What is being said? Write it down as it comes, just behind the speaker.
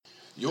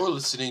You're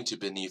listening to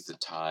Beneath the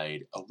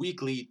Tide, a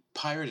weekly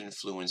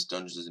pirate-influenced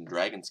Dungeons &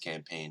 Dragons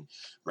campaign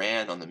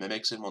ran on the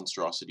Mimics and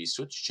Monstrosities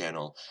Twitch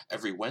channel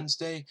every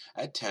Wednesday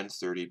at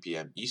 10:30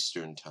 p.m.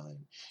 Eastern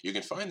Time. You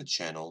can find the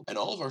channel and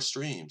all of our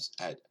streams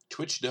at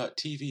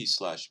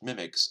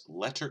twitch.tv/mimics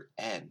letter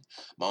N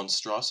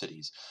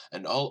monstrosities,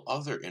 and all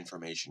other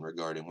information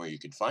regarding where you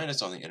can find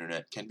us on the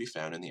internet can be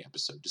found in the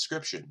episode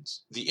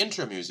descriptions. The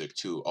intro music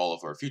to all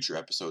of our future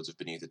episodes of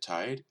Beneath the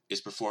Tide is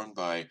performed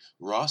by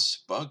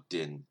Ross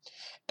Bugden.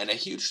 And a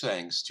huge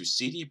thanks to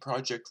CD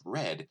Projekt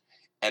Red,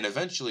 and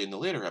eventually in the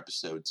later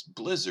episodes,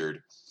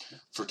 Blizzard,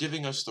 for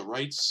giving us the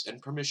rights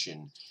and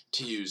permission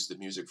to use the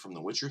music from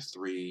The Witcher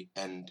 3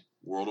 and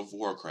World of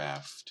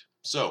Warcraft.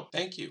 So,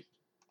 thank you.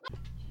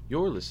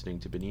 You're listening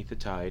to Beneath the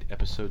Tide,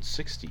 episode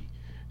 60,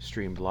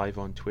 streamed live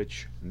on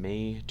Twitch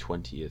May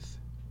 20th,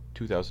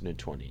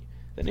 2020.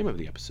 The name of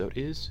the episode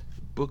is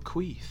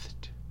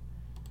Bequeathed.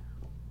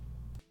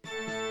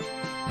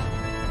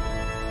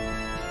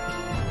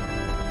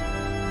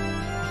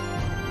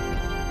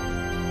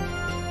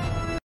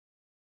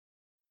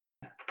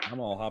 I'm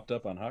all hopped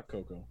up on hot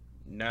cocoa.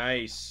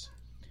 Nice.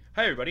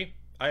 Hi, everybody.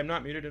 I am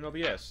not muted in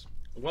OBS.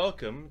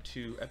 Welcome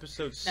to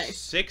episode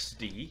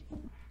 60.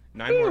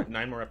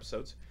 Nine more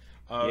episodes.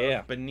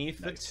 Beneath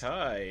the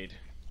Tide.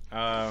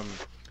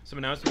 Some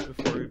announcements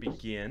before we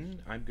begin.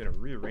 I'm going to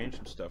rearrange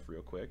some stuff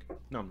real quick.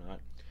 No, I'm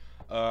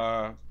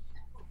not.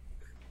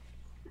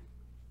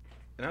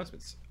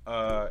 Announcements.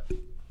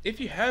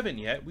 If you haven't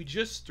yet, we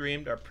just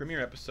streamed our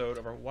premiere episode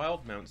of our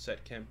Wildmount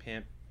set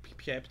campaign.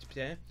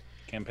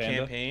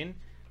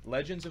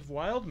 Legends of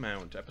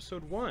Wildmount,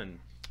 episode 1.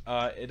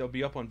 It'll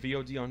be up on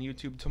VOD on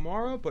YouTube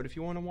tomorrow, but if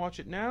you want to watch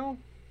it now,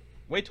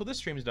 wait till this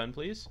stream is done,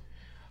 please.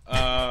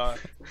 But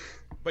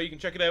you can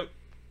check it out.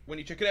 When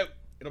you check it out,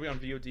 it'll be on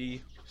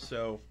VOD,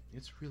 so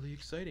it's really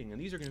exciting.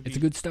 And these are going to be... It's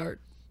a good start.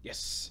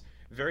 Yes.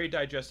 Very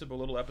digestible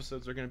little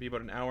episodes. They're going to be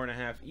about an hour and a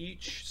half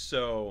each,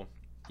 so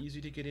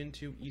easy to get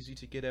into, easy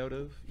to get out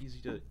of, easy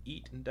to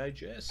eat and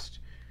digest.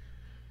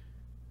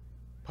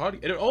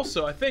 And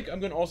also, I think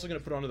I'm also going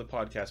to put it onto the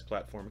podcast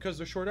platform because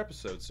they're short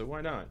episodes, so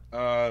why not?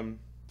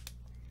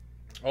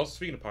 Also,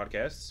 speaking of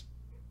podcasts,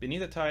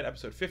 Beneath the Tide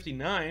episode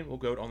 59 will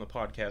go on the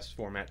podcast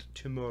format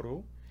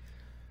tomorrow.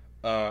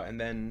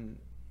 And then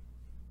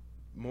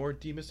more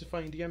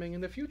demystifying DMing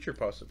in the future,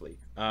 possibly.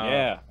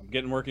 I'm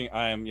working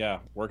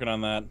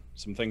on that.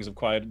 Some things have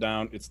quieted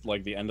down. It's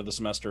like the end of the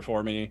semester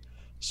for me,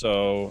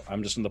 so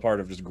I'm just in the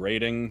part of just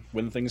grading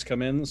when things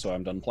come in, so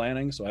I'm done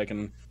planning, so I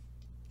can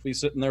be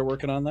sitting there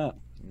working on that.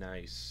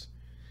 Nice.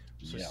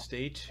 So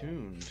stay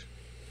tuned.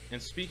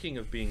 And speaking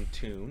of being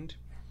tuned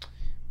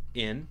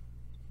in,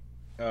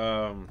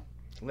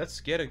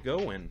 let's get it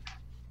going.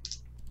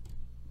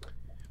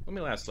 When we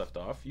last left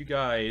off, you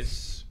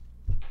guys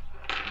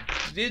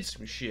did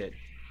some shit.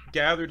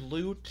 Gathered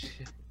loot,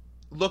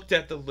 looked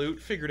at the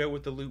loot, figured out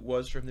what the loot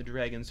was from the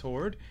Dragon's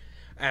Hoard.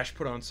 Ash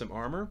put on some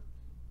armor.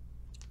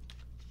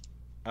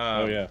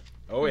 Oh yeah.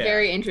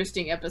 Very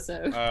interesting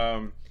episode.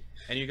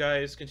 And you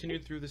guys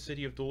continued through the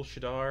city of Dol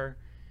Shadar,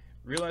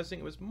 realizing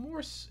it was a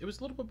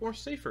little bit more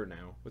safer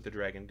now with the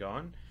dragon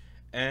gone,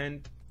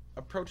 and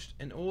approached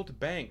an old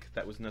bank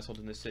that was nestled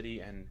in the city,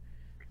 and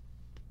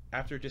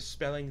after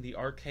dispelling the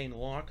arcane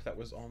lock that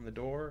was on the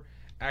door,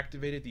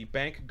 activated the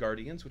bank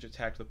guardians, which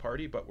attacked the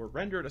party, but were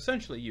rendered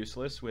essentially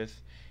useless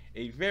with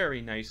a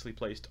very nicely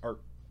placed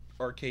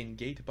arcane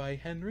gate by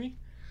Henry.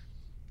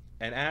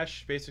 And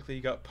Ash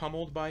basically got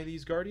pummeled by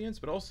these guardians,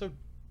 but also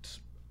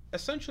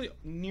essentially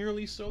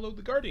nearly soloed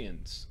the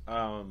guardians,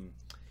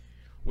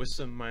 with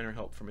some minor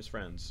help from his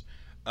friends.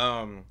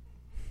 After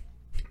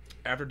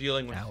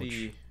dealing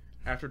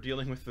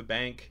with the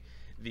bank,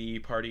 the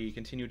party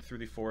continued through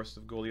the forest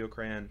of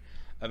Goliocran,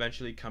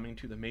 eventually coming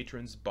to the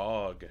Matron's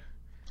Bog,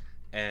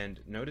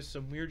 and noticed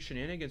some weird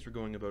shenanigans were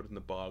going about in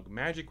the bog.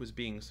 Magic was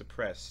being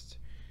suppressed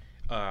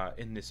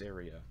in this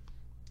area,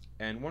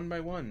 and one by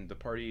one, the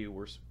party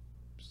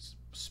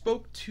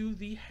spoke to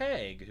the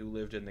hag who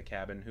lived in the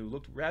cabin, who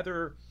looked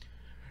rather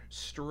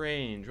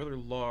strange, rather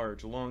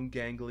large, long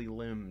gangly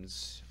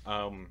limbs.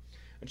 And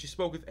she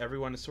spoke with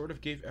everyone and sort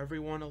of gave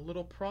everyone a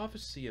little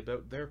prophecy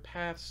about their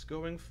paths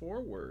going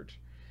forward.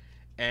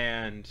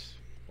 And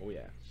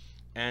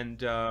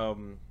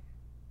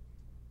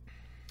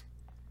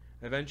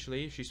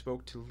eventually she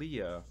spoke to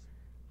Leah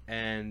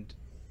and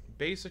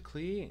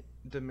basically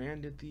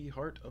demanded the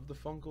heart of the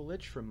fungal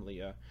lich from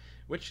Leah,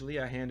 which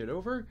Leah handed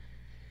over.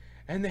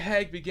 And the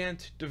hag began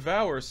to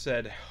devour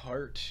said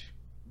heart,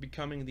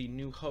 becoming the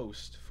new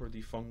host for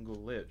the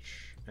fungal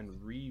lich,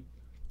 and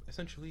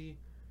essentially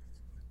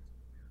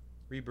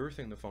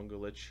rebirthing the fungal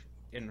lich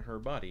in her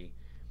body.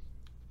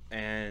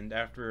 And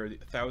after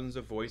thousands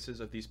of voices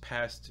of these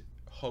past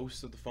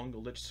hosts of the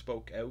fungal lich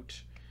spoke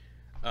out,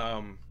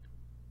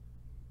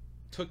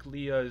 took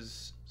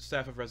Leah's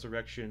Staff of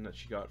Resurrection that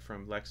she got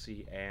from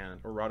Lexi,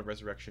 or Rod of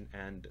Resurrection,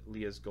 and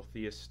Leah's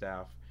Gultheus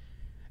staff,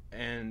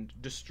 and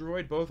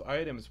destroyed both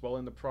items while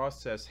in the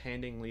process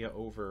handing Leah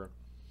over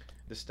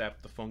the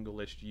step the fungal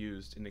lich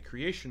used in the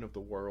creation of the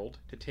world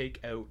to take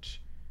out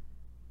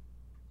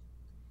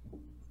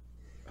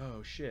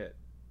oh shit,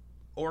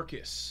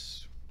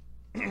 Orcus.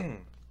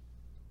 And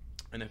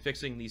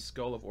affixing the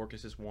skull of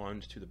Orcus's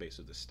wand to the base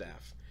of the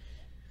staff.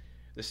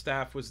 The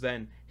staff was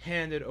then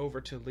handed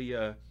over to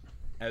Leah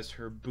as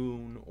her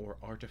boon or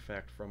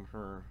artifact from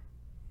her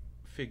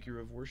figure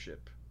of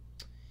worship.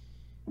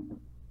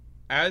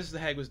 As the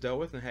hag was dealt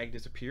with and the hag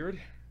disappeared,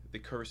 the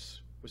curse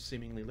was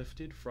seemingly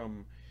lifted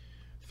from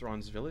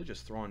Thrawn's village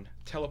as Thrawn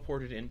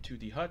teleported into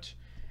the hut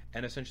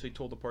and essentially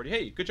told the party,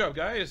 hey, good job,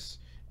 guys,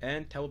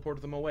 and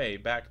teleported them away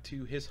back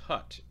to his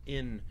hut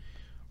in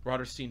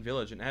Roderstein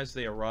village. And as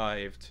they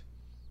arrived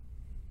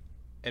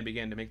and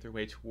began to make their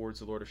way towards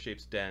the Lord of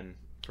Shape's den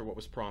for what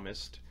was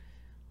promised,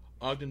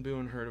 Ogden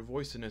Boone heard a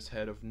voice in his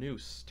head of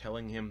Noose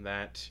telling him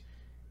that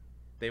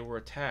they were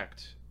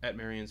attacked at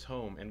Marion's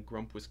home and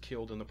Grump was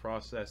killed in the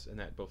process, and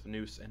that both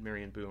Noose and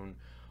Marion Boone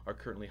are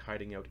currently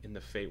hiding out in the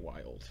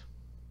Feywild.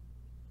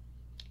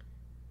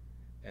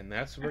 And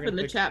that's what we're going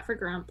to chat for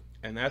Grump.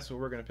 And that's what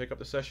we're going to pick up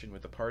the session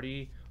with, the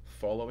party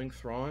following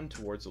Thrawn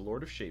towards the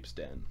Lord of Shape's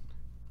den.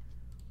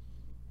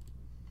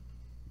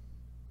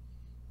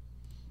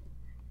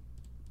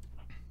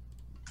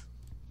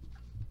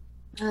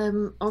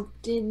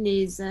 Ogden,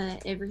 is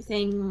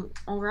everything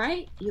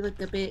alright? You look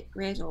a bit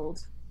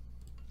rattled.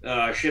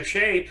 Ship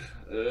shape,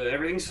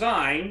 everything's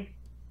fine.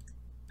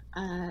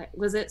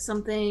 Was it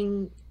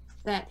something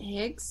that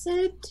Higgs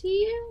said to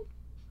you?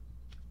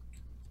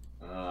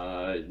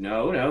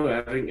 No,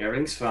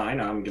 everything's fine.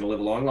 I'm gonna live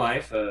a long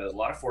life, a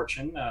lot of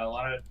fortune, a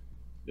lot of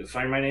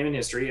find my name in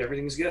history.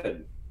 Everything's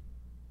good.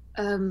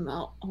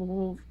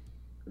 All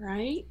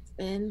right,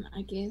 then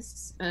I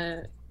guess,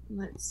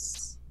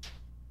 let's...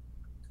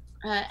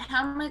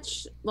 how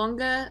much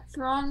longer,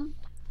 Thrawn?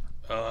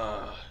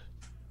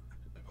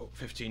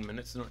 15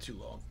 minutes, not too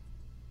long.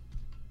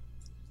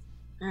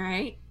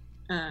 Alright.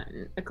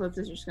 Eclipse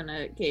is just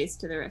gonna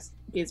gaze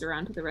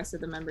around to the rest of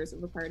the members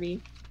of the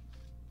party.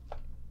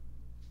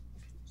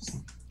 Just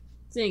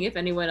seeing if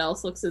anyone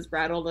else looks as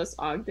rattled as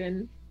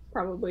Ogden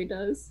probably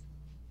does.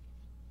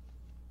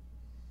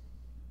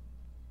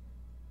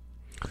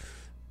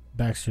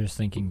 Baxter's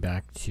thinking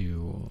back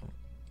to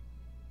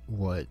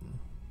what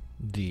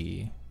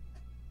the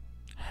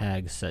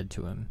hag said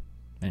to him,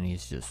 and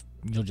he's just,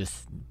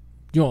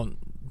 you won't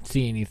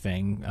see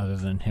anything other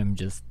than him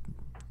just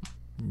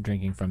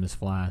drinking from his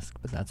flask,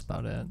 but that's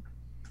about it.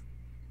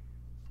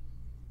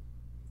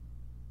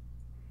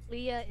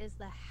 Leah is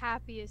the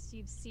happiest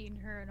you've seen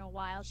her in a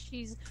while.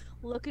 She's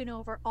looking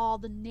over all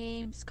the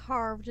names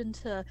carved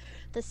into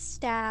the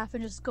staff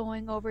and just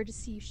going over to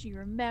see if she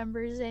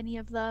remembers any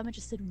of them and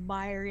just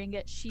admiring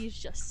it. She's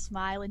just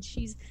smiling.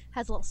 She's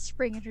has a little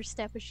spring in her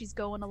step as she's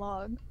going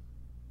along.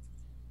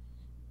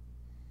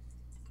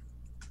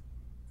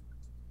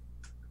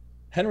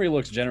 Henry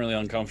looks generally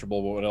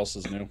uncomfortable, but what else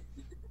is new?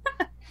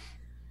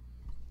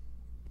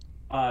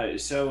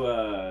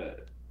 So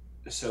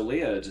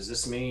Leah, does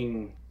this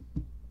mean?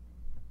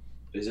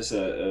 Is this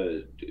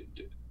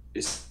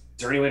is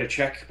there any way to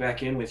check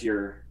back in with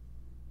your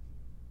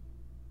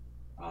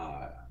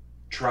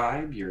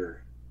tribe,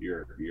 your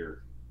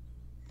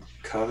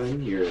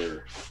coven,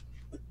 your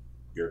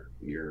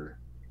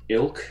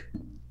ilk?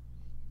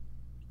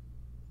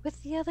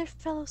 With the other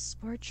fellow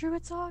sport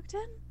druids,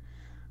 Ogden?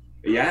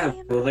 Yeah.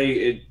 Will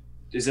they?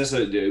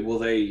 Will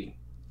they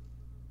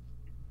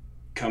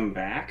come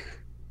back?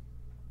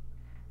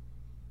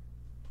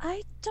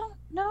 I don't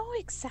know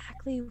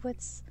exactly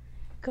what's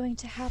going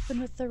to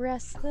happen with the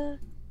rest. The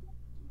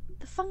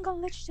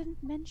fungal lich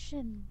didn't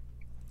mention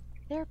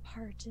their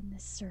part in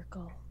this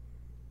circle.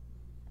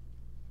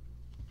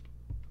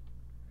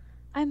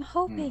 I'm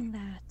hoping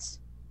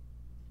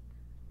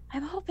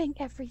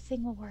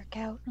everything will work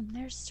out and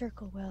their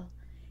circle will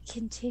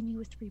continue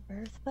with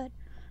rebirth, but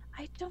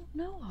I don't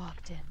know,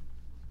 Ogden.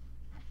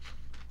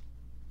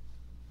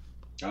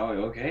 Oh,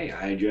 okay.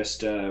 I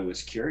just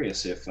was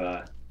curious if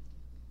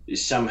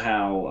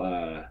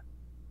somehow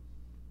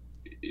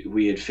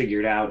we had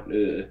figured out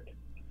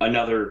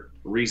another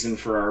reason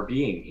for our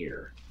being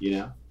here, you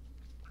know?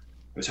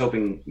 I was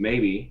hoping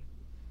maybe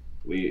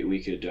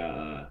we could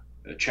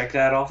check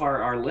that off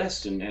our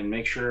list and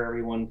make sure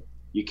everyone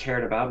you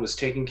cared about was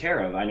taken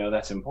care of. I know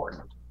that's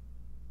important.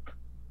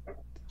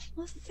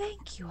 Well,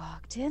 thank you,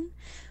 Ogden.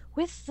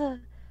 With the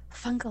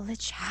fungal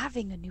lich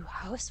having a new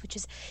house, which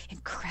is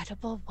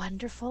incredible,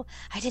 wonderful,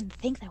 I didn't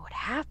think that would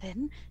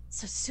happen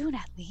so soon,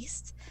 at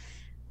least.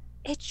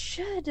 It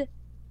should...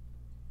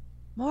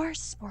 More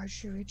spore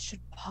druids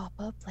should pop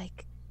up,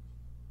 like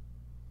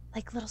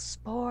little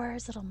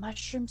spores, little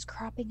mushrooms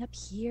cropping up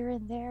here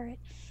and there.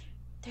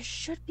 There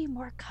should be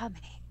more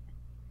coming.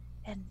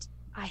 And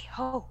I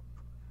hope.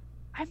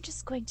 I'm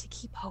just going to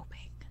keep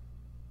hoping.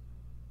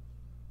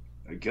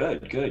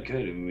 Good.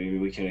 Maybe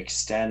we can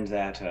extend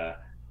that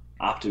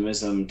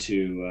optimism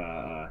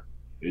to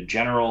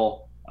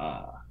general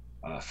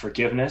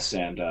forgiveness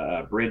and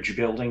bridge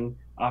building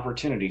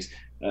opportunities.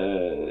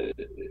 Where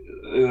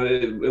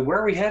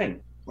are we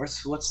heading?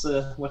 What's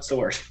the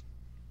word?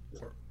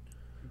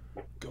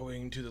 We're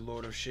going to the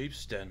Lord of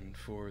Shape's den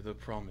for the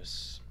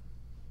promise.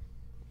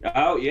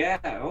 Oh yeah.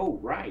 Oh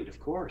right. Of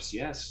course.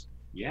 Yes.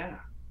 Yeah.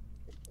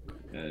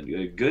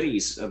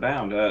 Goodies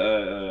abound.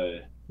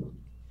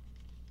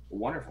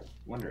 Wonderful.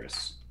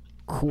 Wondrous.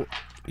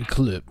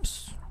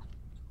 Eclipse.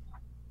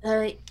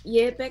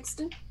 Yeah,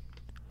 Baxter.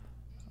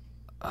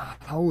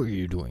 How are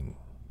you doing?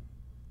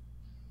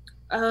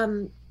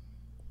 I'm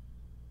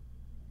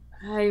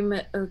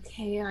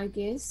okay, I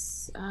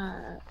guess.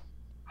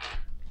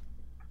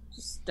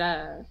 Just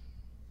a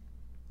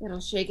little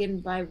shaken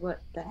by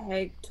what the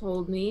hag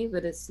told me,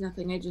 but it's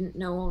nothing I didn't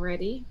know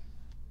already.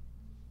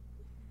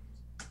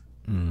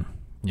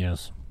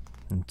 Yes.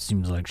 It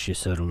seems like she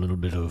said a little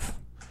bit of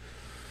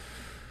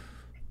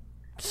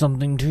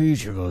something to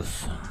each of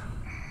us.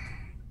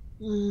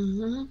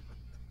 Mm-hmm.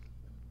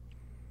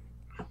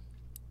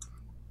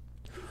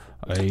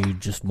 I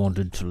just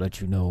wanted to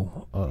let you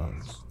know,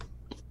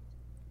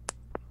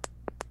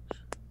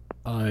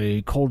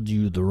 I called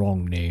you the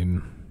wrong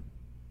name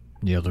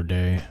the other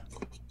day.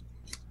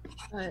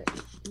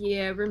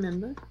 Yeah,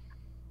 remember?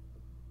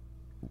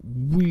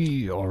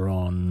 We are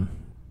on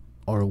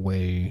our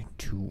way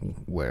to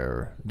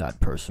where that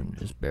person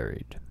is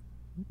buried.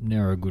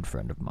 They're a good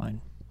friend of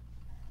mine.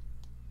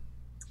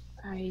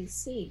 I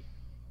see.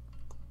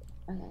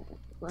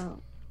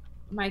 Well,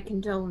 my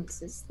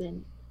condolences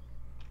then.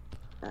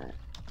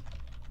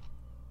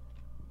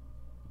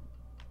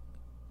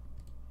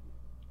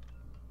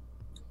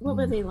 What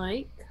were they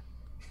like?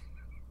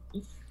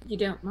 If you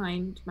don't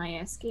mind my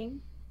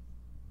asking.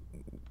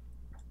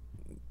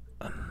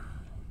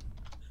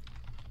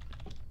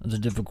 It's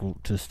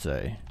difficult to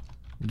say.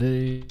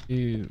 They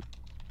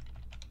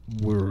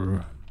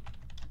were...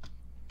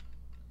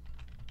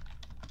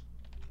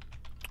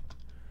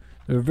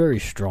 They're a very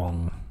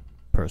strong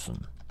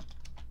person.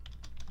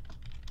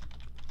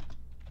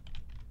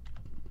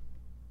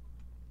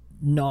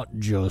 Not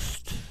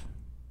just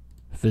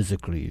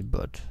physically,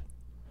 but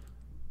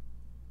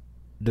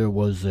there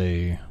was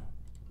a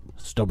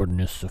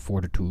stubbornness, a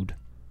fortitude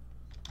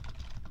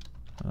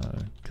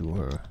to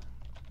her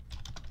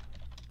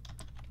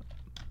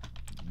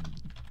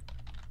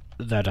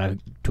that I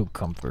took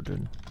comfort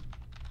in.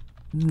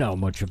 Now,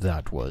 much of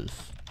that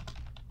was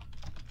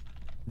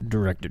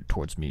directed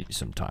towards me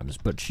sometimes,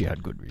 but she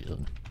had good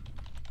reason.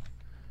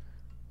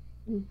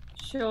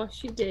 Sure,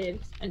 she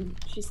did, and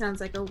she sounds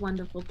like a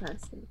wonderful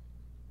person.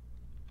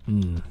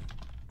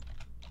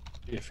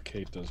 If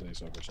Kate does say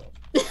so herself.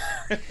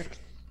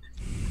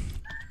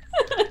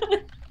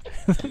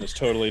 It's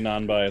totally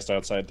non-biased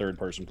outside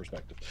third-person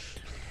perspective.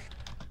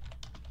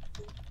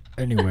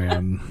 Anyway,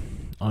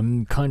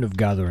 I'm kind of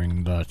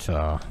gathering that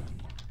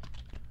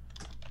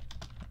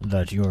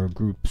that your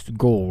group's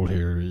goal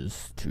here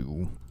is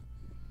to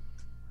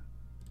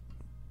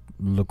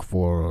look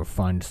for or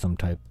find some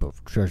type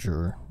of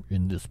treasure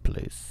in this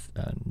place,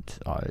 and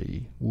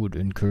I would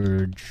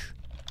encourage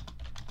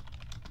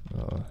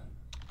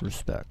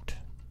respect.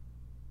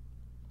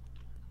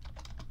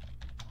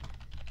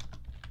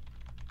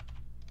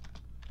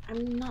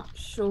 I'm not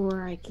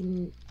sure I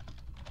can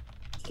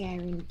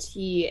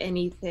guarantee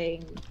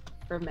anything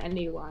from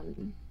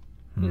anyone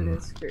in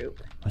this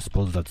group. I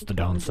suppose that's the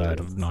downside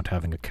of not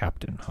having a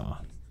captain, huh?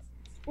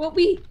 Well,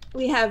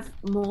 we have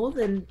more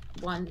than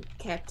one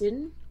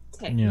captain,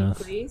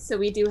 technically, so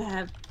we do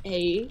have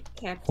a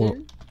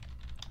captain.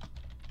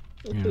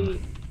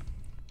 If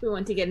we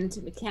want to get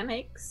into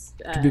mechanics.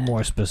 To be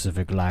more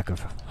specific, lack of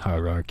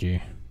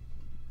hierarchy.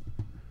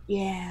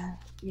 Yeah.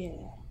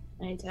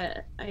 I'd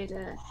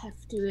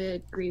have to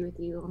agree with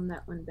you on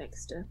that one,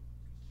 Baxter.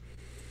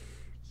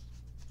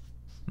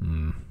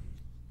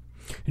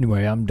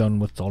 Anyway, I'm done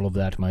with all of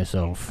that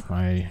myself.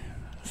 I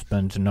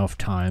spent enough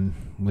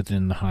time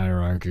within the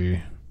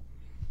hierarchy,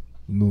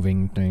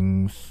 moving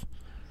things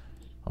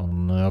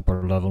on the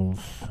upper levels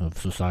of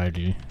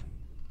society.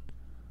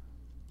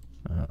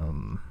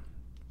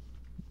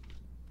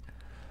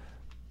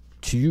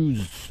 To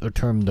use a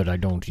term that I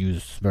don't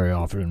use very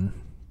often,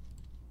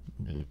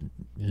 it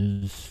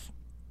is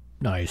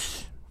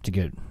nice to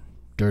get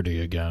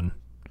dirty again,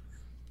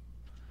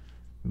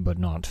 but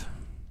not.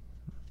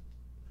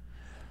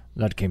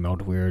 That came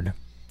out weird.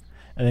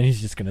 And then he's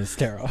just gonna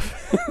stare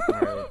off.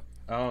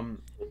 Alright.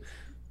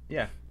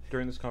 Yeah,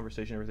 during this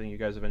conversation, everything, you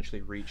guys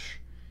eventually reach,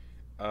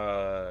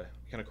 kind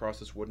of cross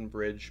this wooden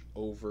bridge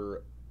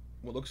over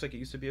what looks like it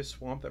used to be a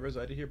swamp that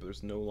resided here, but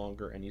there's no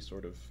longer any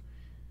sort of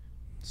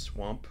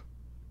swamp.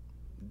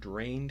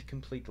 Drained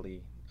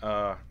completely.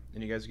 And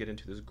you guys get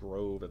into this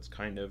grove that's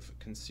kind of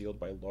concealed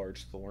by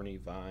large thorny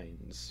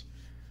vines.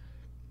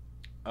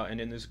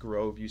 And in this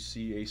grove, you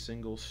see a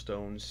single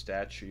stone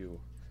statue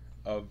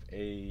of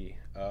a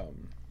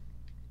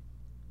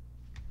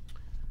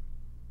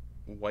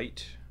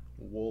white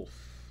wolf.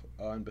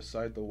 And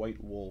beside the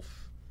white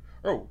wolf...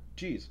 Oh,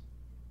 geez.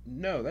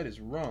 No, that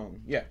is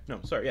wrong. Yeah, no,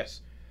 sorry,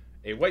 yes.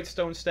 A white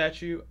stone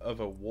statue of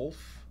a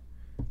wolf.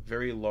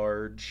 Very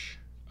large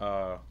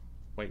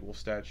white wolf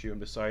statue. And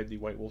beside the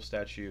white wolf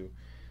statue,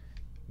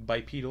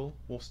 bipedal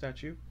wolf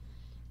statue,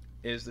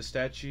 is the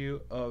statue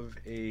of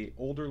a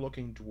older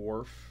looking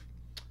dwarf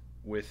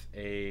with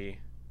a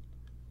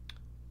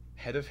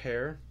head of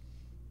hair,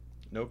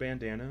 no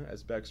bandana,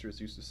 as Baxter is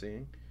used to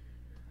seeing.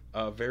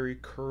 A very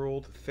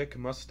curled, thick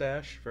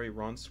mustache, very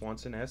Ron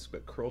Swanson-esque,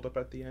 but curled up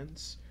at the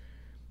ends.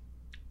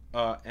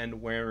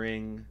 And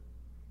wearing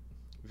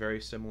very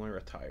similar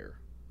attire.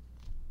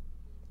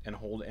 And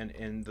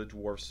in the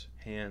dwarf's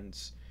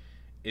hands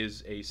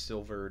is a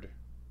silvered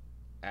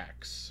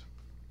axe.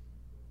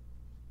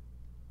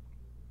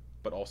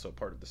 But also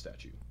part of the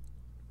statue.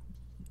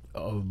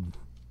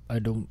 I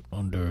don't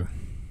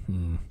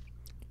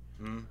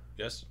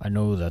Yes? I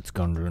know that's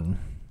Gundren,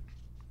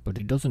 but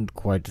he doesn't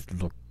quite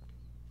look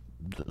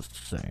the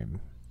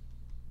same.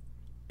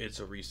 It's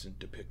a recent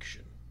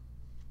depiction.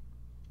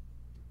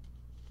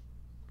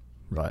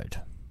 Right.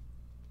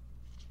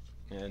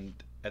 And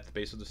at the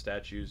base of the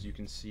statues, you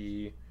can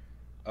see,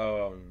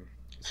 it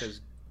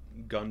says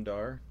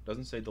Gundar.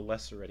 Doesn't say the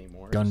Lesser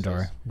anymore.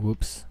 Gundar.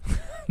 Whoops.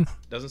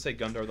 Doesn't say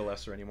Gundar the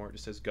Lesser anymore. It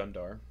just says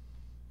Gundar.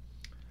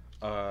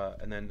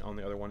 And then on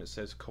the other one, it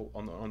says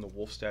on the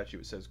wolf statue,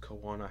 it says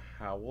Koana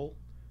Howell,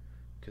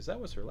 because that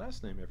was her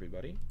last name.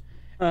 Everybody.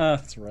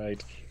 That's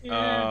right.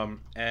 Yeah.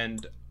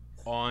 And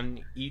on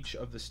each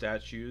of the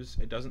statues,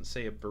 it doesn't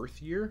say a birth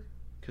year,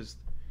 because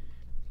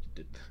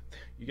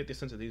you get the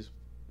sense that these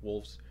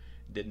wolves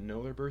didn't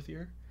know their birth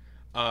year.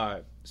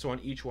 So on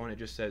each one, it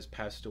just says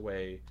passed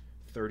away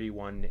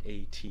 31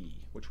 AT,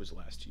 which was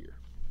last year.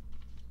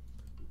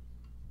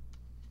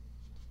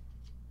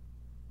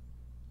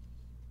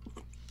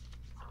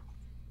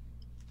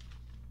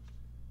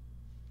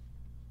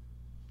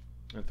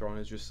 And Thrawn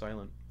is just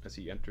silent as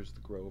he enters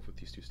the grove with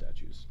these two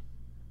statues.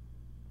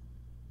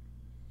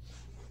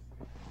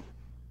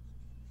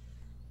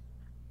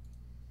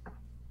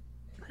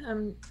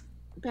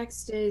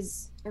 Baxter,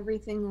 is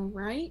everything all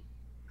right?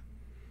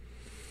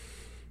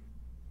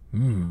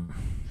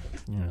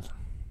 Yes.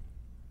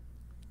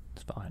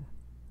 It's fine.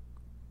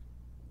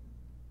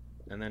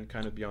 And then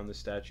kind of beyond the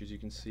statues, you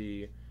can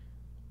see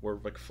where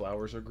like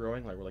flowers are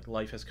growing, like where like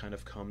life has kind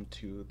of come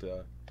to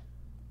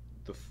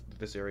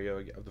this area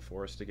of the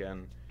forest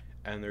again,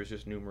 and there's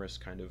just numerous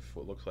kind of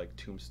what looks like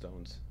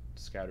tombstones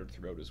scattered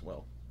throughout as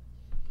well,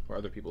 where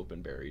other people have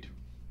been buried.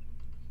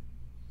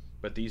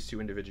 But these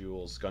two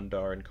individuals,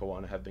 Gundar and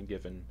Koana, have been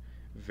given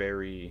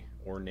very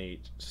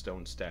ornate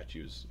stone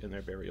statues in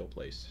their burial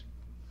place.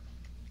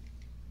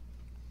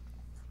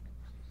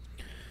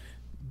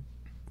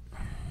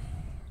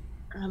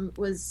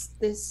 Was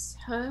this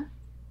her?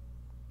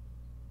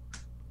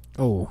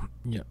 Oh,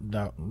 yeah,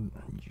 that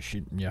you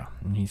should, yeah,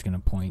 and he's gonna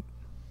point.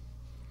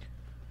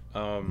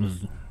 This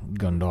is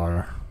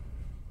Gundar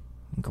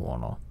and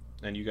Koana.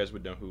 And you guys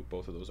would know who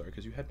both of those are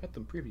because you had met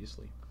them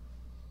previously.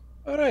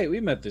 All right, we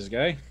met this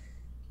guy.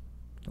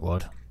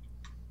 What?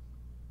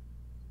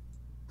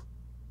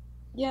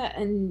 Yeah,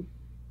 and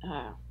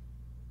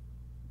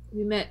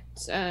we met.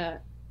 I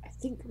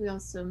think we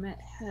also met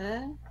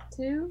her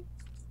too.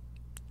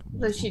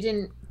 Though she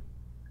didn't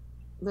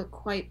look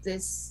quite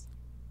this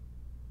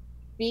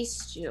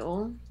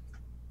bestial.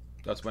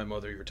 That's my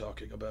mother you're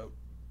talking about.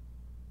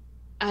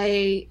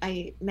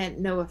 I meant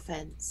no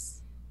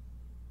offense.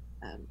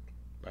 I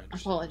understand.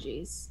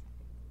 Apologies.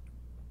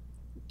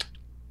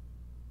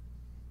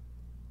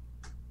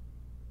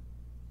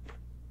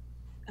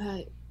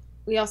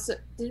 We also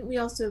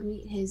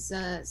meet his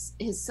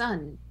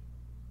son?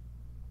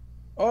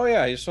 Oh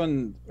yeah, his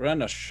son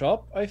ran a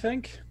shop, I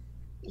think.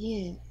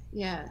 Yeah.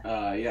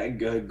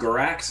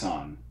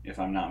 Garaxon, if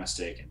I'm not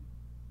mistaken.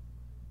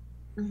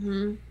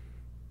 Mm-hmm.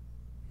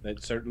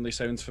 That certainly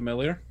sounds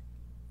familiar.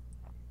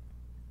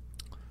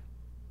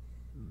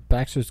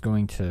 Baxter's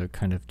going to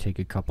kind of take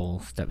a couple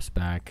steps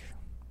back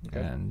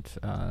and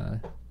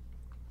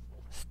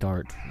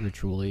start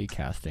ritually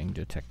casting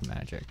Detect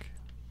Magic.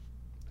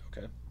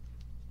 Okay.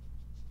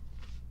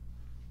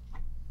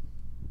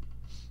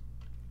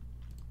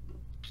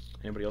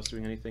 Anybody else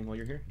doing anything while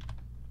you're here?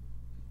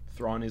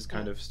 Thrawn is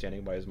kind of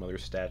standing by his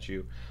mother's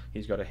statue.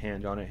 He's got a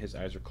hand on it, his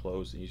eyes are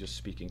closed, and he's just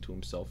speaking to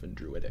himself in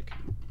Druidic.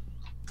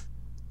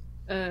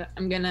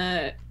 I'm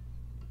gonna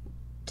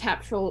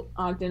tap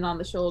Ogden on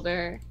the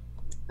shoulder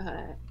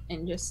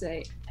and just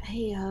say,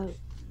 hey,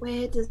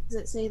 where does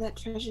it say that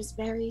treasure's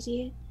buried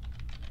here?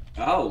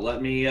 Oh,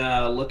 let me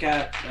look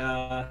at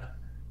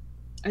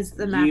Is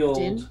the map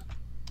in?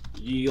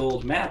 Ye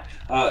old map.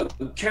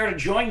 Care to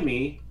join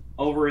me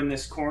over in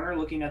this corner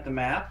looking at the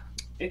map,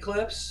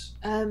 Eclipse?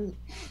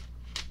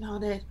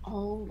 Not at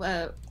all.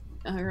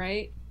 All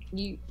right.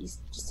 You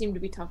just seem to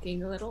be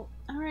talking a little.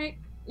 All right.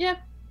 Yeah.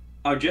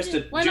 Oh, just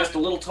a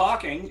little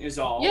talking is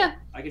all. Yeah.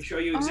 I can show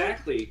you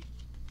exactly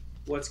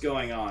what's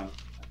going on.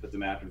 I put the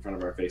map in front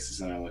of our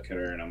faces and I look at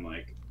her and I'm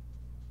like,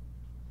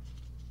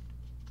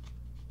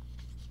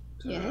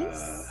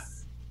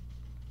 yes.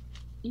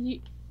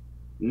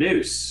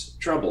 Noose,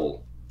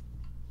 Trouble,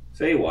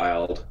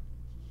 Feywild.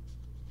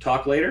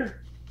 Talk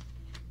later?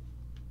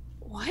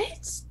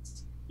 What?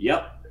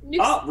 Yep.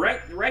 Noose. Oh,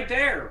 right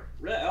there.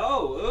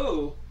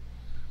 Oh.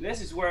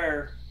 This is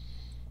where.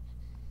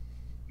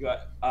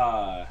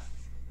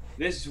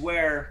 This is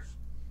where.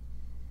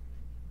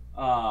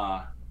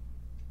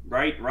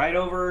 Right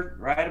about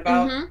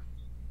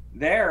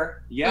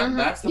There. Yep,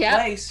 that's the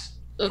place.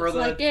 Looks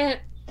like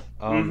it.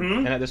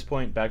 And at this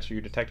point, Baxter,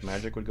 your detect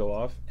magic would go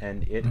off,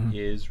 and it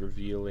is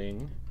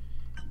revealing.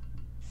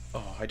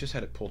 Oh, I just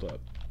had it pulled up,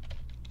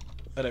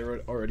 and I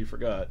already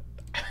forgot.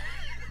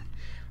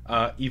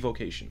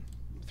 Evocation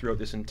throughout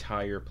this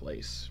entire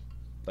place,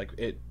 like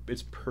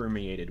it's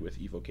permeated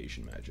with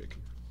evocation magic.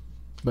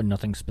 But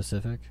nothing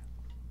specific.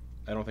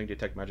 I don't think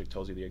detect magic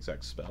tells you the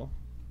exact spell.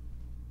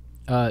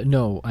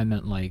 No, I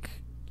meant like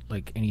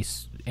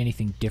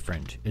anything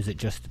different. Is it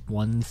just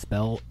one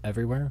spell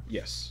everywhere?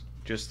 Yes,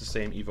 just the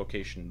same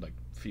evocation like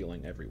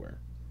feeling everywhere.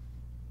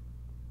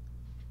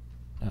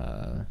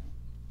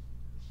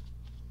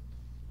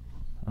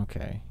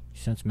 Okay. You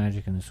sense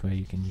magic in this way,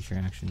 you can use your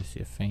action to see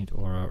a faint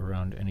aura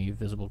around any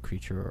visible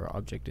creature or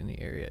object in the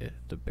area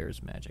that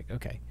bears magic.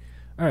 Okay.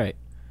 Alright.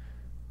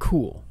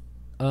 Cool.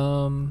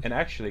 And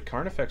actually,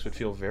 Carnifex would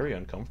feel very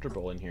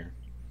uncomfortable in here.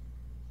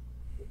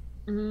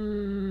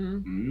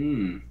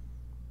 And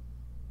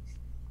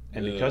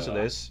because of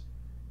this,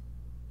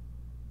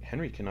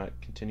 Henry cannot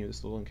continue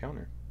this little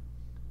encounter.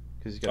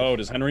 He's got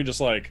does Henry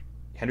just like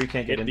Henry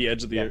can't get hit the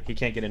edge of the? Yeah, he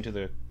can't get into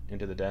the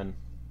den.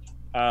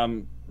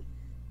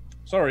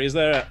 Sorry, is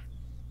there?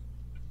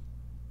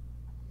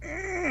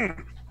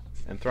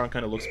 And Thrawn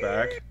kind of looks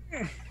back.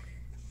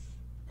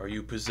 Are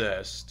you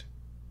possessed?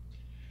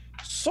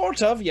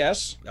 Sort of,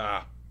 yes.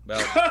 Ah,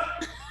 well.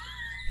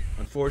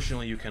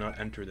 Unfortunately, you cannot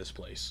enter this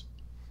place.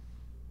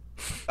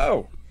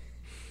 Oh.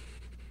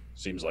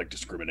 Seems like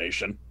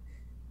discrimination.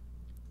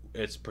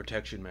 It's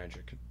protection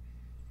magic.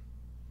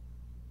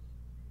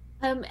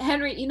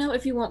 Henry,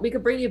 if you want, we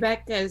could bring you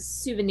back as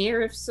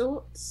souvenir of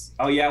sorts.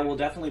 Oh yeah, we'll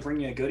definitely bring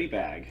you a goodie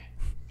bag.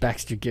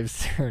 Baxter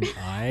gives her an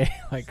eye,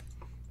 like.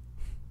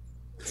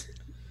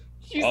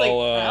 She's like,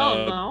 I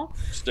don't know.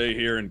 Stay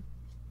here and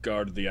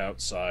guard the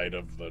outside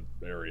of the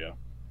area.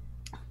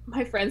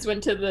 My friends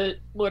went to the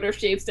Lord of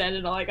Shapes den,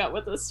 and all I got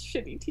was a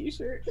shitty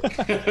T-shirt.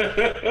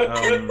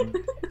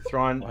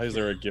 Thrawn. Why is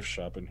there a gift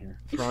shop in here?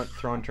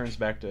 Thrawn turns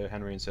back to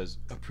Henry and says,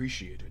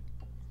 "Appreciated."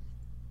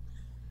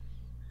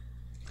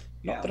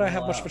 Not that I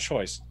have much of a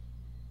choice.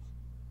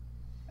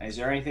 Is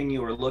there anything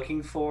you were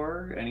looking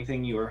for?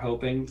 Anything you were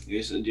hoping?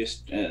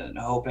 Just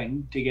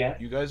hoping to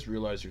get? You guys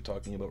realize you're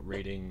talking about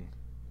raiding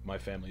my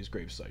family's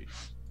gravesite?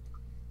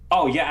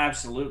 Oh yeah,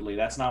 absolutely.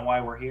 That's not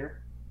why we're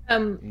here.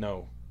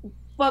 No.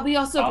 But we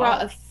also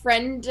brought a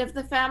friend of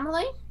the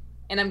family,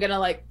 and I'm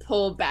gonna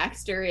pull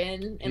Baxter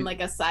in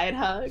like a side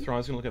hug.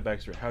 Thrawn's gonna look at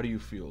Baxter. How do you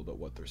feel about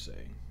what they're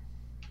saying?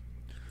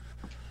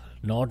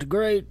 Not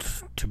great,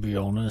 to be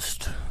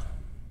honest.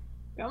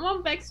 Come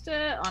on,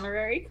 Baxter,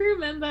 honorary crew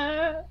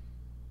member.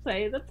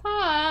 Play the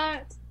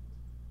part.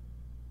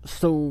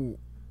 So,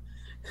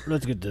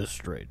 let's get this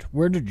straight.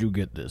 Where did you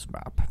get this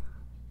map?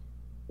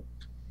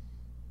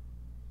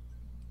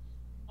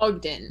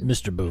 Ogden.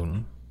 Mr.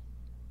 Boone.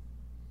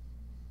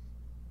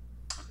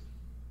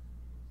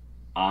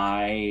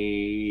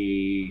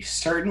 I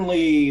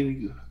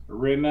certainly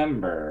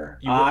remember.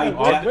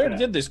 Where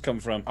did this come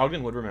from?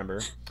 Ogden would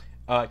remember.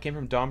 It came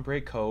from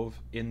Dawnbreak Cove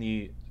in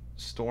the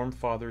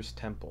Stormfather's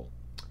Temple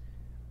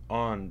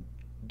on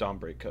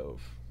Dawnbreak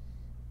Cove.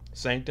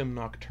 Sanctum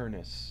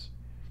Nocturnus.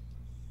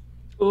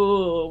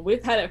 Ooh,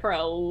 we've had it for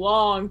a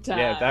long time.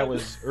 Yeah, that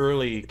was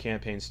early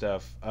campaign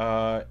stuff.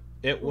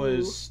 It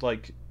was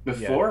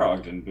before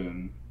Ogden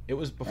Boone. It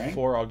was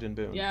before Ogden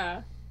Boone.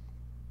 Yeah.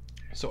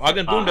 So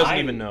Ogden Boone doesn't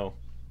even know.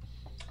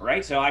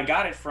 Right, so I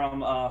got it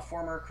from a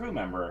former crew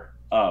member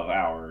of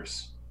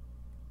ours.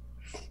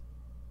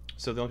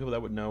 So the only people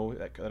that would know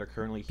that are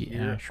currently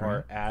here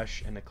are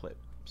Ash and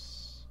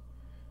Eclipse.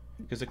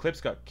 Because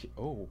Eclipse got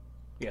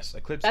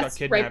Eclipse got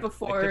kidnapped. Right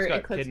before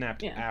Eclipse got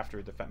kidnapped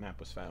after the map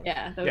was found.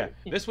 Yeah.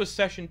 This was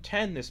session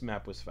 10. This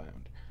map was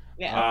found.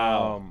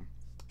 Yeah.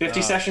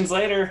 50 sessions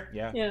later.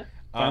 Yeah.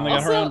 Finally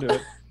got around to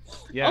it.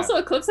 Yeah. Also,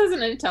 Eclipse has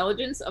an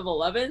intelligence of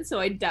 11, so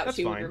I doubt That's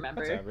she fine. would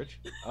remember. That's average.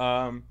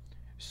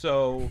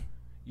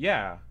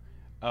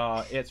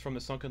 It's from the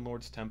Sunken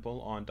Lord's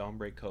Temple on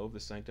Dawnbreak Cove, the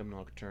Sanctum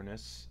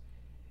Nocturnus,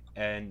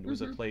 and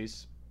was a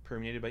place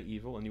permeated by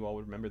evil. And you all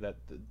would remember that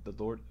the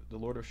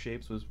Lord of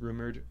Shapes was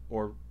rumored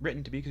or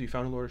written to be, because you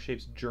found a Lord of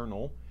Shapes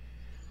journal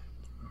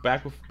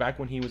back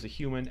when he was a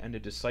human and a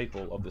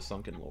disciple of the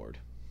Sunken Lord.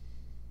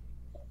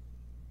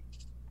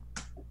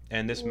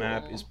 And this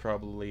map is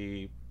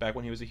probably, back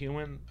when he was a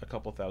human, a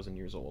couple thousand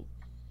years old.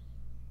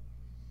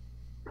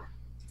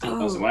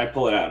 Oh, so when I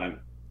pull it out,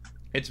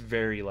 it's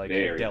very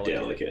very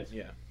delicate.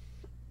 Yeah.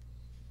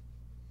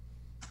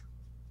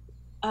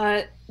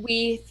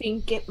 We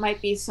think it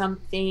might be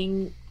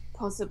something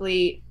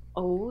possibly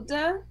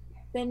older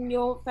than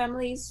your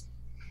family's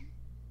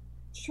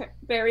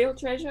burial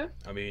treasure.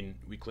 I mean,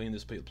 we cleaned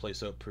this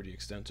place up pretty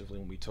extensively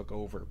when we took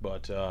over,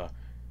 but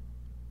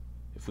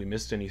if we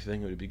missed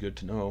anything, it would be good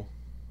to know.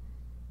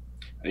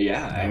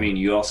 Yeah, I mean,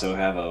 you also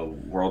have a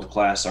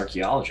world-class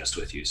archaeologist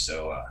with you,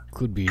 so...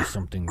 Could be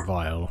something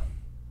vile.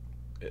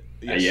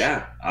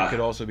 Yes, it could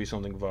also be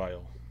something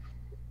vile.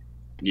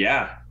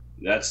 Yeah,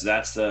 that's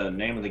the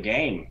name of the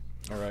game.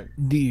 All right.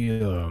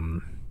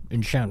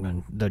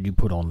 enchantment that you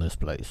put on this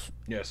place,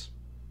 Yes.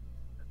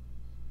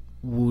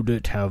 would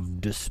it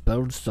have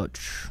dispelled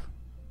such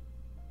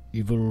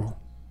evil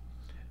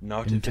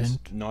Not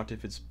intent?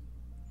 if it's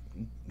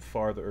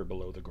farther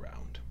below the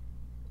ground.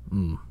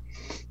 Hmm.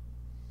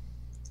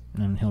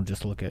 And he'll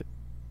just look at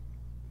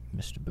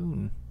Mr.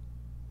 Boone.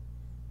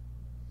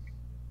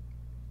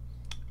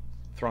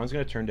 Thrawn's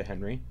gonna turn to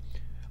Henry.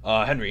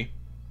 Henry,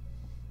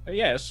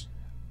 Yes.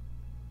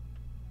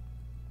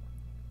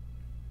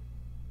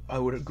 I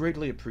would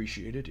greatly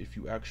appreciate it if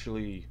you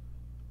actually...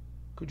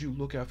 Could you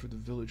look after the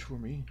village for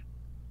me?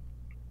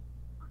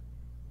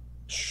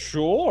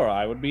 Sure,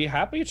 I would be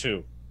happy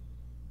to.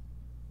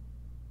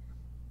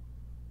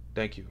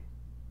 Thank you.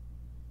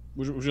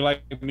 Would you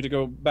like me to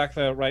go back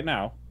there right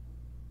now?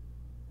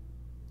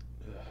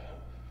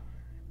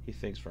 He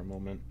thinks for a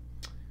moment.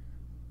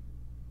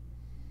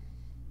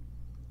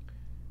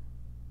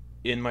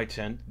 In my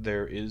tent,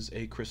 there is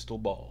a crystal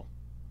ball.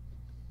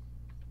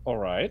 All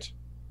right.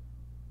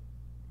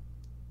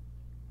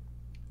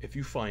 If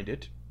you find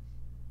it,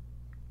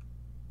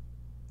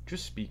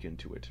 just speak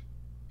into it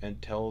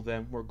and tell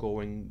them we're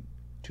going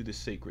to the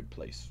sacred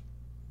place.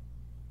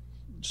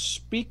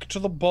 Speak to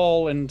the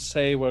ball and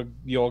say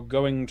you're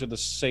going to the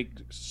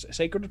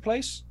sacred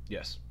place?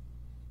 Yes.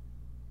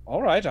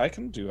 All right, I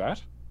can do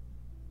that.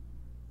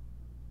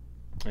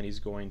 And he's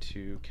going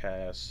to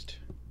cast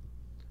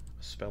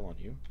a spell on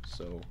you.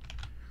 So,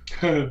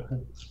 Put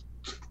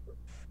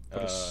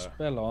a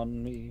spell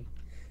on me.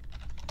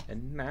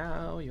 and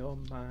now you're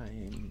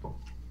mine.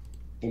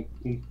 Boom,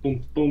 boom,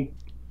 boom, boom.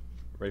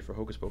 Ready for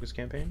Hocus Pocus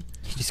campaign?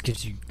 He just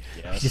gives you.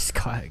 Yes. He just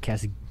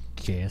casts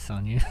JS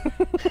on you.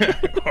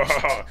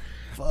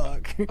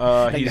 Fuck. You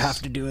He's- have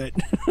to do it.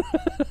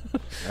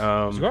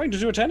 I was going to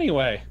do it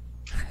anyway.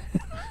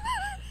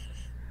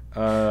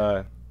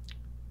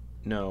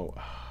 No,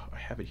 I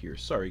have it here.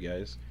 Sorry,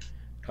 guys.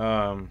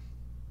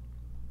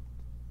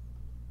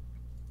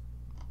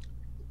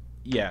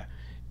 Yeah.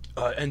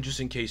 And just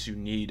in case you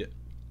need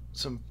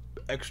some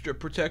extra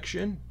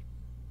protection,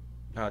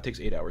 it takes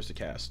 8 hours to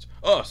cast.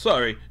 Oh,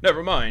 sorry.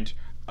 Never mind.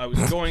 I was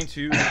going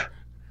to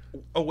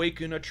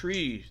awaken a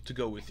tree to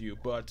go with you,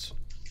 but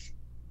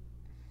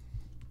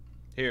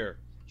here.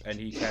 And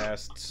he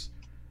casts.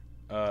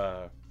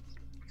 I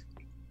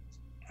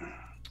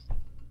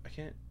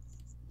can't.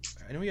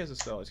 I know he has a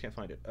spell. I just can't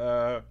find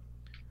it.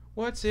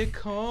 What's it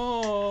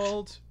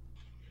called?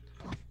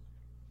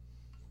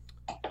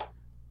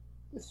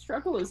 The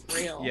struggle is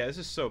real. Yeah, this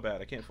is so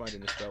bad. I can't find it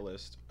in the spell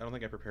list. I don't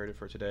think I prepared it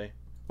for today.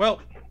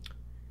 Well,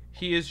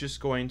 he is just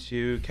going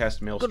to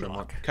cast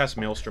Maelstrom. Cast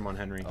Maelstrom on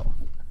Henry.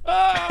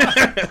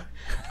 Ah!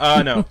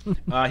 No.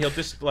 He'll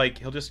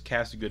just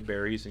cast good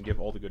berries and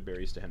give all the good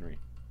berries to Henry.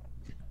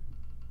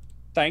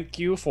 Thank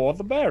you for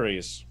the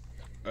berries.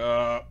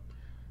 Yeah.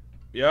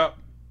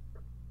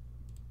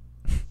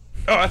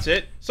 Oh, that's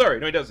it. Sorry,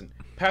 no, he doesn't.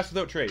 Pass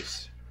without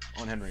trace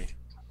on Henry.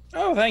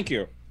 Oh, thank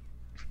you.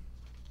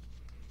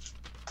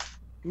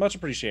 Much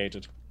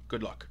appreciated.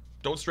 Good luck.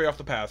 Don't stray off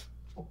the path.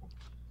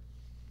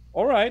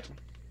 All right.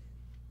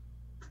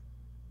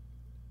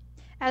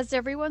 As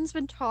everyone's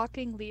been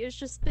talking, Leah's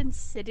just been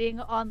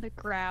sitting on the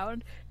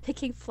ground,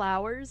 picking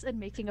flowers and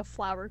making a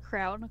flower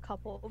crown, a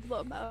couple of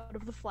them out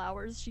of the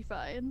flowers she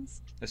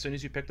finds. As soon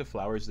as you pick the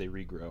flowers, they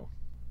regrow.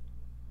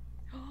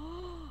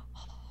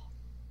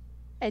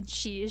 And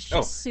she is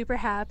just super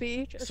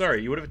happy. Just...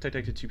 Sorry, you would have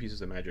detected 2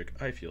 pieces of magic.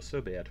 I feel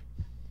so bad.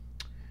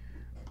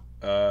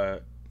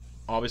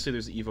 Obviously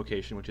there's the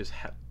evocation, which is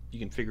you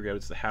can figure out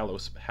it's the hallow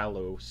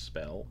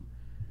spell.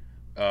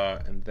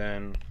 And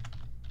then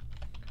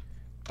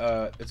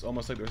it's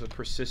almost like there's a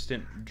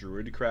persistent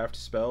druidcraft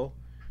spell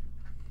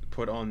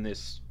put on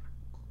this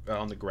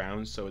on the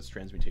ground, so it's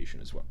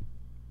transmutation as well.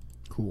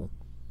 Cool.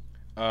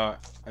 And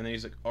then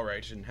he's like, "All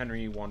right," and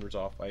Henry wanders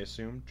off, I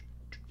assume.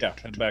 Yeah,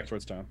 head back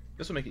towards town.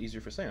 This will make it easier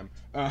for Sam.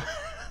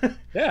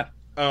 Yeah.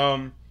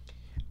 And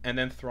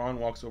then Thrawn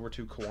walks over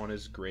to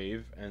Kawana's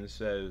grave and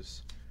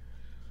says,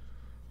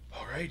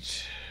 "All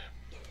right,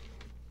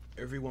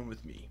 everyone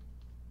with me."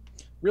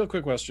 Real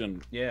quick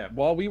question. Yeah.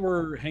 While we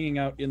were hanging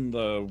out in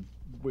the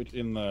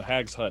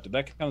hag's hut, did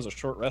that count as a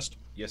short rest?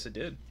 Yes, it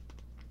did.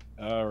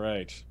 All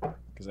right.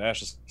 Because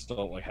Ash is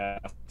still at like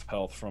half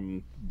health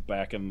from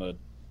back in the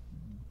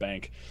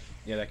bank.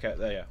 Yeah,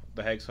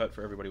 the Hag's Hut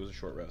for everybody was a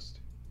short rest.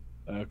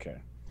 Okay.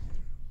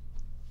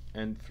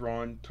 And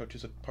Thrawn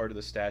touches a part of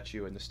the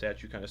statue, and the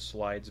statue kind of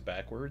slides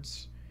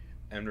backwards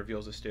and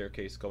reveals a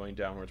staircase going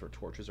downwards where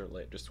torches are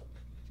lit. Just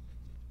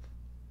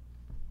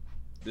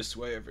this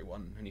way,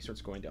 everyone. And he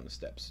starts going down the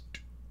steps.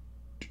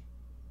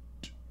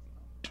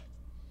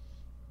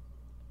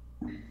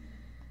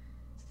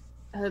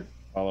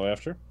 Follow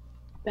after.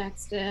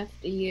 Baxter,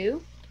 after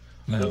you.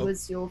 No. Who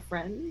was your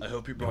friend? I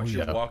hope you brought Oh,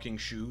 your yeah. walking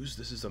shoes.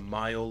 This is a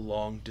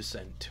mile-long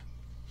descent.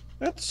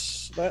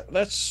 That's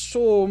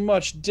so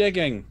much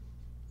digging.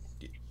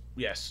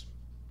 Yes,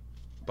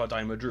 but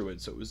I'm a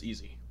druid, so it was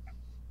easy.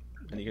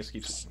 And he just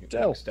keeps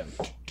Still. extend.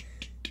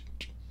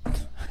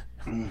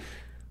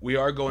 We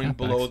are going Yeah,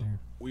 below. Baxter.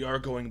 We are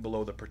going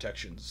below the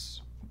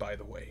protections, by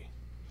the way.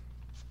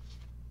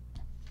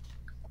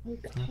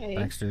 Okay.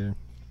 Baxter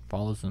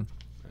follows him.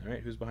 All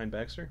right, who's behind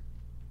Baxter?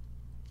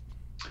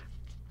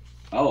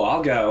 Oh,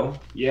 I'll go.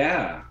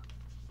 Yeah.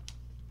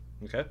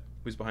 Okay.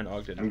 Who's behind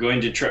Ogden? I'm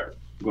going to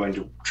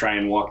try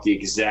and walk the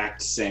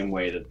exact same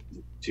way that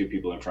the two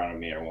people in front of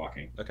me are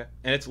walking. Okay.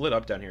 And it's lit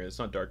up down here. It's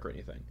not dark or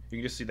anything. You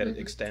can just see that it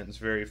Mhm. extends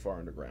very far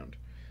underground.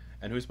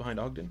 And who's behind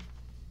Ogden?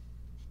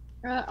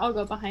 I'll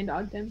go behind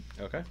Ogden.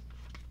 Okay.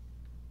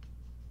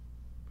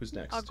 Who's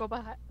next? I'll go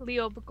behind.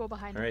 Leo, go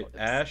behind. All right, Otis.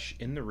 Ash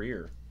in the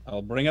rear.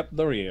 I'll bring up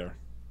the rear.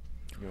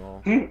 You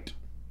all.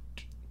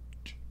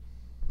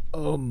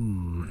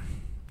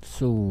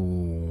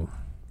 So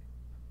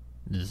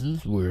this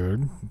is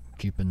weird.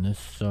 Keeping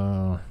this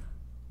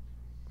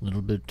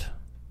little bit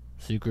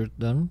secret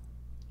then.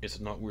 It's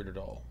not weird at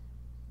all.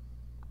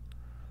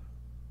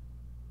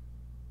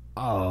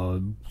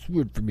 It's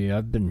weird for me.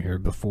 I've been here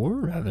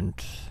before.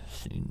 Haven't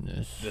seen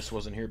this. This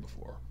wasn't here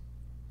before.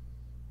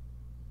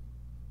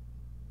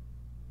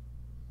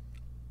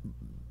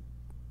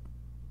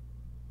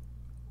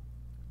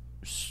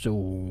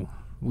 So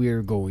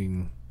we're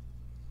going.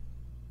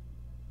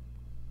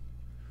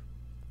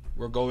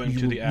 We're going to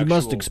You, the you actual.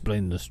 must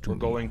explain this to We're me.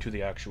 going to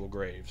the actual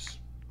graves.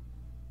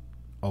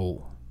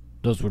 Oh,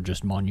 those were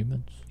just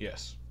monuments.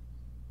 Yes.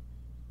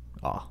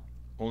 Ah,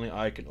 Only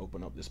I can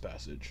open up this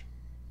passage.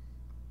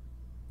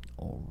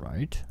 all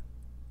right.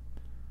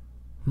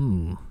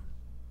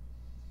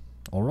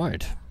 All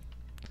right.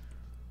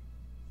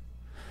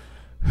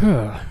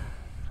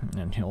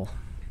 And he'll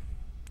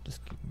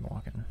just keep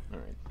walking. All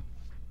right.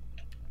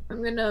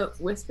 I'm gonna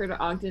whisper to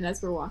Ogden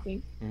as we're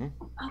walking. Mhm.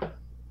 Oh,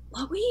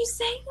 what were you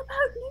saying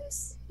about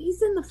Noose?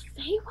 He's in the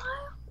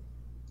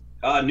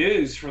Feywild?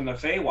 News from the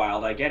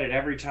Feywild. I get it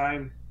every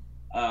time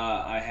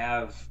I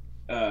have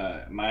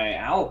my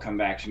owl come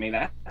back to me.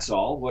 That's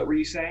all. What were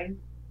you saying?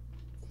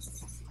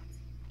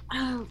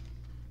 Oh,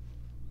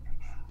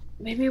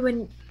 maybe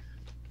when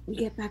we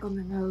get back on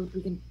the road,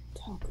 we can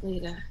talk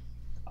later.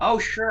 Oh,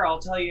 sure. I'll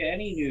tell you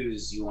any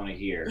news you want to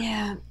hear.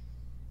 Yeah.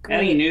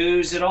 Any great.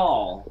 news at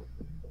all.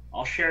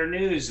 I'll share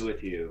news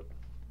with you.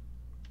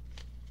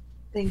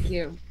 Thank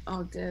you,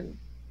 Ogden.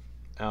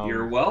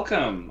 You're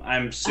welcome.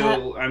 I'm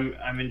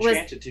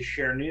enchanted to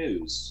share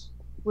news.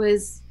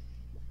 Was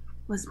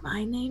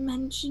my name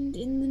mentioned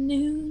in the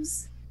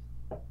news?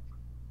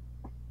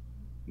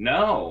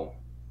 No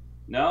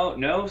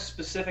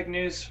specific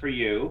news for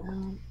you.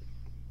 All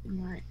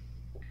right.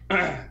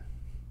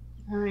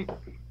 All right.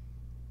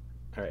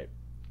 All right.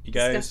 You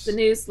Discuss guys. the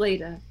news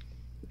later.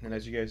 And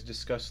as you guys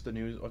discuss the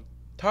news,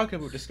 talking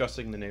about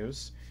discussing the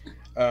news,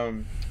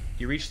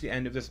 you reach the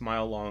end of this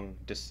mile-long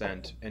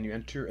descent, and you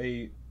enter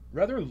a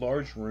rather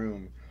large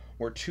room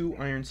where two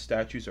iron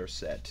statues are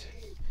set.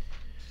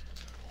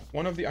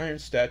 One of the iron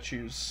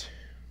statues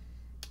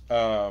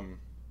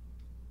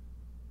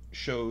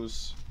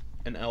shows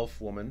an elf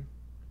woman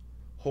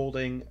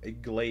holding a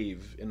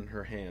glaive in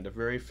her hand, a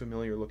very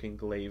familiar-looking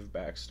glaive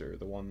Baxter,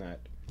 the one that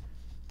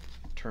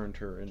turned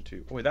her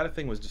into... Oh, wait, that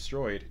thing was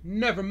destroyed.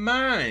 Never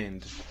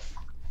mind!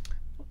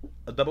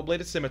 A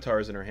double-bladed scimitar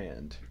is in her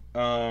hand.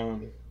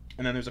 And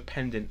then there's a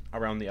pendant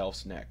around the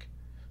elf's neck,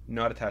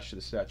 not attached to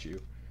the statue.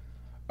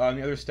 And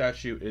the other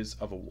statue is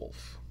of a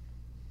wolf.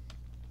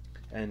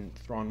 And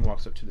Thrawn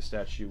walks up to the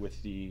statue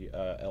with the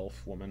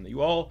elf woman that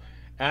you all,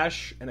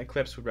 Ash and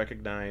Eclipse, would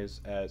recognize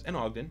as, and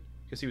Ogden,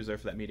 because he was there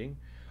for that meeting,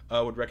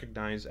 would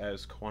recognize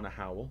as Kwana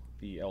Howell,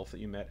 the elf that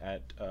you met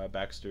at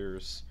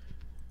Baxter's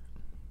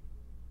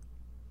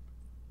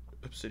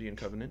Obsidian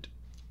Covenant.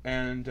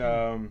 And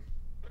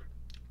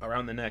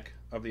around the neck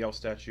of the elf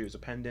statue is a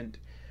pendant,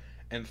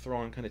 and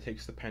Thrawn kind of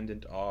takes the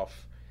pendant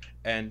off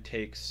and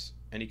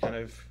he kind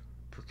of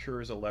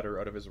procures a letter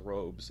out of his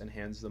robes and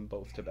hands them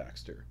both to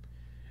Baxter.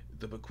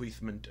 The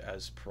bequeathment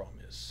as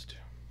promised.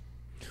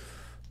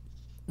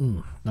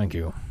 Thank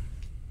you.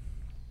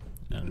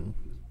 And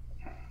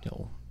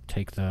he'll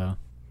take the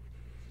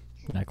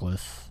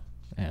necklace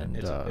and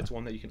It's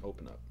one that you can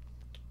open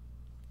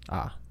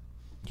up.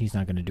 He's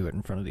not going to do it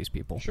in front of these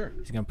people. Sure.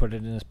 He's going to put it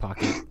in his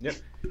pocket. Yep.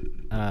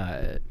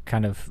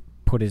 Kind of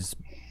put his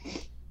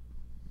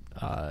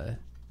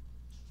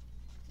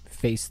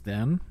face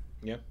them.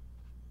 Yep.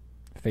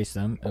 Face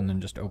them, and then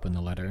just open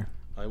the letter.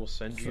 I will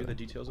send you the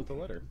details of the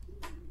letter.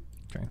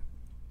 Okay.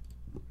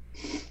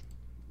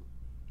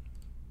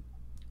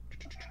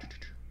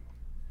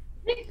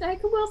 Think I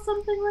could will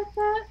something like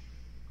that?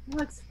 It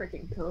looks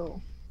freaking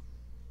cool.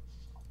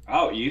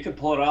 Oh, you can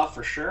pull it off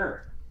for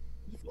sure.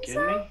 You think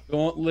Kidding so? me?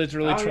 Don't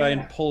literally Oh, try yeah.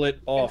 and pull it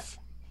off.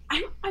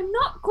 I'm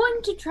not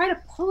going to try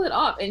to pull it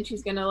off. And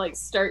she's gonna like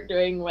start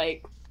doing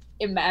like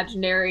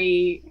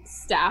imaginary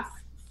staff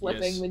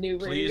flipping Yes.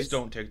 maneuvers. Please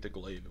don't take the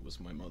glaive. It was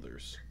my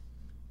mother's.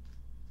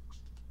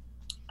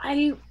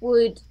 I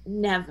would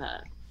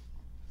never.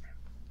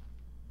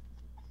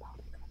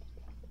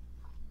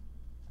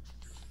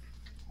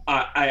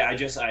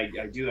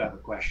 I do have a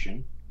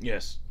question.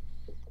 Yes.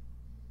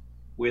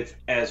 With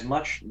as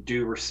much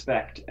due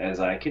respect as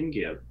I can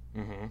give,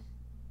 Mm-hmm.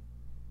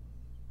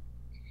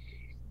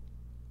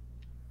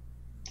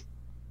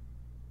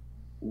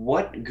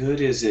 what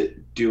good is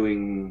it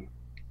doing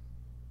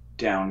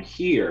down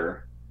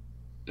here,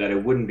 that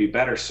it wouldn't be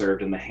better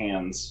served in the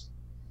hands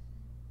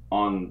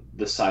on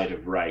the side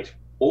of right,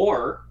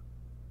 or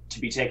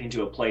to be taken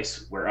to a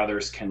place where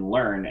others can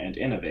learn and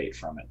innovate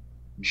from it.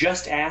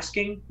 Just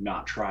asking,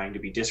 not trying to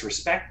be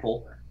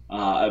disrespectful,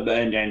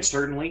 and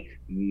certainly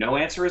no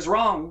answer is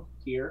wrong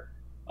here.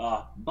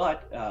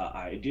 But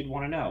I did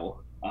want to know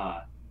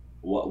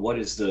what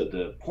is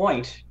the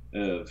point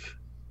of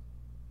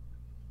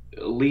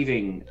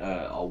leaving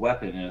a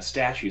weapon in a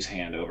statue's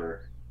hand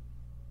over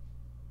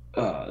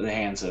the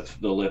hands of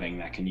the living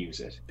that can use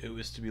it? It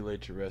was to be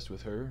laid to rest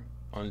with her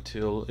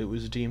until it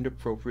was deemed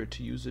appropriate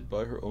to use it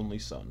by her only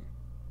son.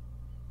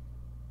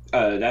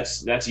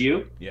 That's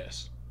you?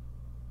 Yes.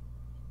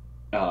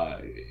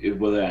 Well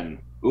then,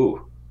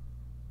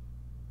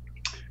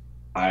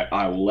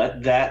 I will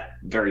let that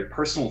very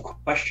personal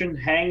question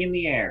hang in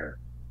the air.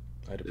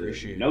 I'd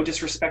appreciate no it.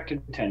 disrespect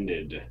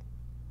intended.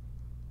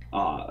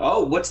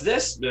 What's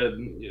this?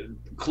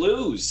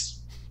 Clues.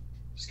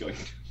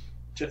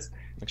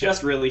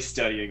 Just really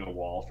studying a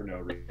wall for no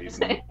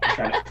reason.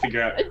 Trying to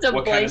figure out It's a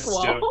what kind blank of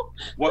stone, wall.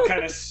 what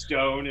kind of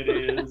stone it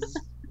is.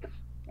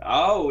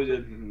 Oh,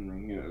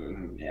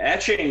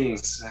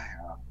 etchings.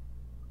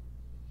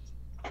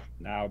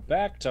 Now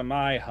back to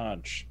my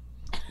hunch.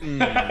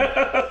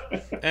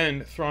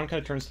 And Thrawn kind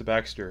of turns to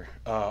Baxter.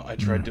 I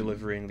tried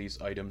delivering these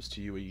items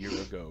to you a year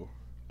ago,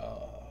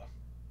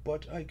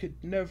 but I could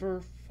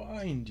never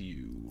find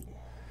you.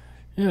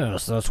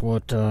 Yes, that's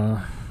what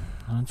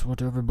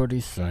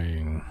everybody's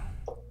saying.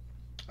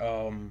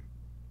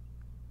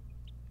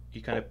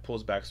 He kind of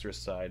pulls Baxter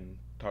aside and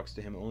talks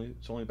to him.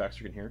 Only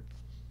Baxter can hear.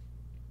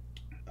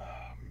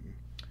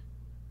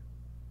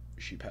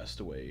 She passed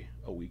away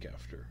a week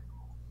after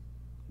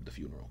the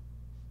funeral.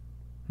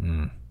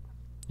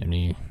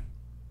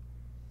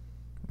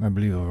 I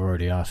believe I've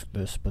already asked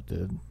this, but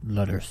the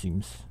letter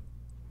seems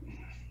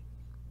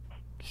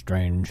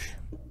strange.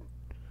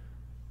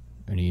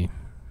 Any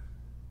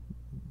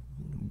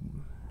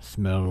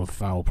smell of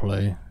foul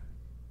play?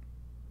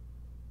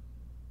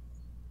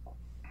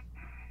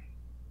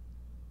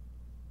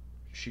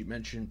 She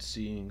mentioned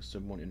seeing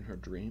someone in her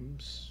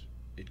dreams.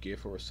 It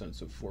gave her a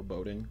sense of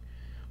foreboding.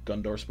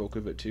 Gundar spoke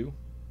of it too.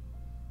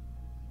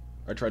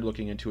 I tried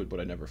looking into it, but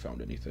I never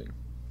found anything.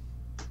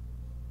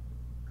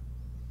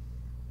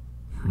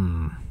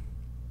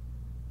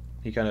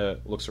 He kind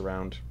of looks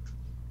around.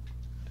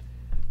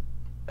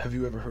 Have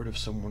you ever heard of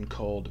someone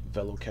called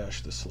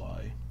Velocash the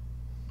Sly?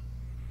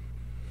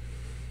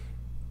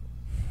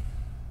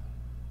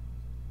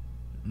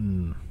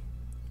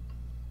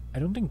 I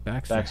don't think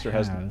Baxter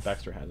has.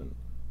 Baxter hasn't.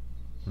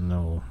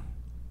 No.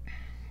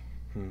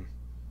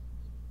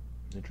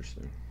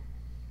 Interesting.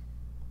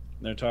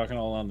 They're talking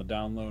all on the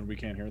down low and we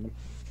can't hear them.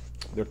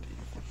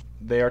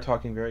 They are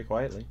talking very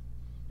quietly.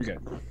 Okay.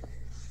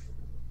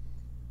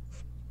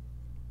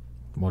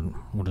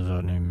 What does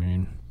that name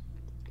mean?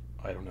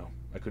 I don't know.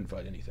 I couldn't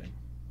find anything.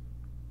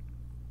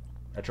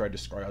 I tried to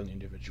scry out an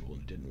individual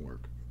and it didn't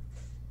work.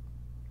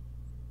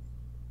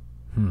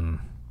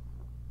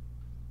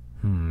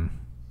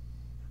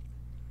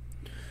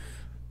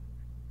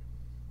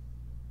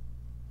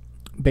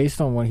 Based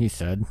on what he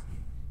said,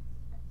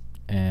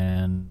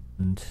 and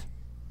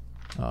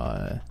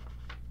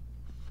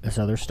this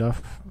other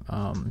stuff,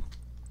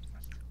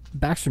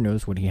 Baxter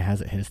knows what he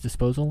has at his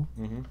disposal,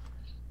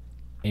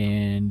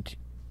 and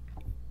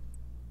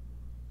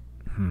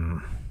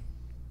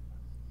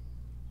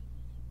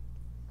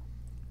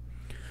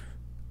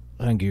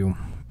thank you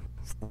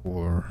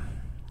for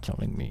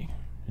telling me.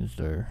 Is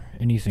there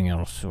anything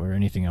else or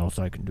anything else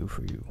I can do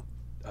for you?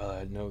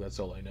 No, that's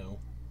all I know.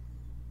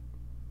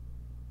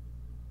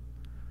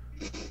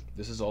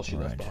 This is all she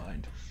left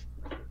behind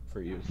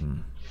for you.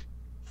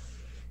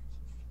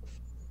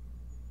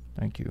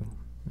 Thank you.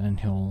 And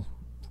he'll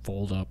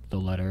fold up the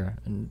letter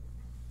and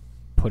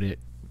put it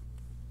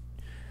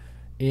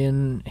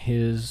in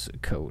his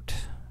coat.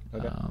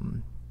 Okay.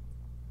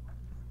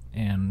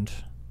 And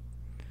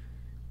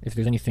if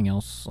there's anything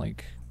else,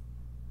 like,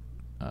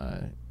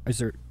 is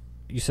there?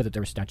 You said that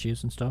there were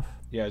statues and stuff.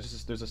 Yeah,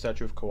 there's a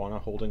statue of Koana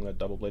holding that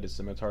double-bladed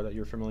scimitar that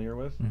you're familiar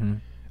with.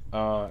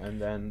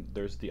 And then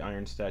there's the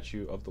iron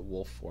statue of the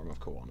wolf form of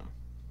Koana.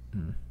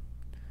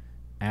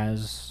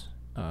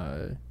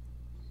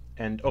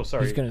 And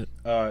sorry,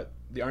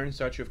 the iron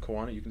statue of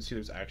Koana, you can see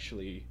there's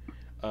actually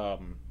a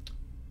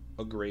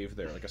grave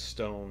there, like a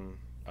stone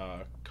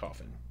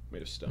coffin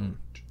made of stone.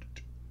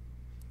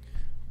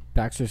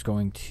 Baxter's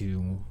going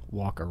to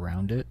walk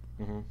around it,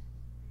 and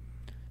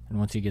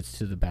once he gets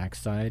to the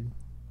backside,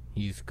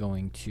 he's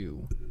going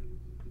to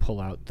pull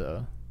out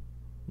the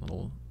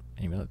little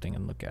amulet thing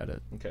and look at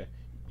it. Okay.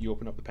 You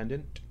open up the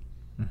pendant?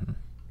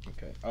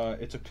 Okay.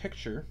 It's a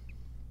picture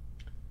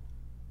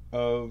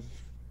of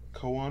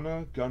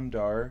Koana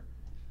Gundar,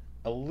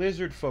 a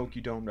lizard folk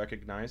you don't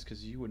recognize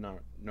because you would not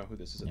know who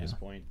this is at this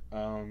point,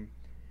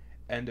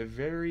 and a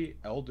very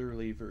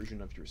elderly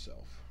version of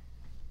yourself.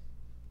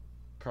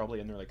 Probably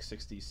in their,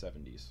 60s,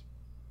 70s.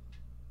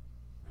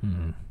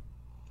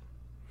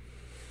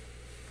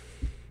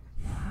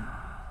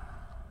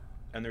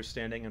 and they're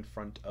standing in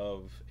front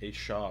of a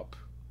shop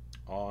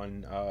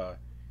on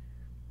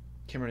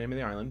can't remember the name of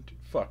the island.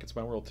 Fuck, it's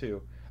my world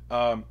too.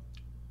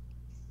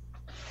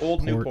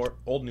 Old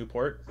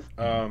Newport,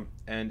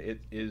 and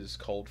it is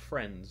called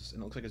Friends,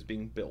 and it looks like it's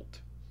being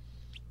built.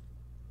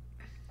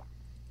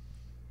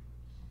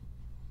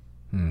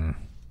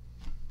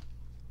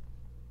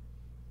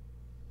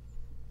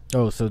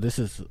 Oh, so this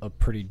is a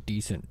pretty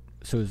decent.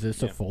 So is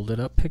this a folded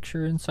up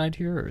picture inside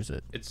here, or is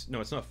it? It's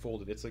not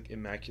folded. It's like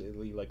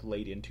immaculately like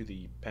laid into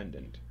the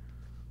pendant.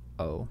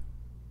 Oh,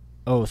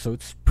 so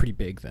it's pretty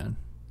big then.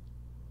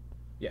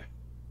 Yeah.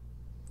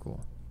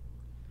 Cool.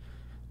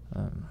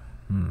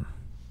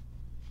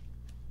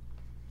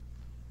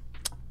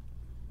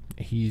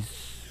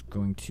 He's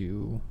going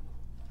to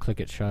click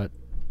it shut.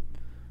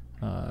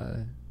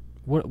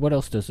 What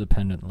else does the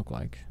pendant look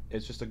like?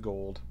 It's just a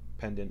gold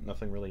pendant.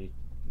 Nothing really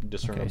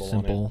discernible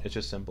simple. on it. It's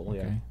just simple. Okay.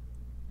 Yeah.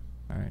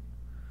 All right.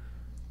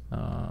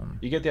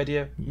 You get the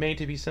idea. Made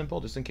to be simple,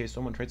 just in case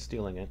someone tried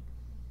stealing it.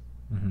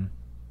 Mm-hmm.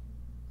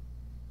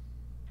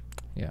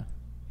 Yeah.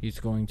 He's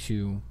going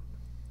to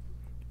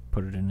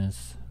put it in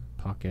his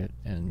pocket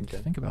and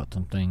think about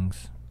some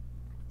things.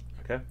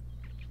 Okay.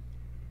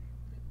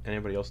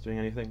 Anybody else doing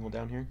anything while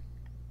down here?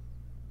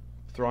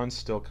 Thrawn's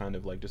still kind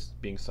of like just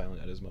being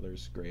silent at his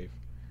mother's grave.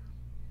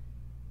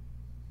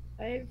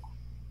 I've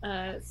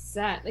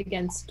sat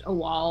against a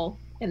wall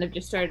and I've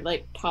just started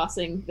like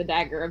tossing the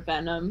dagger of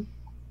venom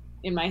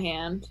in my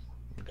hand,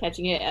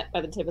 catching it by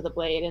the tip of the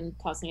blade and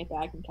tossing it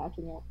back and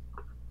catching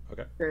it.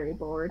 Okay. Very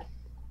bored.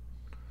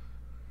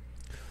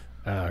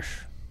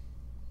 Ash.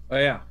 Oh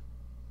yeah.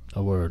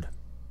 A word.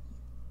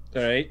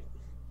 All right.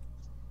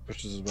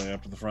 Pushes his way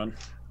up to the front.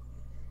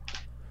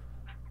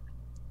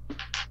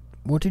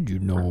 What did you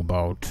know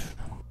about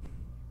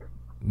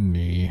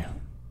me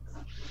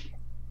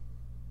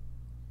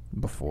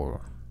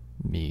before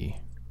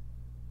me?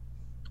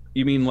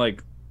 You mean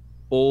like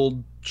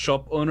old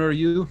shop owner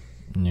you?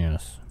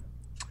 Yes.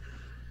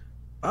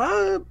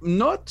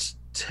 Not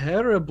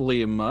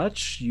terribly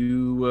much.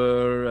 You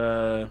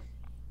were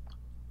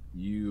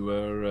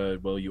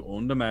well, you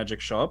owned a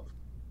magic shop.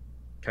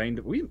 Kind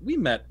of. We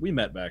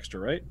met Baxter,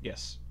 right?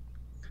 Yes.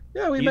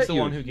 Yeah, we He's met the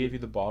you. one who gave you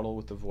the bottle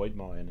with the void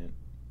maw in it.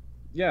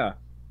 Yeah.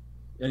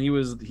 And he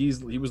was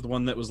the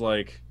one that was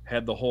like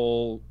had the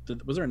whole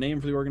was there a name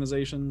for the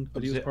organization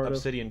that he was part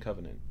Obsidian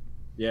Covenant.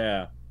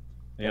 Yeah.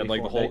 He had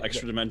like the whole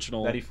extra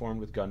dimensional that he formed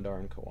with Gundar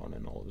and Kawan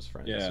and all of his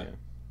friends. Yeah.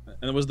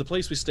 And it was the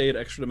place we stayed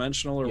extra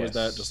dimensional, or was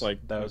that just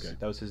like that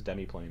was his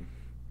demi-plane?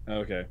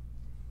 Okay.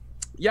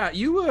 Yeah,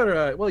 you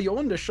were well, you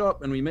owned a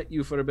shop and we met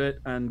you for a bit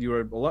and you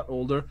were a lot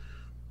older.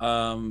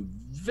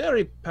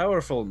 Very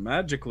powerful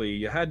magically.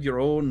 You had your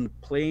own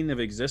plane of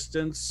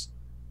existence.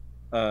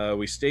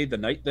 We stayed the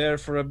night there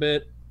for a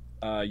bit.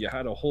 You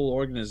had a whole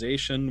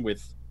organization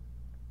with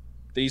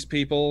these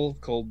people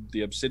called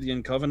the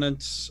Obsidian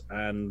Covenant,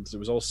 and it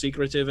was all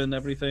secretive and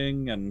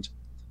everything. And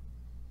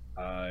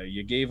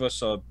you gave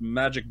us a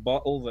magic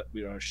bottle that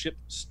our ship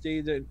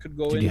stayed could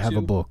go into. Did you have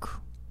a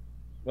book?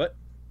 What?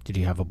 Did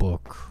he have a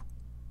book?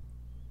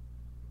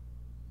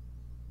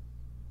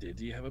 Did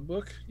he have a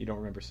book? You don't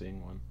remember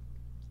seeing one.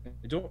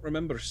 I don't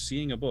remember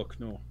seeing a book,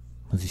 no.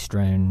 Was he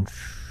strange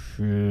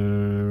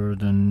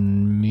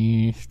than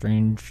me?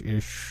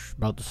 Strange-ish,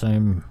 about the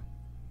same?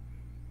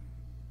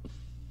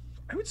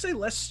 I would say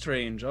less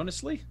strange,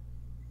 honestly.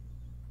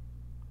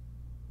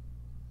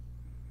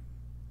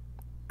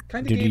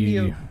 Kind of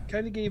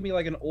gave me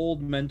like an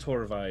old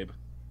mentor vibe.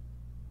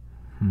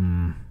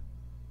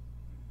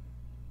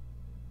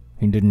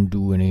 He didn't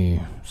do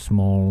any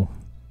small,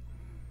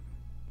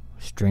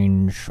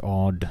 strange,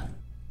 odd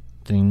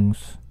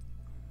things.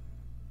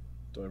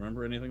 Do I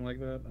remember anything like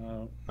that?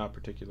 Not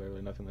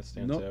particularly. Nothing that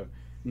stands out.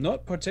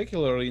 Not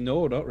particularly.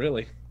 No, not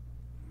really.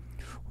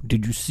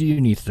 Did you see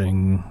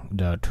anything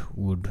that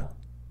would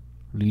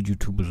lead you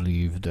to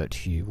believe that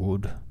he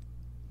would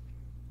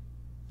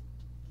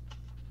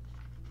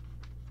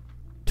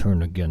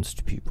turn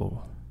against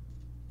people?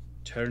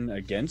 Turn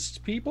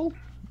against people?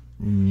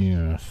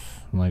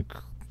 Yes, like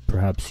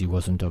perhaps he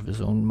wasn't of his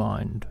own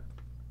mind.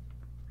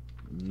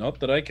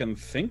 Not that I can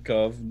think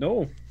of,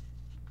 no.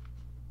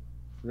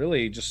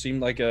 Really, just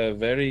seemed like a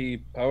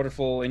very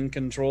powerful, in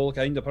control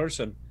kind of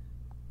person.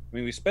 I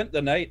mean, we spent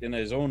the night in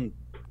his own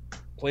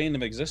plane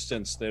of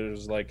existence.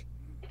 There's like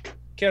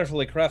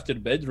carefully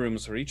crafted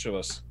bedrooms for each of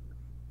us.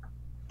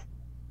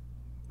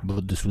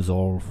 But this was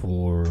all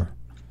for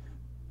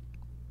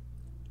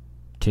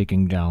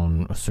taking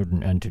down a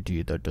certain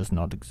entity that does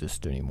not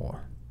exist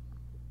anymore.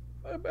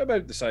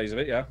 About the size of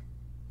it, yeah.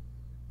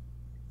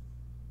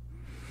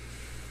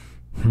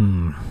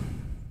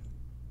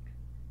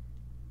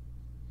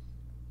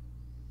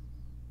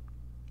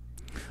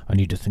 I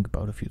need to think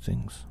about a few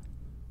things.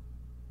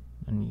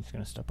 And he's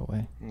gonna step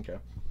away. Okay.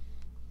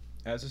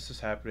 As this is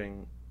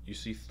happening, you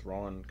see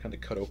Thrawn kind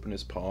of cut open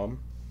his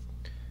palm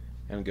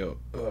and go,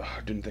 "Ugh,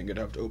 I didn't think I'd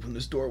have to open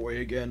this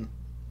doorway again.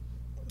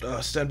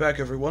 Stand back,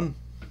 everyone."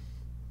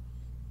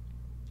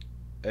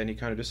 And he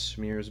kind of just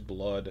smears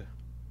blood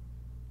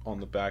on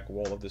the back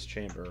wall of this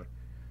chamber.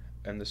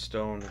 and the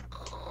stone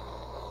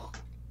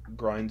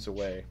grinds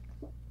away.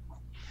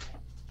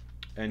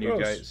 And you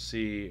Gross. guys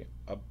see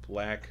a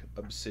black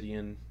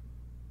obsidian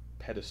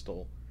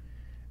pedestal,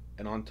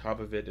 and on top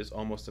of it is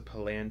almost a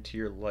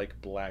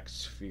Palantir-like black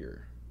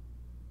sphere,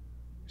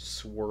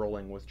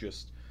 swirling with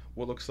just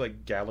what looks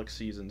like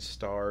galaxies and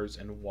stars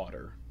and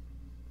water.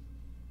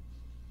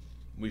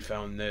 We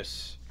found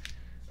this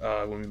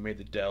when we made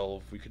the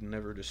delve. We could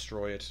never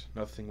destroy it.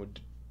 Nothing would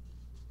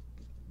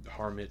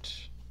harm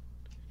it.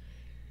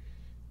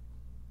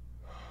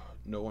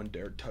 No one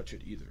dared touch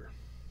it either.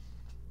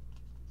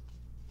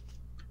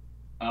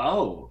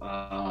 Oh,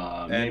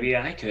 maybe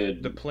I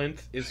could. The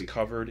plinth is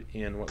covered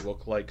in what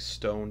look like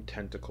stone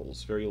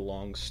tentacles, very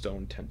long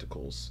stone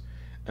tentacles,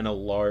 and a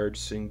large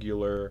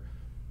singular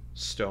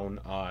stone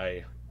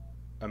eye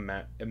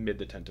amid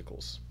the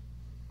tentacles.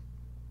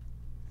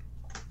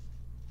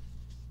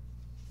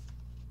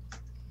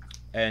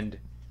 And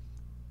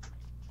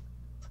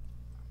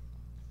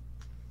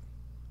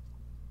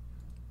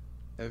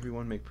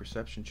everyone make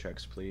perception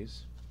checks,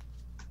 please.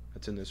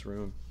 That's in this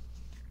room.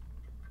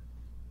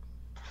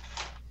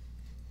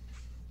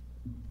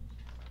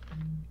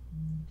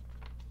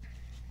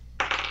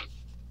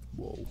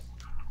 Whoa.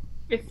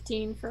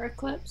 15 for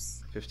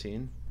Eclipse.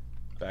 15.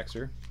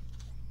 Baxter.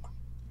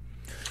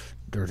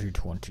 Dirty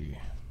 20.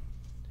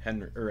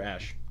 Henry or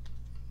Ash.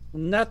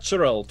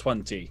 Natural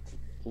 20.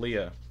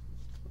 Leah.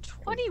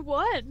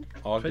 21.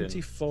 Ogden.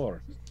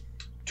 24.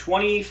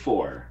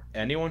 24.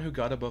 Anyone who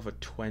got above a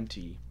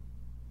 20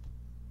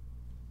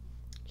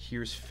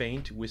 hears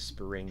faint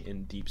whispering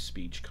in deep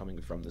speech coming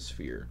from the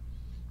sphere.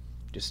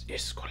 Just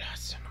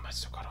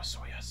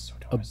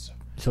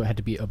So it had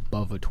to be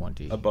above a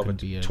 20. above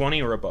Couldn't be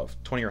 20 or above.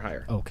 20 or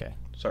higher. Okay.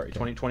 Sorry,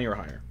 Okay. 20 or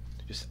higher.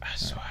 Just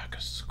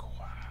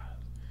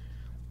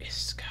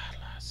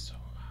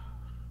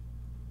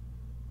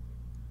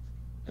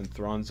and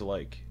Thrawn's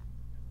like,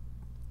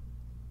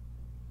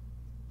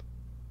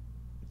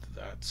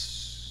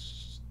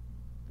 that's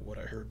what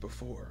I heard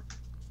before.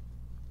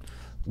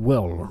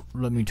 Well,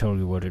 let me tell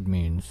you what it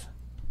means.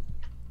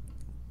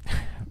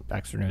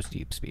 Baxter knows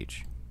deep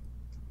speech.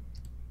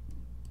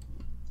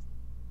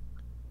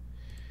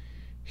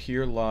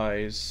 Here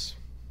lies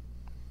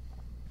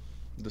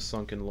the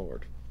sunken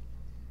lord.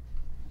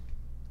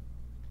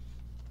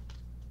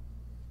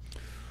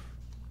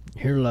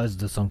 Here lies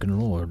the sunken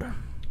lord.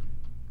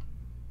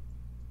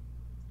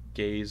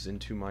 Gaze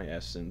into my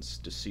essence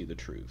to see the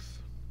truth.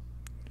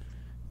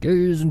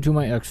 Gaze into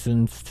my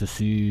essence to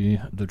see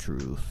the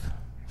truth.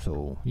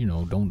 So,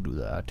 don't do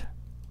that.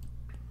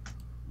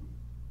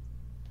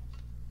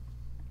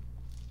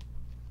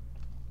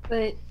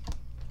 But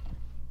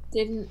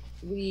didn't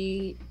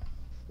we...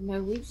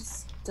 No, we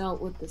just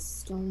dealt with the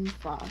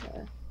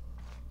Stonefather,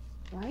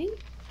 right?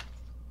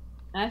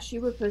 Ash, you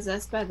were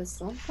possessed by the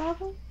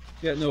Stonefather?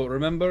 Yeah, no,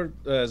 remember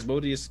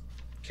Asmodeus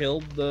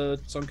killed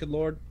the Sunken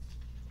Lord?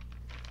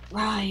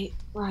 Right.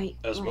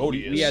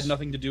 Asmodeus. We had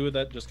nothing to do with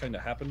that, just kind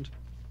of happened.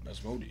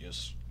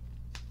 Asmodeus.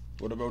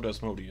 What about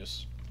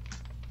Asmodeus?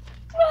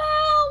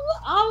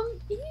 Well,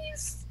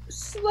 he's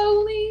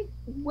slowly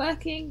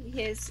working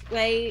his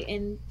way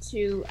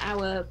into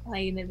our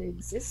plane of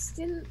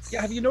existence.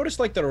 Yeah, have you noticed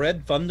like the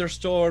red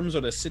thunderstorms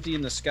or the city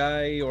in the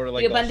sky or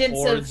like the abundance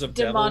hordes of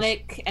devils?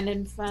 demonic and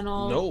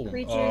infernal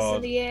creatures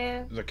in the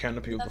air? The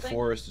canopy of the Nothing?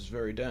 forest is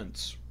very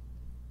dense.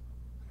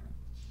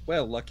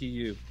 Well, lucky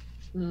you.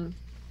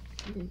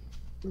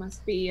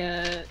 Must be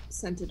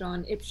centered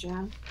on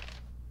Ipsha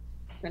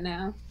for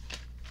now.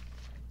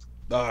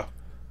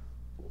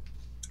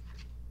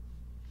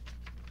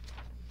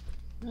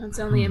 It's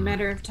only a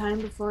matter of time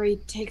before he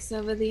takes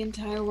over the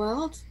entire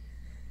world.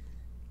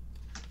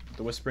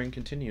 The whispering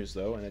continues,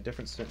 though, and a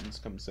different sentence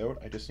comes out.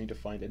 I just need to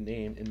find a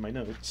name in my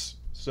notes.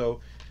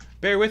 So,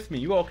 bear with me.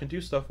 You all can do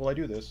stuff while I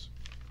do this.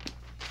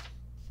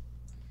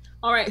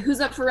 All right, who's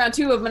up for round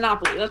 2 of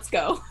Monopoly? Let's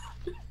go.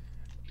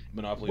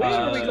 Monopoly. Where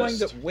are we is going to?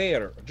 best.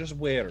 Where? Just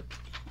where?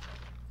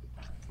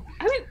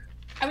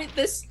 I mean,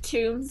 this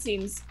tomb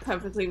seems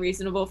perfectly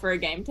reasonable for a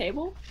game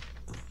table.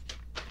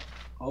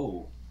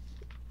 Oh.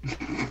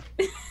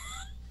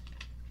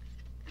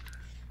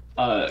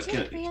 I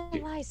didn't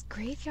realize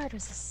Graveyard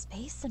was a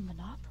space in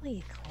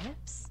Monopoly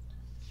Eclipse.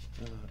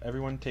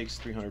 Everyone takes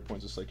 300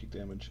 points of psychic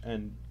damage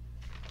and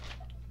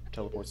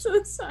teleports.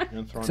 So sorry.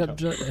 And Thrawn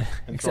Except, and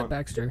except Thrawn-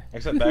 Baxter.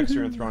 Except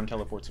Baxter and Thrawn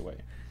teleports away.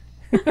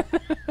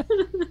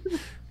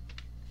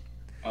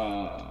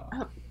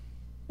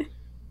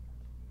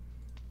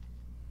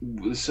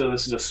 So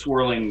this is a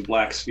swirling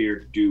black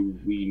sphere. Do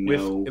we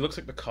know? It looks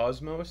like the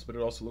cosmos, but it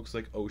also looks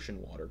like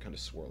ocean water kind of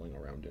swirling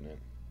around in it.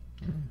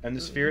 And the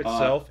sphere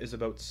itself is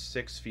about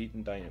 6 feet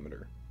in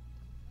diameter.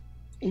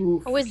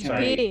 Oof. Oh, it's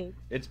Sorry. big.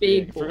 It's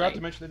Big big. Forgot boy.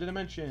 to mention the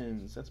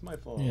dimensions. That's my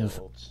fault. Yes.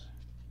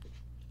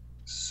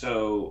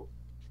 So,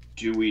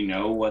 do we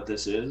know what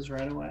this is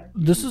right away?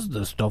 This is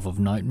the stuff of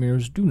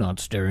nightmares. Do not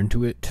stare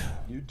into it.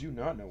 You do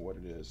not know what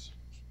it is.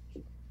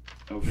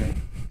 Okay.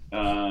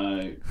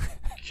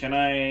 Can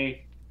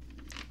I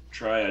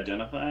try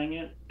identifying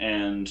it?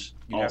 And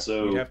You'd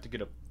also, have to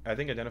get a. I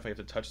think identify. You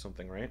have to touch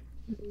something, right?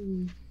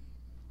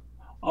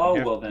 Oh, You'd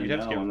have- well then, you'd have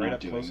to no, get I'm right not up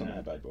doing close on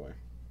that. that bad boy.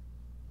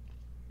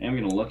 I'm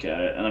going to look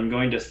at it, and I'm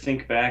going to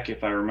think back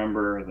if I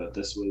remember that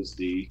this was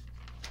the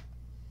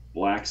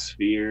black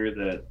sphere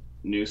that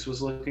Noose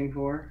was looking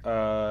for,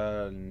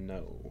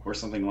 No. or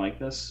something like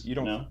this. You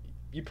don't. No?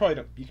 You probably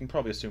don't. You can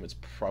probably assume it's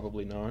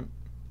probably not,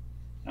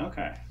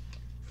 Okay.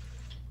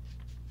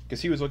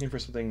 because he was looking for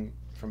something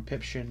from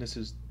Pipshin. This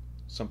is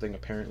something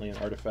apparently an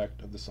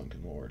artifact of the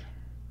Sunken Lord.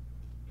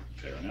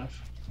 Fair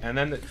enough. And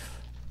then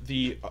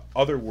the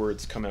other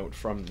words come out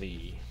from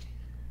the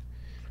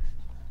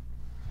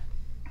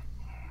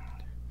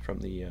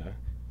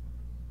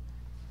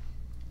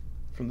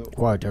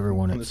Quiet,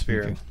 everyone. from the It's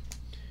sphere. speaking.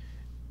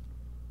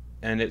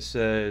 And it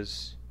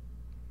says,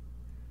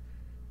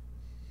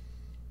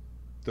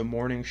 "The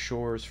morning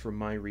shores for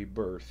my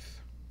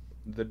rebirth,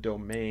 the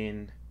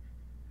domain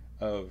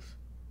of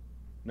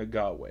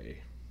Nagawe."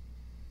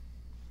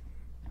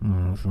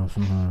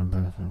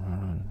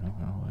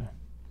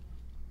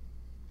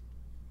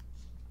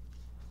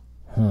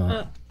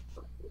 Huh.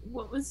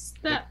 What was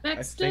that, I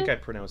Baxter? think I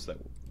pronounced that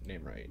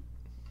name right.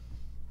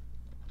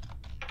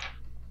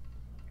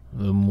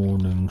 The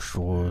morning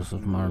shores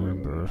of my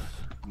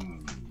rebirth.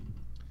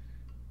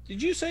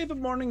 Did you say the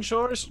morning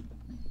shores?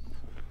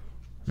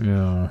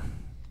 Yeah.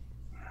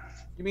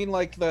 You mean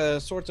like the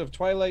sort of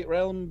twilight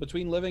realm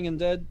between living and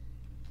dead?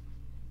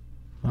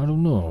 I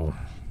don't know.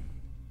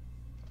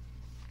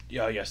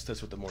 Yeah, yes,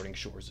 that's what the morning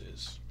shores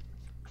is.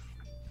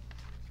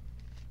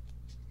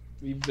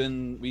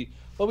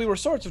 We were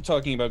sort of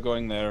talking about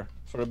going there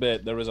for a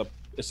bit. There was a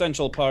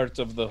essential part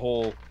of the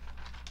whole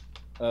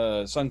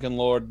Sunken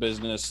Lord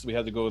business. We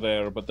had to go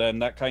there, but then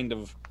that kind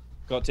of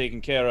got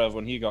taken care of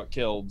when he got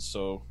killed,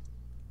 so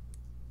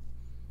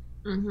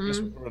I guess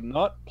we're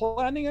not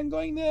planning on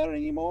going there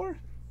anymore?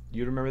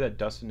 You remember that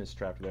Dustin is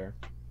trapped there?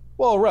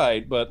 Well,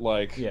 right, but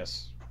like,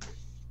 Yes.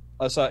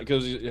 aside,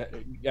 because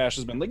Ash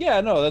has been like, yeah,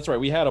 no, that's right.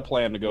 We had a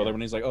plan to go Yeah. there,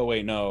 and he's like, oh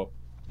wait, no,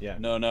 Yeah.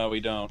 no, we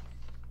don't.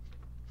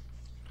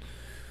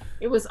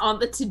 It was on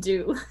the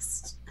to-do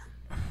list.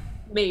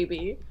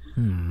 Maybe.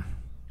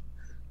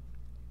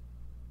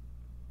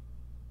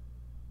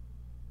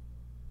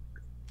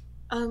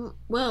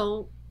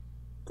 Well,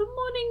 the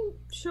morning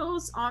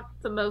shores aren't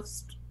the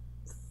most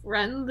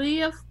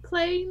friendly of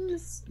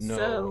planes, No.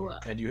 so...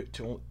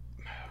 And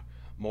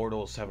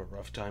mortals have a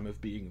rough time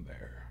of being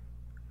there.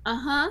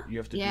 Uh-huh. You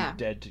have to Yeah. be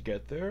dead to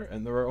get there,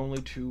 and there are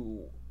only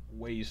two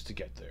ways to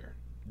get there.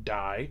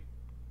 Die,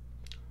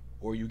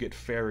 or you get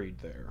ferried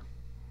there.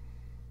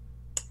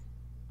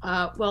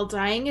 Well,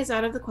 dying is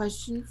out of the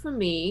question for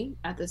me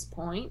at this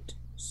point.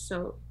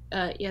 So,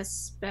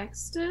 yes,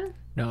 Baxter?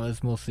 No,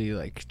 it's mostly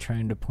like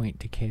trying to point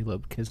to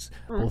Caleb because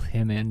both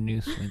him and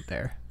Noose went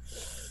there.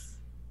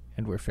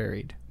 And were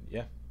ferried.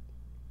 Yeah.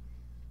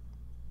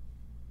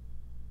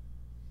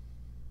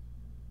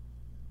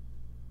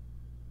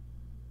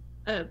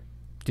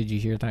 Did you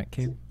hear that,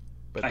 Caleb?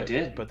 But I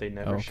did. But they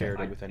never Okay. shared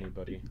it with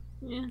anybody.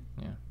 Yeah.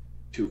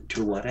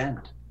 To what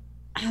end?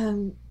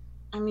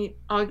 I mean,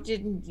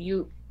 Ogden,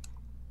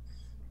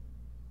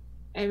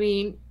 I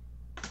mean,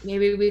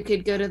 maybe we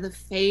could go to the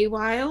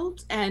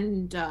Feywild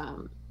and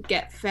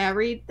get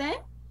ferried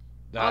there?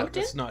 Ogden?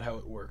 That's not how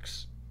it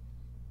works.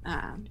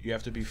 Um, You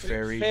have to be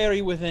ferried.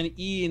 Fairy with an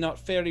E, not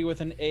fairy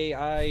with an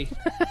AI.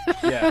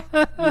 Yeah.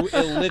 You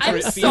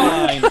illiterate I'm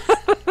feline.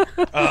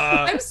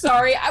 I'm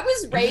sorry, I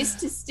was raised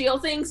to steal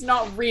things,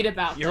 not read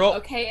about them,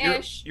 okay,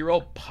 Ash? You're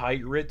all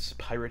pirates,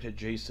 pirate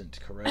adjacent,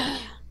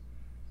 correct?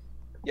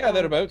 Yeah,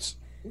 thereabouts.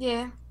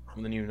 Yeah.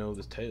 And then you know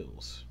the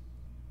tales.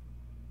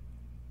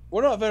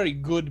 We're not very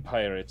good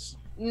pirates.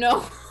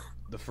 No.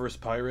 The first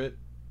pirate,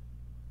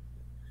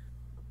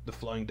 the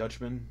Flying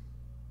Dutchman.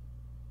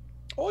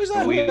 Oh, is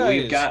that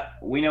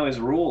We know his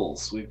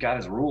rules. We've got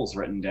his rules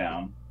written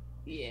down.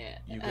 Yeah.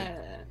 You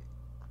can-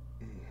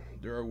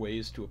 There are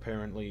ways to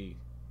apparently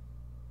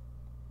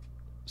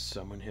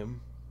summon him,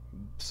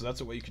 so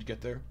that's a way you could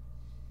get there.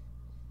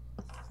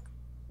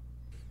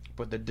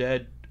 But the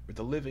dead, or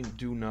the living,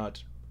 do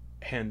not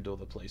handle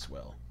the place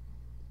well.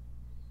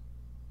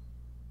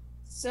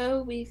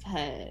 So we've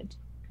heard.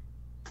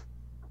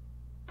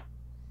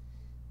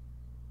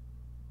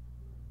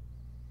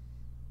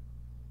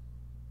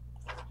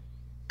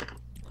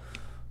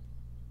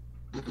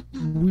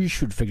 We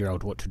should figure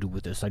out what to do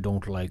with this. I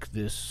don't like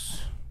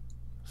this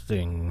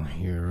thing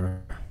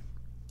here.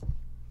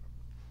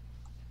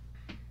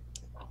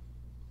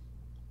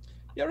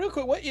 Yeah, real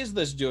quick, what is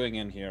this doing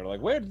in here?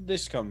 Like, where did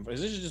this come from?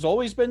 Has this just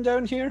always been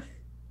down here?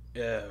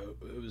 Yeah,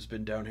 it has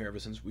been down here ever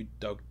since we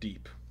dug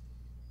deep.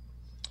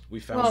 We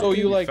found Well, it. So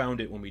you, we like-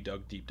 found it when we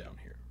dug deep down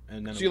here,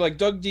 and then So you like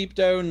dug deep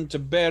down to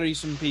bury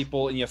some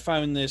people, and you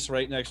found this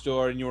right next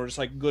door, and you were just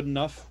like, good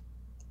enough.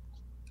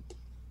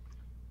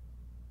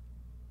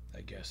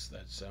 I guess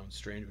that sounds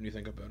strange when you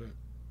think about it.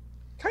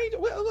 Kind of,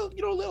 well,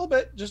 you know, a little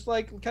bit, just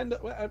like kind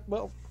of.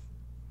 Well,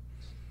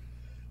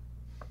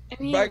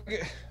 I mean,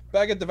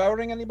 bag of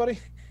devouring anybody?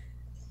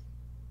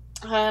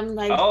 I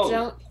Oh,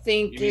 don't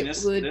think you mean it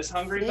this- would this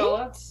hungry fit.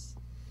 fella?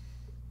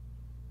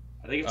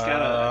 I think it's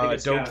got to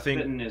think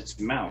fit in its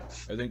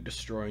mouth. I think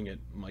destroying it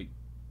might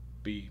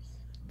be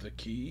the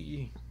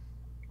key.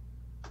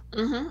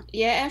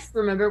 Yeah, Ash,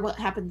 remember what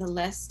happened the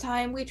last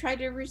time we tried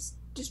to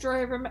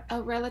destroy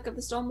a relic of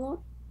the Stormlord?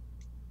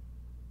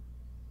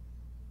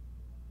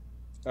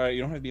 Alright,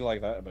 you don't have to be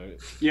like that about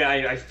it. Yeah,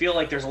 I feel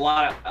like there's a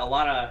lot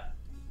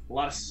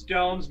of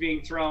stones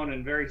being thrown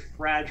in very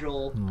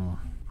fragile,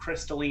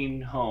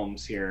 crystalline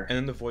homes here. And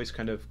then the voice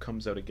kind of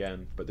comes out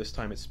again, but this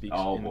time it speaks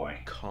in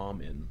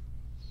common.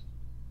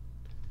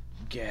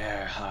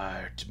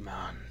 Gerhard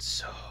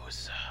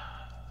Mansoza.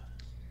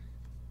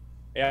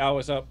 Yeah,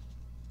 what's up?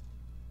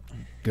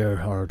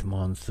 Gerhard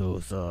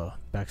Mansoza.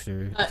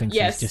 Baxter thinks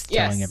he's just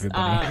telling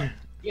everybody.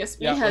 Yes,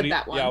 we heard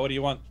that one. Yeah, what do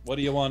you want? What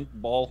do you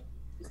want, Ball?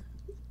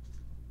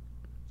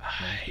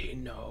 I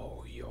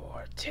know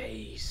your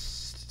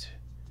taste.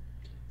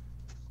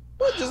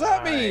 What does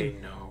that mean?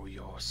 I know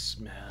your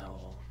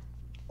smell.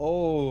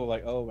 Oh,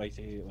 like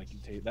you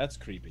taste. That's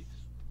creepy.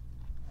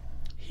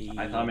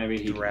 I thought maybe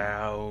he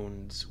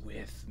drowns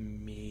with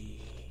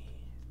me.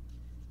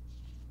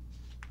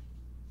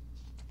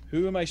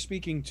 Who am I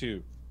speaking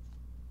to?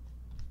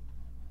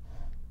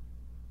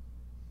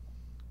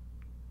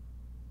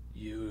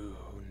 You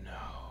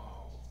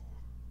know.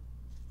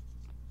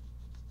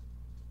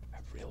 I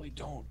really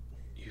don't.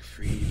 You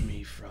freed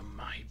me from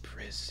my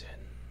prison.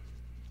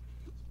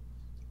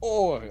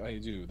 Oh, I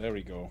do. There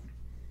we go.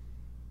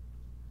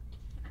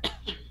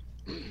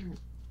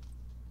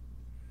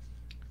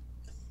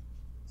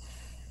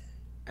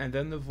 And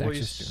then the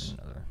voice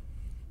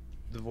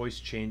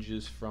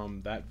changes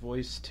from that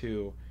voice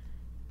to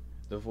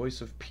the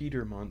voice of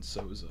Peter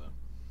Mansoza.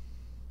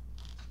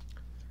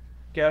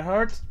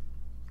 Gerhard?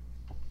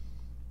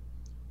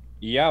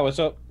 Yeah, what's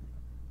up?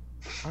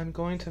 I'm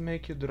going to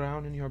make you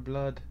drown in your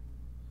blood.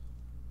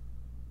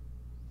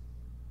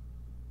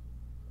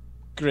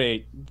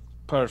 Great.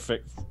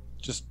 Perfect.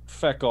 Just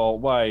feck all.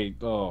 Why?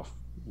 Oh,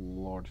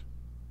 Lord.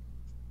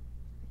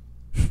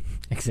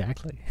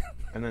 Exactly.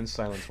 And then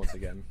silence once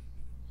again.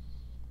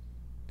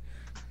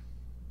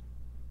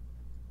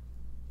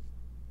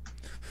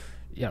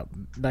 Yeah,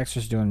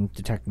 Baxter's doing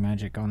detect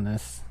magic on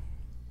this.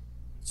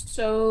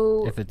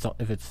 So if it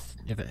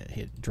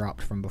hit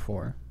dropped from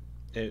before,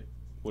 it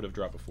would have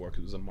dropped before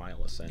because it was a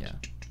mile ascent. Yeah.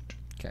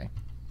 Okay.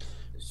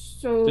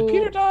 So did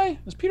Peter die?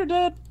 Is Peter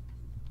dead?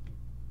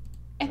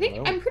 I'm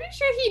pretty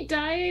sure he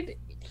died.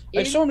 I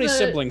have so many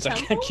siblings, I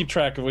can't keep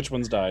track of which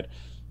ones died.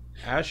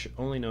 Ash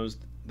only knows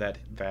that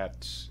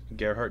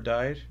Gerhard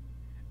died,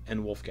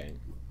 and Wolfgang.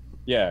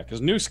 Yeah,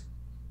 because Noose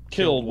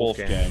killed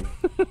Wolfgang.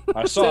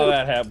 I saw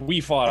that happen. We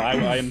fought.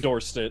 I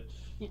endorsed it.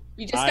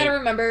 You just gotta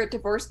remember,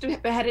 divorced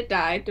beheaded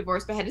died,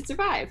 divorced beheaded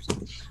survived.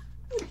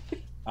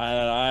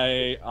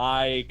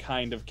 I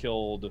kind of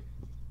killed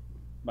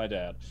my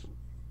dad.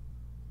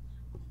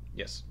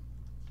 Yes.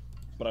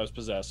 But I was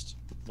possessed.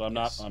 But I'm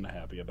not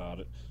unhappy about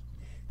it.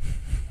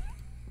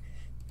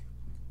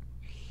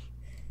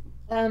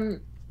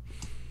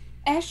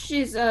 Ash,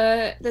 is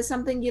there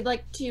something you'd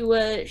like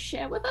to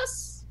share with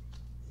us?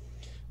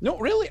 No,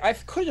 really, I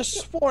could have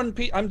sworn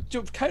I'm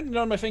counting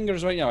on my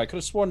fingers right now. I could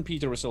have sworn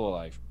Peter was still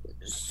alive.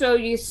 So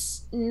you're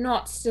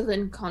not still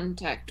in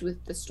contact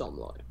with the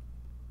Stormlord?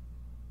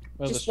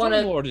 Well, just the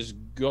Stormlord is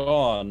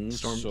gone.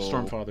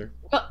 Stormfather.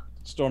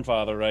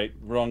 Stormfather, right?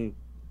 Wrong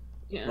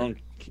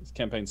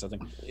campaign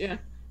setting. Yeah.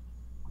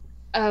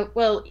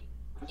 Well,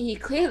 he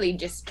clearly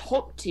just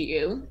talked to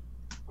you.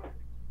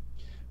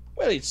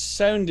 Well, it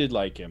sounded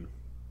like him.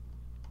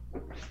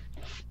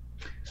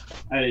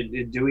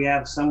 Do we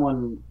have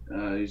someone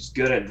who's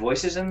good at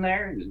voices in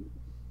there?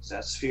 Does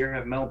that sphere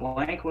have Mel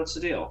Blanc? What's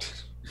the deal?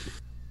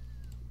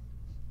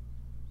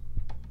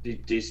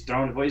 He's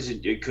throwing voices.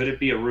 Could it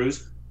be a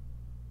ruse?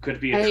 Could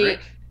it be a trick?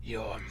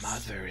 Your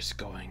mother is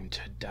going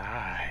to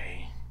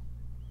die.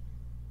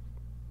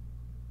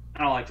 I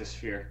don't like this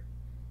sphere.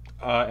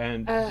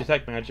 And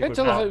detect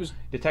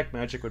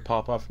magic would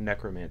pop off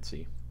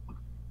necromancy.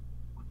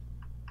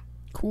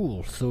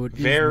 Cool. So it is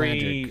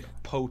very magic.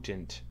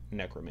 Potent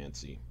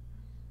necromancy.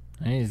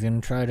 Hey, he's gonna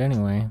try it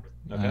anyway.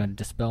 Okay.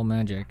 Dispel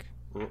magic.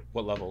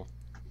 What level?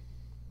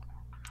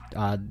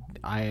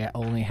 I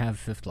only have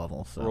 5th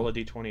level. So roll a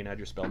d20 and add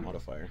your spell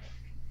modifier.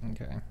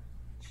 Okay.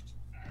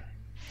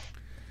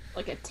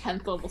 Like a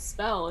 10th level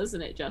spell,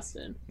 isn't it,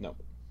 Justin? No.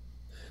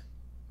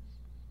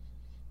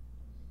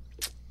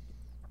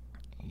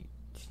 18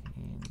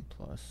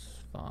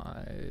 plus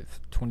 5,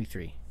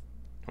 23.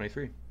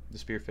 23. The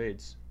spear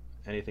fades.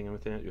 Anything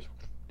within it just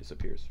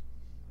disappears.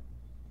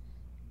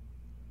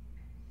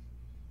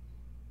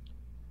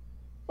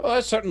 Well,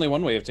 that's certainly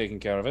one way of taking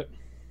care of it.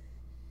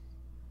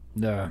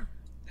 No.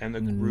 And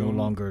the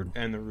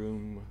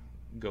room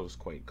goes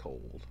quite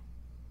cold.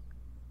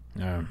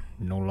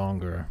 No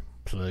longer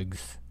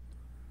plagues.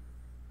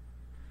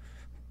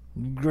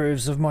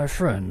 Graves of my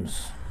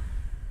friends.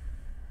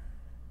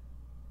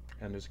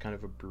 And there's kind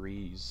of a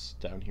breeze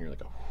down here,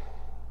 like a...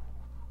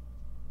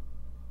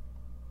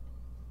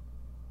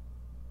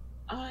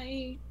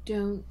 I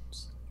don't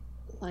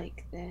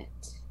like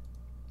that.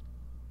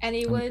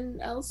 anyone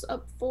else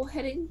up for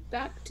heading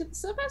back to the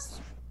surface?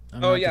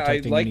 I'm Oh not yeah, I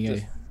detecting like any,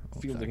 the oh,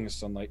 fielding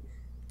sunlight.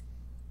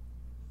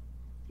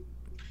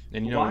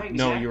 And you know, Why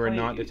no, you are exactly-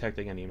 not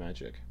detecting any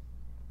magic.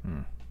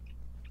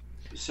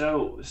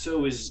 So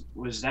was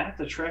that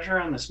the treasure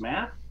on this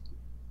map?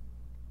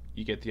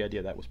 You get the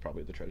idea that was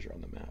probably the treasure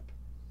on the map.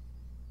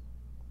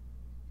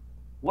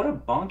 What a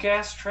bunk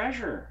ass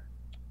treasure!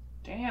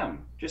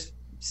 Damn, just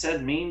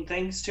said mean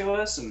things to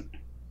us and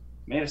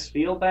made us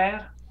feel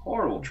bad.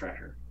 Horrible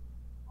treasure.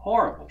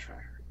 Horrible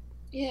treasure.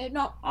 Yeah,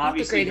 not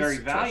Obviously not the very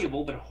greatest treasure.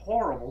 valuable, but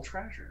horrible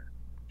treasure.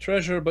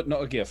 Treasure, but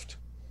not a gift.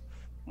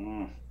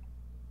 Mm.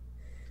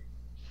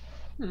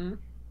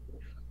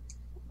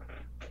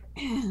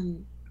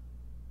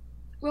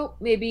 Well,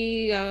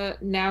 maybe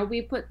now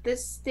we put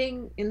this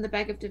thing in the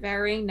bag of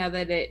devouring now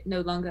that it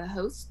no longer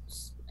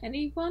hosts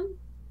anyone.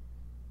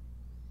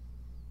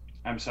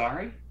 I'm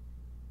sorry?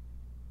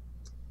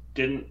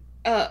 Didn't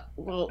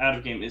Well, out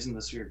of game, isn't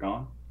the sphere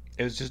gone?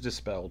 It was just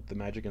dispelled. The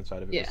magic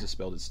inside of it Yeah. was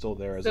dispelled. It's still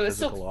there as So a it's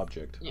still- physical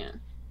object. yeah.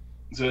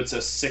 So it's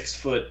a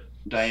 6-foot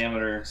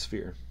diameter.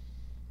 Sphere.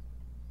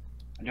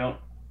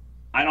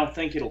 I don't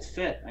think it'll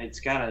fit. It's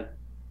gotta.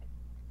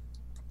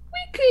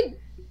 We could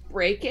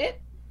break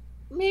it,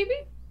 maybe.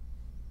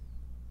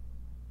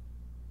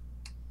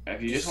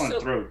 If you just want to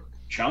So- throw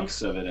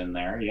chunks of it in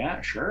there,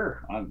 yeah,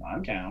 sure,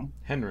 I'm down.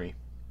 Henry,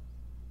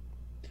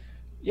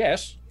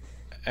 Yes.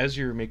 as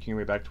you're making your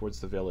way back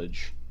towards the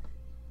village,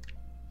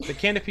 the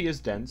canopy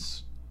is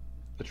dense,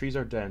 the trees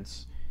are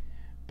dense,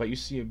 but you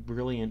see a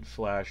brilliant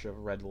flash of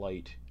red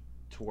light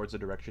towards the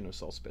direction of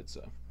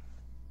Solspitza.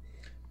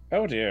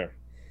 Oh dear.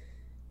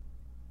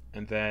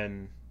 And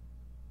then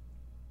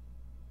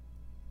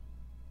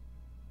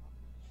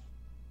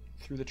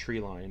through the tree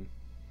line,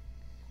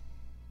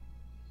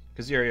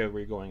 because the area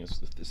where you're going is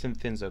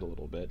thins out a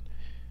little bit,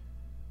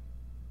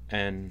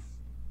 and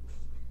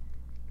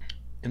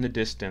in the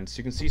distance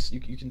you can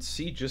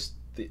see just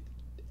the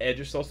edge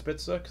of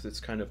Solspitza, because it's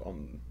kind of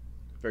on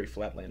very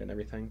flat land and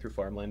everything through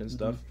farmland and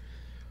stuff.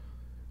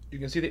 You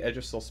can see the edge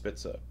of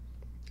Solspitza,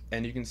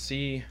 and you can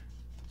see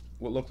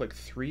what look like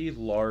 3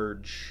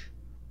 large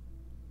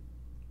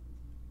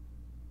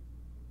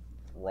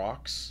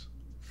rocks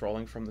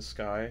falling from the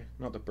sky.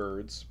 Not the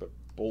birds, but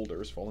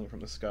boulders falling from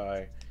the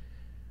sky.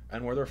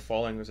 And where they're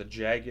falling, there's a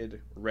jagged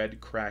red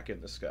crack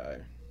in the sky.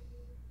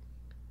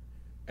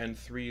 And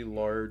 3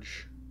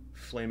 large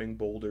flaming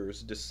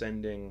boulders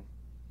descending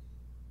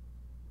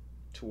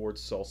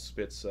towards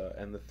Solspitza,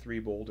 and the 3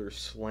 boulders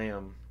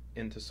slam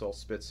into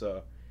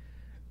Solspitza,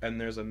 and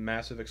there's a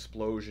massive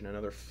explosion,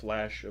 another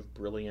flash of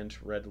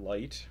brilliant red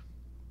light,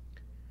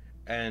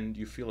 and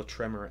you feel a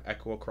tremor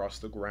echo across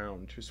the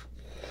ground, just,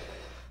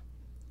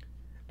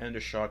 and a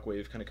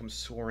shockwave kind of comes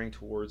soaring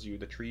towards you.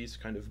 The trees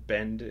kind of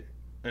bend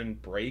and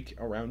break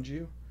around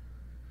you,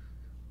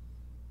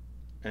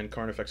 and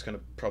Carnifex kind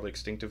of probably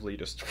instinctively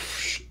just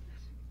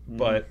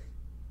but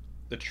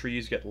the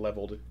trees get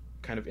leveled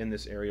kind of in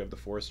this area of the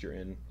forest you're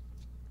in,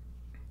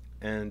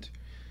 and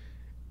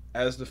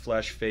as the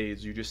flash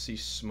fades, you just see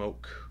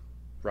smoke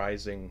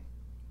rising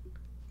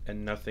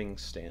and nothing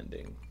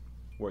standing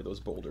where those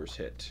boulders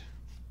hit.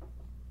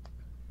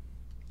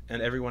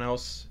 And everyone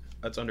else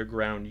that's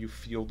underground, you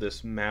feel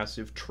this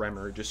massive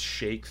tremor just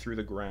shake through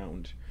the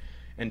ground,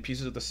 and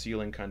pieces of the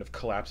ceiling kind of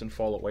collapse and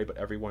fall away, but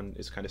everyone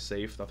is kind of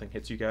safe. Nothing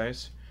hits you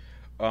guys.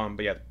 But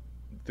yeah,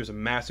 there's a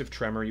massive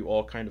tremor. You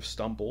all kind of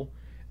stumble,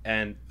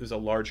 and there's a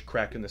large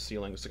crack in the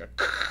ceiling. It's like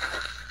a...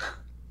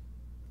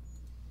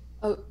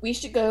 Oh, we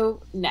should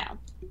go now.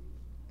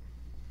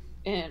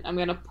 And I'm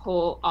gonna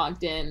pull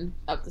Ogden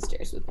up the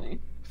stairs with me.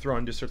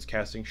 Thrawn just starts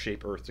casting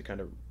Shape Earth to kind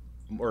of,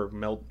 or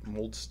mold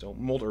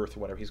earth or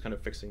whatever. He's kind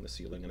of fixing the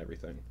ceiling and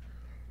everything.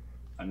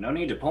 No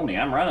need to pull me.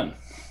 I'm running.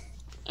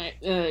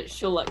 Alright,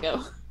 she'll let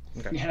go.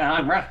 Okay. Yeah,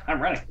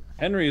 I'm running.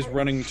 Henry is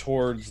running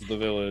towards the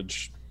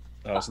village.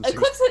 Since he was-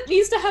 Eclipse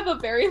needs to have a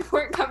very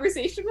important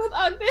conversation with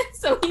Ogden,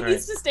 so he Alright.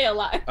 needs to stay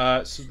alive.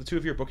 So the two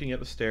of you are booking up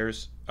the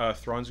stairs.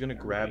 Thrawn's gonna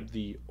grab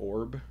the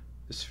orb,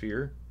 the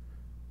sphere,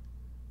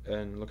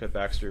 and look at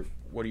Baxter.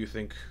 What do you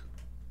think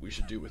we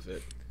should do with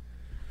it?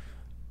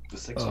 The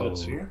 6-foot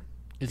sphere.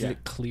 Is Yeah.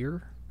 it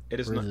clear? It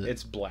is Or not. is it-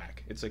 It's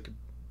black. It's like,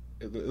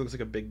 it looks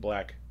like a big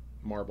black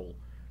marble.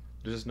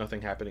 There's just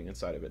nothing happening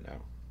inside of it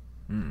now.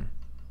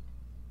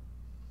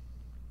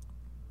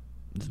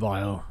 It's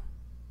vile.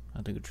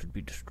 I think it should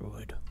be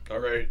destroyed. All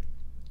right.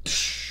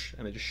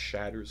 And it just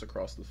shatters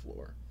across the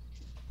floor.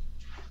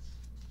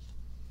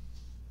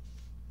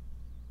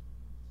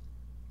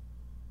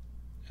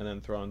 And then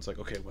Thrawn's like,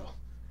 okay, well,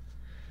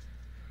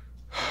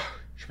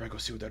 should probably go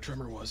see what that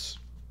tremor was.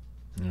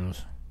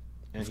 Yes.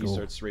 And Let's he go.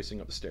 starts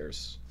racing up the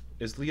stairs.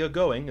 Is Leah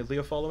going? Is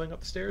Leah following up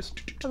the stairs?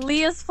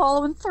 Leah's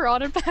following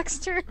Thrawn and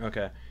Baxter.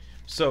 Okay.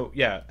 So,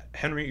 yeah,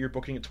 Henry, you're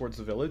booking it towards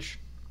the village.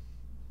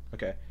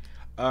 Okay.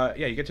 Yeah,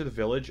 you get to the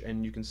village,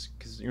 and you can...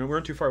 Because, we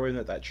weren't too far away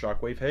when that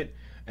shockwave hit,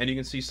 and you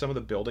can see some of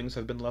the buildings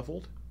have been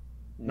leveled.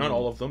 Not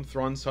all of them.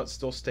 Thrawn's hut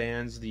still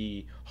stands.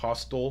 The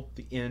hostel,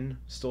 the inn,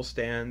 still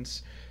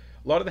stands.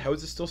 A lot of the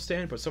houses still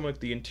stand, but some of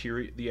the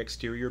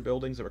exterior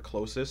buildings that were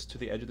closest to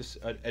the edge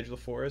of the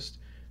forest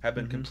have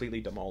been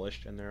completely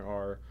demolished, and there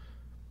are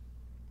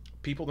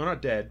people. They're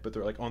not dead, but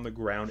they're like on the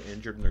ground,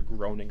 injured, and they're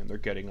groaning and they're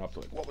getting up.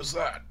 They're like, what was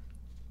that?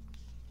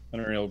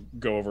 And he'll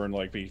go over and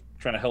like be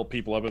trying to help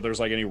people up if there's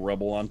like any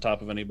rubble on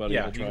top of anybody.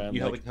 Yeah, try and,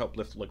 you help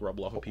lift like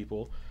rubble off of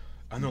people,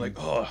 and they're like,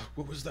 oh,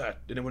 what was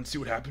that? Did anyone see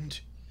what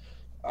happened?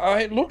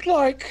 It looked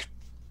like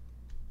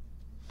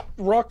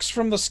rocks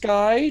from the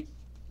sky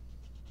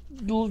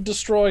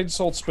destroyed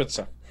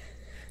Saltspitze.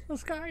 The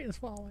sky is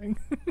falling.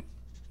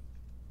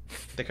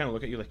 They kind of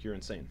look at you like you're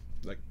insane.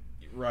 Like,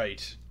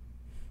 right.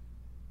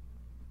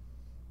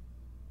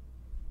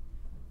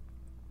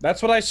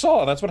 That's what I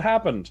saw. That's what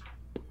happened.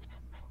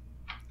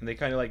 And they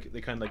kind of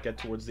like get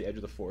towards the edge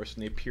of the forest,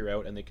 and they peer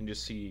out, and they can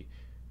just see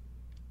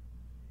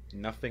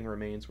nothing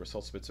remains where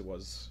Saltspitze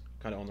was,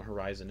 kind of on the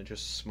horizon, and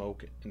just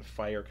smoke and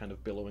fire kind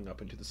of billowing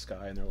up into the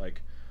sky. And they're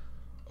like,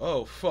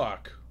 "Oh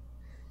fuck."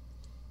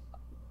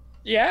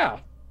 Yeah.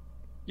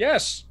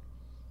 Yes.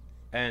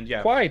 And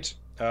yeah, quite.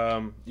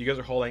 You guys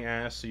are hauling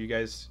ass, so you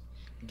guys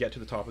get to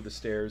the top of the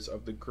stairs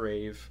of the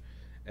grave,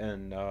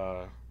 and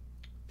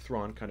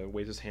Thrawn kind of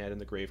waves his hand, and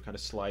the grave kind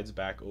of slides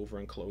back over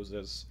and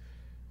closes.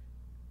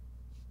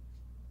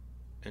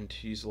 And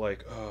he's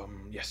like,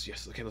 yes,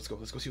 okay, let's go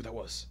see what that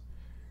was.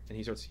 And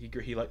he starts,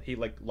 he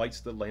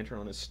lights the lantern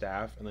on his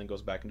staff, and then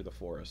goes back into the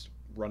forest,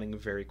 running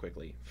very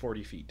quickly,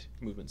 40 feet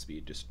movement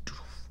speed, just.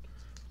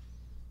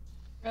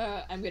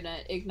 I'm gonna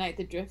ignite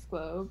the drift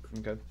globe.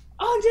 Okay.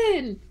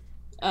 Ogden!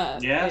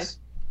 Yes?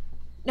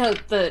 No,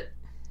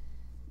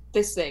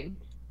 this thing.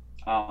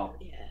 Oh.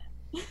 Yeah.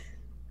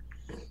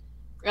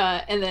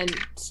 And then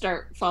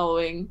start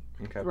following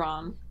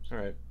Thrawn.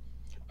 Alright.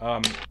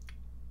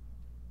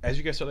 As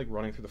you guys start like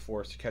running through the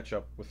forest to catch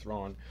up with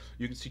Thrawn,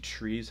 you can see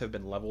trees have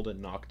been leveled and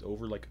knocked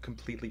over, like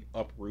completely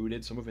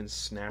uprooted. Some have been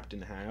snapped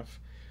in half.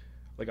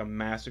 Like a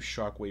massive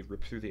shockwave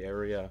ripped through the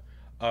area.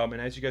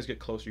 And as you guys get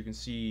closer, you can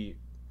see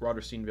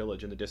Roderstein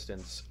Village in the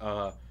distance.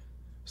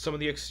 Some of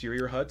the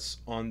exterior huts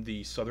on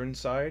the southern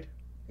side,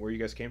 where you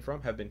guys came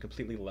from, have been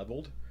completely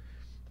leveled.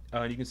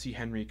 And you can see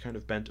Henry kind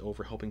of bent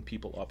over, helping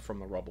people up from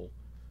the rubble.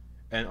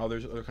 And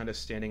others are kind of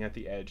standing at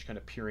the edge, kind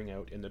of peering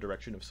out in the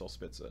direction of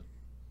Saltspitze.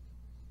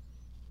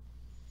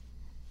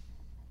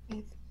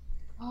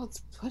 Oh,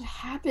 what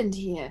happened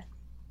here?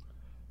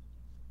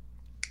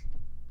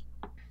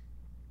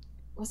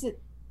 Was it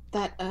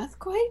that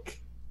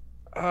earthquake?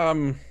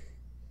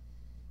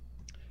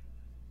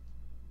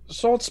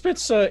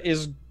 Saltspitze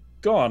is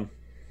gone.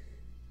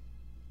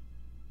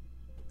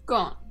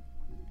 Gone.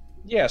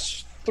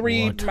 Yes,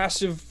 3 What?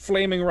 massive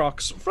flaming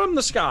rocks from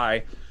the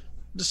sky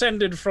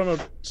descended from a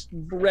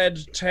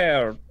red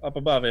tear up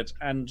above it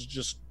and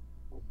just...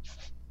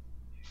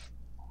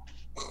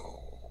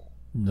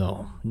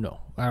 No.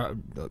 Out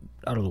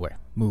of the way.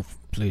 Move,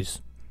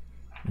 please.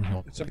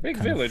 It's a big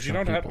village. You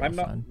don't have... I'm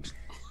not...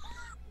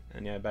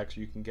 And yeah, back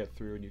so you can get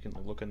through, and you can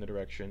like, look in the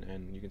direction,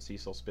 and you can see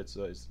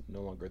Saltspitze is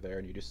no longer there,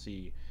 and you just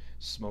see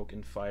smoke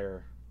and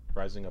fire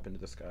rising up into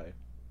the sky.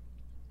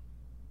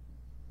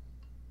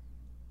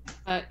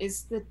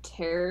 Is the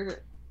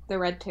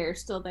red tear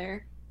still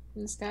there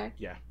in the sky?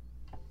 Yeah.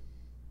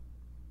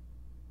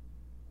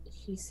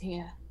 He's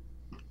here.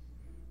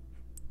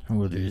 How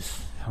are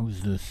these? How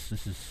is this?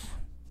 This is...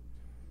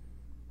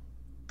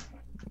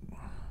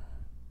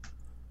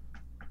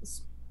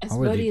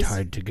 How are they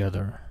tied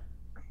together?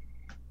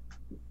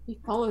 He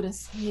followed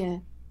us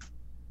here.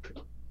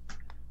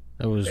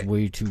 That was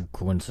way too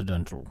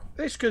coincidental.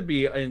 This could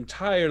be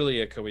entirely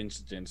a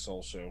coincidence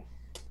also.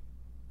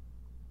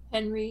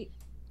 Henry,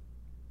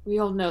 we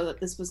all know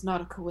that this was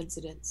not a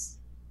coincidence.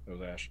 It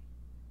was Ash.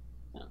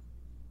 No.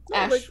 No,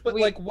 Ash,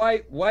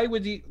 why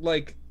would he,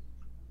 like,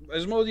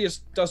 Asmodeus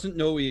doesn't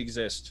know we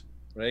exist,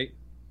 right?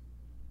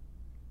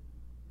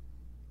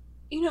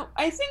 You know,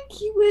 I think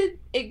he would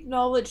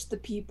acknowledge the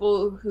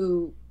people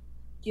who,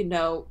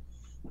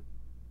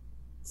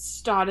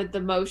 started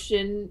the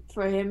motion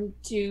for him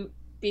to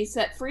be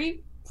set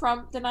free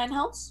from the Nine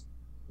Hells.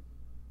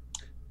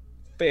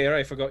 Fair,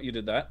 I forgot you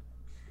did that.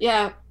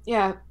 Yeah.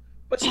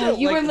 But still,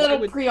 you were a little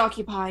why would...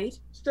 preoccupied.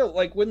 Still,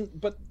 like,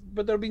 but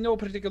there'd be no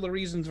particular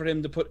reason for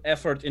him to put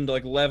effort into,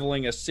 like,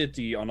 leveling a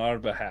city on our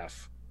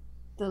behalf.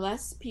 The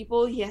less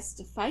people he has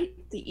to fight,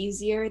 the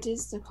easier it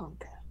is to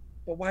conquer.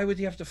 But why would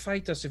he have to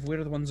fight us if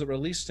we're the ones that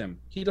released him?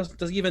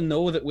 Does he even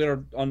know that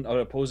we're on our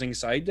opposing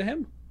side to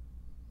him?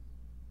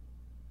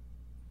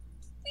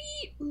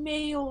 We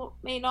may or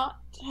may not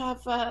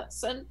have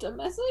sent a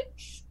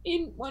message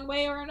in one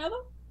way or another.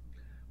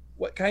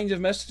 What kind of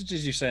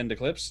messages you send,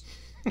 Eclipse?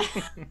 You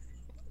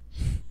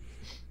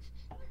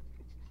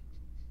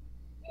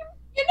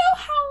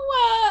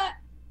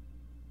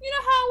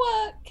know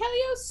how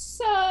Kelios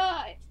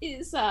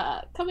is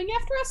coming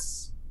after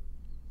us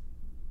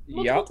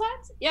multiple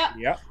times?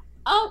 Yeah.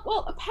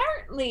 Well,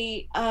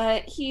 apparently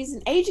he's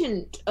an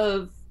agent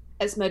of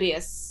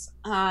Asmodeus,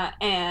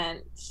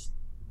 and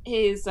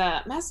his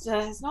master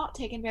has not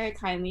taken very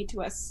kindly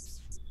to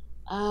us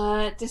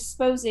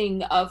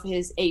disposing of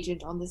his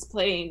agent on this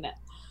plane.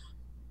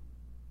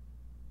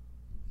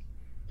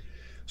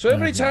 So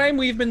every time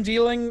we've been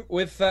dealing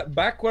with that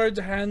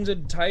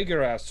backward-handed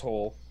tiger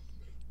asshole.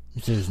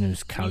 His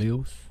name's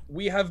Kalios?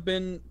 We have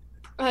been...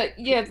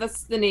 Yeah,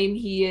 that's the name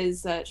he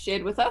is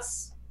shared with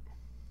us.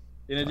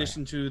 In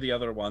addition to the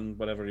other one,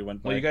 whatever he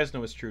went by. Well, you guys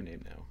know his true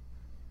name now.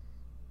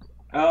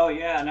 Oh,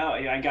 yeah, no,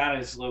 I got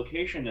his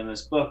location in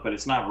this book, but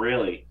it's not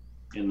really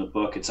in the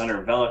book. It's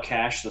under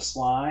Velakash the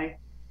Sly.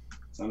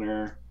 It's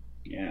under...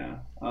 Yeah.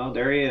 Oh,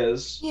 there he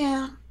is.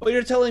 Yeah. Well,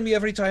 you're telling me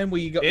every time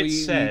we go... It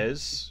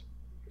says...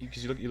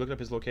 Because you looked up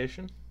his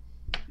location?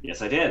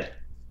 Yes, I did.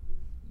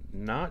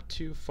 Not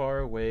too far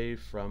away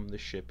from the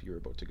ship you were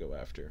about to go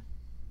after.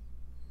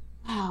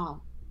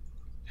 Wow.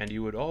 And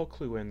you would all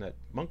clue in that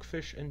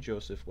Monkfish and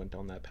Joseph went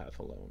on that path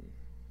alone.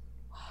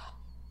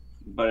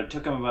 But it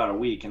took them about a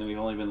week, and we've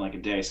only been like a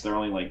day, so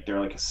they're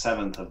like a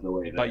seventh of the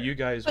way there. But you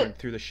guys went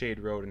through the Shade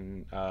Road,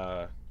 and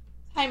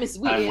time is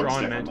weird.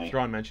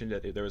 Thrawn mentioned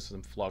that there was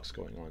some flux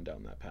going on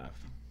down that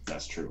path.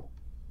 That's true.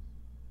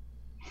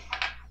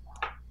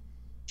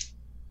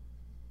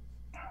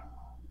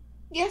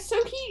 Yeah, so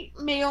he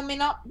may or may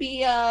not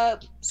be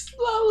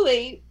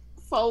slowly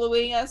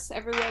following us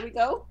everywhere we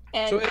go.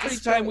 And so every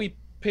time we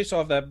piss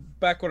off that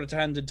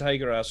backward-handed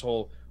tiger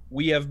asshole,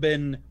 we have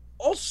been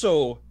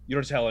also,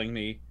 you're telling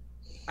me,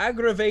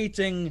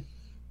 aggravating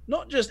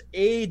not just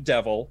a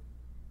devil,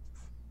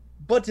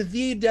 but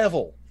the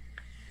devil.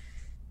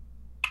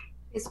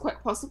 It's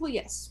quite possible,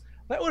 yes.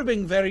 That would have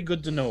been very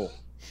good to know.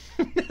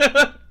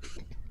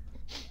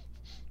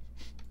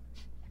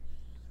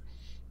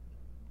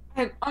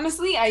 And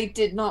honestly, I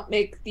did not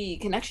make the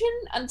connection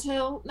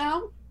until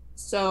now.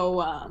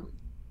 So,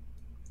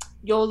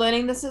 you're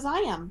learning this as I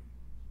am.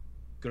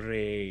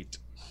 Great.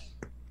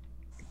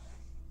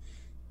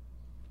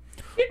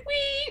 Did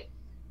we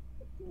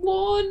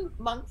warn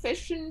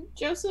Monkfish and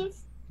Joseph?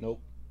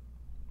 Nope.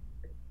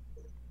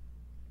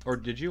 Or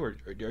did you? Or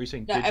are you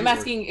saying? No, I'm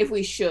asking if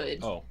we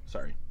should. Oh,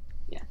 sorry.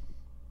 Yeah.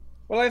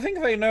 Well, I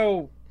think they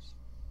know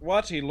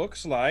what he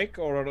looks like,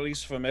 or at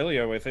least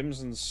familiar with him,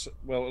 since,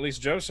 well, at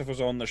least Joseph was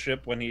on the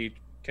ship when he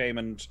came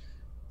and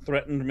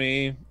threatened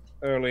me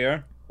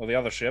earlier, or the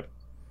other ship.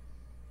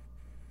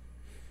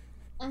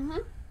 Mm-hmm.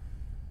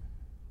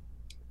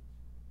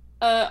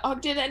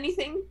 Did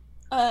anything?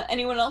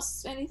 Anyone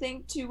else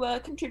anything to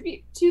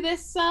contribute to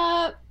this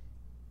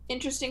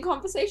interesting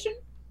conversation?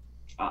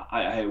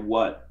 I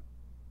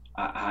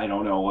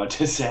don't know what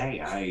to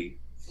say.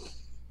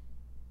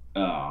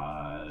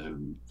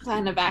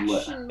 Plan of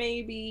action,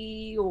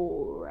 maybe,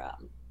 or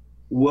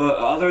well,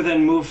 other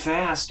than move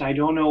fast, I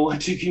don't know what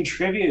to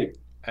contribute.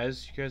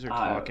 As you guys are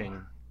talking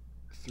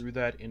through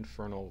that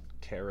infernal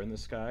tear in the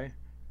sky,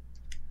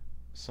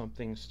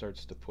 something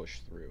starts to push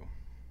through.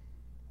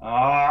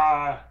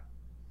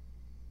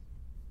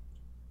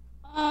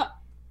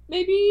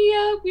 Maybe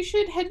we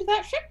should head to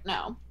that ship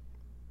now.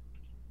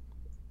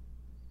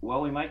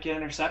 Well, we might get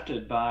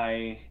intercepted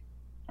by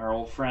our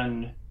old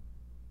friend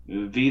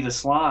V the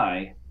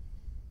Sly.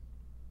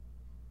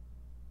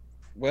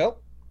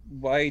 Well,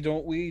 why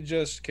don't we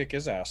just kick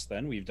his ass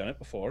then? We've done it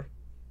before.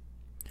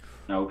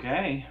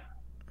 Okay.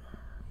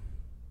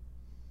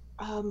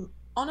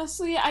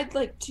 Honestly, I'd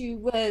like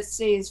to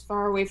stay as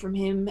far away from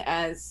him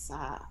as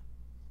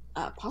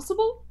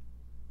possible.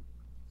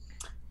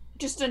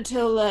 Just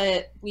until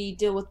we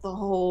deal with the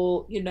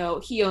whole,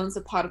 he owns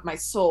a part of my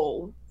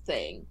soul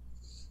thing.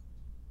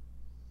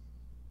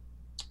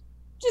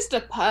 Just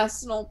a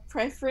personal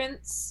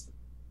preference.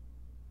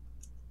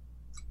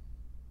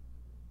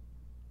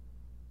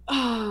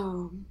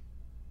 Oh,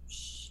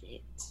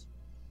 shit.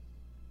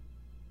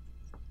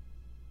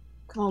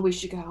 Come on, we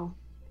should go.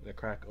 The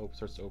crack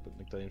starts to open,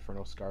 like the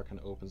infernal scar kind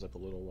of opens up a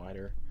little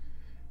wider,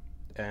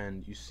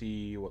 and you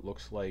see what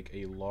looks like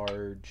a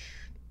large...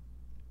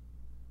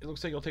 It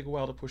looks like it'll take a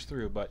while to push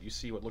through, but you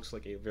see what looks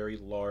like a very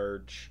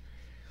large,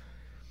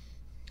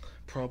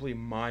 probably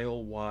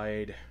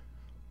mile-wide,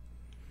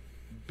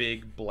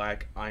 big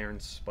black iron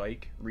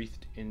spike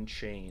wreathed in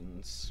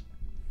chains,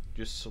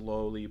 just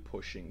slowly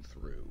pushing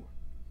through.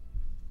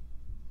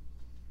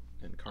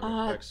 And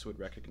Carnifex would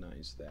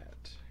recognize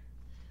that.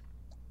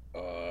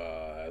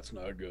 That's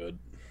not good.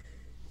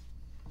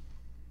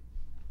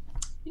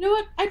 You know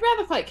what? I'd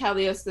rather fight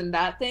Kalios than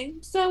that thing,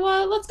 so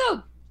let's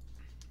go.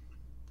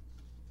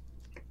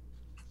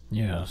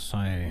 Yes,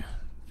 I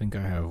think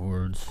I have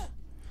words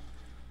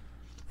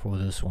for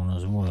this one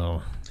as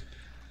well.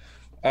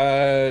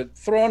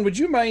 Thrawn, would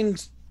you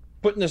mind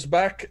putting us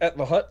back at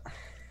the hut?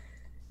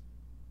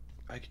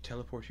 I could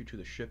teleport you to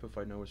the ship if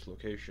I know its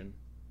location.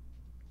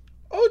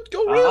 Oh,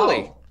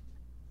 really? Oh.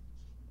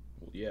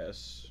 Well,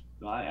 yes.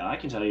 I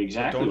can tell you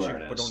exactly where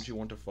it is. But don't you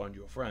want to find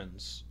your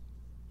friends,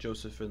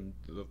 Joseph and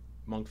the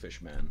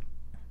Monkfish man?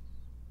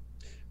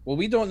 Well,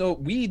 we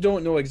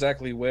don't know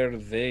exactly where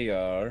they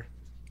are.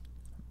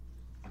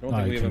 I don't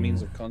think we have a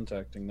means of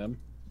contacting them.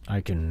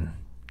 I can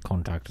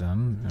contact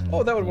them.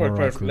 Oh, that would work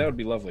perfect. That would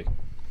be lovely.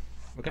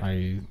 Okay.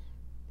 I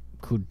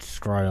could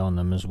scry on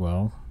them as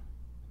well.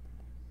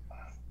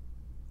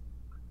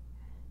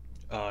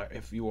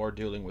 If you are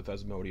dealing with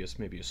Asmodeus,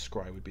 maybe a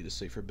scry would be the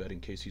safer bet in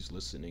case he's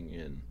listening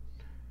in.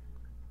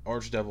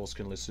 archdevils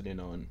can listen in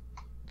on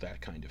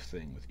that kind of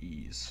thing with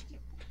ease.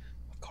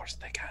 Of course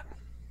they can.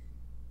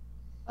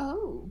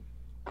 Oh.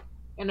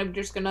 And I'm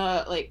just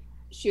gonna, like,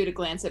 shoot a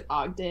glance at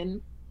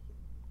Ogden.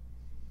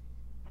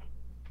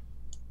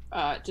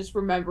 Just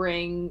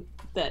remembering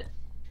that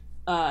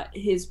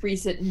his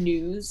recent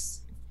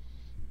news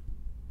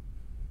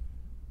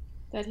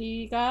that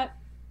he got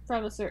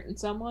from a certain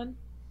someone.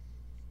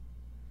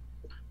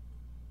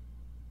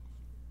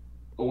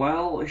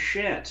 Well,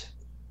 shit.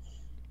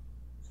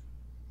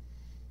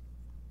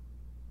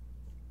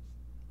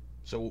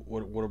 So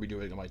what are we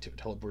doing? Am I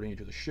teleporting you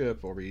to the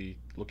ship? Are we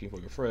looking for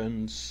your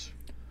friends?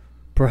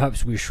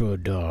 Perhaps we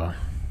should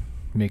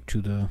make to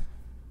the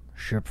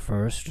ship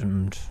first,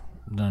 and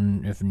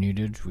then, if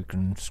needed, we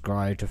can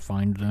scry to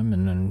find them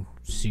and then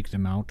seek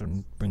them out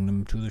and bring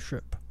them to the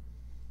ship.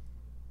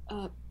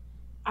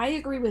 I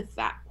agree with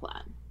that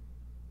plan.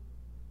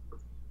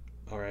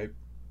 All right.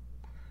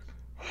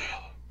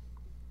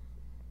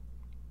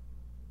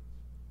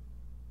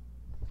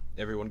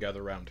 Everyone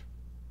gather around.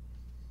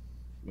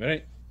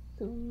 Right.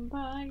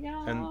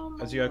 Kumbaya.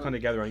 And as you kind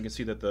of gather around, you can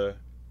see that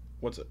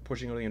what's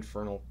pushing out the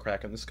infernal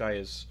crack in the sky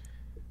is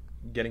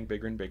getting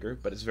bigger and bigger,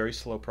 but it's a very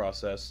slow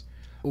process.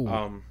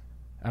 Ooh,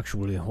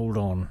 actually, hold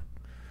on.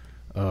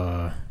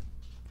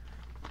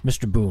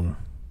 Mr. Boone.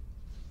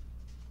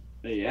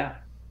 Yeah.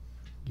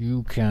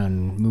 You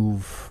can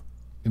move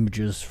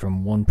images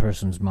from one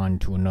person's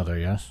mind to another,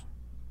 yes?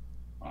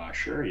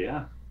 Sure,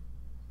 yeah.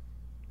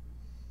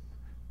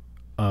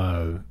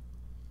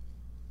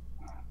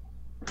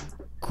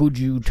 Could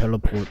you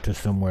teleport to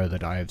somewhere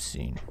that I have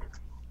seen?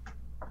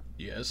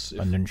 Yes.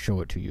 And then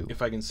show it to you.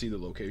 If I can see the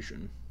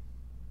location.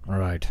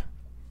 Alright.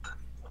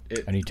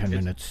 I need 10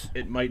 minutes.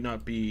 It might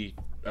not be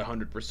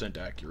 100%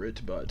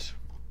 accurate, but...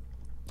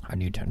 I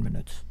need 10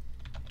 minutes.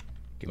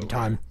 Give me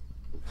time.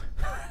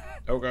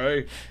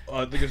 Okay.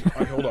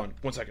 Hold on,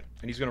 1 second.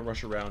 And he's gonna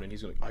rush around,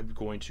 and I'm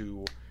going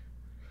to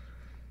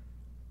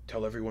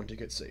tell everyone to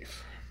get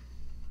safe.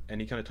 And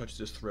he kind of touches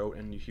his throat,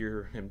 and you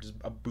hear him just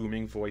a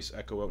booming voice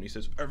echo out, and he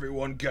says,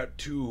 "Everyone get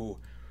to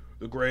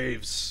the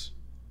graves.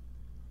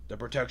 The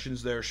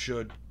protections there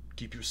should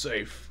keep you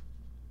safe."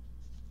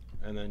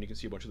 And then you can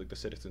see a bunch of the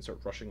citizens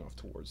start rushing off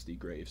towards the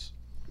graves.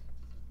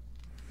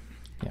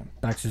 Yeah,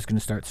 Baxter's gonna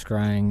start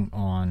scrying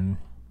on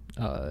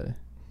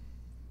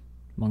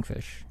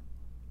Monkfish.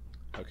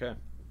 Okay.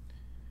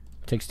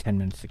 Takes 10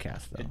 minutes to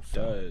cast, though. It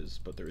does,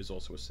 but there is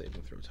also a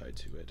saving throw tied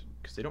to it,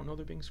 because they don't know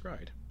they're being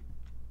scryed.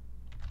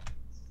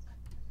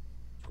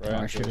 Oh,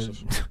 I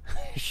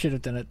should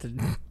have done it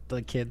to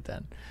the kid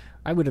then.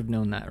 I would have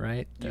known that,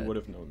 right? You would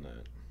have known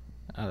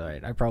that.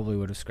 Alright, I probably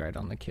would have scryed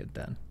on the kid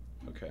then.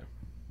 Okay.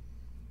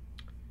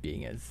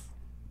 Being as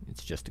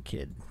it's just a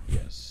kid.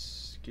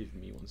 Yes. Give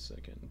me 1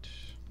 second.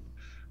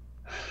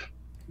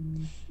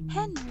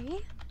 Henry,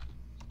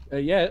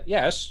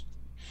 Yes.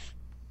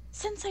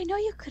 since I know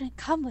you couldn't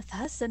come with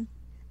us, and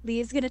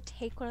Lee's gonna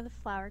take one of the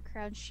flower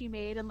crowns she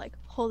made and like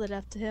hold it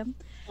up to him.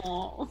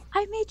 Aww.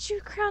 I made you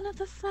a crown of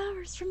the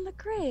flowers from the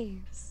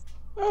graves.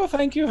 Oh,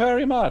 thank you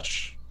very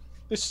much.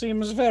 This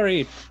seems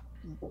very,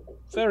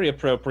 very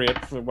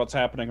appropriate for what's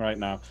happening right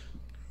now.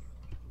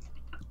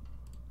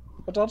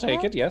 But I'll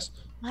take it, yes.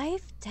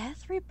 Life,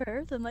 death,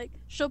 rebirth, and like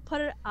she'll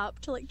put it up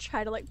to like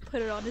try to like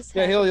put it on his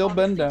Yeah, head. he'll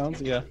bend down,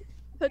 yeah.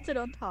 Puts it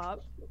on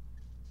top.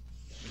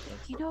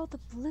 You know, the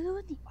blue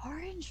and the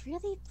orange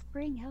really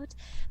bring out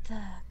the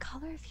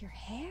color of your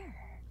hair.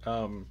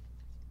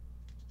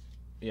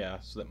 Yeah,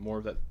 so that more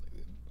of that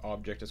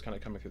object is kind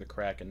of coming through the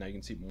crack, and now you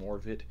can see more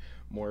of it,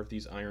 more of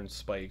these iron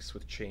spikes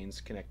with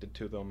chains connected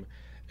to them,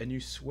 and you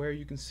swear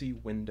you can see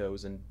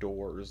windows and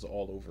doors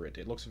all over it.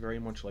 It looks very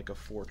much like a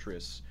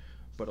fortress,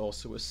 but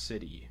also a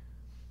city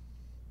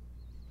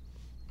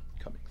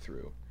coming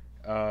through.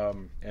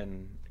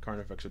 And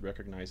Carnifex would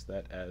recognize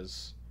that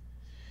as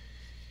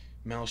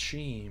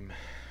Mal'Sheem,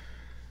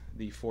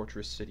 the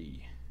fortress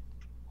city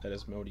that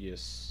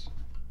Asmodeus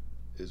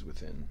is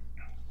within.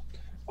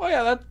 Oh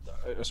yeah,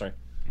 that. Sorry,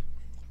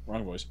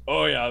 wrong voice.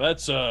 Oh yeah,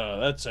 that's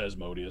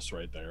Asmodeus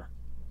right there.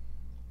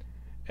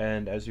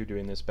 And as you're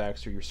doing this,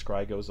 Baxter, your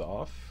scry goes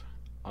off.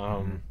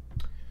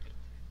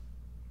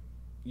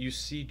 You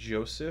see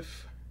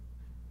Joseph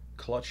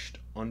clutched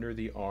under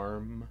the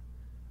arm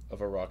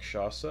of a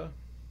Rakshasa,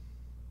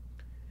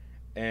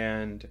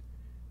 and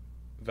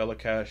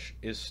Velakash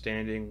is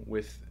standing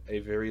with a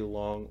very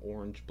long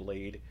orange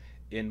blade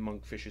in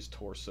Monkfish's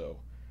torso,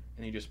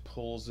 and he just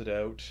pulls it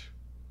out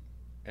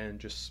and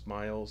just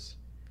smiles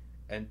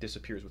and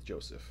disappears with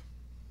Joseph.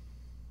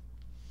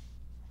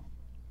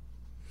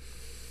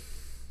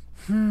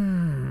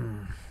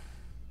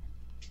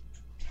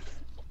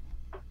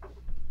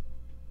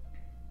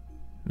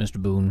 Mr.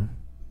 Boone.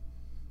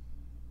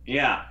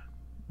 Yeah.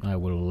 I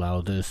will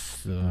allow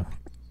this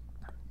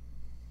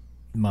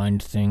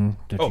mind thing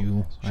that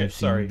I've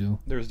seen you do.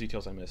 There's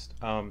details I missed.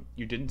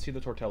 You didn't see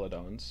the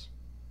Tortelodons,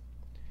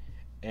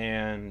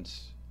 and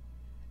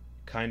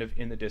kind of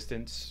in the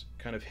distance,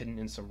 kind of hidden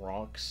in some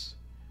rocks,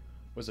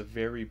 was a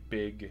very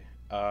big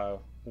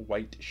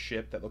white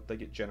ship that looked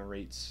like it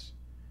generates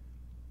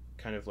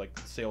kind of like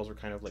sails were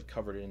kind of like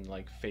covered in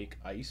like fake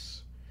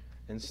ice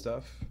and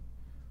stuff.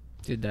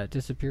 Did that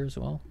disappear as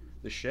well?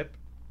 The ship?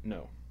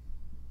 No.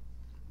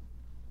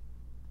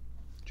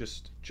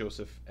 Just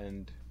Joseph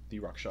and the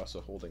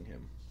Rakshasa holding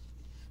him.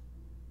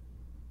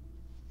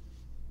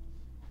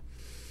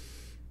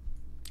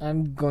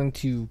 I'm going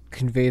to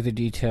convey the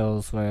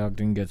details while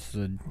Ogden gets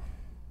the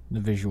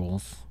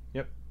visuals.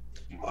 Yep.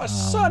 Oh,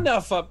 son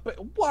of a...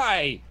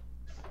 Why?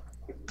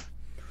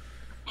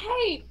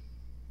 Hey,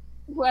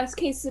 worst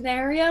case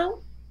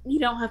scenario, you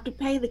don't have to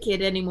pay the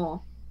kid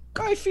anymore.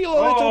 I feel a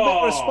little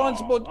bit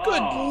responsible.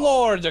 Good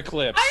Lord,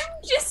 Eclipse.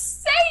 I'm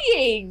just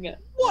saying.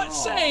 What,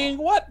 saying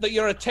what? That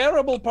you're a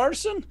terrible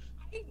person?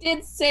 I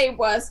did say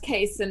worst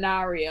case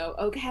scenario,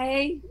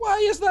 okay? Why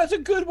is that a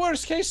good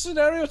worst case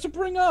scenario to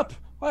bring up?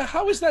 Why,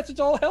 how is that at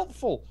all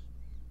helpful?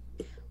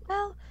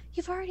 Well,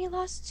 you've already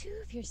lost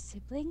 2 of your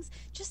siblings.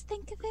 Just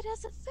think of it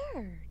as a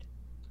 3rd.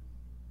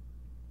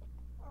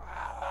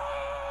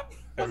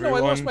 No, I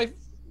lost my...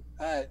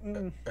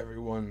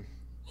 Everyone,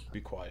 be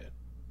quiet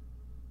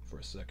for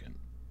a second.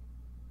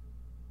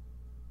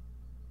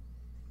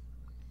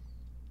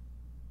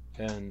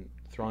 And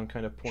Thrawn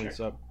kind of points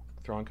up.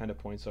 Thrawn kind of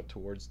points up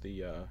towards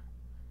the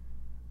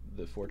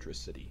fortress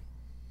city,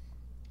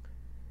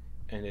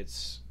 and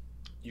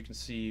you can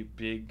see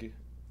big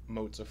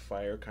motes of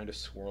fire kind of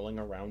swirling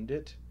around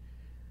it,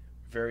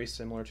 very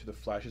similar to the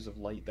flashes of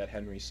light that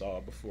Henry saw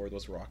before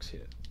those rocks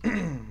hit.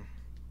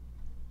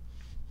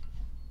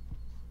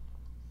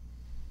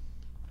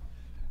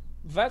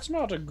 That's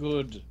not a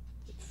good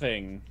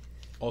thing.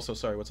 Also,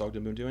 sorry, what's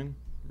Ogden Boone doing?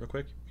 Real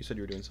quick, you said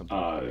you were doing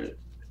something.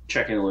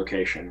 Checking the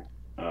location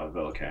of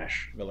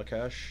Velakash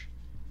Velakash.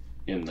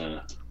 in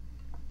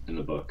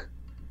the book.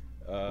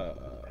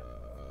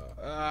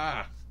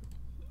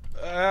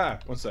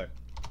 One sec.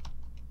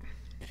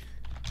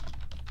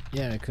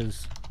 Yeah,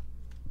 because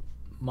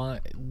my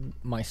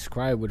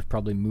scribe would have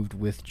probably moved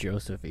with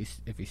Joseph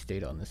if he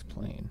stayed on this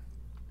plane.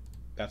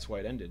 That's why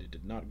it ended. It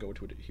did not go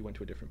to he went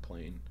to a different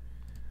plane.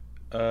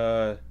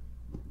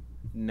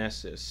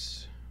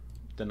 Nessus,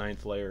 the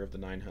 9th layer of the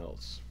 9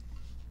 hells.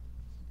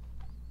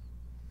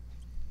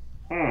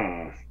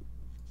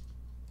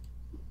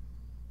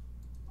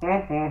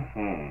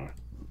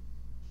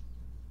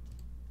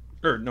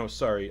 Or no,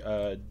 sorry,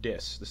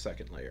 Dis, the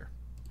 2nd layer.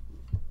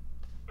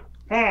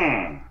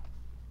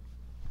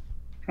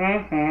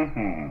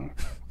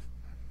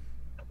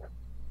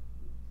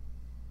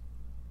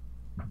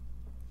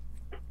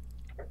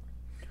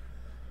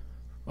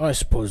 I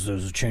suppose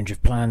there's a change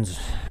of plans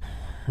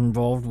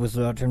involved with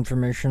that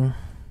information.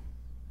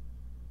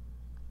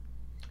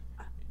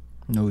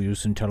 No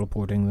use in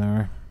teleporting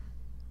there.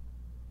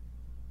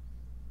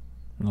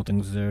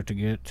 Nothing's there to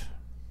get.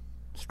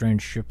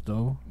 Strange ship,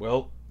 though.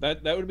 Well,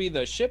 That would be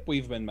the ship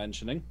we've been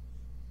mentioning.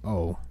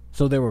 Oh,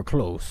 so they were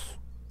close.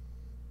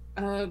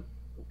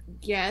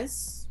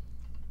 Yes.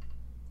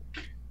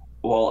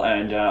 Well,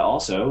 and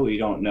also, we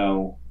don't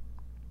know.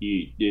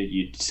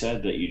 You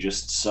said that you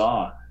just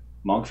saw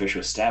Monkfish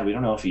was stabbed. We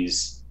don't know if we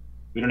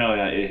don't know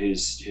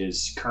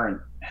his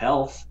current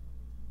health.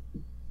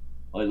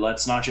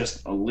 Let's not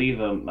just leave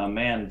a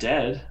man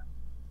dead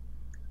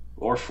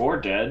or for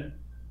dead.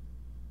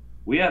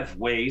 We have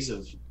ways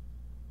of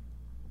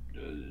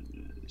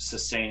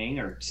sustaining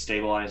or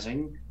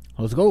stabilizing.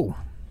 Let's go.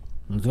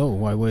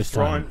 Why waste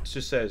time? Thrawn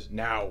just says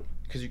now,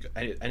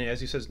 and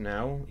as he says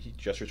now, he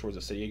gestures towards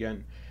the city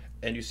again,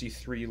 and you see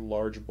 3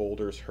 large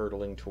boulders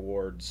hurtling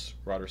towards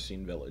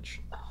Roderstein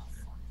village.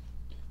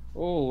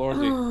 Oh,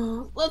 lordy.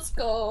 Let's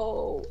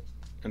go.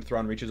 And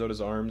Thrawn reaches out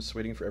his arms,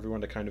 waiting for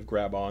everyone to kind of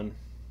grab on.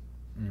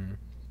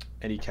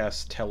 And he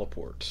casts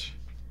teleport.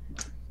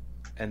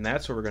 And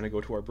that's where we're going to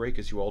go to our break,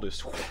 as you all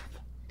just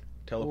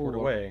teleport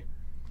away.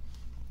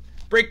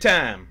 Break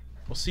time!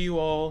 We'll see you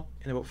all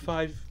in about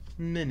 5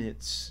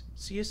 minutes.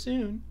 See you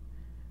soon.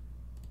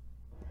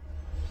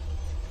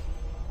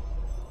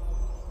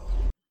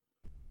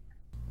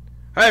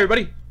 Hi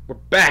everybody, we're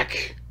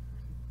back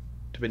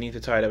to Beneath the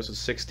Tide, episode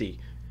 60.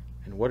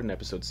 And what an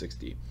episode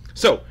 60.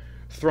 So,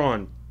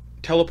 Thrawn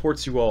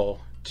teleports you all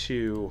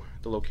to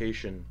the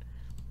location.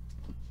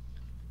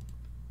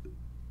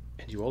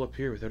 And you all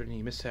appear without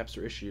any mishaps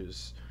or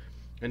issues.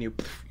 And you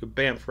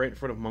bamf right in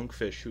front of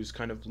Monkfish, who's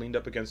kind of leaned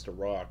up against a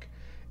rock.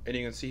 And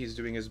you can see he's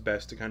doing his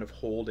best to kind of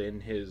hold in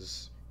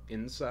his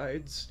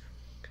insides.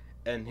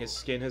 And his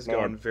skin has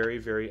gone very,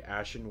 very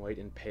ashen white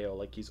and pale,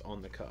 like he's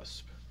on the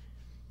cusp.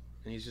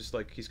 And he's just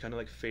like, he's kind of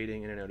like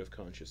fading in and out of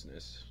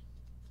consciousness.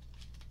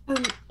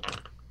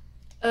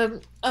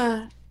 I'm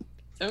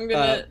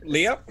gonna...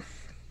 Leah?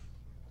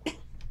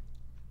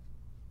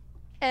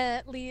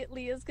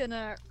 Leah's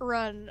gonna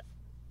run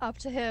up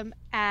to him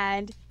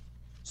and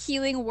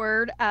healing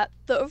word at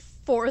the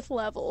 4th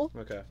level.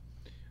 Okay.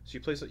 So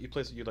you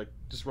like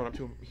just run up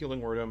to him, healing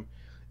word him,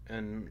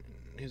 and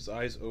his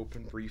eyes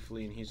open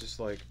briefly, and he's just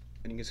like,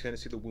 and you can kind of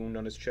see the wound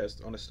on his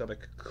chest, on his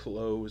stomach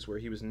close where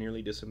he was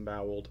nearly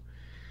disemboweled,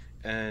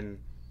 and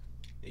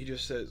he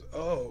just says,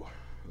 "Oh,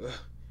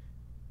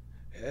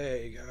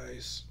 hey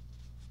guys."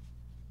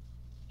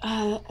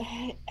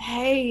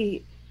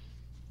 Hey.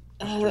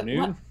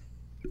 Afternoon.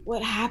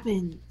 What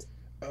happened?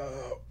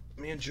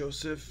 Me and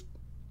Joseph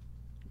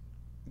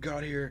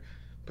got here,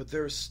 but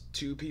there's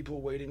 2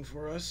 people waiting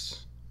for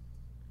us.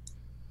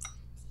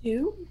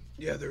 2?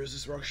 Yeah, there was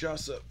this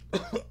Rakshasa. He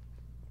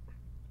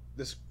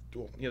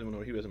doesn't know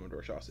what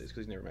Rakshasa is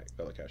because he's never met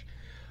Velakash.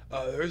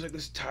 There was like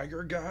this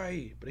tiger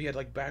guy, but he had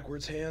like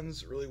backwards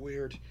hands, really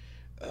weird.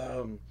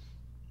 And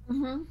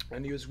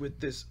he was with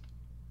this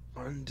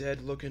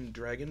undead-looking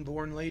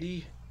dragonborn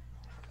lady,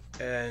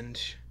 and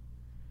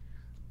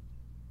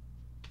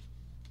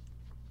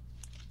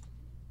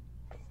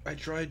I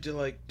tried to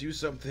like do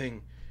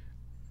something,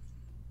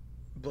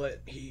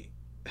 but he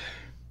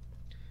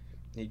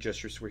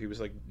gestures where he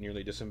was like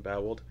nearly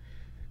disemboweled.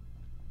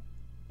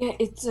 Yeah,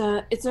 it's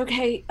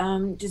okay.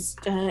 Just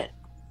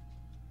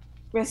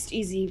rest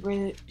easy.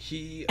 We're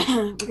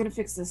gonna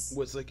fix this.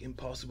 Was like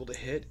impossible to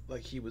hit.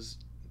 Like he was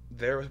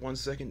there 1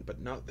 second, but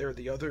not there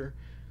the other.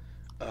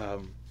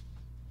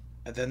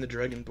 And then the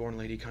dragonborn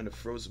lady kind of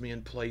froze me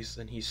in place,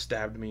 and he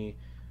stabbed me,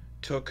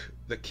 took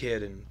the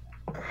kid, and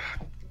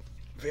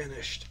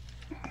vanished.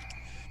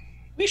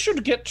 We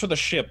should get to the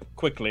ship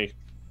quickly.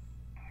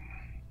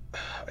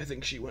 I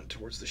think she went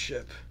towards the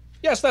ship.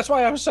 Yes, that's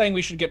why I was saying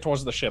we should get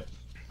towards the ship.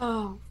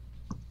 Oh,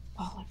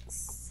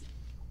 bollocks.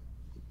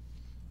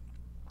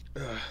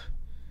 Do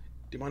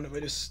you mind if I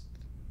just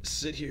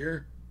sit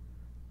here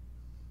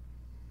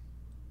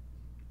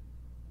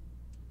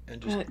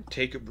and just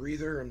take a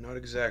breather? I'm not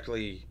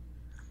exactly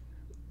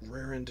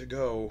raring to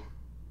go.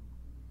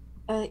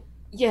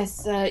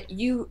 Yes,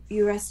 you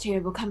rest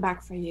here. We'll come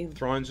back for you.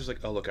 Thrawn's just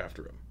like, I'll look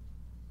after him.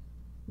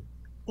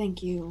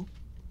 Thank you.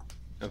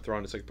 And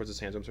Thrawn just like puts his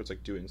hands up and starts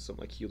like doing some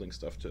like healing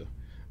stuff to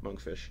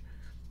Monkfish.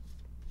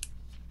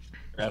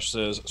 Ash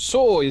says,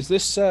 "So, is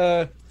this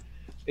where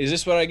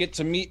I get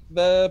to meet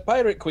the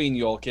pirate queen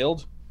you all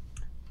killed?"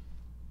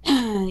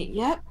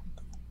 Yep.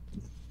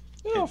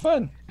 Oh,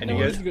 fun. And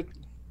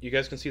you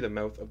guys can see the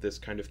mouth of this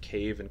kind of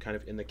cave, and kind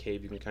of in the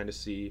cave you can kind of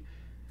see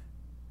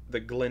the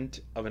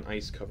glint of an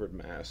ice-covered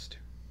mast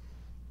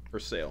or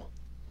sail.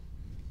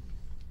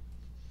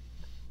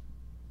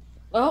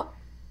 Well,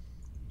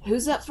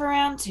 who's up for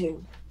round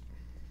 2?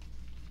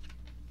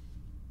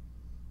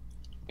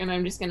 And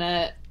I'm just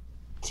gonna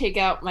take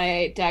out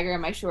my dagger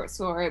and my short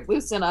sword,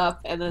 loosen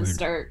up, and then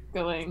start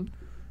going.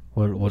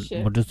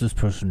 What does this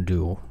person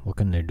do? What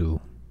can they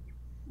do?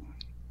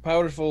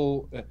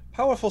 Powerful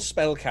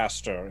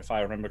spellcaster, if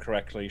I remember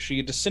correctly.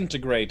 She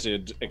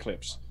disintegrated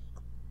Eclipse.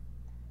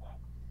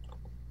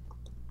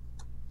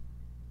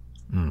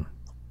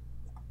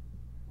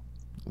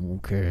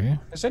 Okay.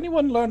 Has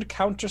anyone learned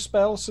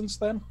counterspell since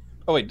then?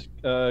 Oh wait,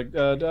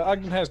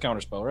 Ogden has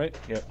counterspell, right?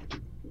 Yep.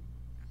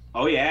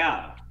 Oh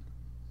yeah.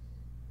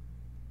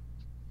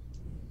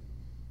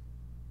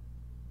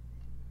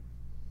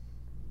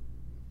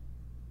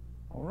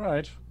 All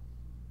right.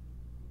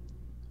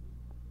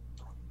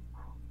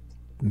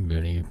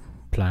 Any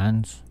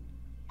plans?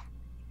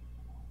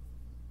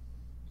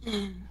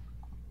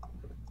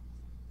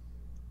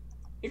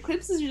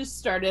 Eclipse has just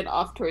started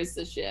off towards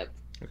the ship.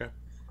 Okay.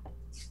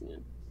 Yeah.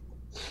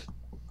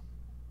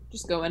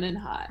 Just going in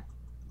hot.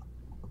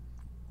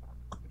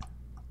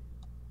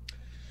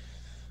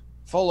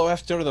 Follow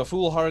after the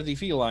foolhardy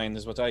feline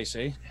is what I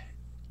say.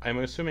 I'm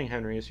assuming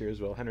Henry is here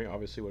as well. Henry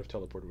obviously would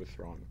have teleported with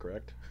Thrawn,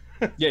 correct?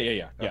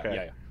 Yeah.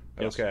 Okay.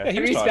 Yes. Okay. Yeah, he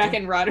was Henry's talking. back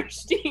in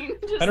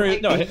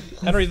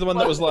Rotterstein. Henry's the one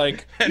that was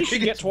like, Henry you should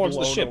get gets towards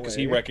the blown ship because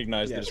he away.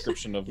 recognized the Yes.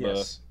 description of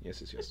Yes. the.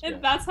 Yes.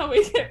 And that's how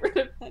we get rid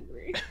of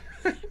Henry.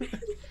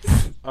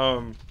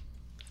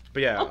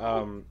 But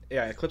yeah,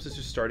 Eclipse is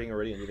just starting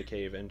already into the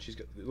cave, and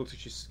it looks like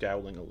she's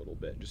scowling a little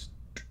bit. Just.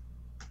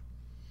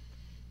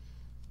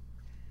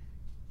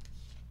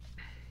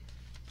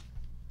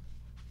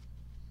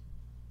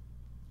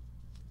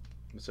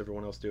 What's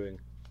everyone else doing?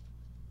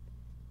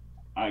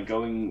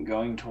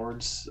 Going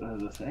towards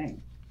the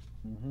thing.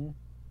 Mm-hmm.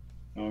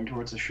 Going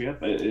towards the ship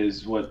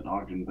is what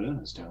Ogden Boone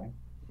is doing.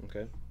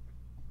 Okay.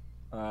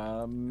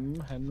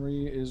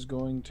 Henry is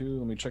going to.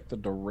 Let me check the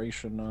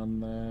duration on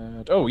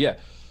that. Oh yeah,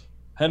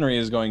 Henry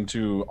is going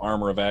to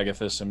Armor of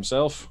Agathis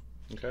himself.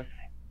 Okay.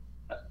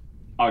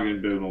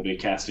 Ogden Boone will be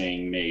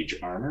casting Mage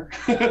Armor.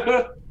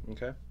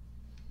 Okay.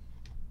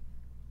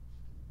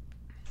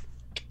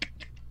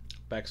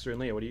 Baxter and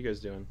Leah, what are you guys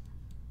doing?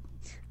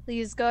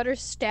 Leah's got her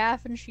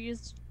staff and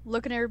she's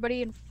looking at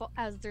everybody and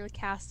as they're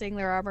casting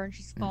their armor and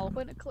she's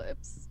following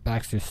Eclipse.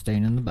 Baxter's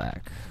staying in the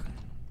back.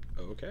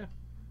 Okay.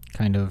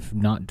 Kind of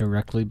not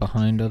directly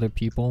behind other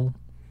people,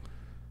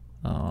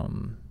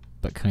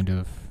 but kind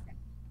of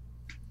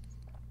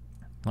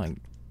like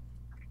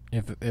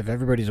if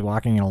everybody's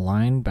walking in a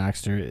line,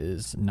 Baxter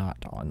is not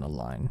on the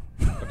line.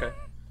 Okay.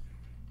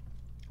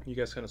 You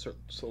guys kind of start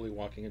slowly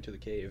walking into the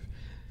cave,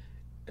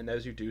 and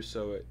as you do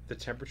so, the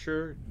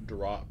temperature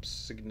drops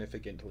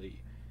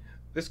significantly.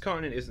 This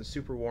continent isn't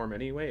super warm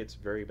anyway. It's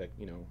very, like,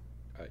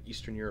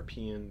 Eastern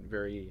European,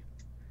 very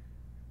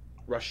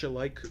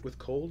Russia-like with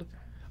cold.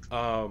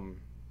 But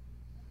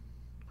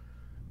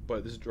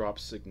but this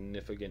drops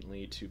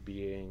significantly to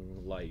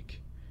being like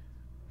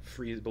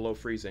below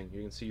freezing.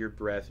 You can see your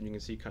breath, and you can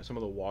see some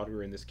of the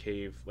water in this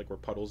cave, like where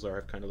puddles are,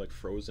 have kind of like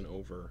frozen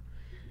over.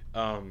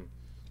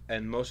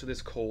 And most of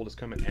this cold is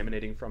kind of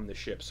emanating from the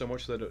ship, so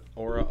much that an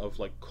aura of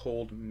like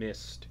cold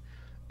mist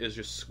is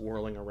just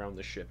swirling around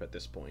the ship at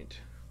this point.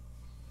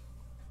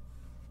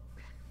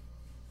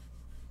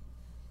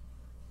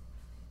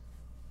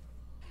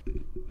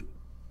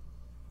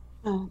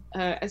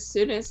 As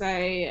soon as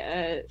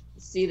I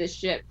see the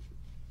ship,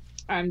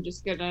 I'm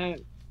just gonna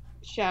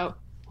shout,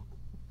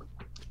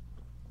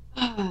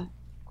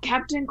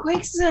 Captain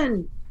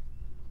Quakeson!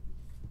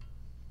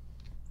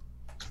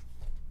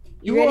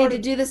 You ready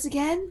to do this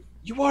again?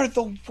 You are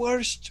the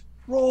worst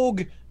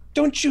rogue.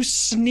 Don't you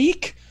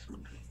sneak?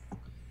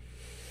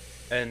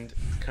 And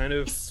kind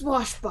of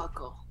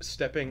swashbuckle.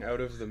 Stepping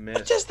out of the mist.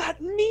 What does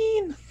that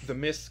mean? The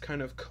mist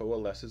kind of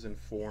coalesces and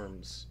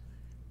forms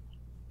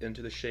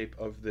into the shape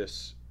of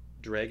this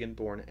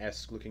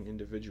dragonborn-esque looking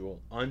individual.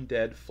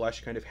 Undead,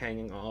 flesh kind of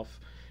hanging off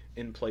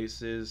in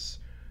places.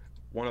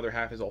 One other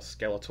half is all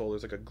skeletal.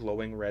 There's like a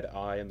glowing red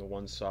eye in the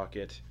one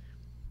socket.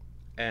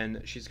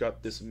 And she's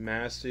got this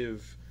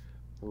massive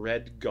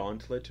red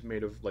gauntlet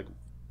made of like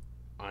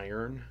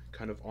iron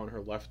kind of on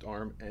her left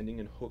arm, ending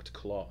in hooked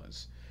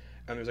claws.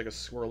 And there's like a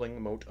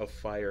swirling mote of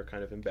fire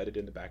kind of embedded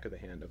in the back of the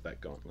hand of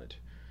that gauntlet.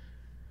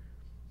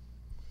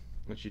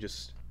 And she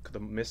just, the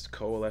mist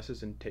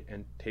coalesces and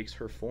takes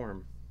her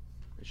form.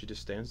 And she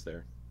just stands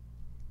there.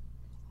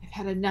 I've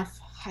had enough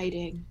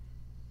hiding.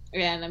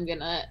 And I'm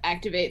gonna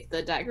activate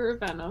the Dagger of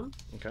Venom.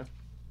 Okay.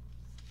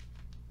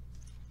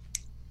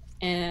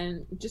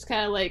 And just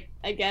kind of like,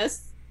 I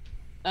guess,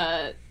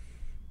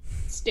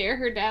 stare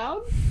her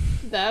down.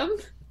 Them.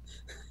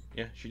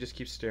 Yeah, she just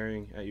keeps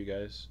staring at you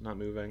guys, not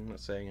moving, not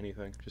saying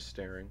anything, just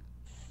staring.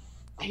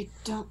 I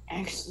don't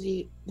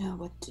actually know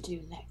what to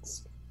do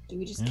next. Do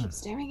we just keep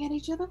staring at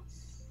each other?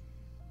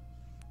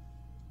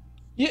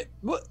 Yeah,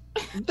 what?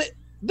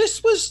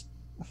 This was...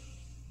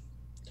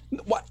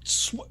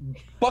 What?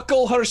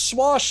 Buckle her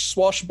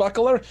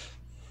swashbuckler.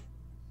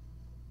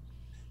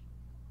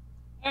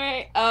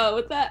 Alright,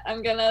 with that,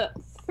 I'm gonna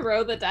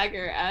throw the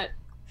dagger at...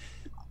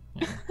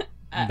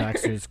 And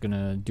Baxter's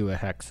gonna do a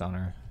hex on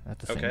her at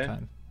the same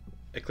time.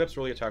 Eclipse,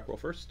 roll the attack roll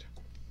first.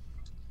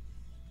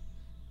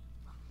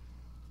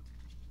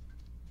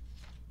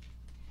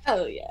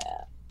 Oh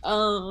yeah.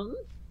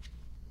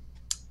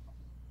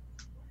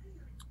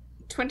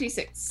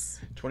 26.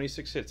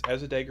 26 hits.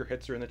 As the dagger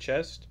hits her in the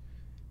chest,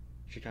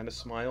 she kind of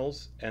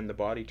smiles, and the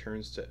body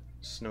turns to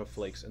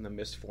snowflakes, and the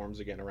mist forms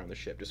again around the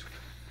ship. Just.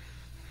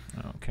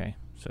 Okay,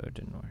 so it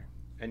didn't work.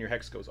 And your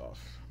hex goes off.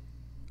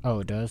 Oh,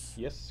 it does?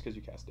 Yes, because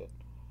you cast it.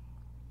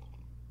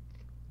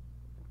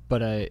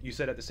 But you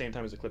said at the same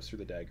time as Eclipse threw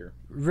the dagger.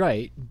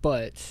 Right,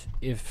 but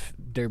if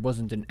there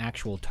wasn't an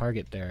actual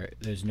target there,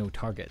 there's no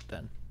target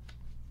then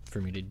for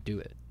me to do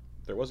it.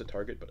 There was a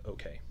target, but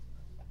okay.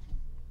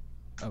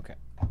 Okay.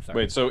 Sorry.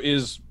 Wait, so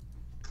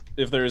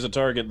if there is a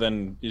target,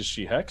 then is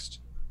she hexed?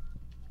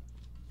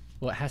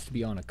 Well, it has to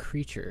be on a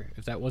creature.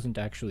 If that wasn't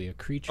actually a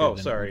creature, oh,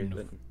 then sorry.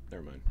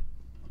 Never mind.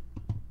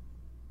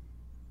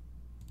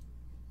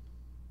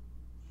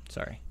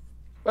 Sorry.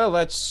 Well,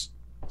 that's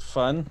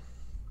fun.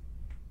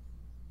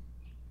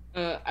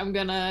 I'm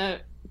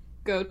gonna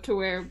go to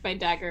where my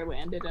dagger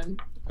landed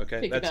and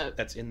pick it up.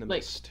 That's in the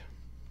mist.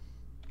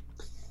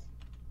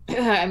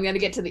 I'm gonna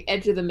get to the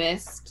edge of the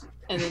mist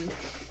and then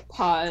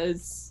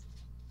pause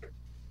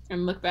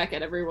and look back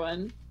at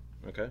everyone.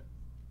 Okay.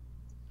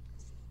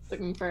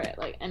 Looking for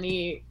like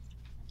any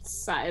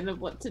sign of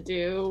what to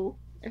do.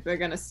 If they're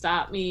gonna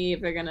stop me,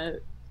 if they're gonna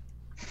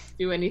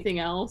do anything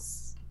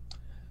else.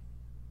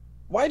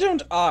 Why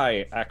don't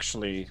I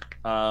actually?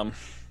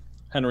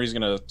 Henry's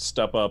gonna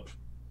step up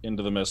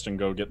into the mist and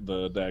go get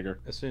the dagger.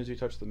 As soon as you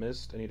touch the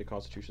mist, I need a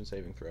Constitution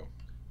saving throw.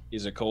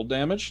 Is it cold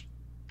damage?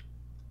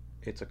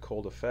 It's a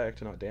cold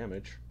effect, not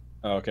damage.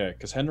 Okay,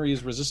 because Henry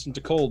is resistant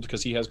to cold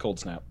because he has cold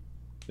snap.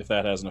 If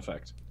that has an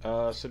effect.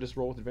 So just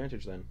roll with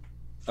advantage then.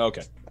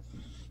 Okay.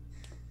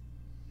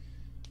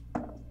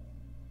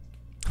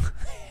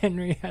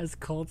 Henry has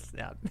cold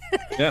snap.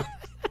 Yeah.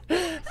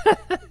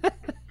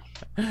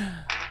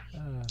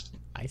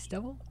 Ice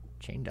Devil?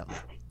 Chain Devil.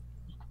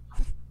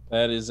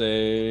 That is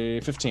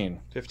a 15.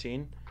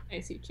 15? I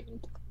see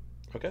chained.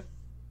 Okay.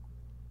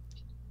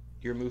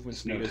 Your movement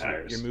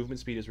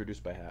speed is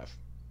reduced by half.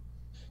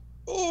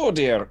 Oh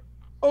dear.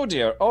 Oh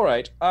dear. All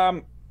right.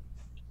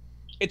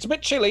 It's a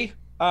bit chilly.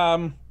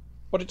 But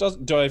it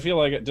doesn't. Do I feel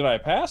like it? Did I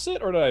pass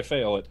it or did I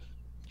fail it?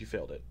 You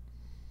failed it.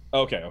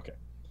 Okay. Okay.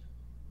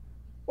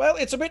 Well,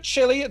 it's a bit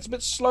chilly. It's a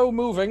bit slow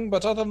moving,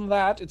 but other than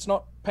that, it's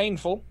not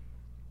painful.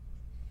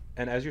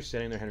 And as you're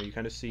standing there, Henry, you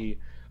kind of see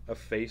a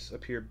face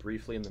appear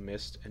briefly in the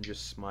mist and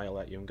just smile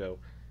at you and go,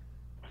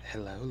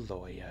 "Hello,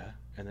 lawyer,"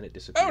 and then it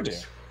disappears. Oh dear.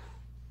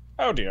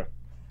 Oh dear.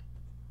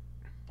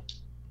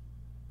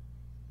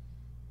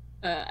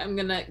 I'm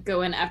gonna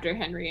go in after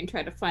Henry and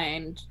try to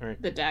find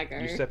the dagger.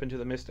 You step into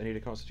the mist. I need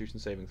a Constitution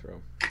saving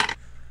throw.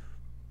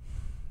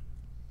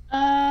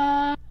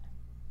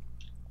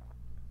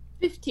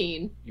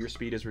 15. Your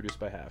speed is reduced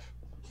by half.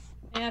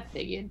 Yeah,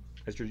 figured.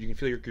 As you can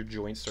feel your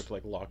joints start to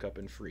like lock up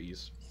and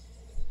freeze.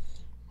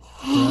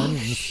 Oh,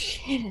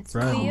 shit, it's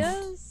Friends. cold.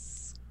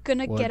 Leah's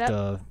gonna What, get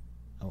up.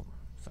 oh,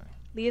 sorry.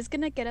 Leah's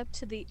gonna get up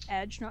to the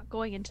edge, not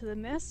going into the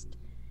mist,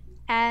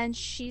 and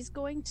she's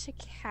going to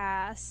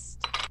cast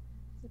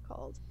what's it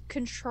called?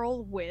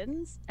 Control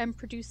winds and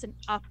produce an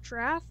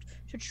updraft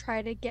to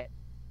try to get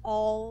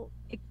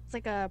it's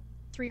like a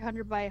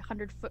 300 by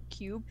 100 foot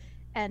cube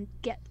and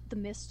get the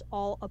mist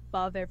all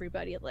above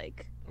everybody at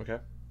like Okay.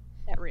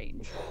 that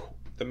range.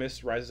 The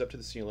mist rises up to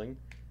the ceiling.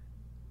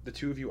 The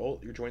two of you, all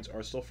your joints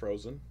are still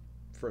frozen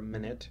for a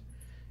minute,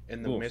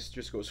 and the Oof. mist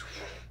just goes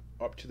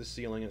up to the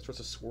ceiling and it starts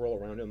to swirl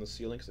around on the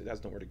ceiling because it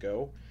has nowhere to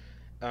go.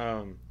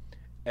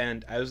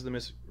 And as the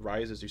mist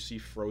rises, you see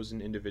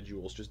frozen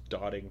individuals just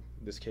dotting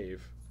this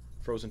cave.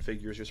 Frozen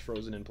figures just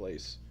frozen in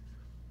place.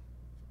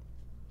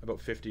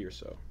 About 50 or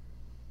so.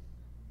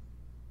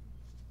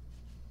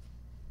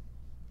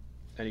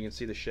 And you can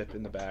see the ship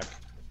in the back.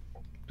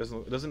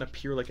 It doesn't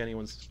appear like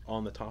anyone's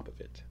on the top of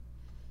it.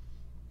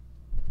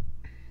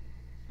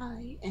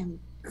 I am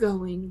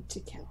going to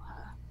kill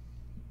her.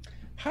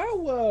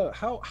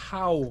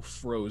 How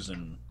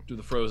frozen do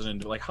the frozen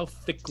like how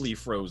thickly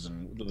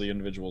frozen do the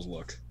individuals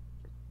look?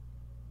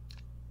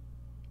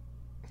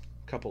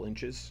 Couple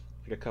inches,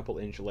 like a couple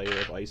inch layer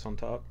of ice on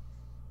top.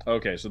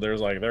 Okay, so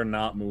there's like they're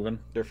not moving.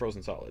 They're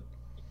frozen solid.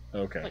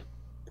 Okay. Like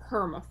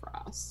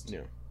permafrost. Yeah.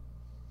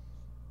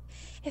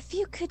 If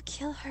you could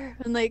kill her,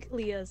 And like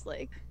Leah's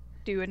like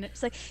doing it.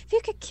 it's like if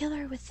you could kill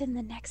her within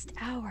the next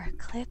hour,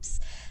 Eclipse,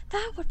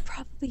 that would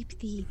probably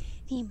be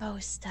the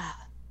most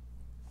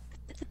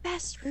the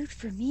best route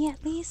for me,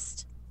 at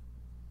least.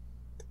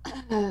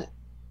 I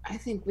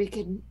think we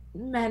can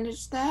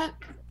manage that.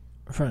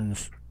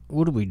 Friends,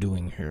 what are we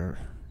doing here?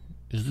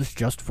 Is this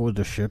just for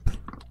the ship?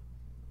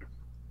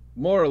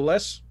 More or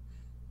less.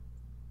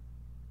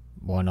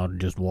 Why not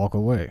just walk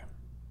away?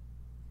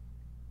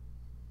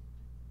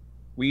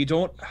 We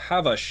don't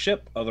have a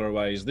ship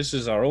otherwise. This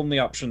is our only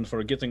option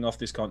for getting off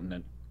this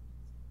continent.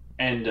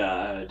 And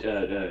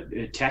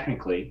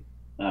technically,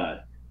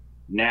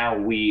 now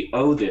we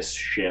owe this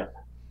ship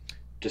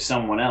to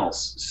someone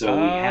else, so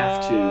we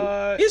have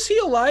to. Is he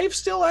alive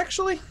still,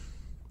 actually?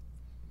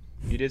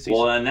 You did see.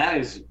 Well, and that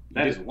is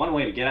one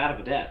way to get out of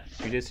a debt.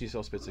 You did see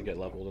Selspitzer get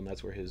leveled, and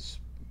that's where his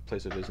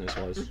place of business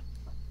was.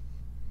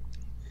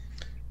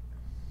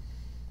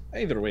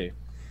 Either way.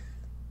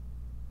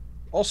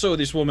 Also,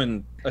 this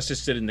woman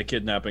assisted in the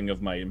kidnapping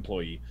of my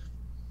employee.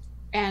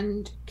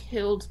 And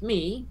killed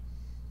me.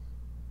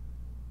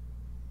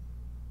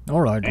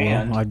 Alright,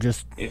 And well, I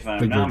just if I'm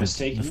figured not this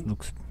mistaken,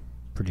 looks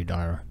pretty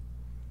dire.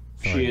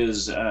 she Sorry.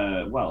 is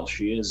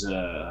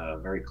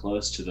very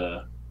close to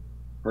the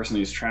person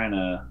who's trying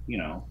to,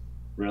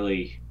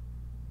 really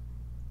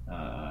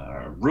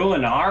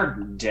ruin our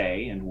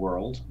day and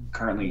world.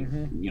 Currently,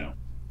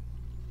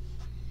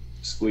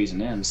 squeezing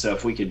in. So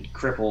if we could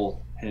cripple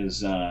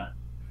his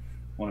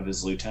one of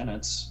his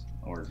lieutenants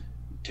or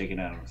take it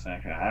out of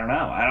effect, I don't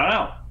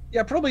know.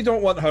 Yeah, probably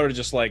don't want her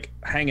just like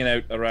hanging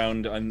out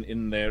around and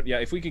in there. Yeah,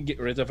 if we could get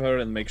rid of her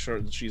and make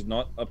sure that she's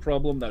not a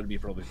problem, that would be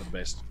probably for the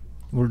best.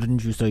 Well,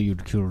 didn't you say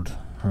you'd killed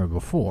her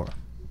before?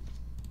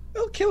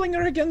 Well, killing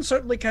her again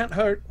certainly can't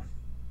hurt.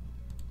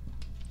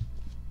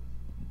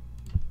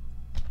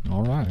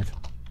 Alright.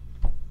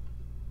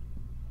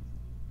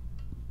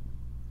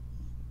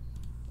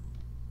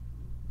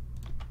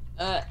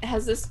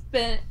 Has this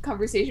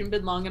conversation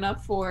been long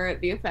enough for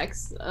the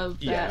effects of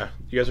that? Yeah,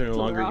 you guys are no to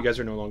longer. wear You guys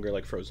are no longer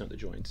like frozen at the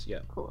joints. Yeah.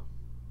 Cool.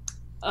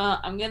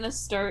 I'm gonna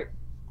start.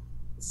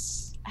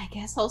 I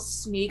guess I'll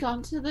sneak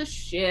onto the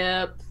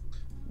ship.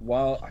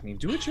 Well, I mean,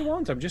 do what you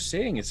want. I'm just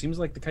saying, it seems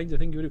like the kind of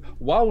thing you would do.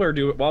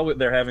 While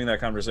they're having that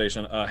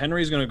conversation,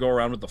 Henry's going to go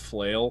around with the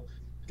flail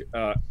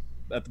at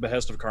the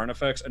behest of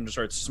Carnifex and just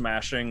start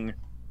smashing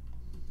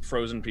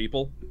frozen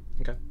people.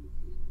 Okay.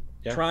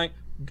 Yeah.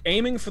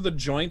 Aiming for the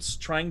joints,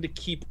 trying to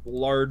keep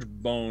large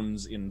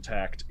bones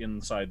intact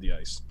inside the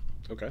ice.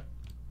 Okay.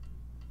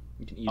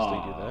 You can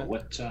easily do that.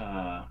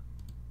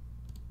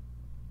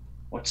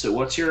 What's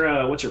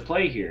your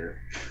play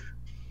here?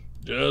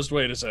 Just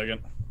wait a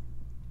second.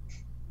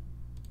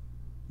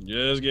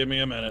 Just give me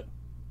a minute.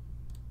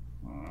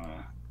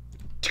 All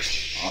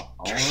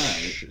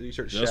right. You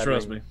start Just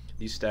trust shattering me.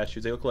 these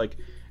statues. They look like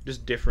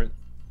just different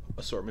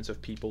assortments of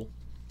people.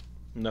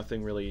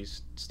 Nothing really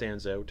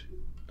stands out.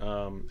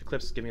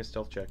 Eclipse, give me a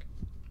stealth check.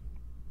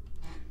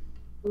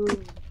 Ooh.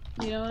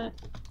 You know what?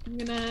 I'm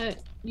gonna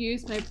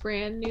use my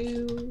brand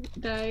new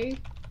die.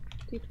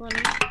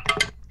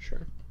 D20.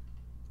 Sure.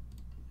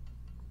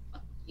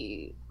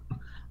 You.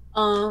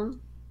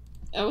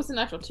 It was a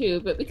natural 2,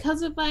 but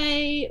because of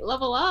my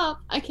level up,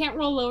 I can't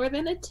roll lower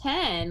than a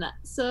 10.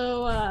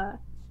 So,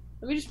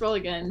 let me just roll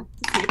again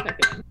to see if I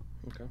can.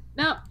 Okay.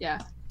 No, yeah.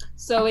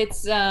 So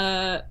it's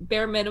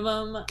bare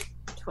minimum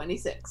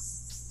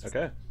 26.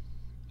 Okay.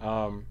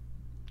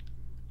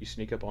 You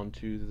sneak up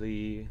onto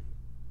the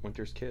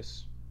Winter's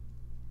Kiss.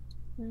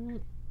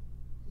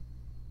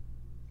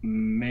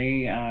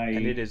 May I?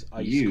 And it is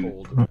ice use...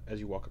 cold as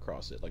you walk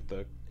across it. Like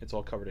it's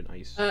all covered in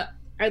ice.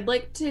 I'd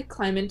like to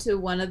climb into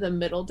one of the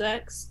middle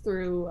decks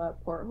through a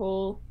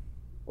porthole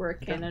or a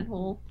cannon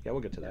hole. Yeah,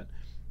 we'll get to that.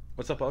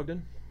 What's up,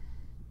 Ogden?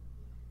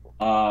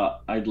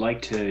 I'd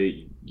like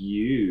to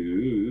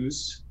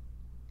use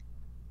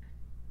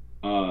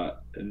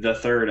the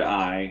third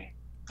eye.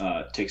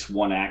 Takes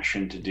one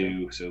action to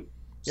do, so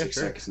 6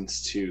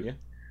 seconds to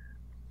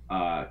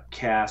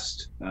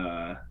cast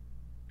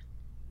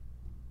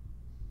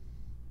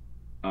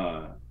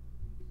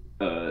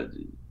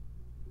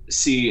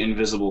see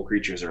invisible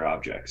creatures or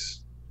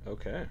objects.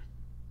 Okay.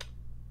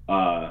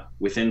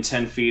 Within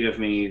 10 feet of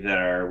me that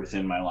are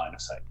within my line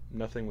of sight.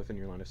 Nothing within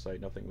your line of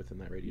sight. Nothing within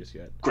that radius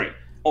yet. Great.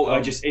 Oh,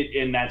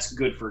 and that's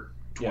good for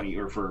 20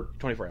 or for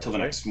 24 hours till the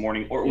right? next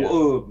morning, or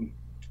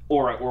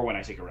when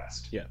I take a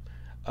rest. Yeah.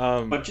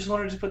 But just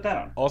wanted to put that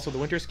on. Also, the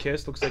Winter's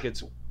Kiss looks like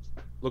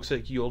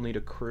you'll need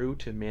a crew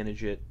to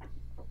manage it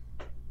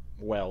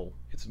well.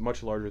 It's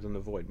much larger than the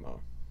Void Maw.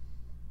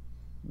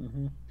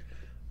 Mm-hmm.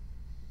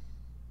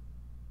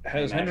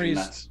 Has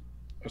Henry's...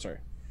 Oh, sorry.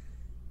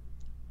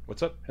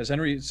 What's up? Has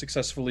Henry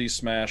successfully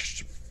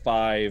smashed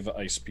 5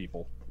 ice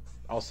people?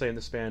 I'll say in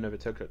the span of it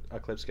took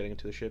Eclipse getting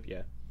into the ship,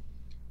 yeah.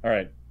 All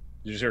right.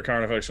 You just hear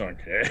Carnifex going,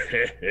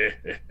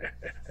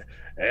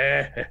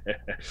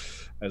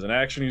 as an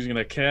action, he's going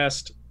to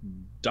cast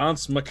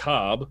Danse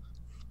Macabre.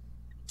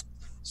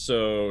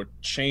 So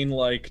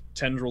chain-like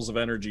tendrils of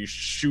energy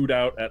shoot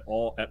out at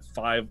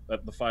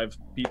the 5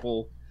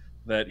 people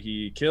that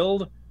he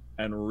killed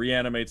and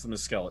reanimates them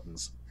as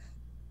skeletons.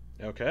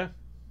 Okay.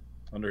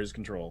 Under his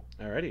control.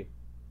 Alrighty.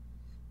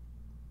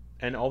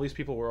 And all these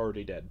people were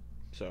already dead,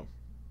 so.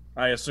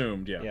 I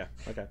assumed, yeah. Yeah,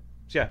 okay.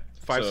 So yeah,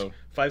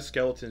 five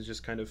skeletons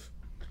just kind of...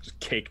 Just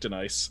caked in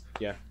ice.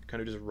 Yeah,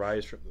 kind of just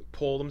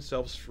pull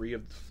themselves free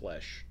of the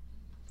flesh.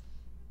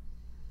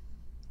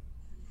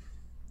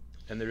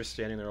 And they're just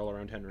standing there all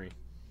around Henry.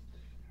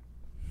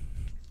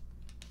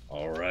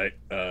 All right,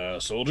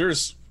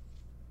 soldiers.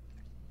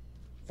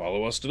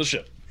 Follow us to the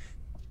ship.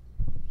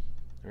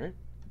 All right.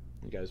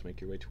 You guys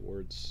make your way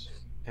towards...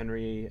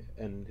 Henry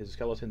and his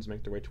skeletons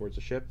make their way towards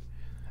the ship.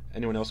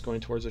 Anyone else going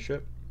towards the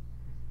ship?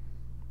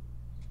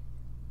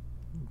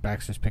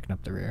 Baxter's picking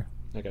up the rear.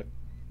 Okay.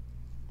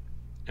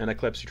 And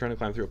Eclipse, you're trying to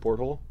climb through a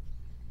porthole?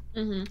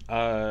 Mm-hmm.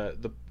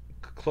 The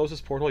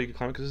closest porthole you can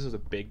climb, because this is a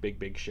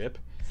big ship,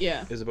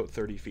 is about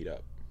 30 feet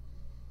up.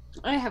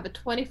 I have a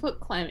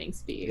 20-foot climbing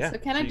speed, Yeah, so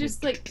can I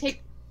just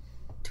take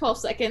 12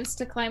 seconds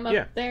to climb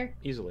up there?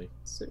 Easily.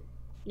 So,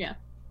 yeah.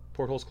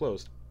 Porthole's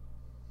closed.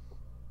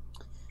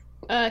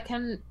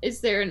 Is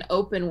there an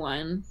open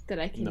one that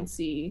I can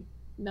see?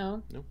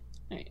 No? No.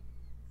 Alright.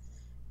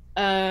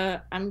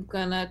 I'm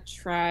gonna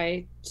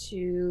try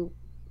to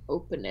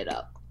open it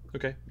up.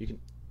 Okay,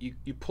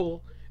 you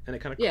pull, and it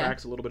kind of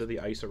cracks a little bit of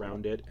the ice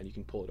around it, and you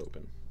can pull it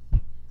open.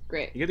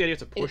 Great. You get the idea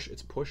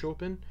it's push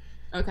open.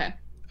 Okay.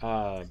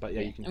 But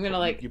yeah, you can. I'm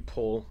gonna you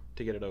pull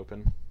to get it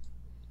open.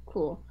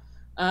 Cool.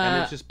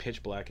 And it's just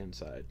pitch black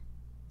inside.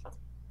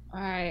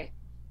 All right.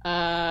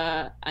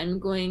 I'm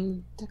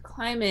going to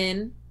climb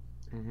in.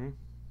 Mm-hmm.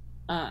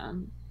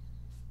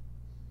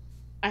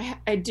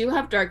 I do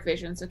have dark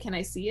vision, so can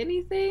I see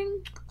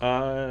anything?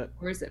 Or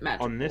is it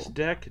magical? On this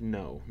deck,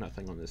 no,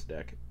 nothing on this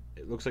deck.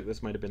 It looks like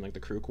this might have been like the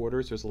crew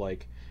quarters. There's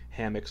like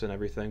hammocks and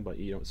everything, but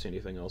you don't see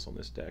anything else on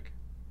this deck.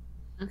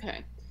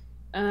 Okay.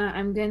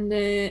 I'm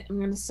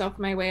gonna stealth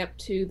my way up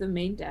to the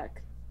main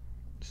deck.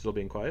 Still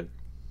being quiet?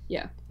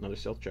 Yeah. Another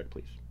stealth check,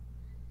 please.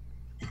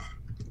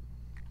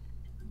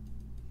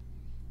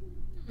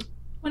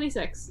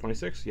 26.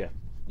 26, yeah.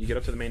 You get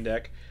up to the main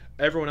deck.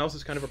 Everyone else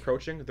is kind of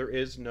approaching. There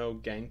is no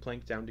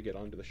gangplank down to get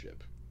onto the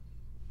ship.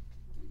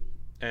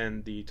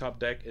 And the top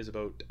deck is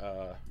about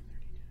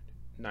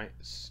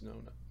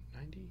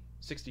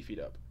 60 feet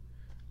up.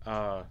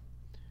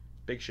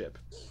 Big ship.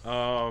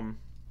 Eclipse,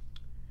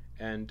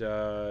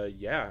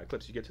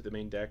 you get to the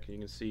main deck and you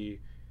can see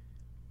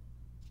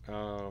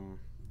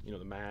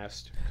the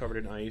mast covered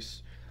in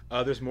ice.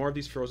 There's more of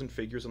these frozen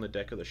figures on the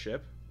deck of the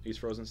ship, these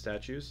frozen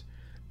statues.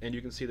 And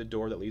you can see the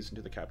door that leads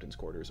into the captain's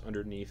quarters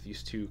underneath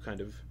these two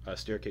kind of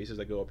staircases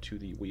that go up to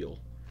the wheel,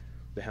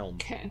 the helm.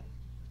 Okay.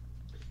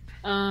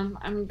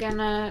 I'm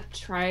gonna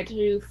try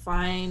to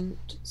find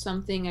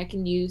something I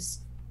can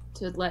use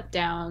to let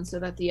down so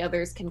that the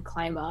others can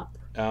climb up.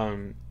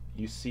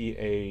 You see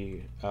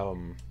a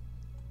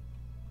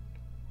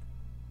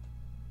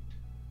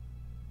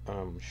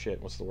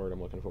what's the word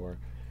I'm looking for?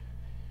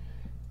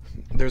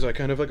 There's a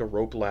kind of like a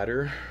rope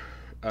ladder,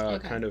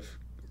 kind of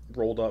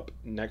rolled up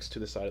next to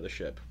the side of the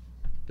ship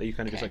that you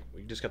kind of you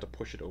just got to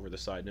push it over the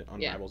side and it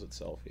unravels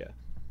itself. Yeah,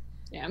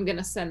 I'm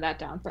gonna send that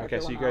down for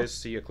everyone so you guys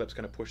see Eclipse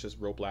kind of push this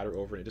rope ladder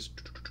over and it just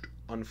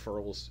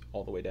unfurls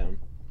all the way down.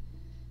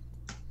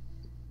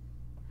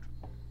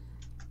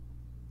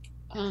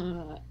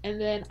 And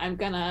then I'm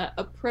gonna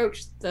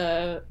approach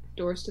the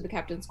doors to the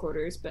captain's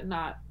quarters, but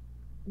not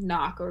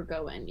knock or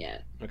go in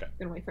yet. Okay. I'm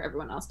gonna wait for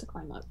everyone else to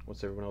climb up.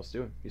 What's everyone else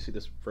doing? You see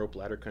this rope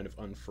ladder kind of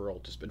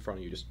unfurl just in front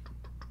of you, just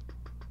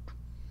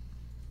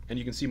And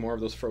you can see more of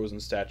those frozen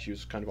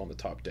statues kind of on the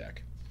top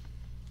deck.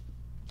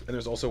 And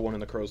there's also one in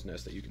the crow's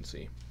nest that you can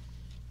see.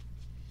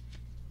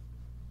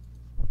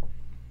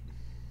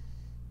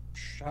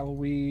 Shall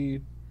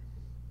we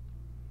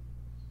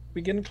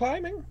begin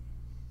climbing?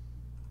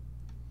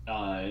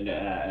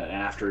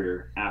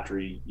 After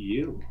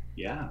you,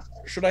 yeah.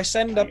 Should I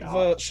send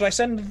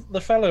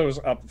the fellows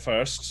up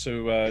first,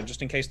 so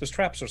just in case there's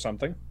traps or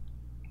something?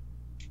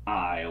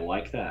 I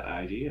like that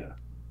idea.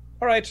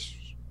 All right,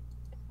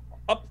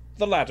 up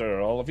the ladder,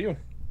 all of you.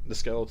 The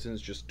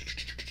skeletons just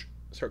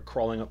start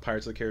crawling up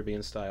Pirates of the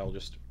Caribbean style,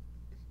 just...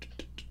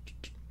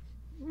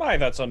 My,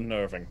 that's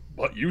unnerving,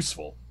 but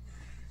useful.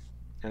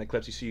 And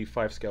Eclipse, you see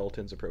 5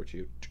 skeletons approach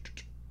you.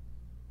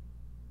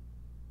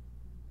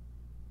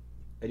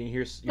 And you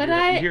hear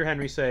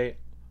Henry say,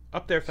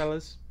 "Up there,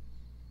 fellas."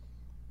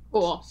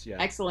 Cool. Yeah.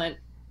 Excellent.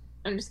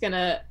 I'm just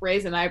gonna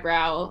raise an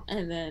eyebrow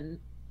and then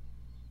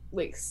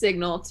like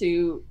signal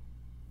to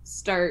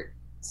start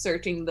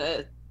searching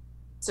the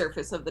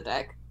surface of the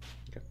deck.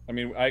 Okay. I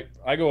mean,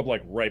 I go up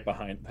like right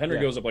behind. Henry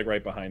goes up like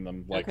right behind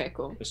them. Like, okay,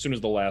 cool. As soon as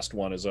the last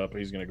one is up,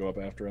 he's gonna go up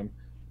after him.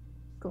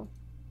 Cool.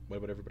 What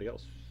about everybody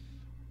else?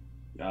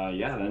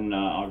 Yeah, then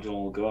Ogden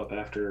will go up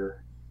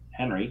after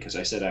Henry, because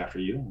I said after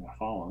you. I'm gonna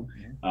follow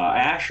him.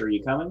 Ash, are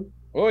you coming?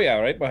 Oh yeah,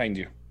 right behind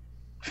you.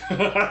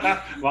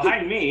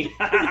 Behind me.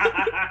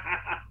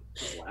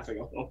 Laughing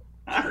a little.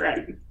 All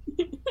right.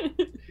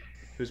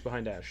 Who's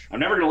behind Ash? I'm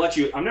never gonna let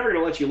you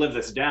live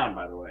this down.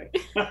 By the way.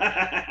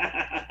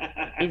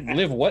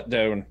 Live what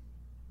down?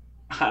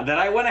 That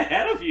I went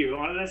ahead of you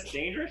on this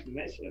dangerous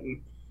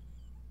mission.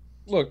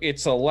 Look,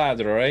 it's a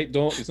ladder, all right?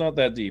 It's not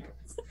that deep.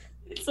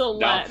 It's a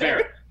ladder.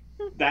 Fair.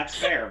 That's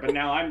fair, but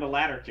now I'm the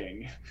ladder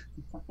king.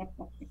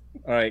 All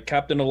right,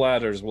 Captain of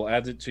Ladders. We'll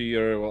add it to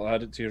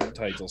your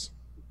titles.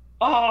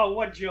 Oh,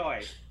 what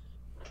joy!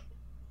 All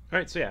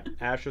right, so yeah,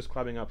 Ash is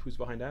climbing up. Who's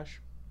behind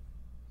Ash?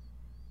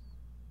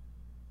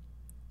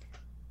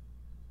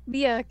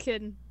 Leah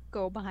can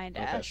go behind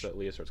Okay, Ash. so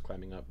Leah starts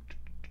climbing up.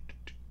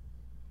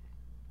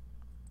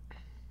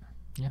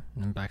 Yeah,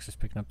 and then Bax is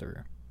picking up the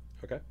rear.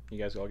 Okay, you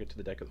guys all get to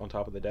the deck. On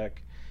top of the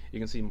deck, you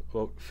can see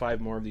about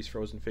 5 more of these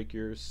frozen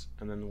figures,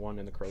 and then one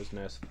in the crow's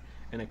nest.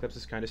 And Eclipse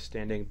is kind of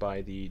standing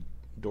by the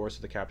doors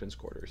to the captain's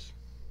quarters.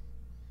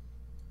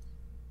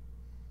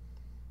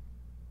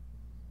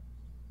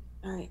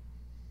 All right.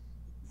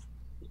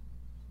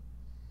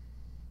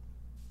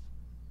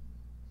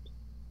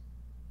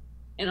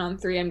 And on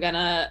 3, I'm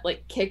gonna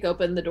like kick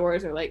open the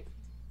doors or like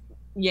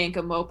yank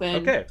them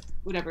open. Okay.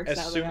 Whatever.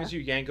 As soon as you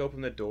yank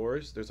open the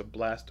doors, there's a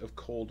blast of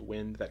cold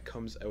wind that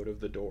comes out of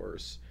the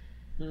doors.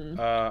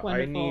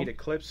 I need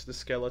Eclipse, the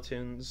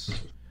skeletons,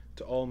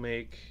 to all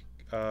make,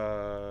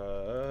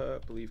 I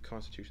believe,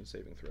 Constitution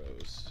saving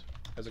throws.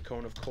 As a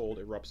cone of cold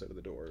erupts out of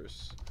the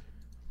doors.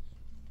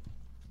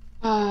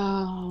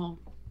 Oh,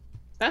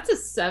 that's a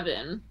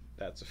 7.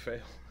 That's a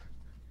fail.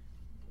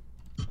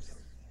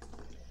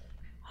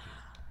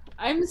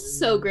 I'm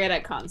so great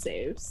at con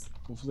saves.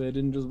 Hopefully I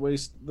didn't just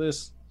waste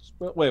this.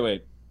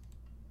 Wait.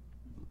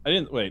 I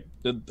didn't. Wait,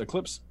 did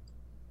Eclipse...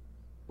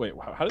 Wait,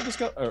 how did this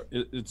go?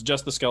 It's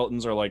just the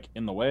skeletons are, like,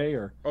 in the way,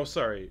 or...? Oh,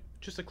 sorry.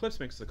 Just Eclipse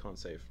makes the con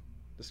save.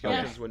 The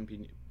skeletons wouldn't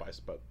be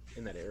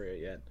in that area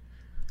yet.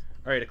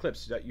 Alright,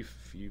 Eclipse,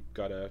 you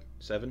got a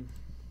 7?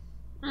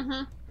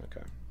 Mm-hmm.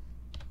 Okay.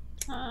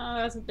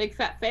 That's a big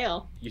fat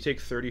fail. You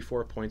take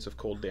 34 points of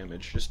cold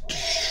damage. Just...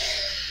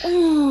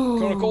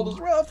 Cone of cold is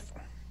rough!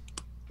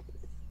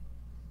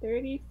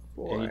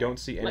 34. And you don't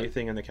see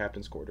anything in the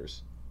captain's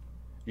quarters.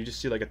 You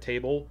just see, like, a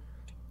table.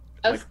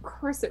 Of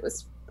course it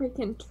was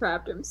freaking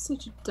trapped. I'm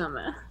such a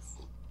dumbass.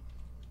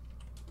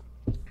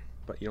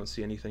 But you don't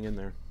see anything in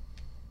there.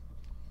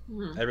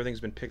 Everything's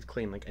been picked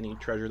clean, like any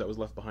treasure that was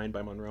left behind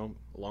by Monroe,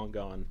 long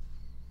gone.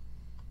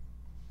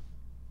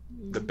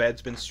 The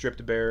bed's been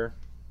stripped bare,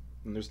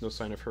 and there's no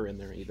sign of her in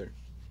there either.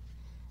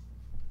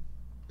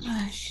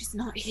 She's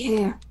not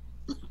here.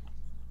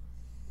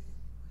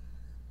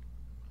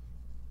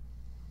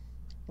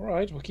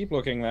 Alright, we'll keep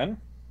looking then.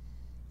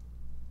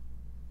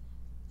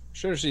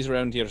 Sure she's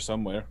around here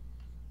somewhere.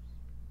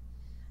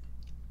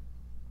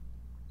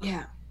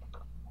 Yeah.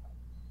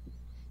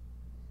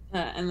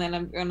 And then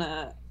I'm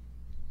gonna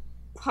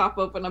pop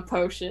open a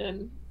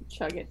potion,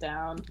 chug it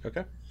down.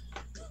 Okay.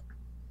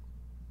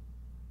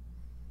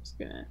 Just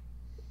gonna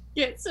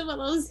get some of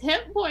those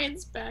hit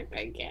points back,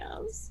 I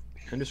guess.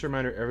 And just a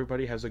reminder,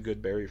 everybody has a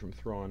good berry from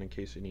Thrawn in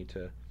case you need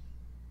to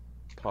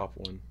pop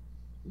one.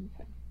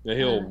 Okay. They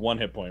heal 1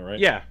 hit point, right?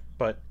 Yeah,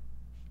 but...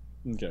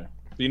 Okay.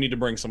 But you need to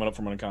bring someone up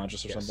from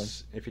unconscious or something.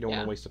 If you don't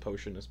want to waste a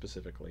potion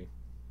specifically.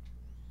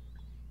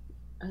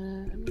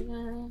 I'm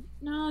gonna...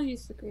 No, I'll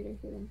use the greater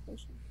healing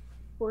potion.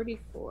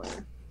 44.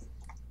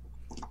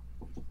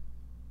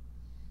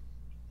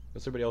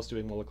 What's everybody else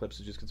doing while Eclipse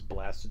just gets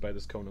blasted by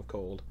this cone of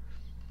cold?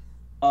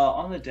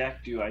 On the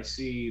deck, do I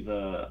see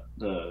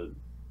the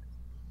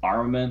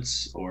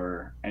armaments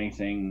or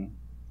anything?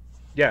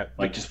 Yeah,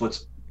 like just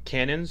what's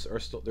cannons are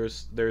still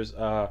there's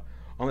on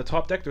the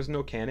top deck there's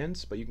no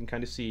cannons, but you can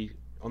kind of see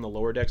on the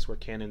lower decks where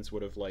cannons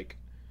would have like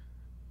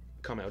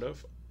come out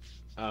of.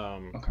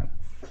 Okay.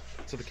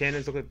 So the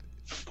cannons look like.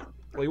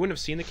 Well, you wouldn't have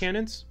seen the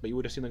cannons, but you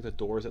would have seen like the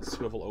doors that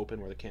swivel open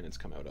where the cannons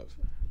come out of.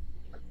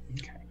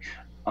 Okay.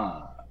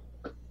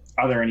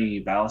 Are there any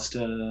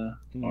ballista?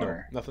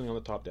 No, nothing on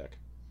the top deck.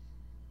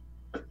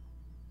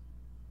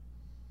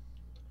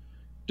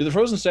 Do the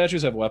frozen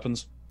statues have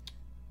weapons?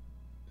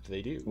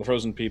 They do. The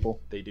frozen people?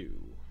 They do.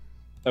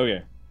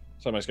 Okay.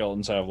 So my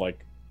skeletons have,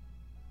 like,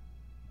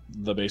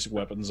 the basic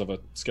weapons of a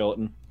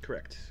skeleton?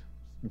 Correct.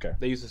 Okay.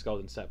 They use the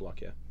skeleton stat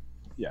block, yeah.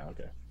 Yeah,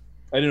 okay.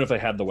 I didn't know if they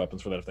had the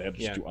weapons for that, if they had to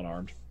just Yeah. do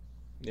unarmed.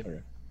 Yep.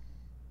 Okay.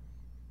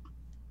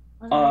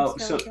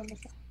 So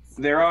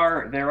there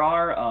are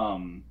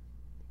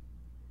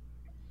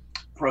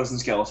frozen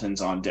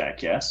skeletons on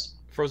deck, yes?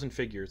 Frozen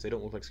figures. They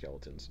don't look like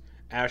skeletons.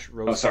 Ash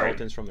rose Oh, sorry.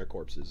 skeletons from their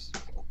corpses.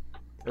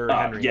 Or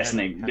Henry. Yes,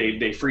 and Henry.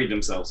 they freed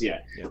themselves,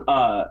 yeah.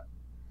 Yeah.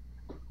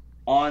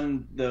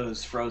 On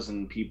those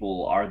frozen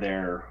people, are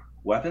there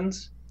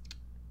weapons?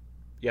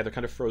 Yeah, they're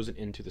kind of frozen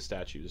into the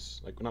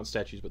statues. Like, not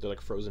statues, but they're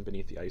like frozen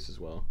beneath the ice as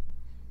well.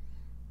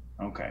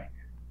 Okay.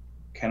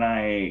 Can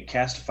I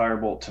cast a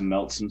firebolt to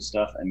melt some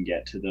stuff and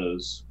get to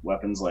those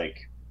weapons?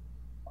 Like,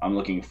 I'm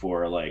looking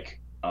for, like,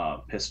 a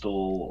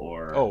pistol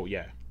or... Oh,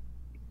 yeah.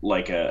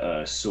 Like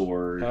a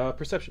sword.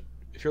 Perception.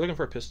 If you're looking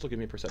for a pistol, give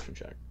me a perception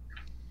check.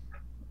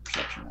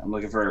 Perception. I'm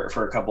looking for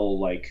a couple,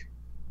 like,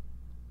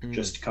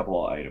 just a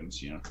couple of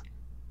items, you know.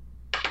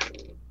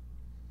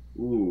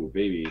 Ooh,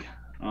 baby.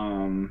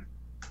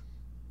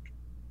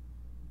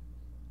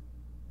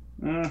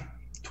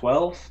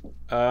 12?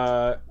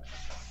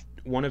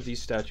 One of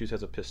these statues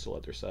has a pistol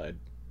at their side.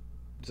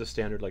 It's a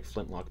standard, like,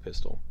 flintlock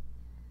pistol.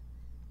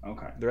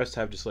 Okay. The rest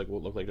have just, like,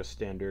 what look like just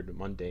standard,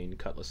 mundane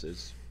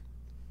cutlasses.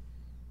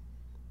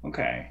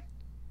 Okay.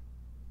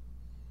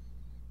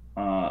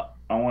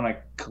 I want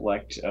to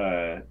collect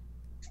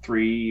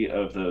 3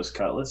 of those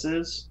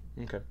cutlasses.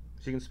 Okay.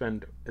 So you can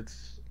spend you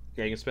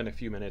can spend a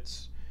few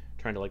minutes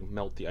trying to like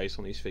melt the ice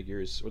on these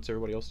figures. What's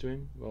everybody else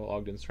doing? Well,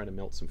 Ogden's trying to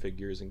melt some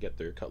figures and get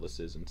their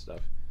cutlasses and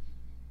stuff.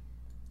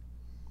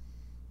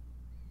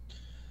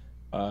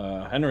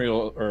 Henry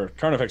or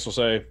Carnifex will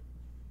say,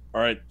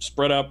 "All right,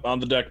 spread up on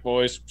the deck,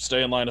 boys.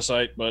 Stay in line of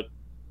sight, but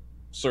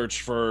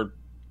search for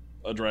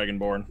a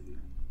dragonborn."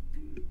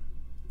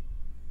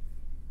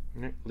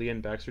 Alright, Leah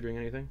and Baxter doing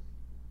anything?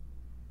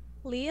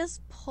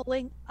 Leah's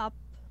pulling up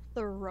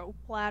the rope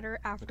ladder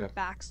after Okay.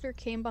 Baxter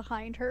came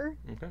behind her.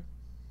 Okay.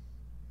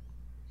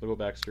 Little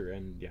Baxter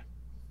and yeah.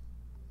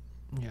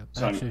 Yeah,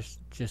 So I'm- Baxter's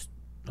just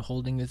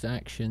holding his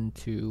action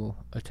to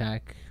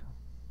attack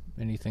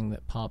anything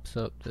that pops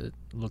up that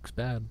looks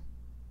bad.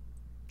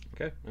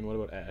 Okay. And what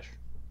about Ash?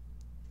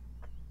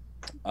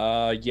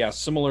 Yeah,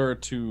 similar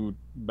to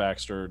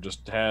Baxter,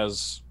 just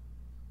has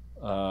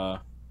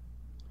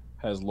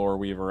Lore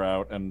Weaver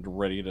out and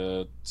ready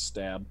to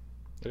stab.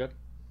 Okay.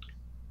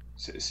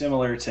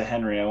 Similar to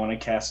Henry, I want to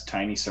cast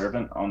Tiny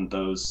Servant on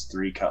those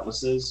 3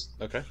 cutlasses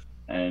Okay.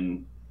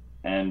 and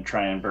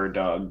try and bird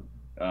dog.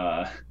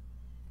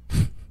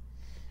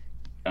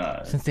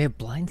 Since they have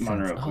blind sense.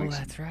 Monroe Oh, Queens.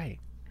 that's right.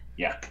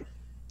 Yeah.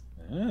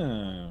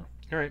 Oh.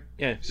 Alright.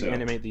 Yeah. So you So-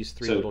 animate these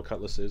 3 so- little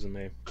cutlasses and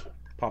they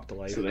pop to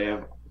life. So they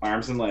have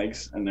arms and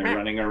legs, and they're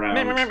running around.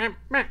 And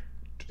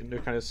they're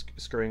kind of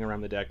scurrying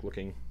around the deck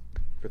looking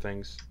for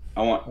things.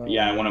 I want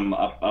them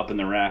up in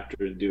the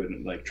raptor,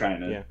 doing like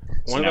trying to. Yeah.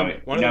 So One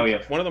now of we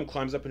have them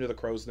climbs up into the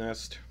crow's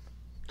nest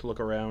to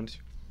look around.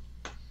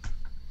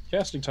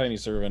 Casting Tiny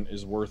Servant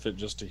is worth it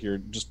just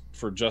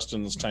for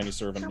Justin's Tiny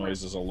Servant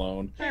noises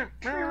alone.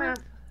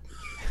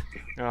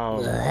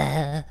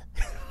 Oh.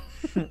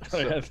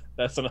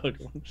 That's another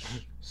one.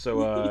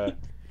 So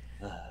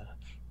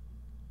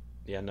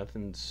yeah,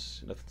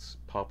 nothing's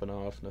popping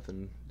off,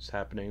 nothing's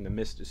happening. The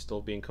mist is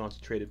still being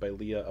concentrated by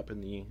Leah up in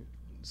the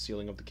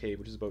ceiling of the cave,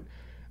 which is about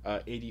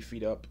 80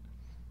 feet up.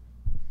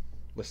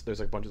 There's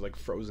like a bunch of like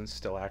frozen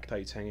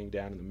stalactites hanging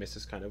down, and the mist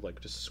is kind of like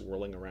just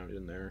swirling around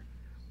in there.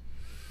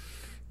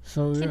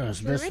 So Can yeah,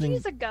 it's best Druid thing.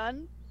 use a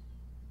gun?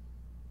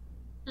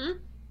 Hmm?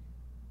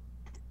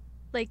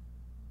 Like,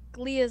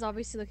 Leah's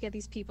obviously looking at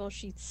these people.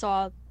 She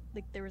saw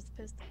like there was a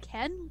pistol.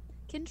 Can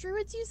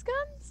druids use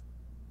guns?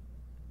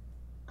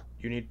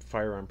 You need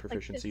firearm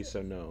proficiency,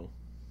 so no.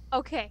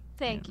 Okay,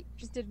 thank you.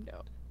 Just didn't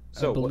know.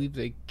 So I believe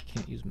they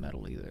can't use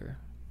metal either,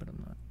 but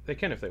I'm not. they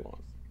can if they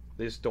want.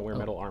 They just don't wear Oh.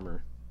 metal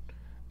armor.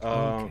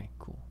 Okay,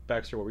 cool.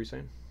 Baxter, what were you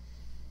saying?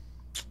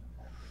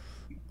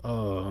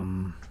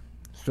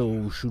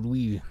 So should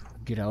we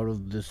get out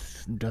of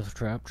this death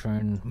trap, try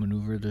and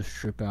maneuver this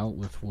ship out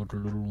with what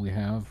little we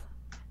have?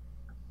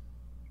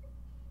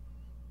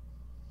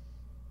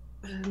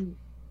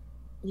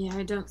 Yeah,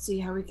 I don't see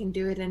how we can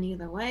do it any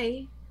other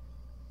way.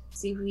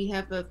 See, we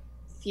have a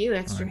few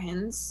extra Alright.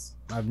 hands.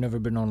 I've never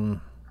been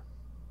on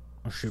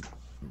a ship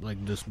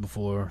like this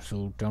before,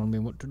 so tell me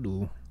what to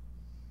do.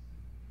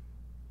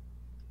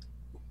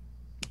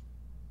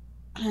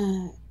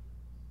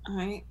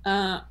 Alright,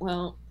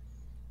 well,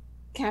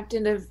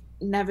 Captain of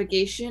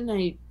Navigation,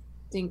 I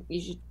think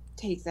you should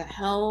take the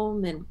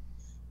helm, and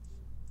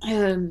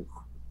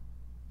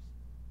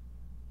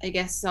I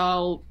guess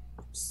I'll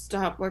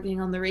stop working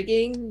on the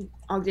rigging.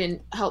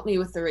 Ogden, help me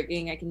with the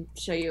rigging. I can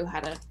show you how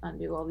to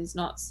undo all these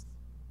knots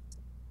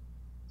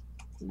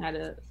and how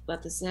to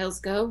let the sails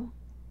go.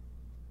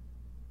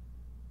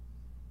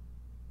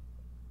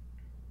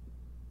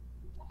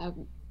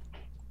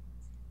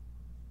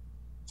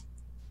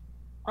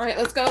 All right,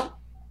 let's go.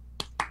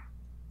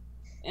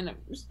 And I'm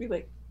just be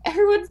like,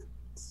 everyone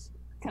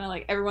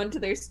to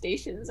their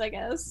stations, I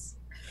guess.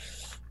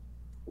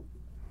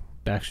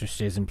 Baxter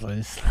stays in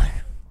place.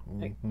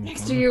 Like,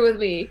 Baxter, you're with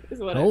me. Is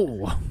what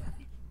Oh.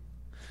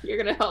 You're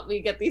gonna help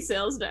me get these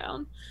sails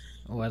down.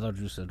 Oh, I thought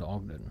you said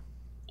Ogden.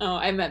 Oh,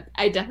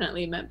 I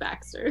definitely meant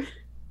Baxter.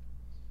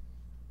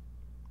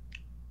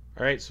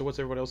 All right. So what's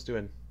everyone else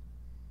doing?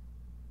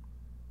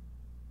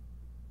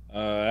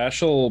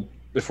 Ash will,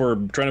 if we're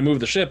trying to move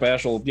the ship,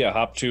 Ash will,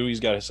 hop to. He's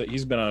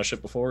been on a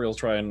ship before. He'll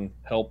try and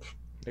help.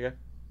 Okay.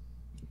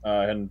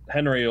 And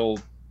Henry will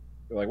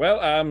be like, well,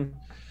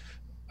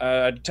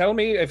 tell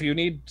me if you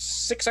need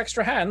 6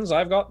 extra hands.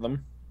 I've got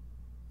them.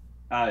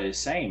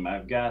 Same.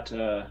 I've got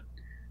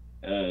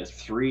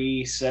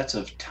 3 sets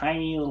of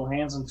tiny little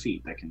hands and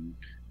feet that can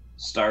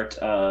start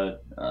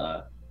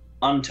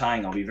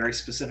untying. I'll be very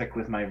specific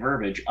with my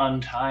verbiage.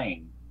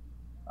 Untying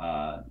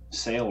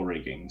sail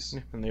riggings.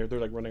 Yeah, and they're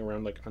like running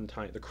around like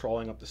untying. They're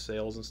crawling up the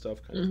sails and stuff,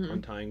 kind of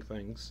untying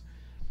things.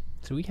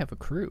 So we have a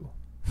crew.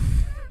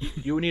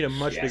 You would need a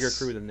much Yes. bigger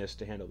crew than this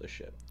to handle this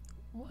ship.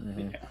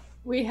 Yeah.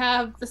 We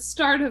have the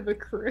start of a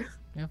crew.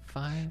 We have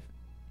 5.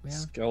 We have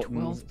Skeletons.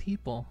 12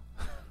 people.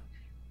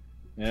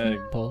 Yeah.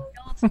 People.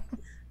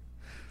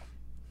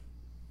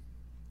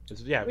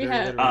 It's, yeah, We very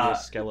have- literally a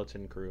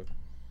skeleton crew.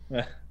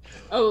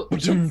 Oh,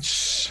 Should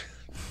should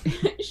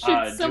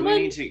Do someone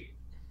we need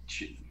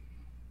to?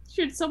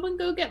 should someone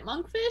go get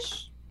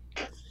monkfish?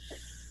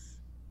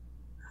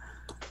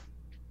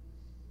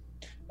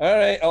 All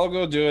right, I'll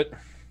go do it.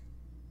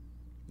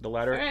 The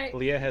ladder. Alright.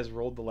 Leah has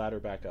rolled the ladder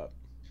back up.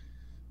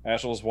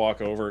 Ash will just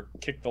walk over,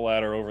 kick the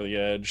ladder over the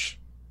edge,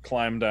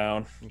 climb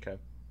down, Okay.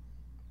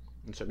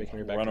 And start making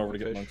your back run to over to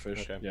get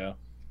monkfish. monkfish. Okay. Yeah.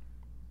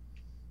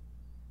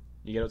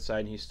 You get outside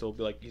and he's still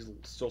he's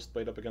still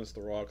splayed up against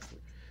the rock.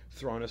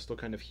 Thrawn is still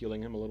kind of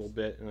healing him a little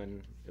bit, and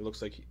then it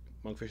looks like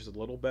monkfish is a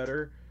little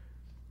better,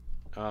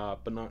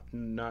 but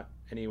not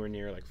anywhere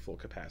near like full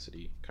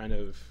capacity. Kind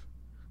of.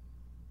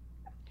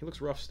 He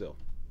looks rough still.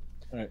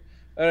 All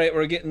right,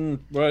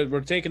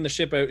 we're taking the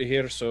ship out of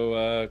here,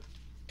 so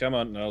come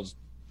on, and I'll just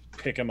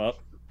pick him up.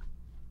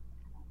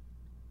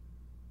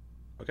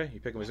 Okay, you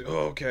pick him. He's like,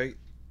 oh, okay.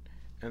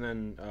 And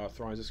then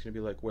Thrawn is just gonna be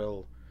like,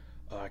 well,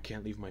 I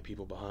can't leave my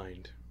people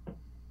behind.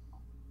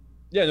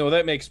 Yeah, no,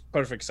 that makes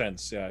perfect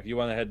sense. Yeah, if you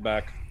want to head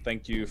back,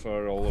 thank you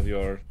for all of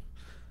your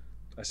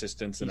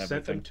assistance He and sent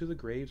them everything. to the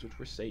graves, which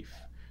were safe.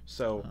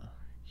 So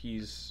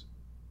he's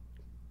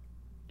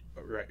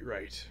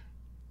right.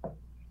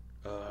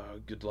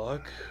 Good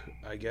luck,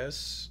 I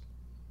guess.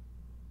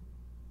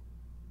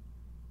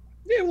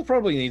 Yeah, we'll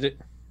probably need it.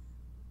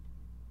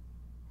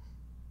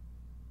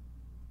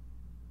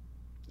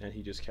 And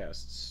he just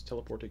casts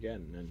teleport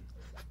again and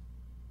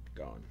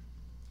gone.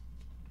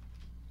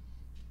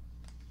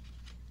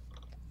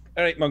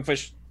 All right,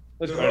 monkfish.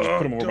 Let's go. Just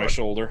put him over my God.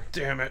 shoulder.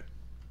 Damn it!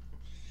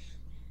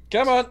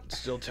 Come on.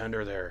 Still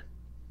tender there.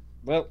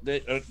 Well,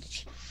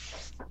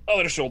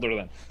 other shoulder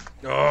then.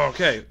 Oh,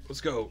 okay,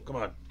 let's go. Come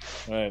on.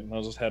 All right,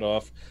 I'll just head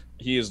off.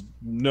 He is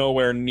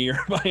nowhere near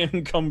my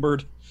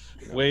encumbered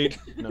weight.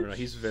 No,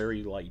 he's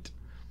very light.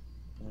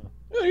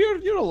 Oh,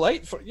 you're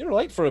light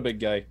for a big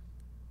guy.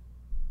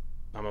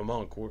 I'm a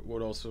monk.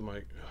 What else am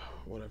I?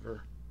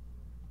 Whatever.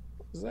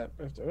 Is that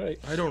all right?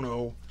 I don't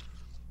know.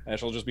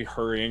 Ash will just be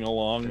hurrying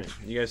along.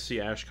 You guys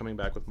see Ash coming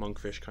back with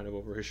monkfish kind of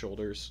over his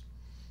shoulders.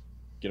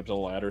 Get up to the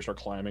ladder, start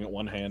climbing it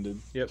one-handed.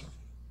 Yep.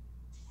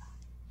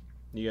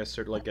 You guys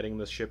start like getting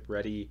the ship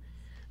ready.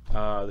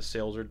 The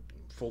sails are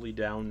fully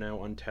down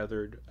now,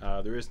 untethered.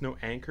 There is no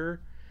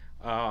anchor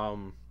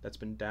that's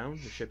been down.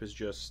 The ship is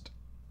just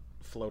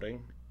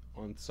floating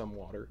on some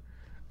water.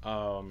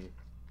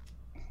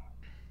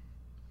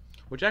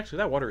 Which actually,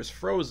 that water is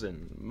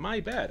frozen. My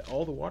bad.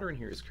 All the water in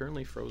here is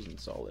currently frozen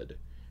solid.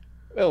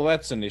 Well,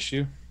 that's an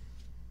issue.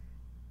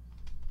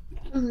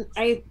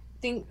 I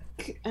think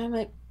I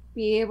might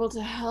be able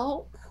to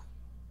help.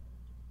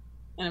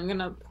 And I'm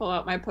gonna pull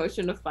out my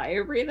potion of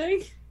fire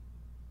breathing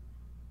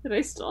that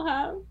I still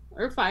have,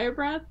 or fire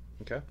breath.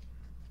 Okay.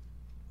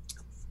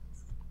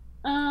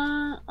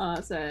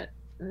 It's at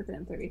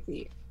within 30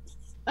 feet.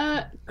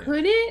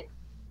 Could it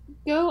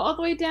go all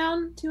the way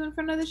down to in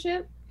front of the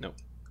ship? No.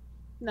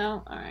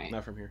 No. All right.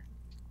 Not from here.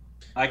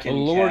 I can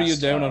I'll lower you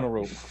cast, down on a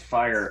rope.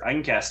 Fire. I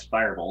can cast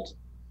firebolt.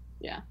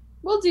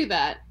 We'll do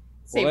that.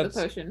 Save Well, the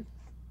that's- potion.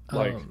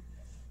 Like, To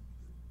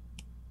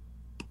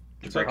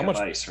So break how up much-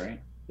 ice,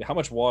 right? yeah, how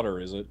much water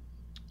is it?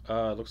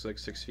 It looks like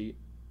 6 feet.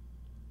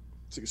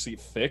 6 feet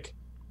thick?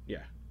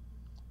 Yeah.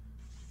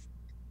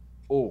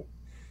 Oh,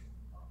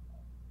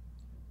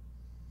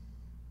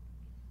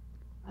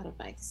 Out of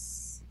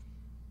ice.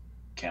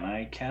 Can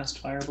I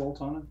cast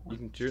firebolt on it? You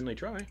can certainly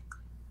try.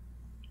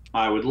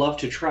 I would love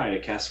to try to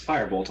cast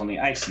Firebolt on the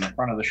ice in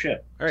front of the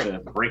ship All right. to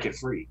break it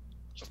free.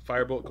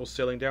 Firebolt goes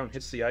sailing down,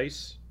 hits the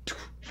ice.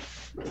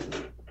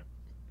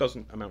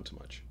 Doesn't amount to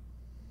much.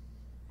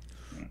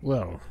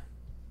 Well,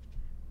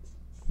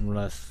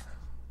 unless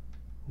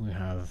we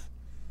have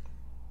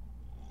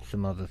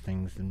some other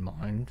things in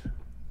mind,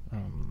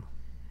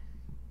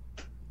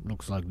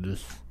 looks like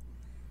this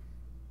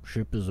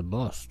ship is a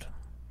bust.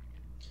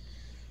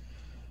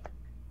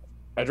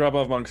 I drop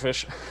off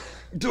Monkfish.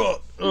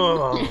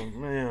 Oh,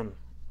 man.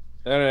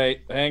 All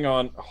right, hang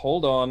on.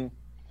 Hold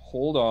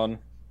on.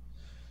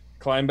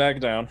 Climb back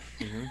down.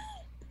 Mhm.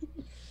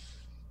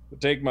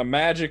 Take my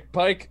magic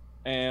pike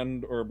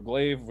or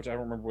glaive, which I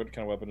don't remember what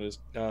kind of weapon it is.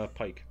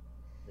 Pike.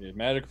 A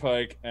magic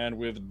pike, and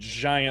with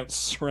giant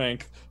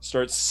strength,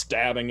 start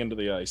stabbing into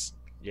the ice.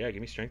 Yeah,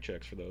 give me strength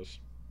checks for those.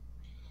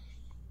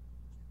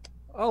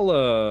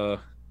 I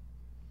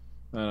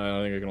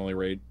think I can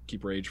only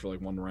keep rage for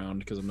like 1 round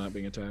because I'm not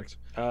being attacked.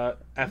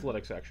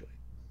 Athletics, actually.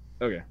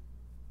 Okay.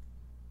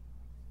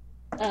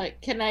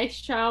 Can I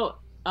shout?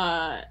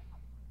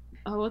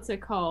 What's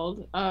it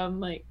called?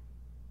 Like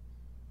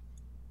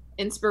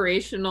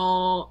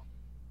inspirational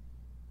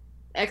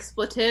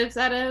expletives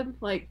at him,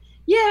 like,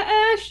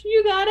 yeah, Ash,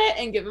 you got it,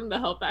 and give him the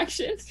help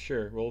action.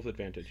 Sure, roll with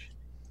advantage.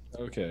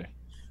 Okay.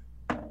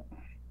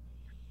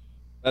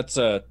 That's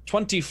a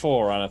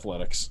 24 on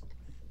athletics.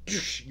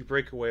 You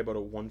break away about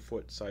a 1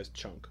 foot sized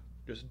chunk.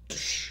 Just.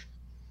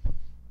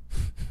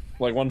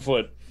 Like 1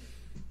 foot.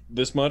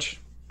 This much?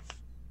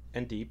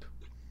 And deep.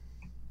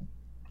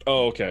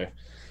 Oh, okay.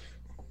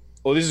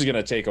 Well, this is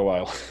gonna take a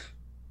while.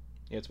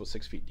 Yeah, it's about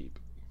 6 feet deep.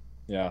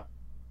 Yeah.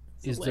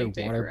 Is there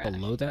water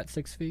below that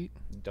 6 feet?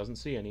 Doesn't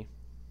see any.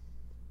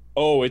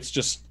 Oh, it's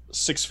just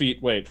 6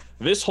 feet. Wait,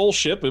 this whole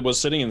ship it was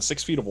sitting in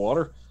 6 feet of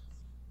water?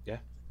 Yeah.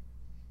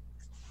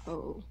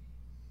 Oh.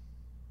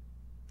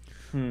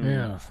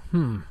 Yeah.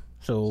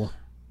 So,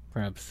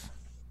 perhaps.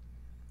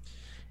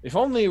 If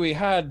only we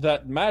had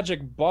that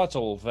magic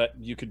bottle that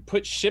you could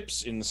put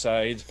ships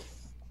inside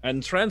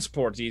and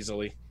transport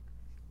easily.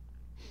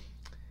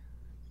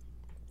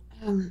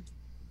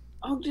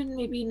 Ogden,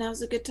 maybe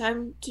now's a good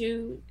time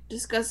to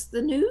discuss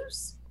the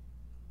news?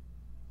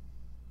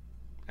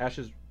 Ash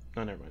is.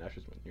 Oh, never mind. Ash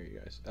is near you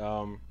guys.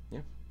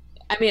 Yeah.